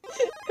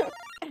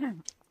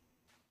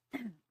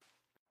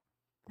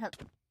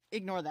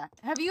 Ignore that.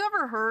 Have you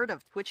ever heard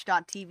of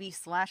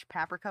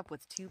twitch.tv/paprikup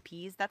with 2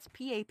 P's? That's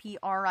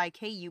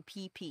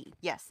PAPRIKUPP.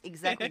 Yes,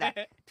 exactly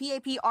that.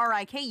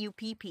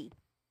 PAPRIKUPP.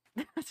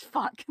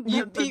 Fuck.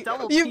 The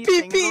double P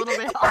thing is a little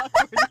bit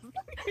awkward.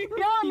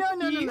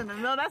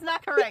 No, that's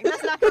not correct.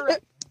 That's not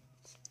correct.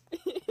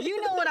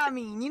 You know what I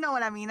mean. You know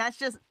what I mean. That's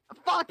just...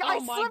 Fuck, Oh I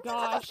my slipped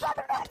gosh. into the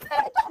southern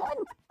accent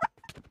again!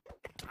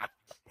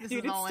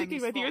 Dude, it's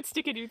sticking with you. It's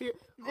sticking with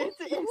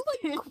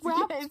you.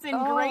 It's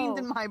ingrained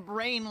in my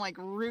brain like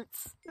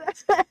roots.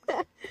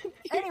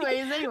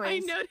 Anyways. I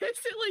noticed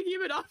it like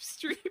even off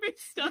stream and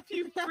stuff.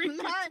 You bring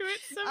into it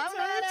sometimes. I'm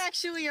not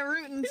actually a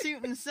rootin'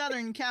 tootin'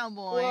 southern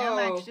cowboy. Whoa.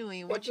 I'm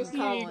actually what you Just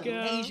call there you an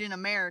go. Asian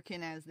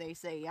American, as they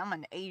say. I'm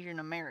an Asian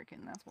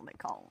American. That's what they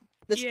call them.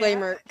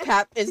 Disclaimer: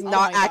 Cap is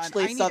not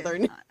actually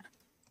Southern.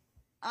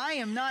 I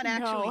am not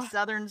actually No.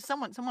 Southern.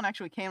 Someone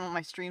actually came on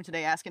my stream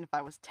today asking if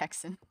I was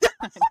Texan.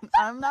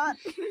 I'm not.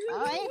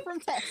 I ain't from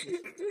Texas.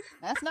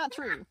 That's not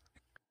true.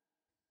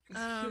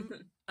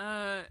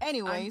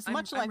 Anyways,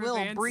 much like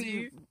Little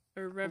Bree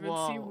or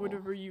Revency,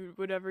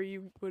 whatever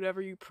you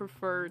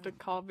prefer to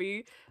call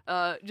me.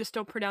 Just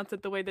don't pronounce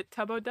it the way that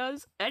Tubbo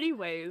does.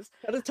 Anyways,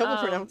 How does Tubbo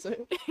pronounce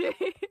it?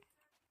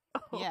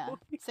 Yeah,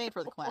 say it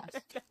for the class.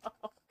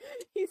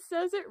 He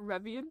says it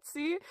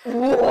Revency.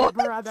 What?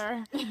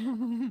 Brother.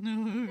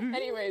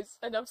 Anyways,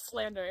 enough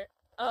slander.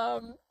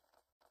 Yeah,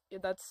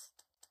 that's.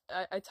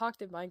 I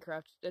talked in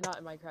Minecraft, not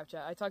in Minecraft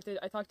chat. I talked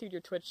to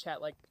your Twitch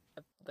chat like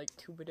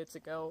 2 minutes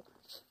ago.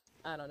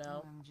 I don't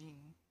know. OMG.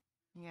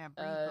 Yeah,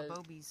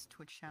 Bobby's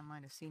Twitch chat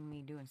might have seen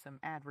me doing some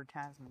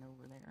advertisement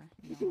over there.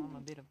 You know, I'm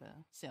a bit of a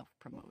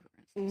self-promoter.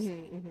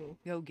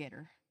 Go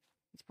getter.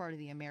 It's part of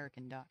the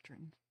American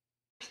doctrine.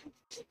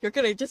 You're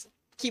gonna just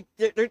keep.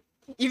 If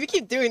you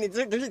keep doing it,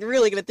 they're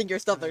really gonna think you're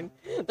Southern.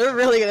 They're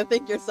really gonna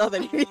think you're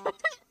Southern.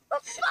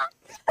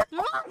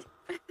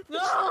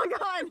 Oh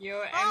god!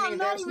 I'm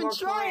not even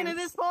trying at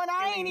this point.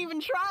 I ain't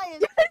even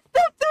trying.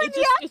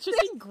 It's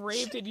just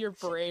engraved in your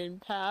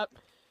brain, Pap.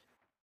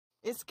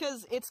 It's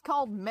cause it's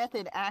called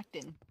method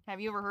acting.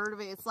 Have you ever heard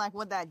of it? It's like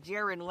what that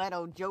Jared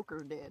Leto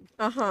Joker did.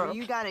 Uh-huh.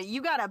 You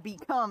gotta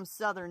become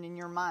Southern in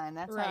your mind.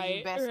 That's how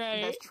you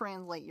best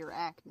translate your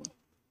acting.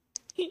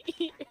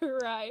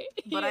 Right.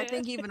 But I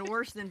think even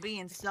worse than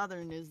being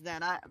Southern is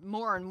that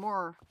more and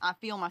more I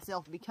feel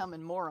myself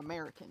becoming more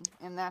American,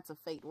 and that's a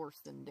fate worse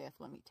than death.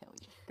 Let me tell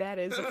you. That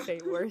is a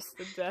fate worse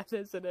than death,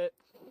 isn't it?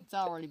 It's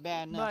already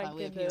bad enough. My I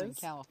live here in goodness.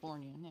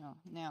 California.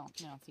 Now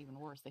it's even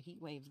worse. The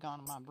heat wave's gone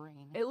in my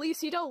brain. At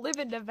least you don't live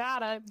in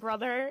Nevada,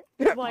 brother.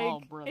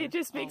 Like, brother. it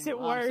just makes it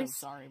I'm worse.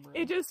 so sorry, brother.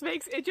 It just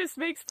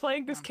makes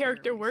playing this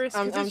character worse.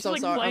 I'm it's so like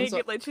sorry. playing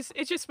it.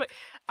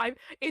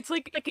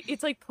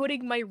 It's like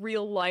putting my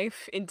real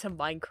life into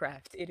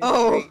Minecraft. It is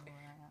great.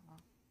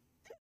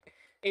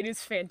 It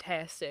is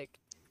fantastic.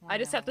 I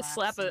just have to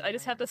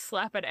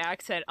slap an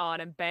accent on,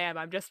 and bam,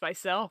 I'm just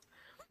myself.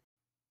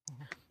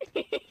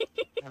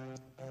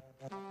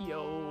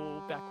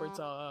 Yo, backwards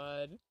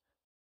on.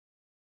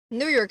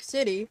 New York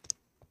City.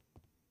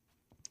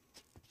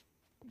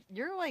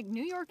 You're like,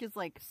 New York is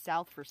like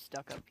South for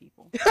stuck-up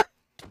people.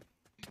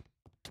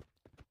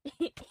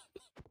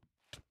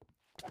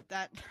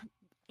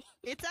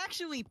 It's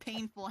actually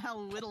painful how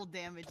little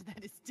damage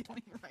that is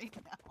doing right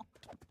now.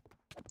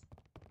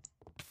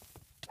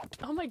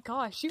 Oh my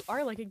gosh, you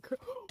are like God,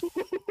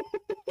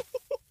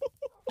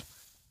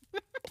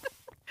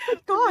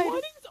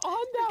 what is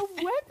on that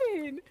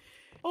weapon?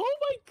 Oh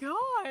my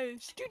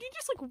gosh, dude, you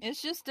just like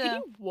it's just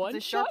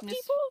one-shot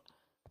people?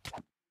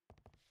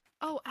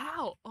 Oh,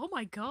 ow! Oh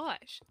my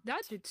gosh,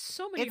 that did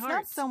so many It's hearts.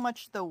 not so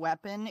much the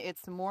weapon;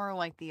 it's more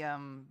like the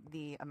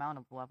amount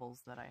of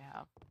levels that I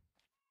have.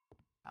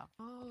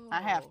 Oh.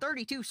 I have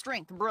 32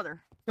 strength,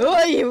 brother.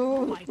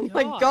 Oh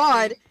my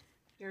god!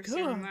 Here's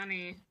your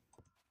money.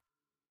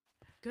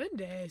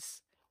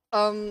 Goodness.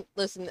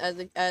 Listen, as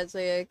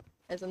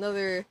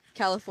another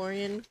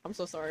Californian, I'm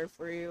so sorry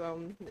for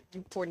you.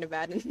 You poor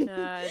Nevadan.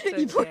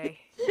 It's okay.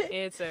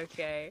 It's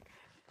okay.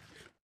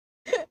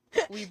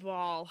 We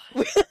ball.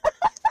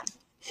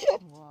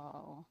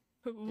 Whoa.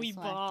 We Just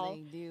ball.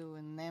 like they do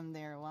in them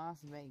there Las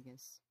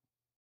Vegas.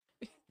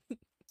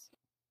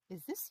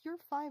 Is this your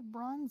 5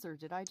 bronze, or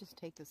did I just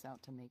take this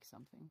out to make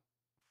something?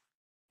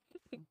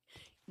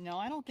 No,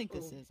 I don't think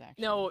this is,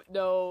 actually.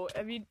 No.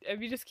 Emmy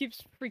just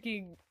keeps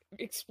freaking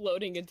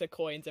exploding into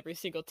coins every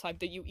single time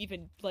that you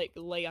even, like,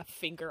 lay a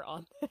finger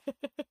on.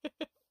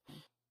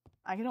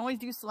 I can always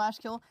do slash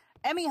kill.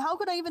 Emmy, how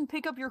could I even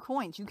pick up your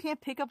coins? You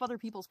can't pick up other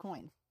people's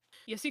coins.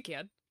 Yes, you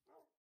can.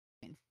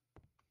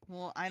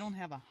 Well, I don't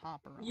have a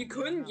hopper on. You me.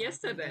 couldn't I'm not like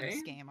yesterday.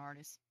 a scam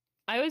artist.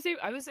 I was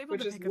able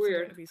Which to is pick up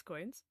weird. some of these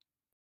coins.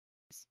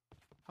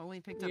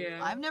 Totally picked up. Yeah.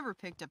 I've never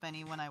picked up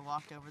any when I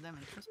walked over them,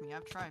 and trust me,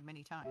 I've tried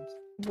many times.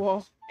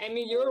 Whoa.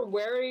 Amy, you're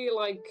very,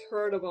 like,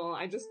 hurtable.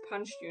 I just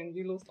punched you and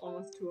you lost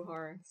almost 2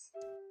 hearts.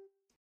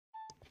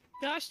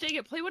 Gosh dang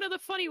it, play one of the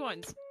funny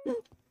ones!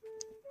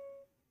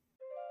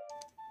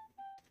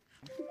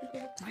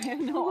 I have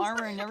no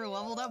armor and never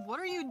leveled up. What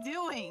are you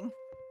doing?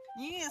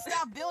 You need to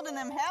stop building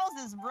them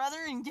houses, brother,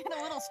 and get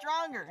a little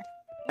stronger.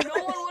 No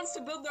one wants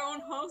to build their own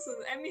houses.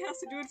 Emmy has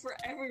to do it for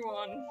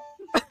everyone.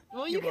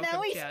 Well, You're you can welcome,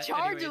 always chat.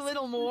 charge Anyways. a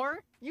little more.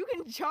 You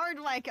can charge,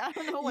 like, I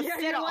don't know, a Yeah,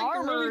 set you're, of like,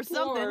 armor really or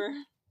something. poor.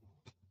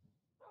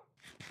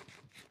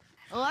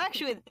 Well,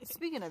 actually,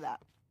 speaking of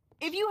that,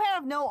 if you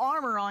have no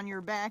armor on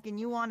your back and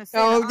you want to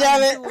Oh, sell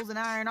damn iron it. tools and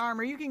iron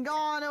armor, you can go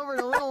on over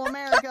to Little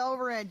America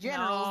over at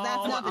Generals.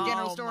 That's not the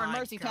general Oh store in my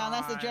Mercytown.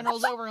 That's the gosh.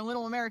 Generals over in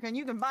Little America, and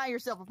you can buy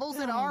yourself a full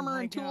set of Oh armor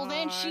my and tools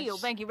and shield.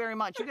 gosh. Thank you very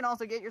much. You can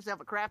also get yourself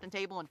a crafting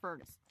table and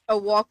furnace. A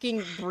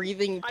walking,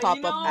 breathing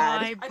pop-up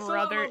ad. My I saw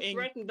brother those in-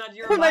 written that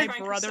you're My trying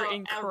to brother sell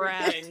in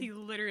craft, everything. he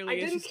literally I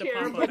is didn't just a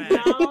care, pop-up but ad.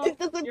 now It's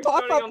just a you're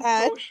pop-up starting on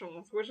ad.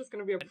 potions, which is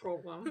gonna be a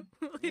problem.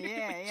 Literally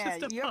Yeah.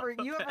 just a You ever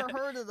pop-up ad.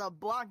 heard of the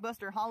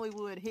blockbuster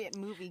Hollywood hit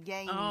movie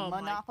game Oh my-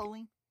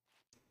 Monopoly?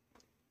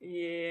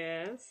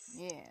 Yes.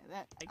 Yeah,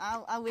 that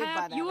I live by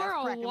Pap, that. you That's are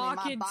a practically my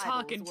walking, Bible is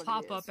talking what it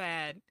pop-up is.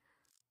 ad.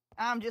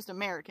 I'm just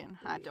American.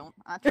 I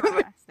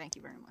try. Thank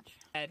you very much.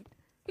 Ad.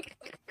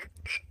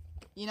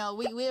 You know,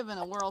 we live in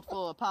a world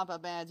full of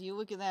pop-up ads. You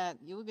look at that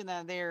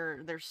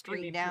their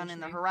street Maybe down punch in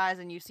the me.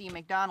 horizon, you see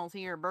McDonald's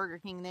here, Burger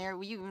King there.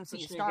 Well, you even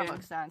see a Punch me Starbucks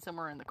again. sign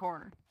somewhere in the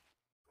corner.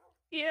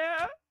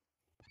 Yeah.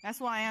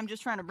 That's why I'm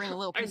just trying to bring a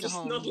little I'm piece of just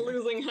home not here.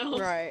 losing health.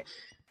 Right.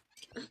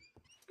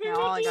 Now,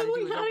 all I gotta do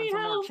is losing open some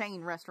more health.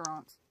 chain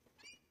restaurants.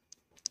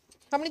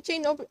 How many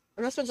chain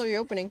restaurants are you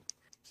opening?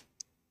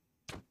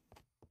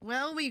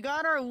 Well, we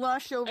got our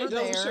Lush over It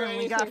doesn't show there, and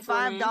we got anything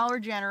for me.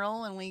 $5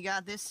 General, and we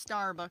got this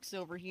Starbucks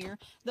over here.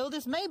 Though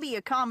this may be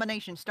a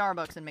combination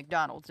Starbucks and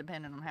McDonald's,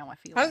 depending on how I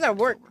feel. How does that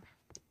work?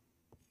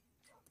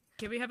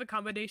 Can we have a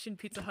combination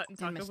Pizza Hut and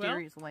In Taco Bell?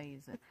 mysterious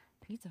ways.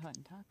 Pizza Hut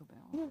and Taco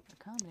Bell. A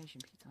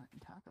combination Pizza Hut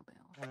and Taco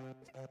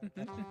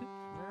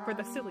Bell. For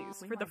the sillies,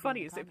 We for the might do a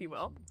funnies, if you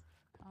will.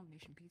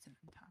 Combination pizza and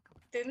Taco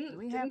Bell. Didn't Do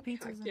we have didn't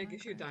pizzas in Katya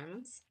give you Minecraft?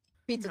 diamonds?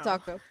 Pizza No.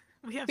 taco.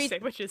 We have Pizza-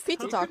 sandwiches.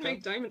 pizza though. You taco. could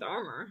make diamond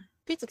armor.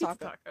 Pizza Pizza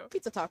taco. taco.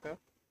 Pizza taco.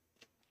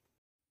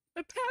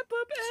 A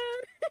pop-up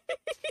ad.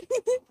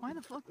 Why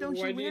the fuck don't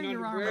Why you do you wear not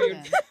your wear armor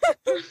it?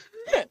 then?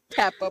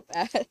 Tap up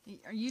ad.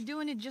 Are you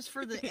doing it just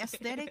for the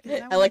aesthetic? Is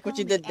that I like they what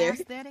you call it? did there.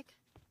 Aesthetic?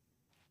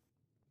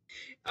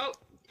 Oh,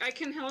 I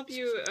can help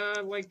you,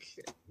 like,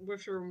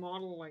 with your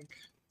model, like,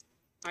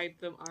 hide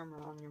the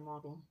armor on your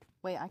model.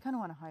 Wait, I kind of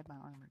want to hide my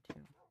armor too.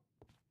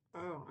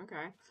 Oh,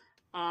 okay.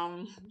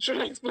 Should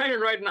I explain it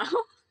right now?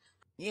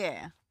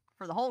 Yeah,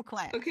 for the whole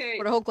class. Okay,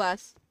 For the whole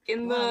class.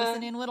 in You wanna the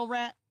listen in, little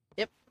rat?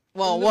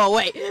 Whoa, in the whoa,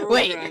 wait.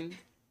 program-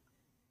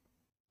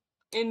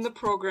 in the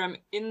program,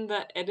 in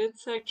the edit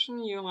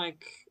section, you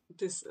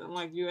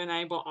you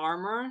enable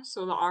armor,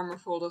 so the armor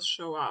folders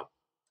show up.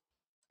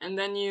 And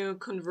then you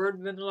convert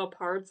vanilla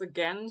parts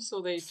again,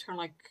 so they turn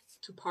like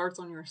to parts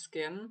on your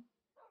skin.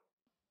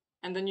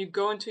 And then you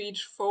go into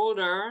each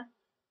folder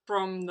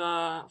from the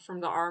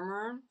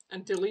armor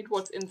and delete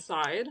what's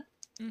inside.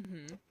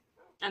 Mm-hmm.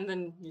 And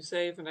then you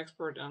save and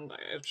export, and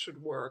it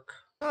should work.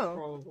 Oh.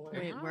 Probably.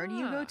 Wait, where do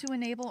you go Ah. to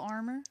enable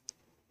armor?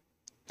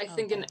 I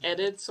think in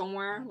edit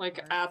somewhere, Add like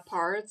parts. add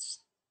parts.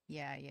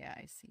 Yeah,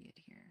 I see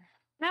it here.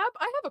 Pap,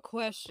 I have a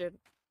question.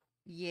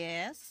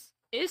 Yes?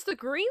 Is the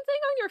green thing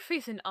on your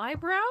face an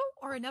eyebrow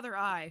or another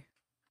eye?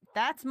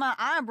 That's my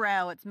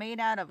eyebrow. It's made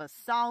out of a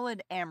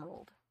solid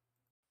emerald.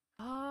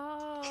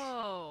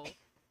 Oh.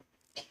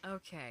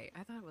 Okay,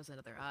 I thought it was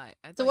another eye.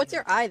 I So thought what's you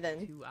your had eye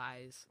then? 2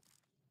 eyes.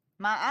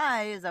 My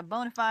eye is a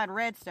bona fide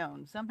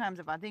redstone. Sometimes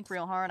if I think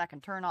real hard, I can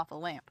turn off a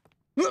lamp.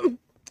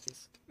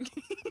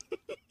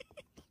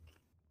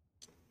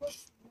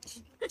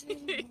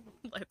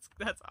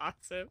 That's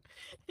awesome.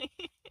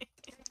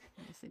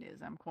 Yes, it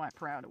is. I'm quite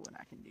proud of what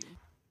I can do.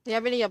 Do you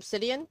have any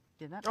obsidian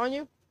Did that on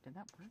you?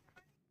 work?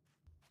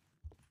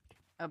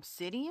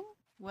 Obsidian?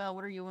 Well,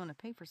 what are you willing to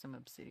pay for some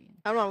obsidian?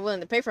 I'm not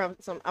willing to pay for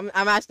some. I'm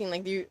asking,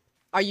 like,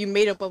 are you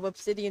made up of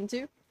obsidian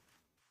too?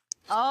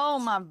 Oh,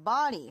 my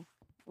body.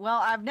 Well,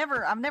 I've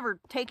never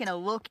taken a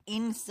look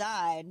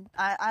inside.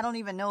 I don't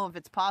even know if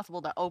it's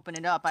possible to open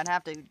it up. I'd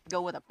have to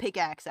go with a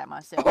pickaxe at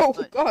myself. Oh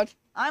but God!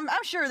 I'm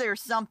sure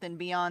there's something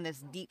beyond this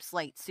deep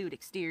slate suit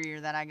exterior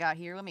that I got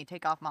here. Let me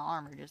take off my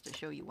armor just to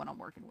show you what I'm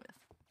working with.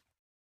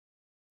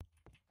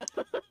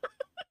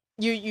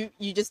 You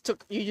just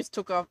took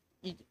off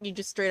you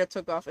just straight up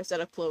took off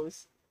instead of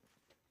clothes.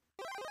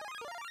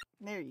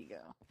 There you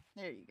go.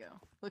 There you go.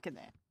 Look at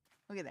that.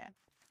 Look at that.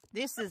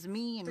 This is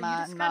me and So my,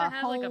 you just gotta my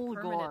have like a whole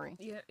glory.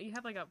 permanent. You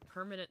have like a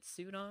permanent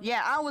suit on.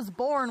 Yeah, I was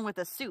born with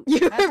a suit. You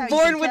That's were how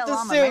born you can with tell the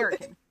I'm suit.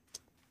 American.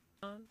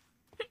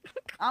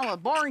 I'm a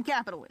born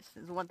capitalist,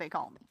 is what they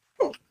call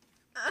me.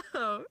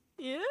 Oh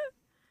yeah.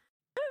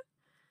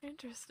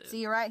 Interesting.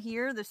 See right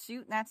here, the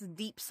suit, that's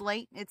deep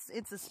slate.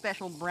 It's a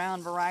special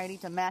brown variety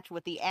to match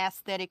with the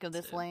aesthetic of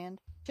this land.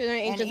 Should I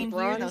And ancient in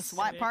here, bronze? the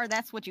white part,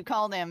 that's what you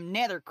call them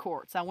nether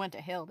quartz. I went to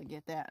hell to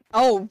get that.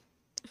 Oh,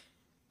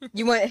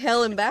 you went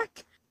hell and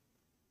back?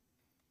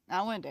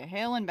 I went to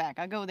hell and back.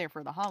 I go there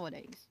for the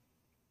holidays.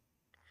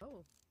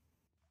 Oh.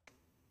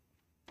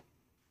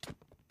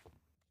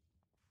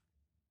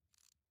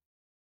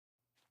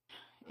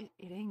 It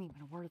ain't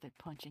even worth it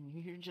punching you.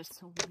 You're just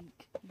so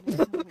weak. You're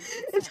so weak.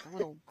 It's like a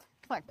little,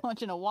 it's like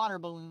punching a water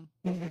balloon.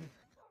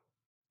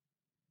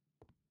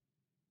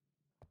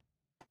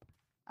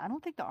 I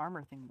don't think the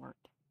armor thing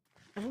worked.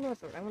 I don't know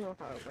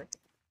how it works.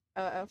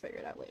 I'll figure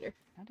it out later.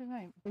 How did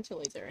I? I'm too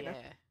lazy right Yeah. now.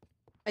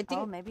 I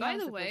think. Oh, maybe. I By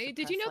was the supposed way, to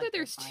did you press, know like, that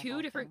there's the two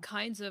eyeball different thing.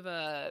 kinds of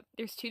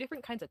there's two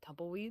different kinds of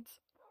tumbleweeds?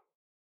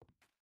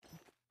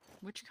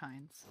 Which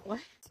kinds? What?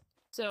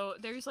 So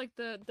there's like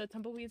the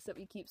tumbleweeds that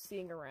we keep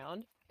seeing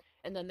around,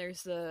 and then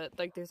there's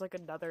there's like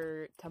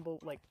another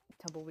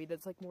tumbleweed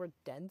that's like more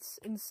dense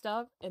and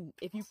stuff. And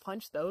if you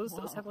punch those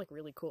Whoa. have like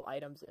really cool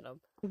items in them.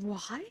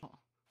 Why?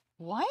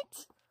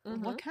 What? Mhm.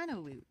 What kind of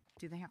loot?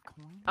 Do they have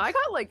coins? I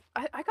got like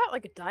I got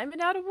like a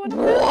diamond out of one of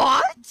them.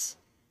 What?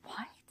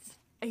 What?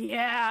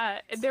 Yeah,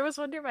 and there was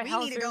one near my We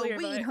house need to go earlier.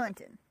 weed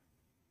hunting.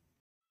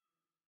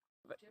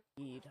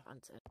 Weed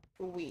hunting.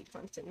 Weed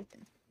hunting.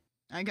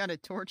 I got a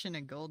torch and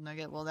a gold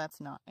nugget. Well, that's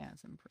not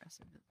as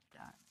impressive as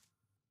that.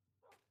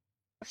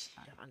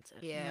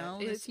 Yeah, No,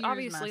 this it's here's my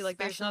obviously like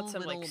there's not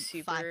special some like little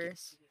super.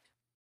 ficus.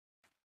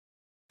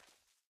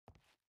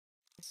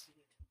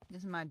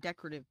 This is my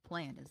decorative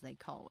plant, as they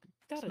call it.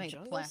 Got It's a made of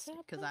jungle plastic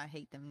because sapling? I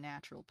hate them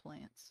natural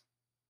plants.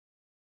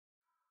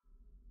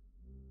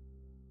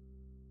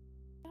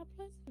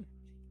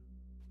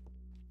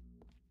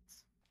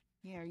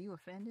 Yeah, are you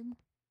offended?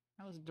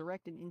 That was a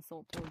directed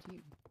insult towards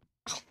you.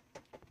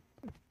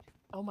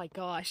 Oh my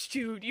gosh,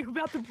 dude, you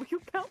about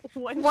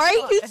one. Why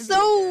are you shot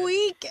so every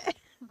weak?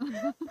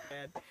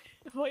 dead.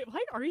 Why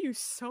are you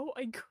so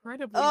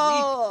incredibly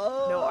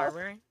Oh. weak? No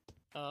armor.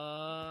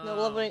 No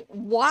leveling.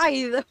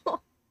 Why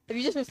though? Have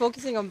you just been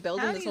focusing on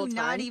building How this do whole you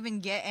time? not even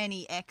get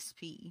any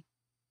XP?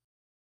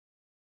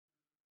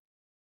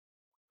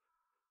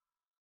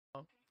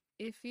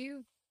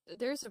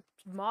 There's a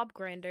mob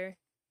grinder,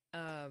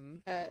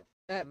 At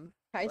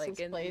Kaisen's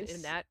like place.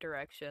 in that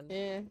direction.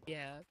 Yeah.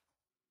 Yeah.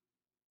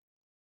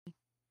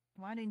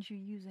 Why didn't you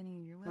use any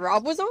of your weapons?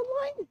 Rob was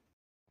online?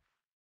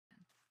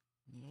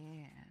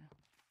 Yeah.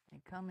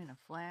 They come in a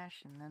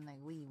flash and then they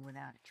leave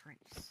without a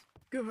trace.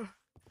 Gah.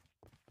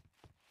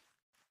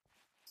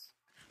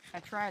 I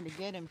tried to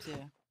get him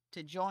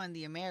to join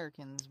the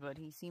Americans, but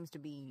he seems to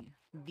be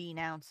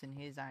denouncing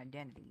his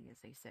identity, as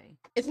they say.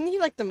 Isn't he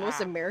like the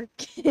most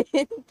American?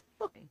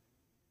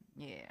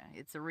 Yeah,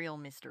 it's a real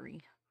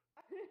mystery.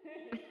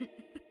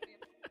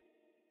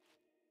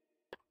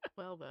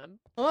 Well then.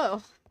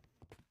 Oh.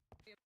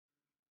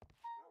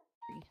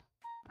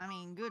 I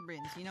mean, good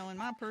riddance. You know, in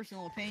my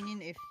personal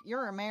opinion, if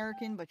you're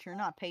American but you're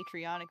not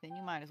patriotic, then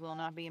you might as well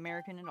not be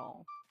American at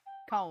all.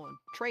 Call a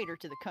traitor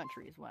to the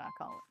country is what I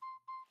call it.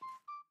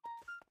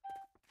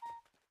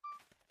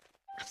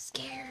 I'm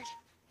scared.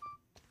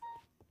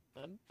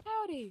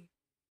 Howdy.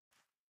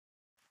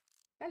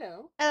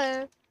 Hello.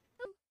 Hello.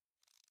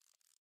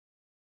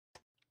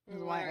 This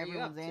is What why are you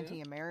everyone's up to?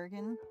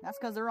 anti-American. That's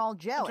because they're all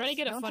jealous. trying to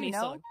get a Don't funny you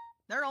know? song.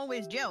 They're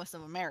always jealous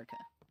of America.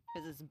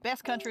 Because it's the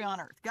best country on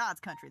earth. God's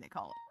country, they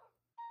call it.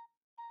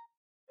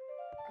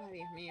 Ay,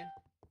 Dios mío.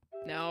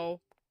 No.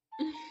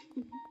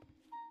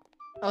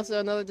 Also,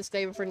 another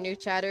disclaimer for new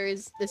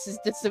chatters: this is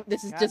God just save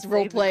the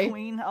roleplay.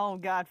 Queen. Oh,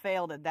 God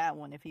failed at that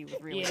one if he was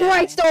really Yeah.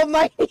 Christ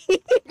Almighty!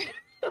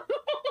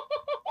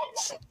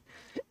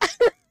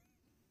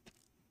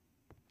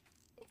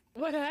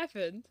 What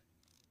happened?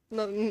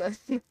 No.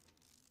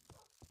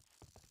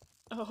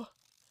 Oh.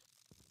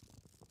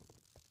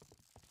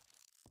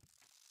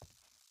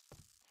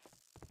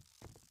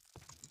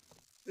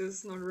 This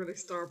is not really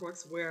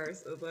Starbucks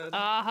wares, is it?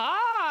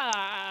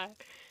 Aha!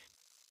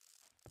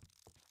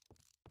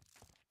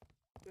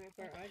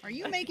 Are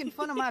you making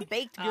fun of my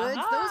baked goods? Those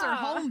are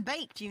Aha! home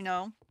baked, you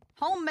know.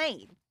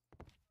 Homemade.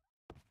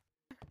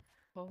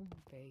 Home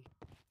bake.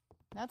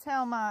 That's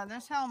how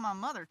my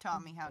mother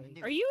taught me how to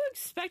do Are it. you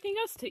expecting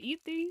us to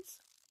eat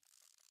these?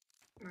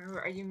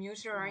 Are you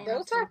muted or are you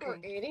Those not are for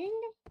talking? eating?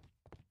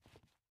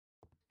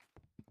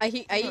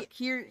 Look,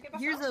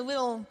 here's a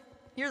little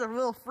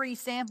free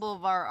sample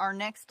of our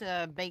next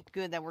baked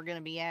good that we're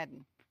gonna be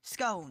adding.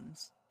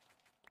 Scones.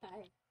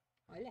 Hi.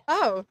 Hola.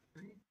 Oh.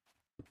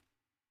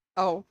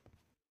 Oh.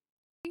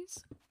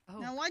 Oh.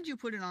 Now why'd you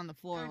put it on the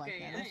floor like Okay,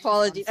 that? yeah. That's just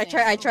Apologies. I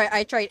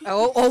unsanitary. tried.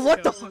 Oh,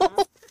 what the?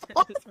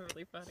 That's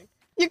really funny.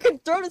 You can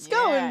throw the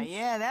scones.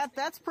 Yeah,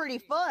 that's pretty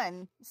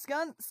fun.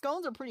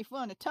 Scones are pretty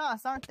fun to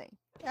toss, aren't they?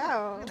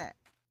 Oh. Look at that.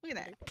 Look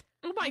at that.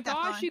 Oh my Ain't that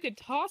gosh, fun? you could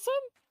toss them?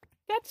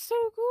 That's so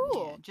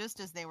cool. Yeah, just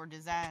as they were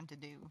designed to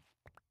do.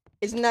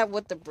 Isn't that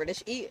what the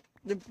British eat?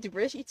 Do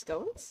British eat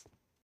scones?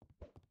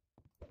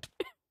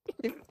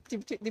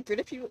 do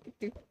British people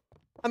do?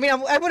 I mean,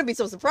 I wouldn't be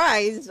so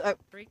surprised.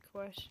 Great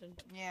question.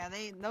 Yeah,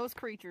 those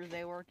creatures,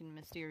 they work in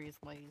mysterious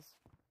ways.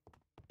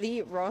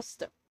 The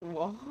roster.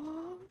 What?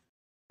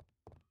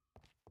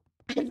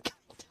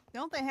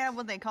 Don't they have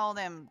what they call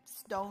them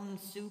stone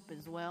soup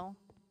as well?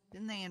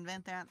 Didn't they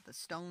invent that, the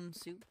stone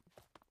soup?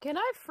 Can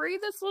I free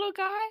this little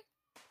guy?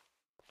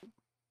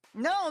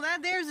 No,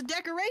 there's a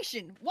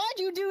decoration. Why'd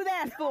you do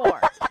that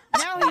for?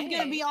 Now he's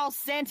gonna be all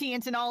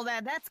sentient and all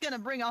that. That's gonna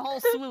bring a whole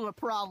slew of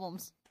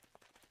problems.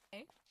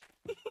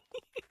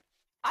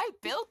 I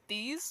built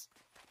these.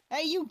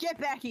 Hey, you get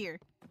back here.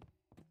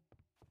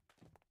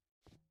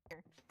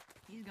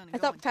 He's gonna I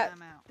go thought in Pat-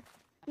 timeout.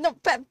 No,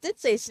 Pep did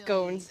say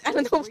scones. I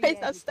don't know why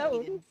it's not Re-educated.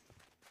 stones.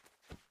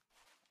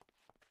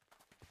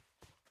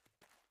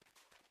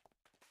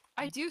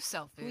 I do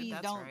sell food, Please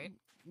that's right.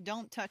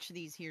 don't touch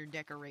these here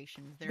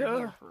decorations. They're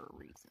here Ugh. for a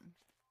reason.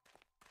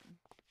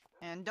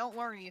 And don't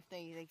worry if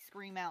they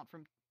scream out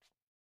from...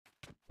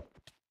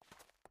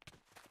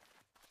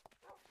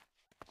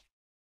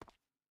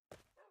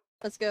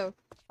 Let's go.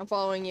 I'm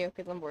following you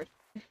because I'm bored.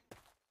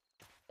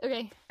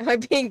 Okay. Am I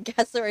being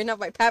gaslit right now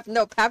by Pap?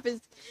 No, Pap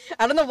is...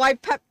 I don't know why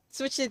Pap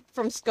switched it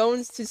from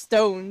scones to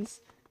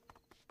stones.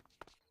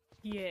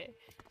 Yeah.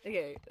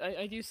 Okay,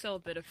 I do sell a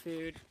bit of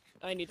food.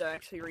 I need to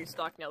actually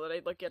restock now that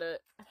I look at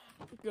it.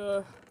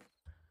 Go.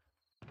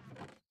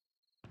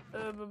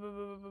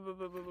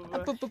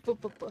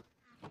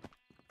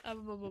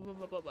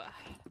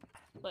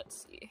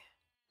 Let's see.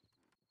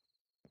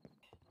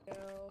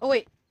 Oh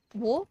wait,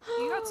 wool?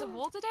 You got some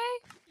wool today?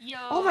 Yo.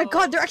 Oh my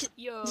god, they're actually...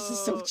 Yo. This is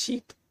so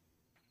cheap.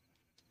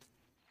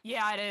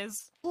 Yeah, it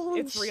is. Holy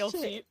It's real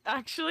shit. cheap,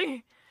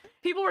 actually.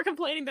 People were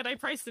complaining that I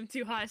priced them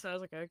too high, so I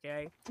was like,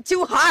 okay.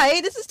 Too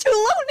high? This is too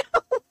low now!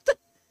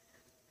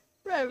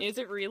 Rev. Is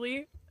it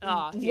really?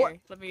 Ah, here.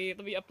 Let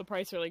me up the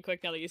price really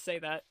quick now that you say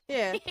that.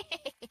 Yeah.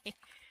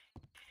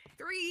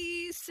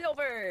 3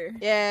 silver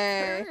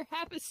Yay. per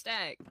half a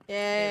stack. Yay.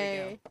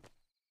 There we go.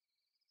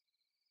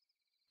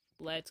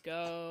 Let's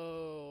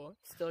go.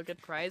 Still a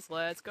good price.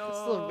 Let's go. It's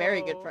still a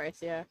very good price,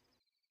 yeah.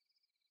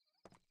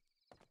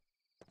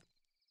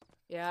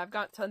 Yeah, I've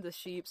got tons of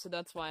sheep, so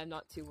that's why I'm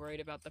not too worried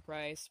about the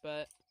price,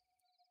 but...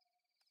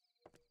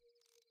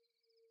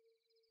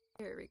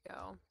 Here we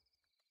go.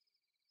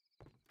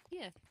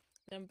 Yeah.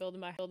 I'm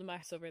building my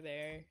house over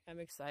there. I'm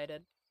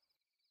excited.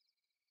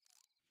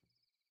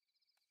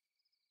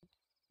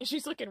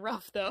 She's looking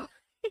rough, though.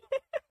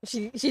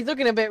 She's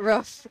looking a bit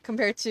rough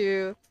compared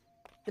to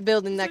the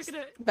building next...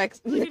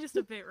 Looking just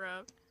a bit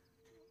rough.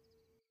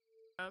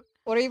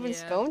 What are even Yeah.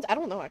 scones? I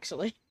don't know,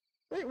 actually.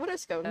 What are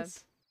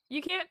scones?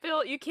 You can't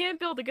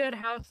build a good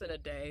house in a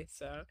day,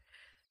 so...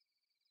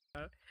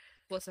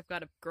 Plus, I've got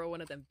to grow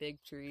one of them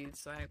big trees,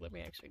 so let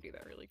me actually do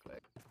that really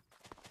quick.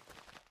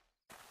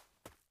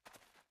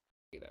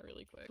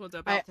 One's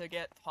about to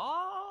get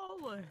tall!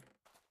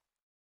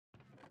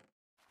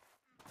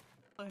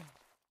 Where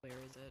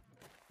is it?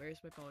 Where's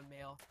my bone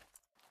meal?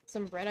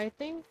 Some bread, I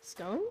think?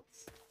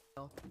 Scones?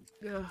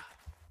 Ugh.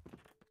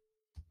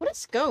 What is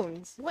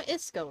scones? What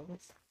is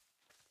scones?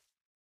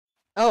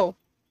 Oh.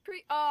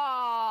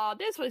 Aw,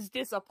 this was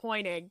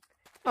disappointing.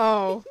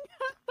 Oh.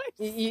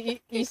 You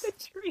You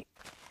tree.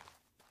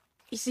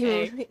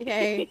 see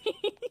Hey.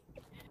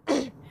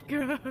 Hey.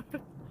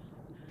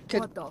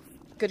 What the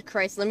Good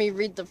Christ, let me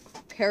read the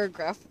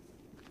paragraph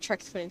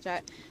Trex put in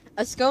chat.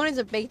 A scone is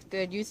a baked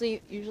good,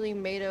 usually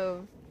made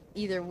of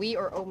either wheat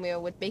or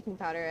oatmeal with baking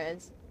powder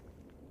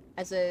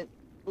as a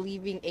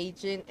leaving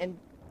agent and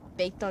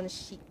baked on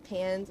sheet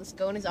pans. A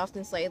scone is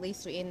often slightly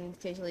sweetened and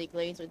occasionally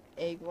glazed with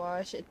egg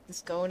wash. The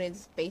scone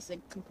is it's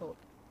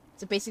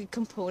a basic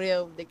component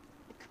of the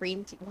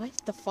cream tea. What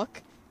the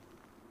fuck?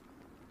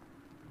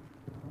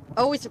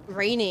 Oh, it's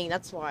raining,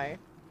 that's why.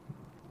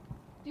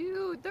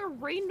 Dude, the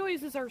rain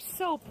noises are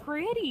so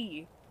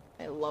pretty.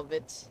 I love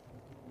it.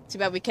 Too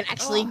bad we can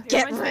actually it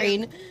get reminds me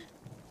rain.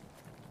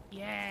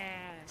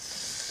 Yeah.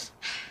 So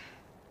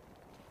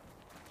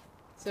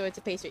it's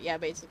a pastry. Yeah,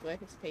 basically.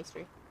 It's a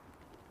pastry.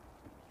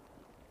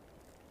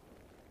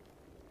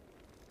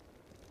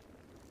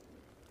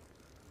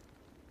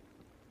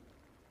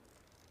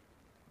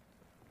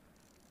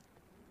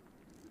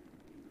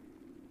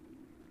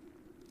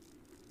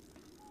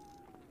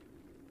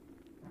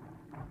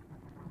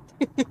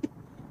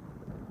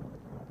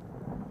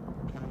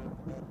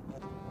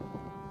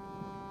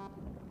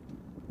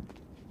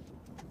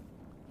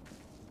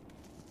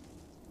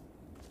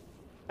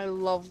 I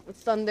love the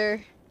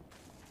thunder.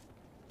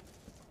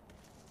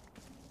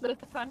 The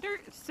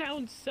thunder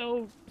sounds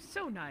so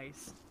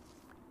nice.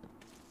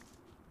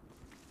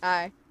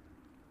 Hi.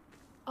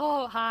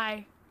 Oh,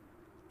 hi.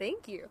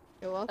 Thank you.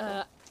 You're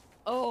welcome.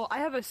 Oh, I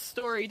have a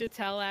story to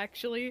tell,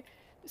 actually.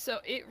 So,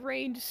 it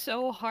rained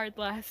so hard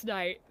last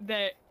night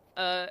that,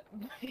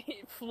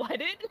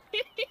 flooded.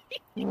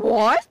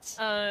 What?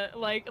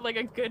 Like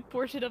a good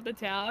portion of the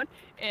town,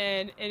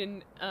 and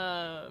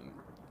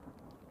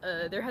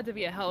there had to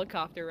be a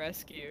helicopter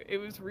rescue. It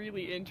was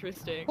really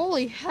interesting.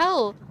 Holy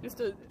hell! Just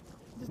a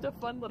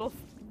fun little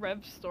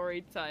Rev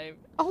story time.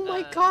 Oh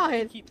my To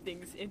god! keep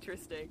things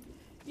interesting.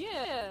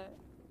 Yeah.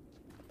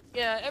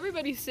 Yeah,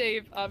 everybody's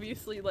safe.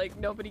 Obviously, like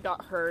nobody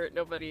got hurt.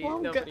 Nobody.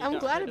 Well, nobody I'm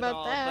got glad hurt about at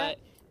all, that. But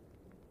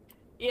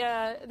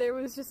yeah, there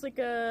was just like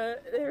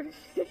it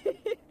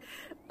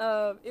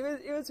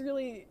was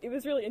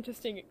really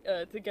interesting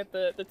to get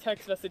the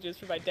text messages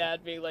from my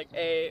dad being like,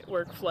 "Hey,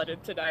 work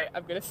flooded tonight.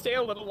 I'm gonna stay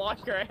a little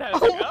longer." And I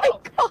was like, my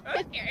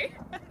god! okay.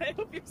 I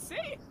hope you're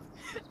safe."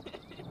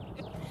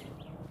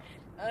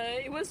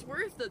 It was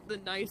worth the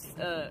nice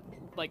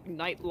like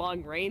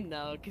night-long rain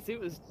though, because it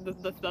was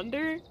the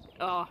thunder.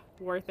 Oh,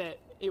 worth it.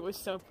 It was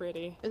so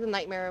pretty. There's a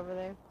nightmare over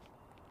there.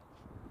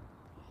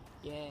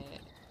 Yeah.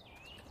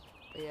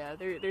 Yeah,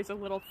 there's a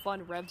little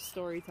fun Rev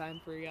story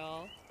time for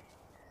y'all.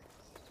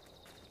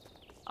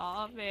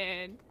 Aw,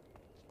 man.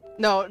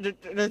 No,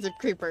 there's a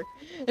creeper.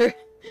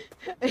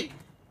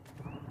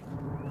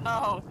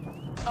 Oh.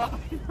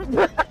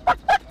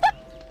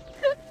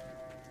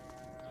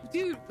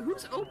 Dude,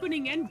 who's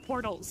opening end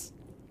portals?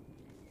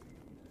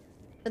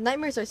 The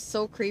nightmares are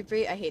so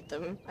creepy. I hate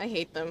them. I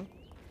hate them.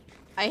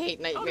 I hate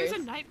Oh, nightmares.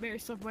 there's a nightmare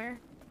somewhere.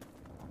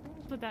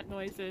 That's what that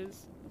noise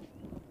is.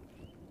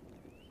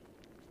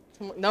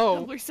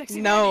 No. Tumblr sexy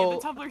No. Mania,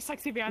 the Tumblr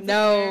sexy man.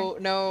 No.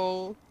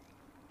 No.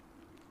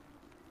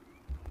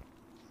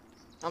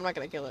 I'm not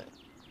gonna kill it.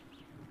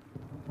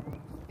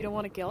 You don't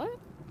want to kill it?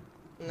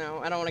 No,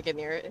 I don't want to get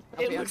near it.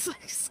 It looks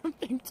like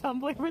something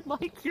Tumblr would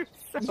like. You're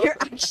so You're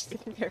actually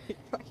very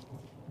right.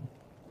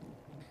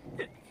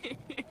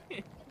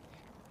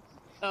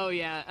 Oh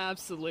yeah,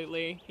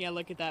 absolutely. Yeah,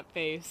 look at that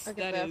face. Look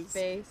at that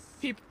face.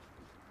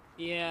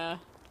 Yeah.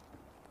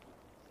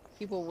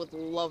 People would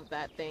love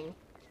that thing.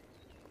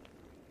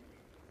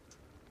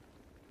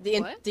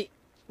 What?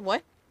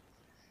 What?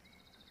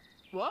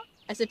 What?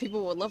 I said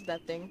people would love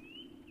that thing.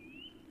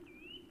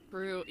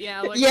 True.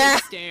 Yeah, look Yeah.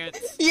 at his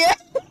stance. Yeah.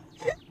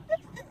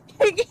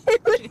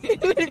 it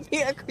would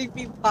be a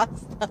creepy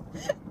pasta.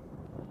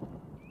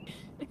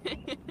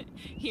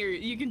 Here,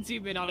 you can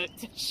zoom in on it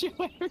to show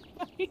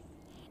everybody.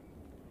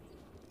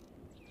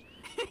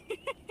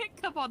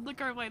 Come on, look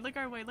our way, look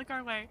our way, look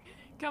our way.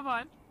 Come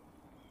on.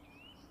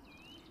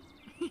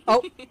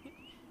 Oh.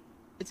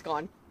 It's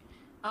gone.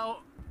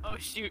 Oh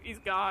shoot, he's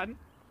gone.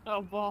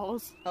 Oh,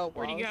 balls. Oh, balls.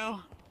 Where'd he go?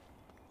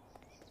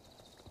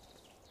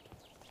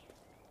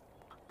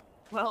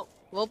 Well,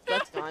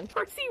 that's gone.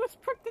 Percy was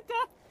pricked to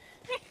death.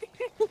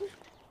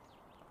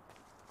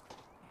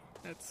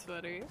 That's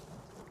funny.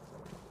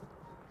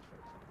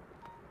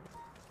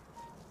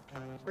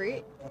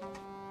 Free?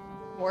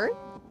 What?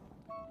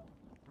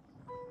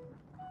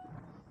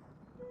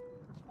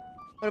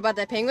 What about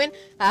that penguin?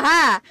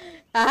 Aha!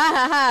 Aha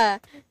ha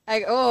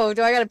ha! Oh,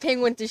 do I got a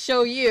penguin to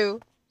show you?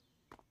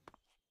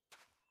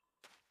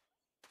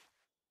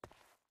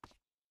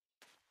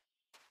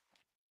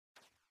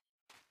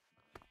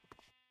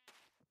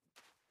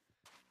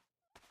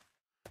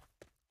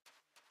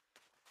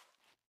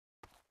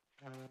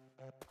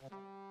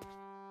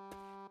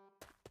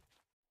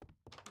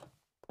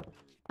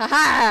 Ha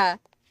ha!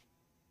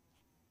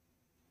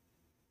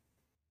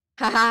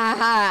 Ha ha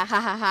ha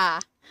ha ha ha!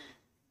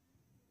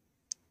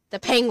 The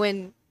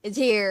penguin is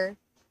here.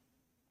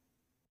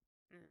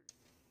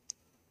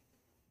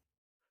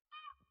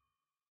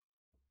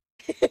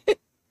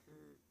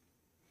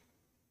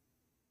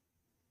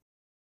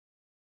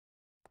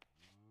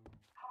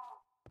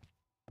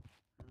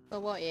 Oh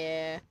what?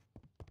 Yeah.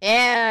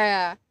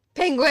 Yeah!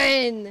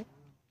 Penguin!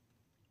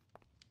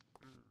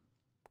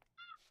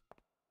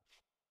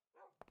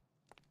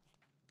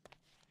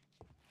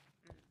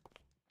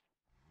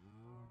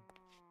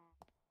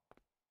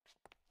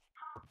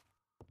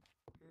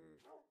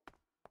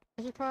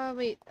 I should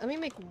probably... Let me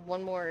make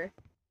one more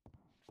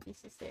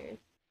piece of stairs.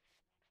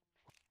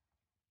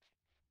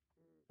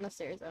 Not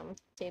stairs,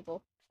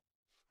 table.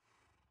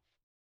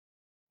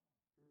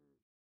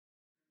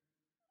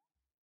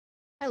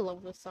 I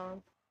love this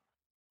song.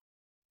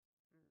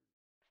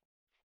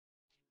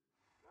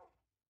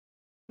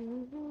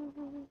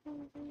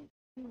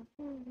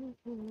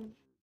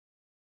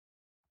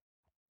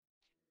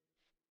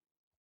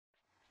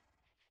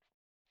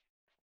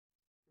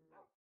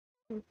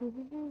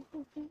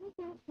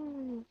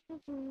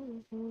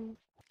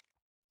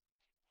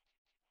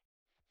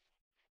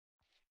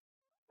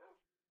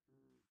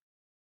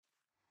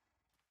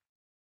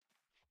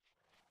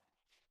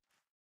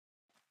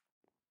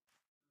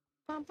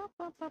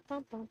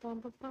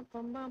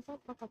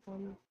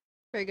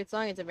 Very good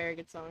song. It's a very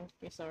good song.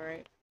 You're so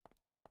right.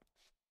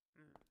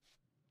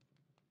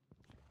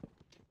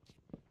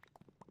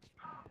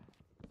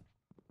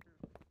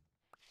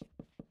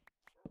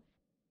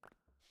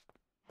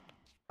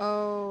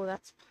 Oh,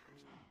 that's...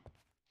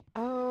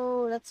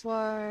 Oh, that's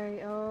why.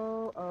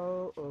 Oh,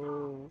 oh,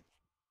 oh.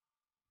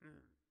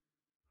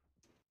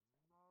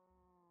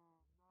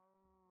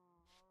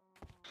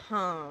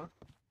 Huh.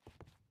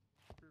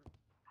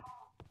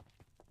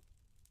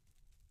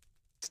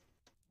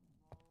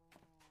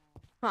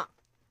 Huh.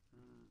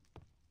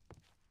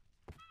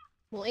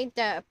 Well, ain't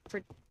that a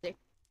predicament?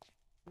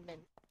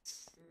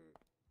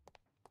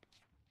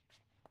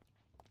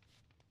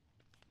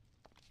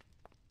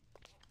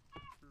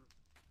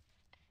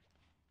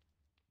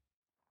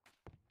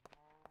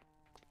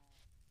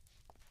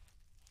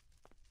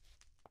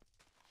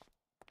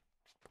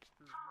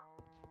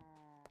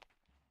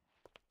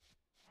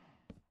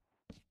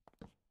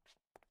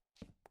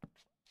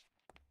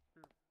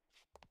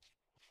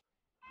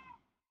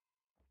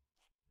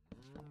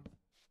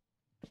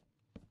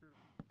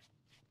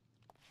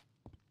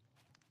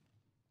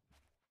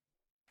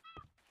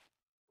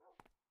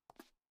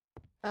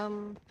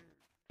 Um.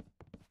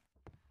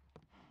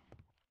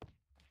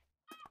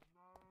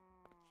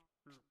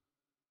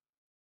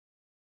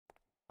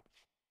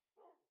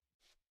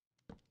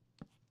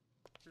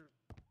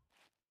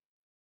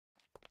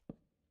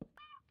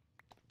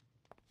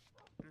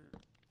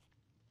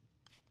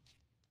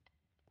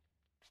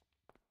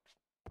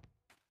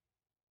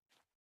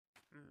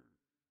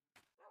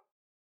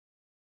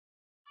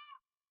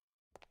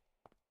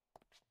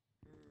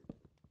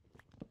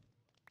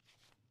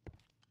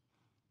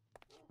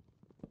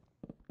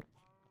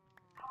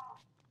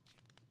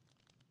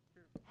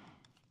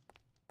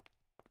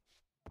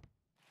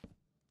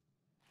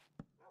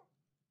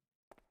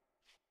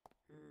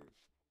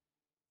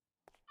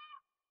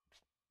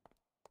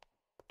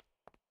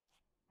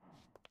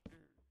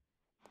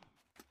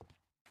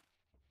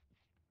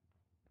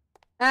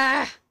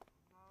 Ah!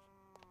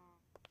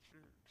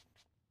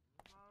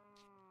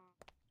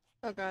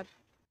 Oh god.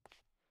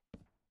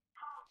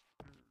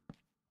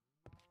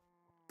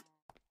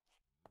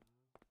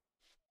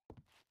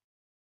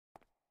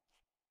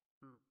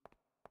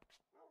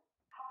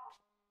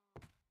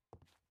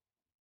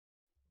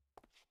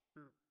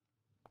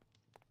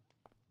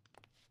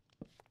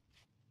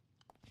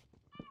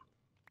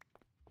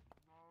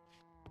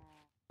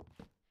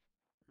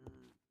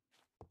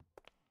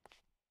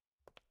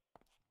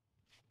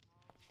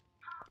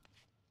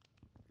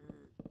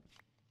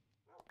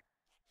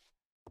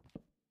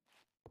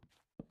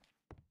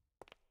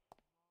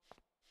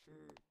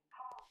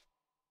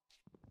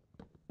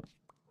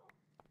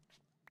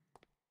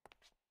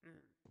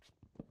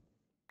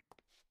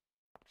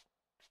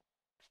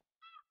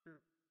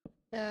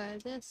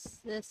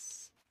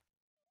 This,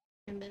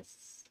 and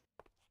this.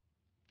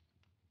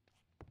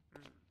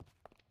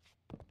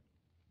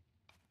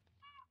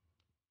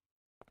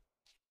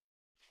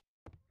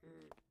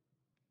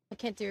 I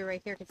can't do it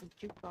right here because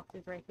the jukebox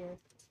is right here.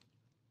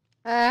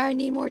 I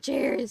need more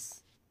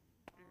chairs!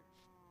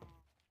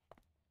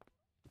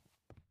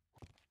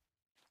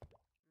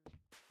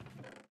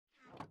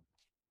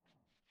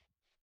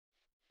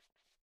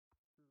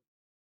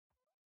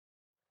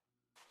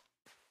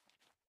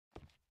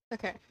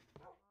 Okay.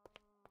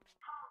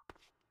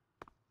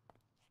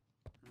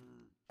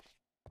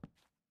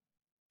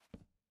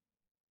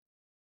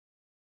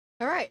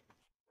 Alright.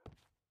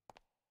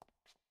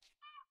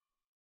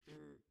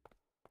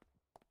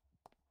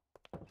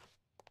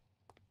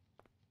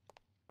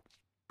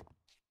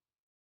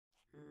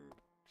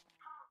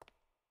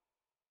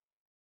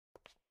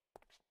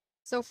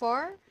 So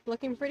far,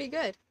 looking pretty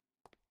good.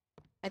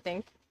 I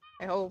think.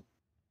 I hope.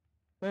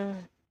 Ugh.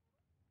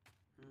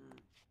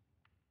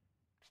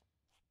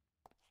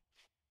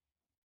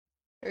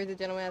 There's a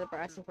gentleman at the bar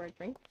asking for a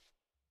drink.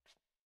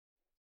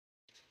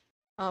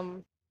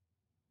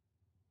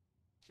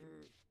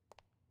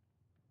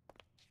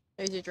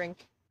 There's your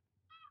drink.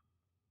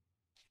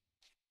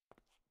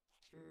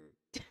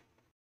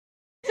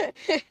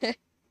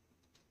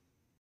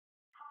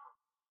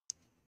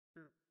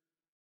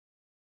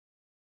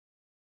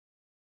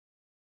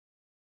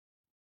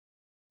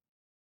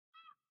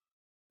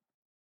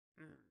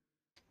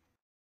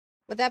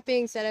 With that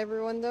being said,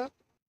 everyone, though,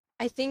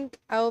 I think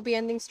I will be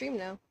ending stream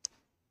now.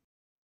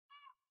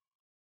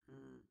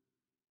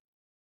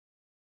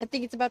 I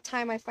think it's about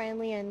time I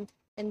finally end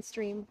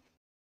stream.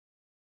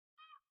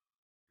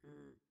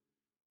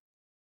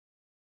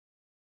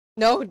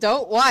 No,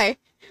 don't. Why?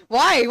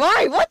 Why?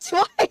 Why? What?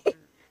 Why?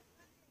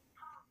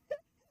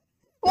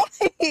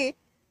 Why?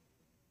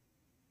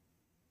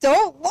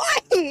 Don't.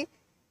 Why?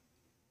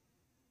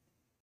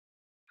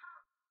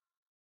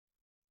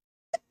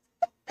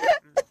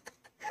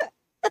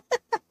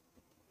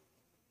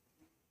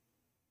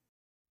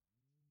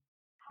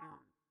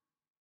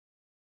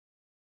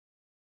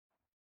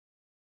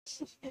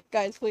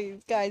 Guys,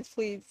 please. Guys,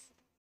 please.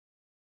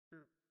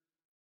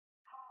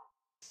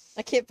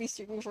 I can't be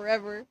streaming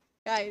forever.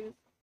 Guys.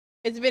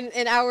 It's been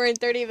an hour and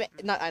 30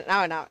 minutes. Not an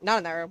hour, not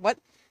an hour. What?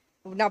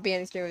 Would not be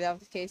any stream if that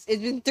was the case.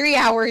 It's been 3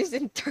 hours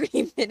and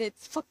 30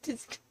 minutes. Fuck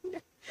this.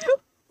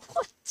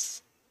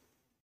 What?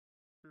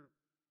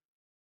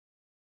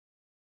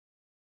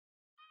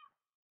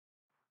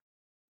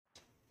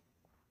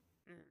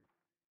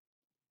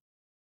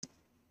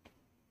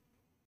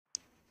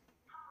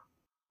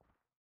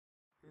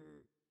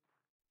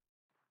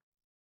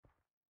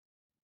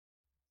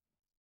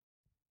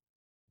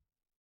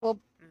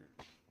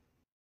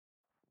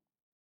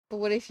 But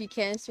what if you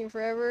can stream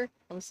forever?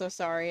 I'm so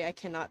sorry, I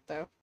cannot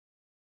though.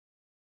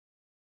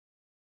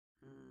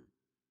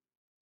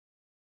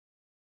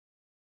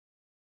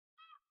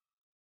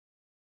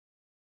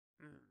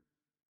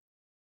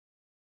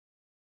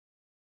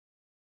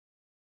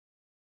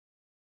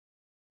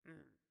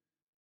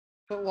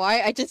 But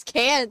why? I just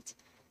can't!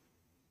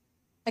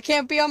 I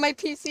can't be on my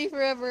PC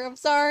forever, I'm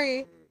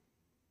sorry!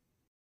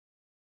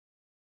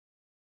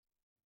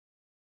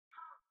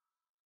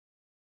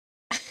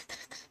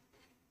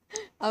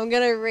 I'm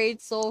gonna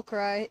raid Soul's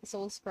Prize.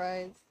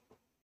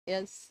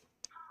 Yes.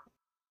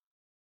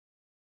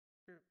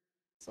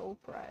 Soul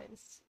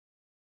Prize.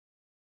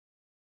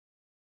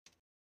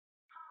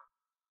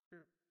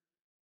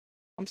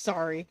 I'm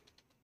sorry.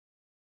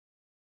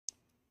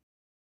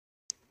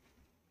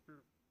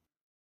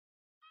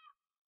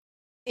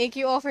 Thank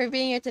you all for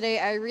being here today.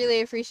 I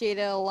really appreciate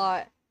it a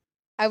lot.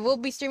 I will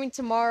be streaming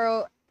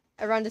tomorrow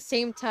around the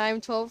same time,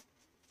 12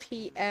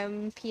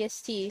 p.m.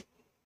 PST.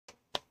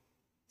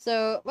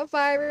 So,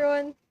 bye-bye,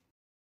 everyone.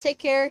 Take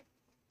care.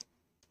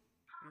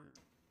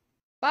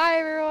 Bye,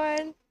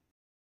 everyone.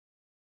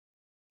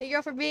 Thank you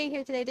all for being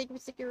here today. Thank you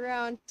for sticking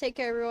around. Take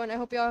care, everyone. I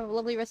hope you all have a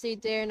lovely rest of your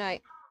day or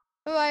night.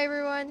 Bye-bye,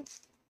 everyone. See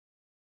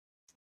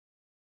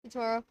you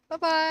tomorrow.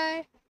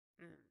 Bye-bye.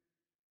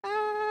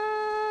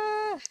 Bye.